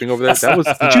dog is sleeping over there.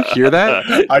 Did you hear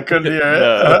that? I couldn't hear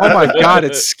it. Oh my God,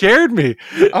 it scared me.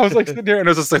 I was like sitting there and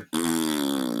I was just like,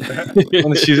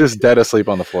 and she's just dead asleep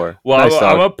on the floor. Well, nice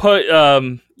I'm going to put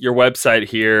your website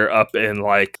here up in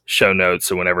like show notes.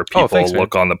 So whenever people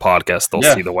look on the podcast, they'll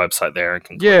see the website there and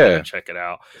can and check it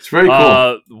out. It's very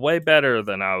cool. Way better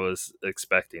than I was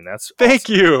expecting. That's Thank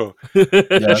you.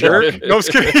 Jerk. No, I'm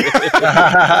just kidding.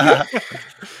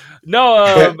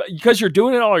 No, because you're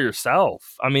doing it all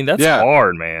yourself. I mean, that's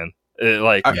hard, man.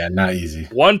 Not easy.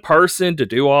 One person to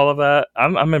do all of that.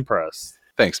 I'm impressed.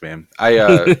 Thanks, man.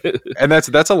 And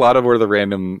that's a lot of where the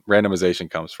randomization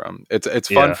comes from. It's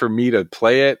fun for me to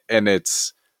play it, and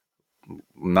it's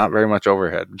not very much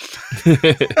overhead.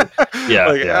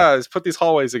 Let's put these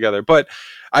hallways together. But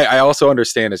I also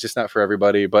understand it's just not for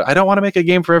everybody. But I don't want to make a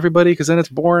game for everybody because then it's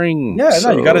boring. Yeah,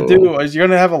 no, you got to do. You're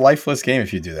gonna have a lifeless game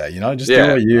if you do that. Just do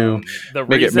what you. The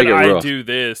reason I do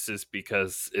this is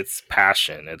because it's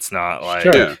passion. It's not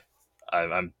like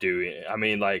I'm doing. I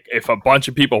mean, like if a bunch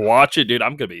of people watch it, dude,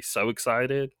 I'm gonna be so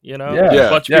excited. You know, Yeah, if a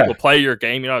bunch of yeah. people play your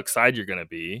game, you know how excited you're gonna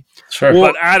be. Sure.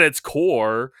 But at its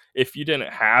core, if you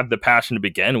didn't have the passion to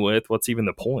begin with, what's even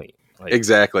the point? Like,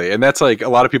 Exactly. And that's like a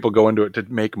lot of people go into it to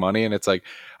make money. And it's like,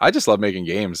 I just love making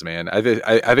games, man. I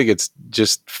think it's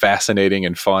just fascinating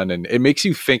and fun. And it makes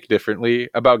you think differently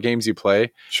about games you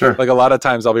play. Sure. Like a lot of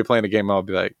times I'll be playing a game and I'll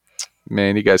be like,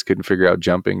 man, you guys couldn't figure out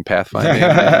jumping, pathfinding.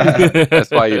 Man.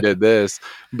 That's why you did this.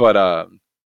 But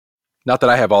not that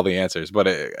I have all the answers, but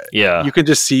you can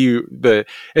just see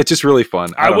it's just really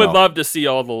fun. I don't would know. love to see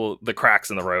all the cracks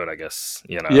in the road, I guess.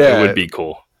 You know, Yeah. it would be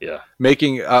cool. Yeah.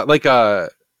 Making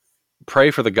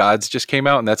Pray for the Gods just came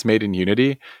out, and that's made in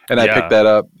Unity, and I Yeah. picked that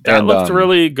up. That and, looks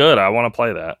really good. I want to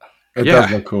play that. It Yeah.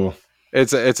 does look cool.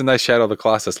 It's a nice Shadow of the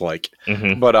Colossus like,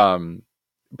 Mhm. but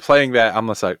playing that, I'm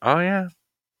just like, oh yeah,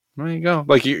 there you go.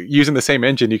 Like using the same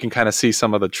engine, you can kind of see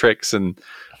some of the tricks and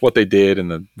what they did and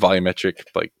the volumetric,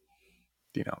 like,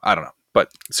 you know, I don't know,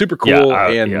 but super cool.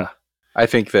 And I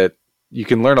think that you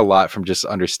can learn a lot from just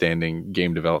understanding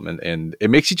game development, and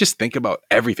it makes you just think about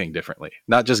everything differently,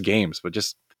 not just games, but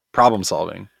just problem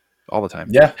solving all the time.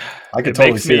 Yeah, I could It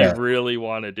totally makes see me that. really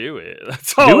want to do it.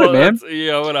 That's Do all. it, man. You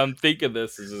know, when I'm thinking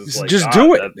this is like, Just God,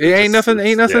 do it. that- It ain't just- nothing.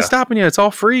 Ain't nothing yeah. stopping you. It's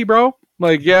all free, bro.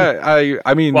 Like, yeah.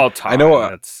 I mean, Well, time. I know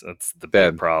that's the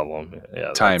that big problem.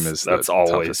 Yeah, time that's is the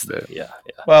always toughest bit. yeah.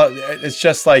 Well, it's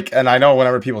just like, and I know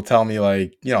whenever people tell me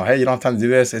like, you know, hey, you don't have time to do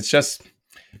this, it's just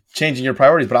changing your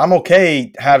priorities. But I'm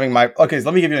okay having okay, so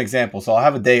let me give you an example. So I'll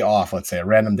have a day off, let's say a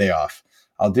random day off.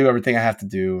 I'll do everything I have to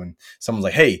do. And someone's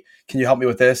like, hey, can you help me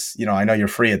with this? You know, I know you're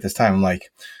free at this time. I'm like,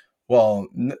 well,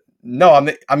 no,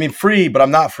 I mean free, but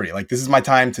I'm not free. Like, this is my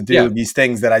time to do these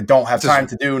things that I don't have time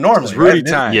to do normally. It's Rudy right?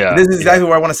 time. Yeah. This is exactly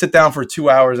where I want to sit down for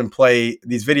 2 hours and play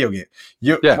these video games.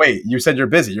 Wait, you said you're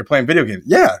busy. You're playing video games.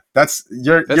 Yeah,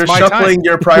 you're my shuffling time.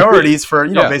 your priorities for,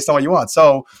 you know, Yeah. based on what you want.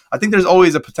 So I think there's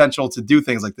always a potential to do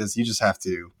things like this. You just have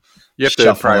to You have to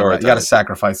shuffle it, right? prioritize. You got to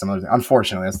sacrifice some other things.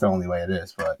 Unfortunately, that's the only way it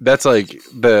is. But That's like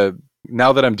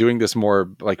now that I'm doing this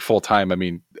more like full time. I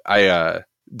mean, I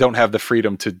don't have the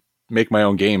freedom to make my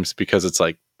own games because it's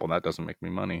like, well, that doesn't make me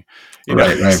money, you know.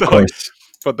 right, So, of course.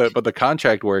 but the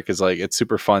contract work is like, it's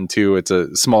super fun too. It's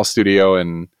a small studio,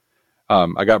 and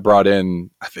I got brought in.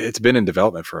 It's been in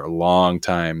development for a long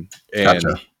time, and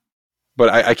Gotcha. but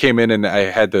I came in and I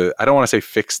had to. I don't want to say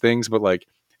fix things, but like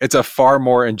it's a far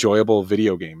more enjoyable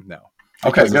video game now.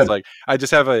 Okay, Because good. it's like I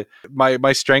just have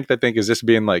my strength, I think, is just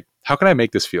being like, how can I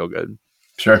make this feel good?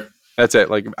 Sure. That's it.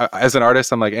 Like as an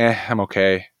artist, I'm like, I'm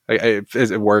okay.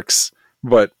 It works,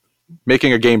 but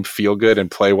making a game feel good and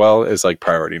play well is like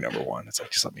priority number one. It's like,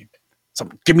 just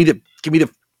give me the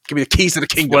keys to the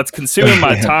kingdom. What's consuming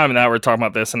my time, and now we're talking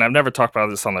about this, and I've never talked about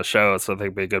this on the show, so I think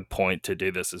it'd be a good point to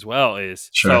do this as well.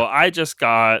 So I just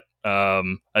got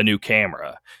a new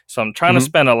camera, so I'm trying to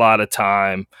spend a lot of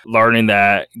time learning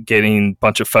that, getting a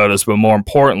bunch of photos, but more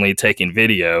importantly, taking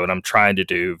video, and I'm trying to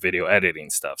do video editing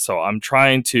stuff. So I'm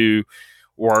trying to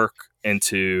work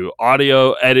into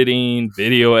audio editing,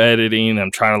 video editing. I'm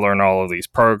trying to learn all of these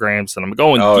programs, and I'm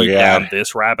going deep down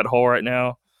this rabbit hole right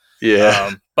now.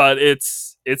 Yeah. But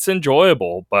it's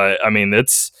enjoyable. But I mean,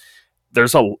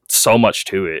 there's so much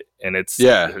to it, and it's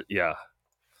yeah.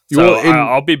 So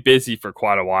I'll be busy for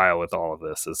quite a while with all of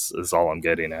this. Is all I'm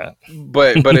getting at.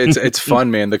 But it's fun,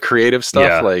 man. The creative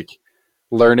stuff, like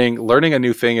learning a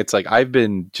new thing. It's like I've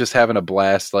been just having a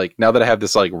blast. Like now that I have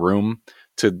this like room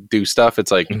to do stuff,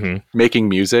 it's like making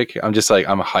music. I'm just like,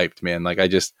 I'm hyped, man. Like I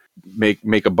just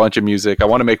make a bunch of music. I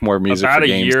want to make more music. About for a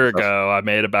games year and stuff. ago, I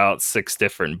made about 6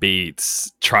 different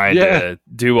beats trying to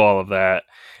do all of that.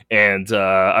 And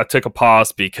I took a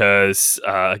pause because,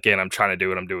 again, I'm trying to do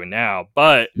what I'm doing now.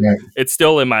 But it's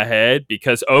still in my head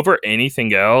because over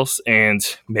anything else, and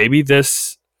maybe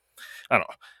this, I don't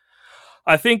know.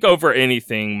 I think over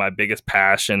anything, my biggest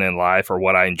passion in life or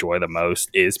what I enjoy the most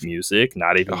is music,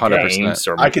 not even 100%. games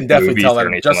or I can definitely movies tell or that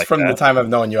anything just like from that. the time I've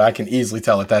known you. I can easily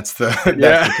tell that that's the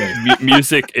case.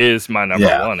 Music is my number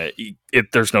one.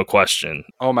 There's no question.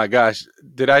 Oh my gosh.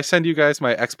 Did I send you guys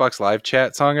my Xbox Live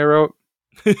chat song I wrote?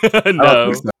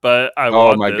 No, but I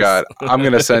want my this. God. I'm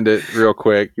going to send it real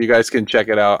quick. You guys can check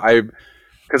it out.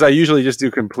 Because I usually just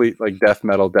do complete like death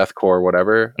metal, deathcore,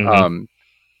 whatever.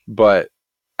 But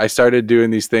I started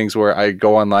doing these things where I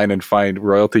go online and find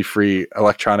royalty-free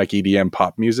electronic EDM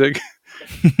pop music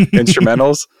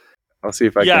instrumentals. I'll see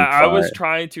if I can find. I was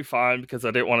trying to find because I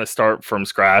didn't want to start from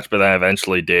scratch, but I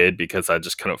eventually did because I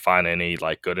just couldn't find any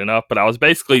like good enough. But I was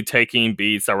basically taking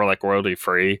beats that were like royalty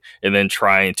free and then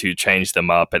trying to change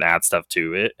them up and add stuff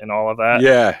to it and all of that.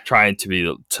 Yeah. Trying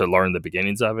to learn the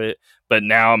beginnings of it. But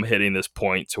now I'm hitting this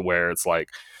point to where it's like,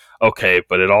 okay,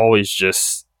 but it always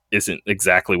just isn't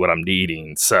exactly what I'm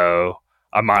needing. So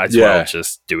I might as well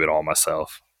just do it all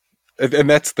myself. And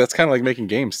that's kind of like making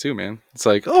games too, man. It's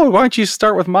like, oh, why don't you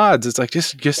start with mods? It's like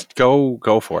just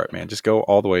go for it, man. Just go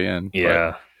all the way in.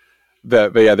 Yeah.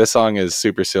 But yeah, this song is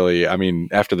super silly. I mean,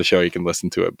 after the show you can listen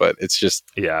to it, but it's just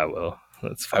I will.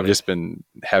 That's funny. I've just been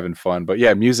having fun. But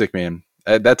yeah, music, man.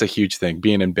 That's a huge thing.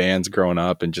 Being in bands growing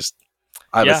up and just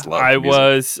just love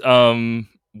music. Was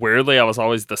weirdly, I was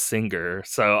always the singer.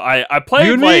 So I played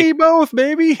you and me both,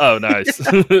 baby. Oh, nice.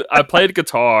 I played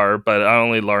guitar, but I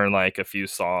only learned like a few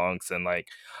songs, and like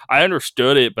I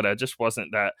understood it, but I just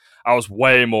wasn't that. I was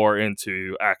way more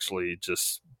into actually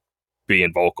just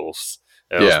being vocals.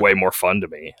 It was way more fun to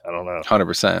me. I don't know.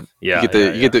 100%. Yeah,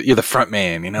 you're the front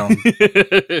man, you know.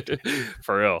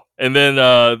 For real. And then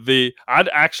I'd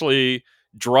actually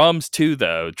drums too,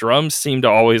 though. Drums seem to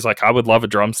always like, I would love a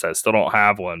drum set. Still don't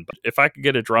have one, but if I could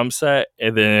get a drum set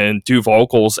and then do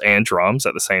vocals and drums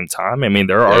at the same time, I mean,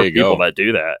 there are people that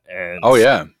do that. And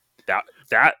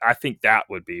that I think that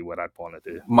would be what I'd want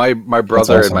to do. My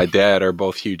brother and my dad are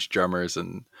both huge drummers,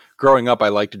 and growing up I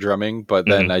liked drumming, but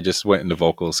then I just went into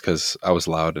vocals because I was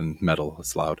loud and metal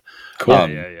is loud. Cool.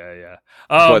 Yeah.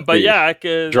 But yeah, I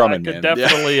could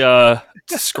definitely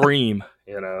scream,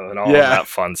 and all of that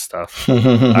fun stuff.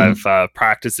 I've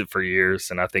practiced it for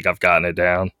years, and I think I've gotten it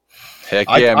down. Heck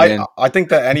yeah, man. I think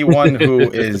that anyone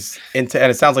who is into, and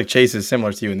it sounds like Chase is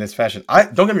similar to you in this fashion.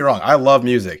 Don't get me wrong, I love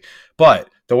music, but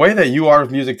the way that you are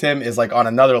with music, Tim, is like on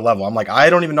another level. I'm like, I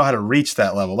don't even know how to reach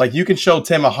that level. Like, you can show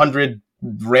Tim 100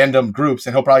 random groups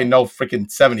and he'll probably know freaking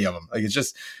 70 of them. Like, it's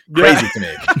just crazy to me.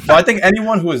 So I think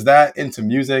anyone who is that into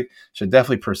music should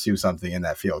definitely pursue something in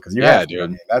that field, because dude. I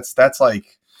mean, that's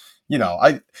like,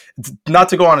 not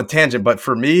to go on a tangent, but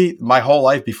for me, my whole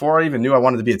life, before I even knew I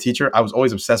wanted to be a teacher, I was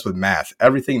always obsessed with math.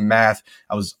 Everything math,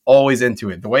 I was always into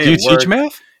it. The way Do you teach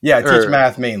math? Yeah, I teach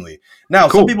math mainly. Now,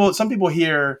 some people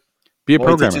hear. Be a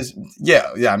programmer.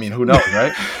 I mean, who knows,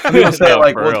 right? Some people say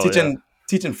like,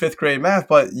 teaching fifth grade math,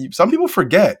 but some people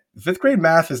forget fifth grade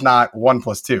math is not 1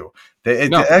 + 2.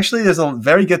 It actually is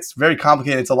gets very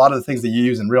complicated. It's a lot of the things that you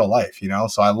use in real life,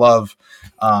 So I love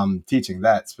teaching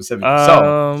that specifically.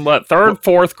 But third,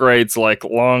 fourth grade's like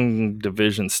long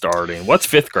division starting. What's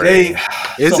fifth grade?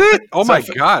 Is it? Oh my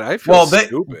god! I feel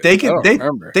stupid.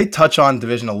 They touch on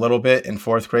division a little bit in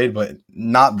fourth grade, but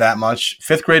not that much.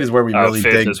 Fifth grade is where we really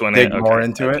dig more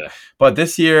into it. But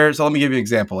this year, so let me give you an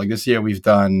example. Like this year, we've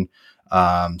done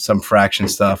some fraction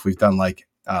stuff. We've done like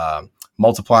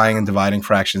multiplying and dividing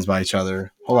fractions by each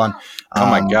other. Hold on. Oh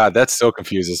my god, that still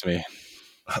confuses me.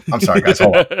 I'm sorry, guys.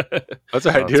 Hold on. That's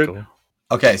all right, dude. Cool.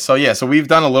 Okay, so we've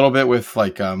done a little bit with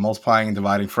like multiplying and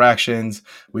dividing fractions.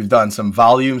 We've done some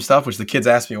volume stuff, which the kids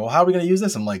ask me, well, how are we going to use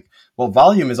this? I'm like, well,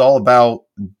 volume is all about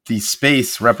the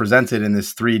space represented in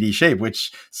this 3D shape,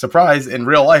 which, surprise, in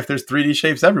real life, there's 3D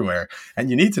shapes everywhere. And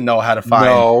you need to know how to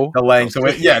find the length. So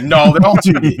they're all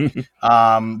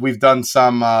 2D. We've done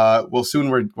some, soon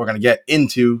we're going to get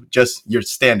into just your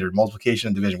standard multiplication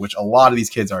and division, which a lot of these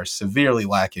kids are severely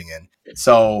lacking in.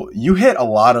 So you hit a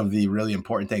lot of the really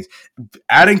important things.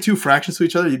 Adding two fractions to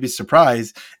each other, you'd be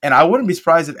surprised. And I wouldn't be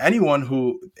surprised if anyone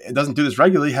who doesn't do this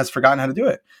regularly has forgotten how to do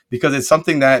it, because it's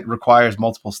something that requires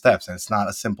multiple steps and it's not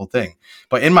a simple thing.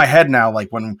 But in my head now,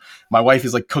 like when my wife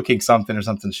is like cooking something or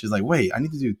something, she's like, wait, I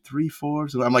need to do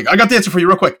 3/4. So I'm like, I got the answer for you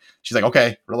real quick. She's like,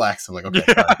 okay, relax. I'm like, okay.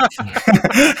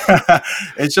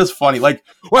 It's just funny. Like,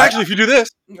 well, actually, if you do this,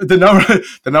 the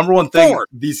number one thing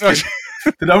these kids,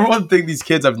 the number one thing these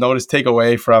kids I've noticed take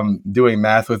away from doing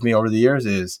math with me over the years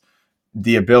is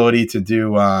the ability to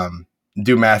do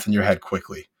math in your head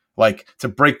quickly. Like to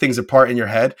break things apart in your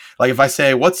head. Like if I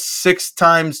say, what's 6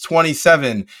 times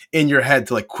 27 in your head,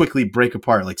 to like quickly break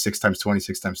apart like 6 times 20,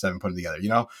 6 times 7, put them together.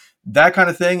 That kind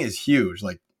of thing is huge.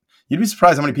 Like you'd be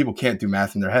surprised how many people can't do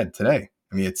math in their head today.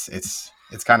 I mean, it's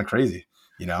kind of crazy,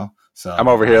 So I'm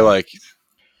over here like,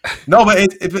 no,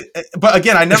 but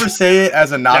again, I never say it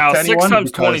as a knock to anyone. 6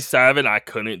 times 27, I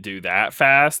couldn't do that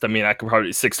fast. I mean, I could probably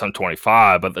do 6 times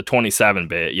 25, but the 27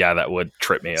 bit, that would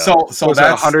trip me up. So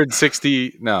that's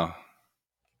 160. No.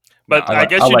 But I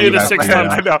guess you do the 6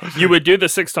 times. You would do the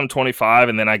 6 times 25,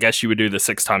 and then I guess you would do the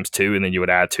 6 times 2, and then you would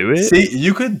add to it. See,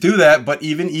 you could do that, but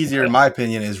even easier, in my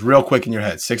opinion, is real quick in your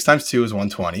head. 6 times 2 is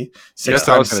 120. 6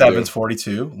 times 7 is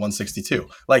 42. 162.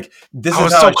 Like this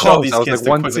is how I show these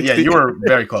kids. Yeah, you were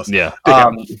very close. Yeah.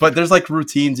 But there's like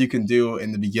routines you can do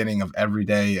in the beginning of every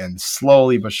day, and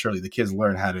slowly but surely the kids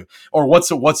learn how to, or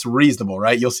what's reasonable,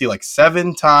 right? You'll see like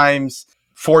 7 times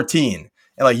 14.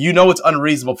 And like, it's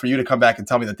unreasonable for you to come back and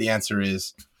tell me that the answer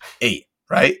is 8,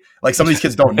 right? Like some of these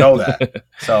kids don't know that.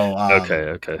 So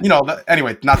Okay. you know,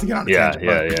 anyway, not to get on a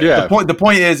tangent. But the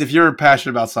point is, if you're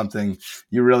passionate about something,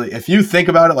 if you think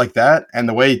about it like that, and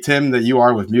the way Tim that you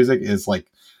are with music is like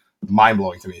mind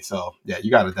blowing to me. So yeah,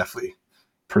 you got to definitely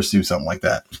pursue something like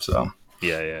that. So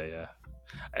yeah.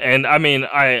 And I mean,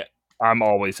 I'm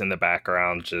always in the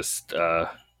background, just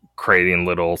creating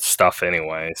little stuff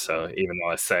anyway. So even though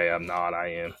I say I'm not, I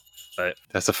am. But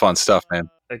that's the fun stuff, man.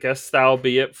 I guess that'll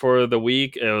be it for the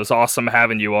week. It was awesome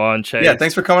having you on, Chase. Yeah,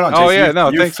 thanks for coming on, Chase. Oh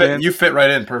yeah, thanks, man. You fit right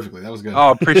in perfectly. That was good.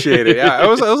 Oh, appreciate it. Yeah, it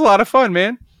was a lot of fun,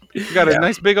 man. You got a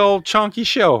nice big old chunky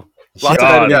show. Lots of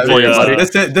editing for you, buddy.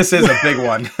 This is a big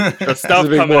one. The stuff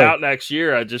coming out next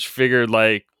year, I just figured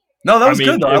like. No, that was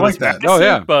good though. I like that. Massive,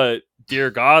 yeah. But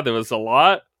dear God, there was a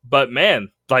lot. But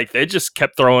man, like they just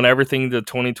kept throwing everything to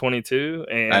 2022,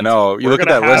 and I know you look at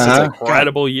that list. It's an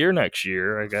incredible year next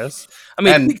year, I guess. I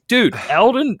mean, dude,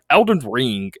 Elden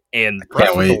Ring and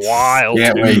Breath of the Wild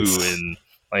too,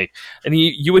 and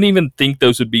you wouldn't even think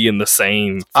those would be in the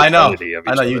same. I know.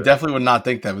 You definitely would not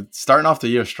think that. But starting off the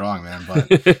year strong, man. But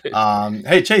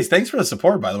hey, Chase, thanks for the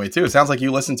support, by the way, too. It sounds like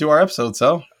you listened to our episode,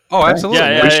 so. Oh, absolutely.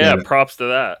 Yeah. Props to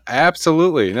that.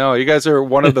 Absolutely. No, you guys are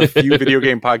one of the few video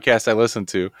game podcasts I listen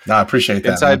to. No, I appreciate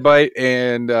that. Inside Bite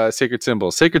and Sacred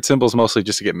Symbols. Sacred Symbols mostly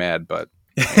just to get mad, but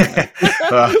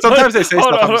sometimes they say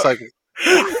stuff. I'm just like,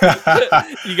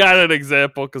 you got an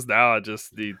example? Because now I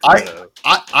just need to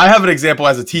I have an example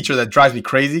as a teacher that drives me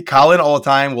crazy. Colin all the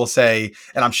time will say,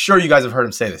 and I'm sure you guys have heard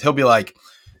him say this, he'll be like,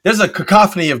 there's a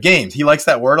cacophony of games. He likes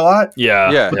that word a lot.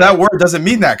 Yeah. But that word doesn't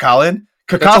mean that, Colin.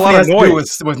 Cacophony has to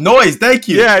do with noise. Thank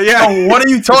you. Yeah. So what are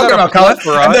you talking about, Colin?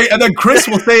 And then Chris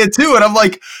will say it too, and I'm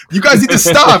like, you guys need to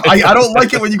stop. I don't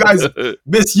like it when you guys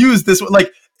misuse this.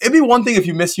 Like, it'd be one thing if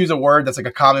you misuse a word that's like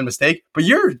a common mistake, but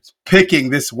you're picking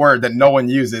this word that no one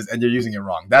uses and you're using it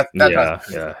wrong. Yeah. That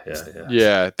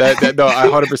no, I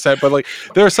 100%. But like,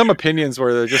 there are some opinions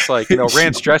where they're just like,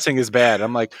 ranch dressing is bad.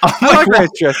 I'm like, I like ranch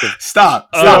dressing.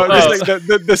 Stop. Just like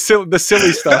the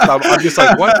silly stuff. I'm just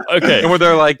like, what? Okay. And where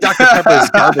they're like, Dr. Pepper is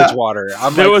garbage water.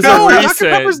 There was a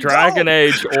recent Dragon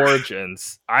Age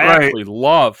Origins. I actually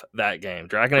love that game.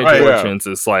 Dragon Age Origins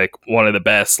is like one of the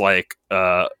best like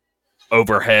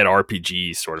overhead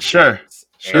RPG sort of games.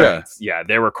 Sure. Yeah,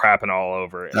 they were crapping all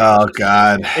over it. Oh,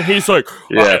 God. And he's like,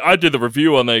 I did the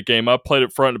review on that game. I played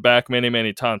it front and back many,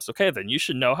 many times. Okay, then you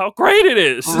should know how great it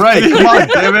is. Right. Come on,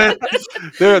 damn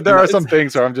it. There are some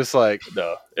things where I'm just like,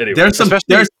 no. Anyway, there's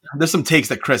some takes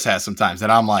that Chris has sometimes,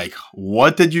 and I'm like,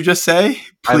 what did you just say?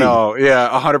 Please. I know. Yeah,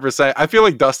 100%. I feel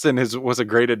like Dustin was a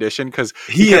great addition because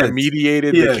he kind of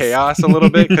mediated the chaos a little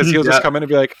bit because he'll just come in and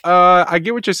be like, I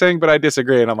get what you're saying, but I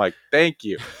disagree. And I'm like, thank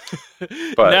you.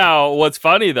 But now, what's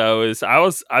funny though is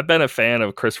I've been a fan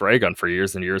of Chris Ray-Gun for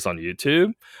years and years on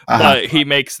YouTube, but he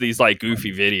makes these like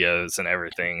goofy videos and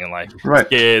everything, and like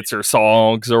skits or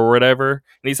songs or whatever.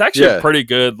 And he's actually a pretty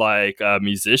good like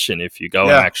musician if you go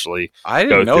and actually. I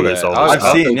didn't know that. I've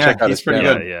seen. Yeah, he's pretty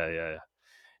good. Yeah.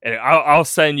 And I'll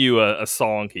send you a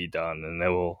song he done, and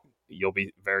you'll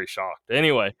be very shocked.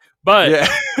 Anyway, but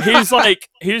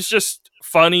he's just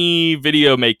funny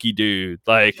video makey dude.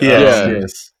 Like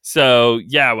So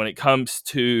yeah, when it comes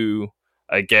to,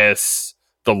 I guess,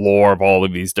 the lore of all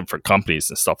of these different companies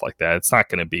and stuff like that, it's not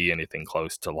going to be anything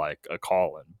close to like a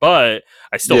Colin. But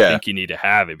I still think you need to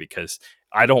have it because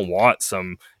I don't want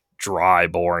some dry,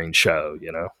 boring show,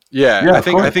 Yeah, I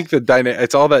think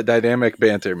it's all that dynamic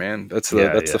banter, man. That's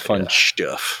the fun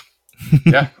stuff.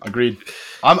 Yeah, agreed.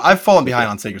 I've fallen behind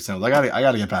on Sacred Symbols. I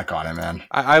gotta get back on it, man.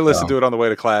 I listen to it on the way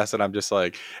to class, and I'm just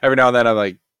like, every now and then I'm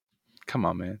like, come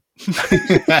on, man.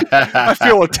 I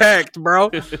feel attacked, bro.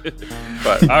 But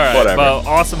all right, whatever. Well,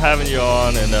 awesome having you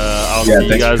on, and I'll see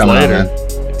you guys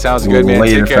later. Sounds good, man.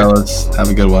 Later, fellas. Have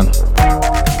a good one.